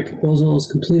 Market rate proposal is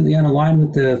completely unaligned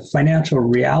with the financial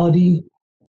reality.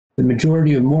 The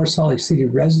majority of more Salt Lake City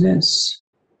residents.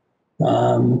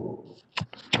 An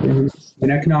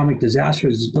economic disaster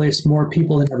has displaced more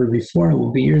people than ever before. It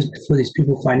will be years before these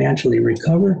people financially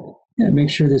recover. Yeah, make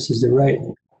sure this is the right.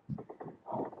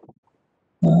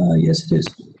 Yes, it is.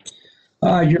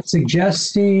 You're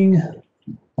suggesting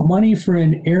money for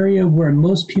an area where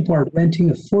most people are renting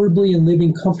affordably and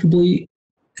living comfortably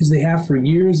as they have for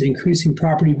years. Increasing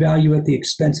property value at the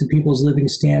expense of people's living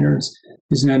standards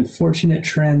is an unfortunate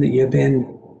trend that you have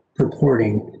been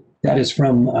purporting. That is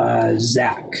from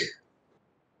Zach.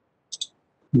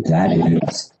 That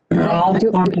is all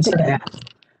the comments I have.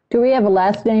 Do we have a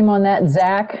last name on that,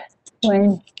 Zach?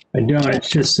 Wayne? I don't. It's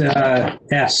just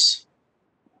S.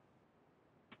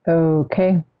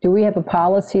 Okay. Do we have a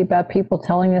policy about people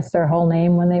telling us their whole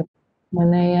name when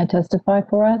they testify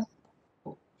for us?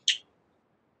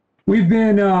 We've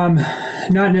been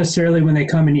not necessarily when they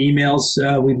come in emails.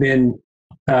 We've been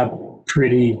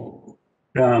pretty.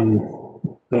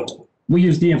 We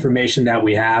use the information that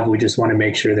we have. We just want to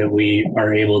make sure that we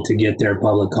are able to get their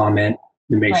public comment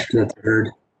and make sure that they're heard.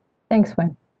 Thanks,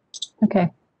 Wayne. Okay.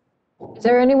 Is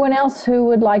there anyone else who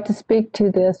would like to speak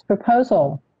to this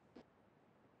proposal?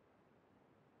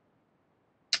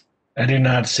 I do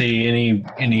not see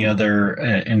any other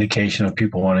indication of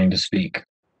people wanting to speak.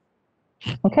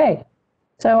 Okay.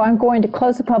 So I'm going to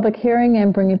close the public hearing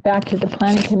and bring it back to the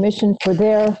Planning Commission for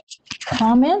their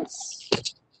comments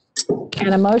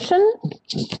and a motion.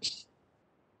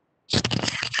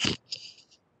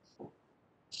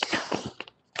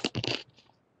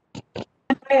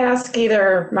 I ask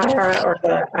either Myra or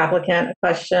the applicant a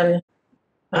question.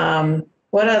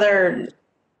 What other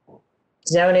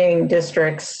zoning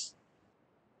districts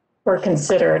were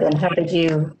considered and how did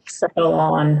you settle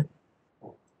on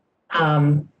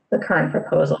the current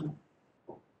proposal?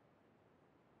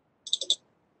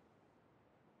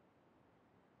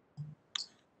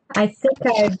 I think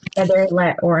I'd better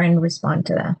let Oren respond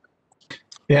to that.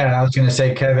 Yeah, I was going to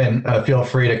say, Kevin, feel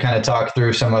free to kind of talk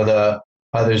through some of the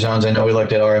other zones. I know we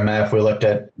looked at RMF, we looked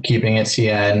at keeping it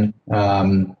CN.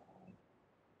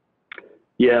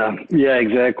 Yeah,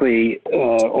 exactly.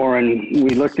 Oren,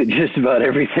 we looked at just about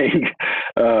everything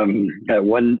at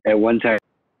one time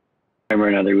or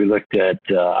another. We looked at,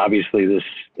 obviously this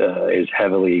is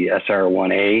heavily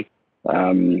SR1A.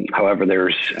 However,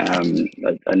 there's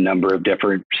a number of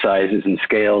different sizes and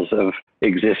scales of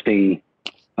existing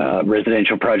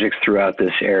residential projects throughout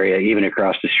this area. Even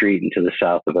across the street and to the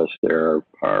south of us, there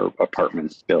are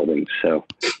apartment buildings. So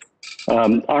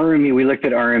RMU, we looked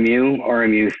at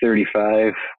RMU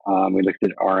 35. We looked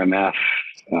at RMF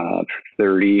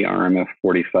 30, RMF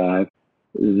 45.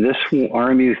 this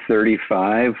RMU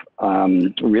 35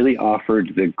 really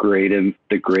offered the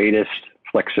greatest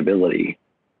flexibility,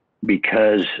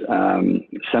 because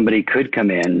somebody could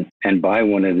come in and buy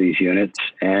one of these units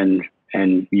and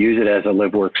use it as a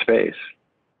live workspace.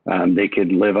 They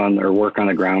could live on or work on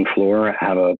the ground floor,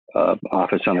 have a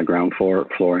office on the ground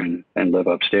floor and live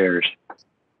upstairs.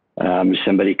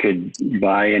 Somebody could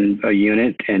buy a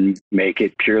unit and make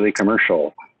it purely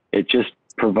commercial. It just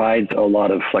provides a lot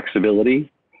of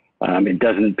flexibility. It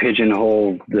doesn't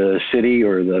pigeonhole the city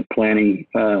or the planning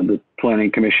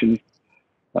commission.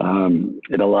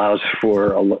 It allows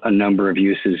for a number of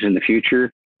uses in the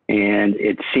future, and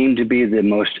it seemed to be the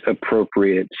most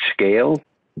appropriate scale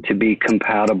to be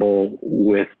compatible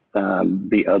with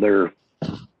the other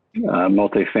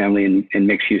multifamily and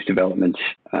mixed-use developments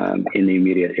in the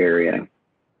immediate area.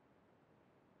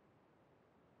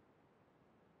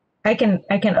 I can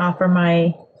offer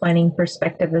my planning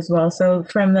perspective as well. So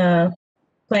from the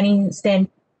planning standpoint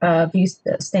of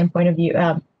view,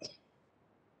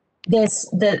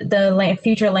 the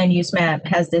future land use map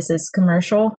has this as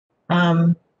commercial,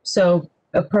 so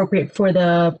appropriate for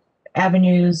the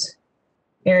avenues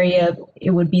area, it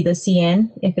would be the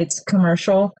CN if it's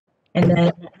commercial, and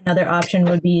then another option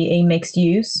would be a mixed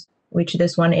use, which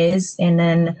this one is, and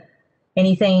then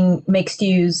anything mixed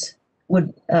use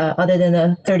would, other than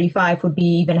the 35, would be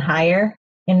even higher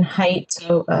in height.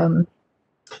 So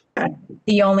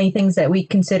the only things that we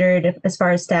considered as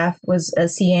far as staff was a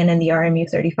CN and the RMU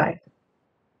 35.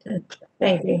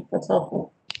 Thank you. That's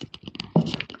helpful.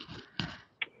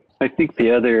 I think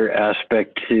the other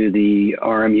aspect to the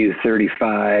RMU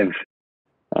 35,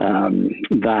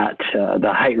 that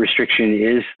the height restriction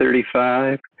is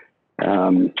 35,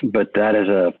 but that is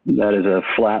a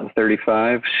flat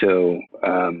 35. So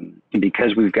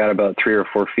because we've got about 3 or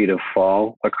 4 feet of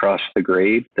fall across the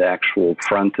grade, the actual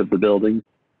front of the building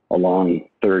along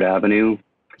 3rd Avenue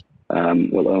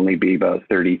will only be about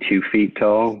 32 feet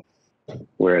tall,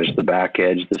 whereas the back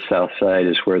edge, the south side,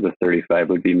 is where the 35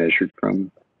 would be measured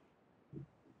from.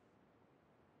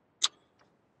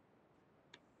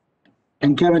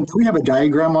 And Kevin, can we have a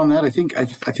diagram on that? I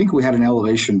think we had an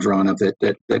elevation drawn up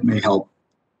that may help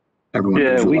everyone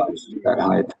visualize that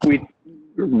height.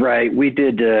 We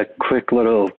did a quick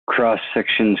little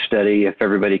cross-section study, if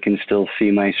everybody can still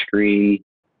see my screen.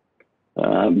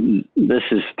 This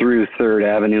is through 3rd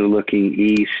Avenue looking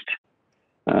east.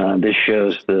 This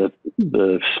shows the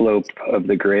slope of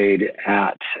the grade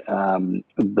at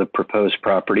the proposed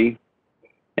property.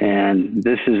 And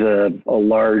this is a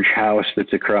large house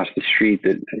that's across the street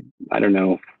that I don't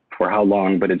know for how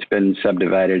long, but it's been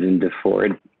subdivided into 4.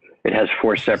 It has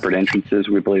 4 separate entrances.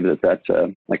 We believe that that's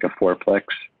like a 4-plex.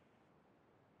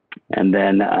 And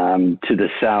then to the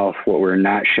south, what we're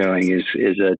not showing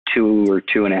is a 2 or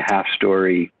 2.5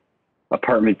 story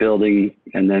apartment building.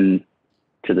 And then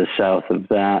to the south of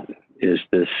that is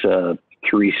this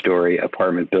 3-story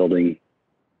apartment building.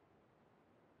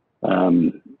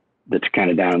 That's kind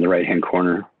of down in the right-hand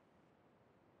corner.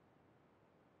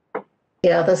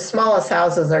 Yeah, the smallest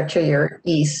houses are to your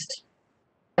east.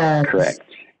 And, correct.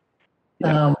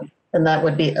 And that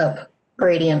would be up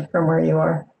gradient from where you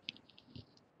are.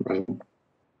 Right.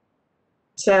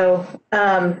 So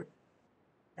I'm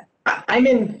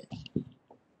in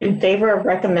favor of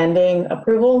recommending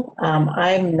approval.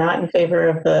 I'm not in favor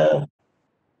of the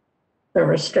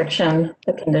restriction,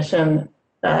 the condition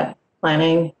that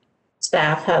planning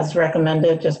staff has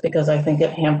recommended, just because I think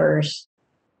it hampers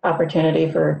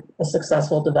opportunity for a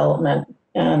successful development.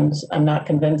 And I'm not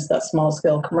convinced that small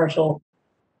scale commercial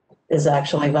is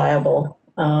actually viable,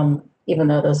 even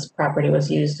though this property was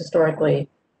used historically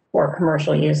for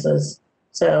commercial uses.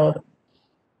 So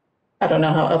I don't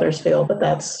know how others feel, but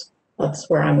that's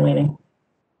where I'm leaning.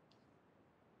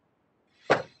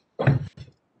 I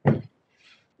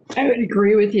would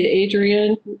agree with you,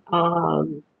 Adrian.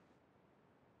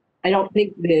 I don't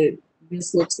think that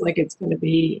this looks like it's going to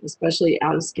be especially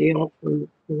out of scale for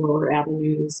lower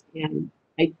avenues, and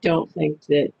I don't think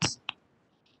that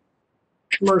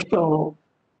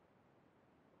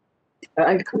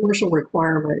a commercial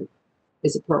requirement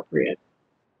is appropriate.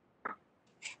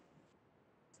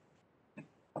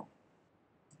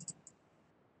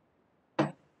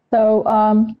 So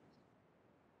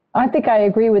I think I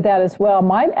agree with that as well.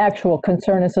 My actual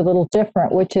concern is a little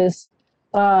different, which is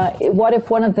what if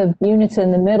one of the units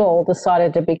in the middle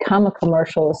decided to become a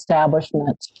commercial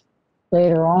establishment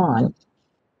later on?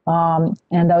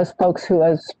 And those folks who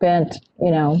have spent,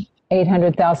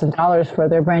 $800,000 for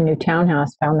their brand new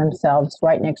townhouse found themselves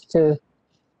right next to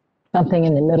something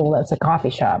in the middle that's a coffee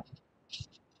shop.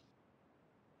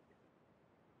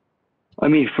 I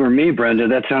mean, for me, Brenda,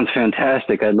 that sounds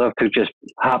fantastic. I'd love to just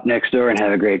hop next door and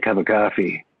have a great cup of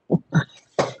coffee.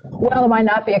 Well, it might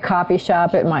not be a coffee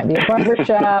shop. It might be a barber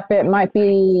shop. It might be,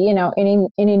 you know,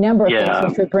 any number of things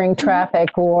which would bring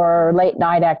traffic or late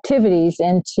night activities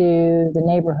into the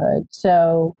neighborhood.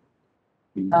 So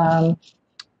I'm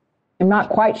not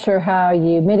quite sure how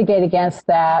you mitigate against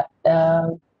that.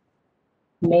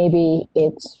 Maybe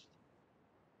it's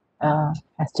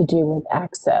has to do with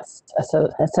access,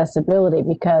 accessibility,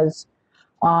 because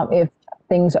if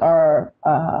things are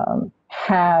are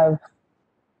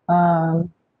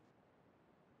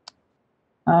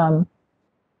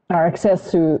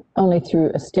accessed only through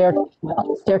a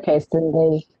staircase, then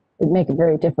they would make it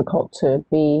very difficult to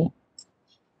be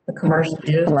the commercial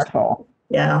use. Commercial.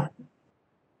 Yeah.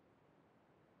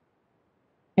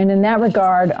 And in that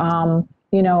regard,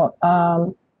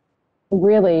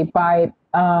 really by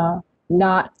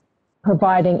not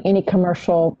providing any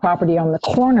commercial property on the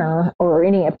corner or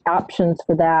any options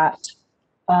for that,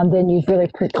 then you've really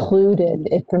precluded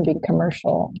it from being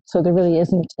commercial. So there really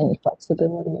isn't any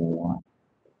flexibility anymore.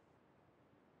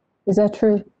 Is that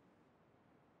true?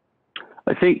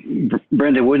 I think,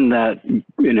 Brenda, wouldn't that,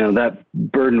 that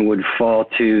burden would fall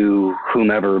to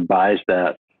whomever buys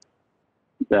that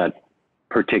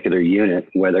particular unit,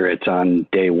 whether it's on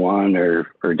day one or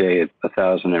day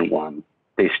 1001.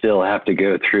 They still have to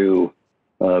go through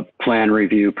a plan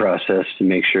review process to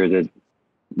make sure that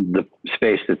the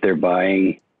space that they're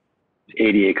buying is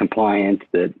ADA compliant,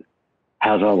 that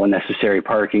has all the necessary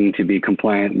parking to be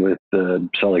compliant with the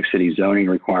Salt Lake City zoning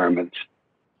requirements.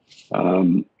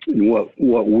 What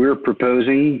we're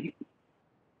proposing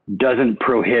doesn't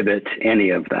prohibit any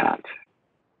of that.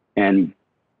 And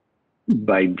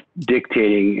by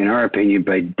dictating, in our opinion,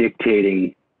 by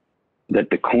dictating that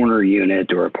the corner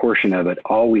unit or a portion of it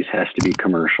always has to be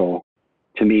commercial,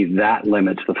 to me, that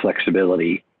limits the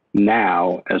flexibility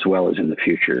now as well as in the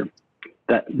future.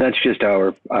 That's just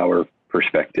our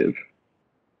perspective.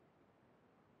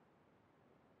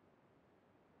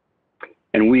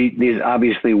 And these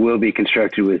obviously will be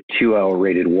constructed with 2L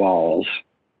rated walls.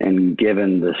 And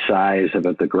given the size of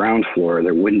the ground floor,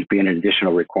 there wouldn't be an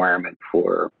additional requirement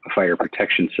for a fire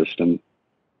protection system,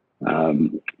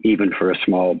 even for a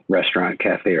small restaurant,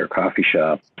 cafe, or coffee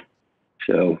shop.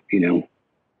 So,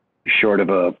 short of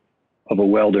a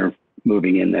welder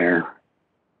moving in there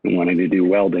and wanting to do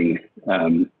welding,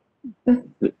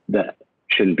 that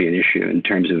shouldn't be an issue in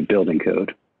terms of building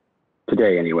code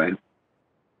today, anyway.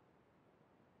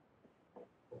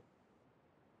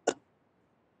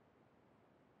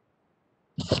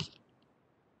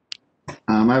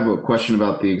 I have a question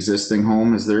about the existing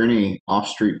home. Is there any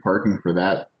off-street parking for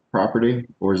that property,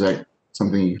 or is that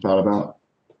something you thought about?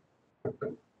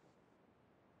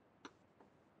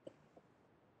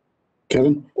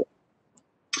 Kevin?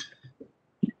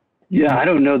 Yeah, I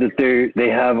don't know that they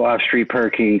have off-street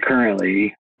parking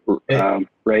currently,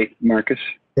 right, Marcus?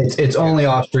 It's only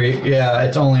off-street. Yeah,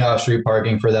 it's only off-street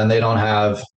parking for them. They don't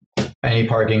have any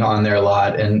parking on their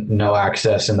lot and no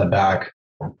access in the back.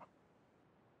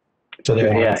 So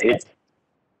it's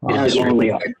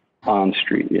only on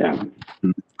street, yeah.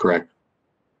 Correct.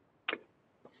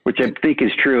 Which I think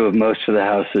is true of most of the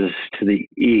houses to the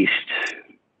east,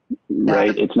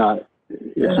 right? It's not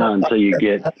until you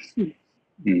get.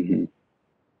 Mm-hmm.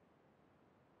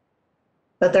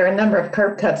 But there are a number of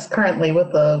curb cuts currently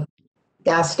with the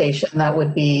gas station that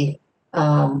would be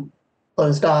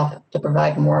closed off to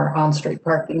provide more on-street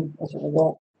parking as a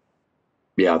result.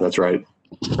 Yeah, that's right.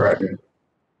 Correct.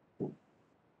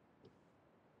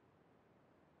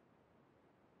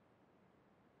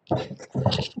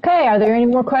 Okay, are there any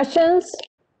more questions?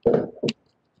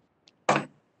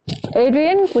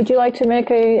 Adrian, would you like to make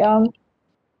a...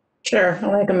 Sure,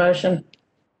 I'll make a motion.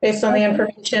 Based on the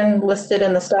information listed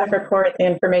in the staff report, the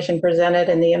information presented,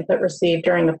 and the input received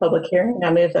during the public hearing,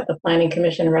 I move that the Planning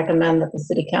Commission recommend that the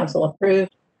City Council approve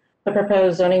the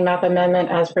proposed zoning map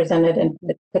amendment as presented in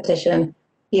the petition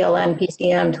PLN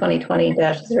PCM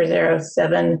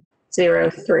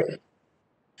 2020-00703.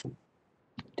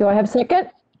 Do I have a second?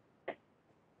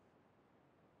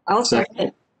 I'll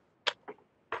second.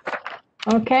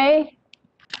 Okay.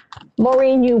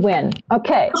 Maureen, you win.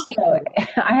 Okay, so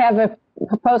I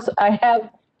have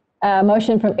a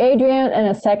motion from Adrian and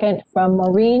a second from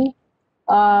Maureen.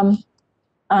 And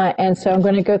so I'm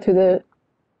going to go through the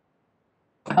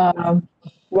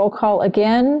roll call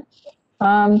again.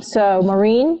 So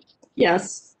Maureen?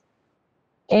 Yes.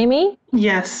 Amy?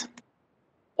 Yes.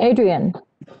 Adrian?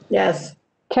 Yes.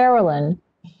 Carolyn?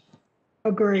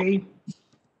 Agree.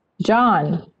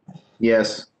 John?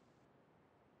 Yes.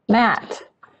 Matt?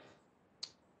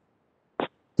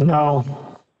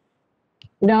 No.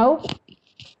 No?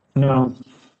 No.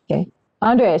 Okay.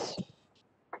 Andres?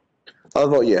 I'll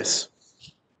vote yes.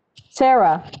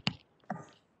 Sarah?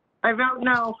 I vote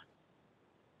no.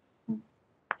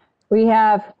 We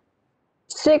have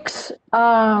 6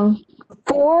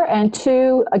 for and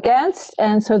 2 against,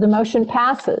 and so the motion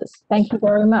passes. Thank you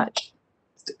very much.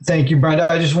 Thank you,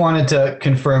 Brenda. I just wanted to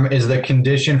confirm, is the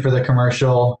condition for the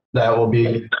commercial that will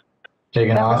be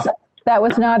taken off? That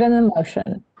was not in the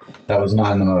motion. That was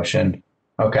not in the motion.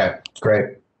 Okay,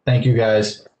 great. Thank you,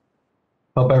 guys.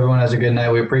 Hope everyone has a good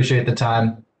night. We appreciate the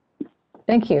time.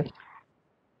 Thank you.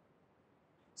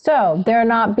 So there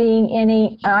not being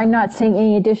any, I'm not seeing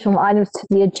any additional items to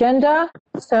the agenda,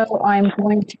 so I'm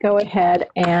going to go ahead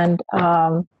and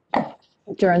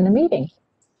adjourn the meeting.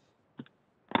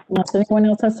 Unless anyone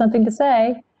else has something to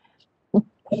say.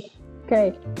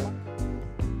 Okay.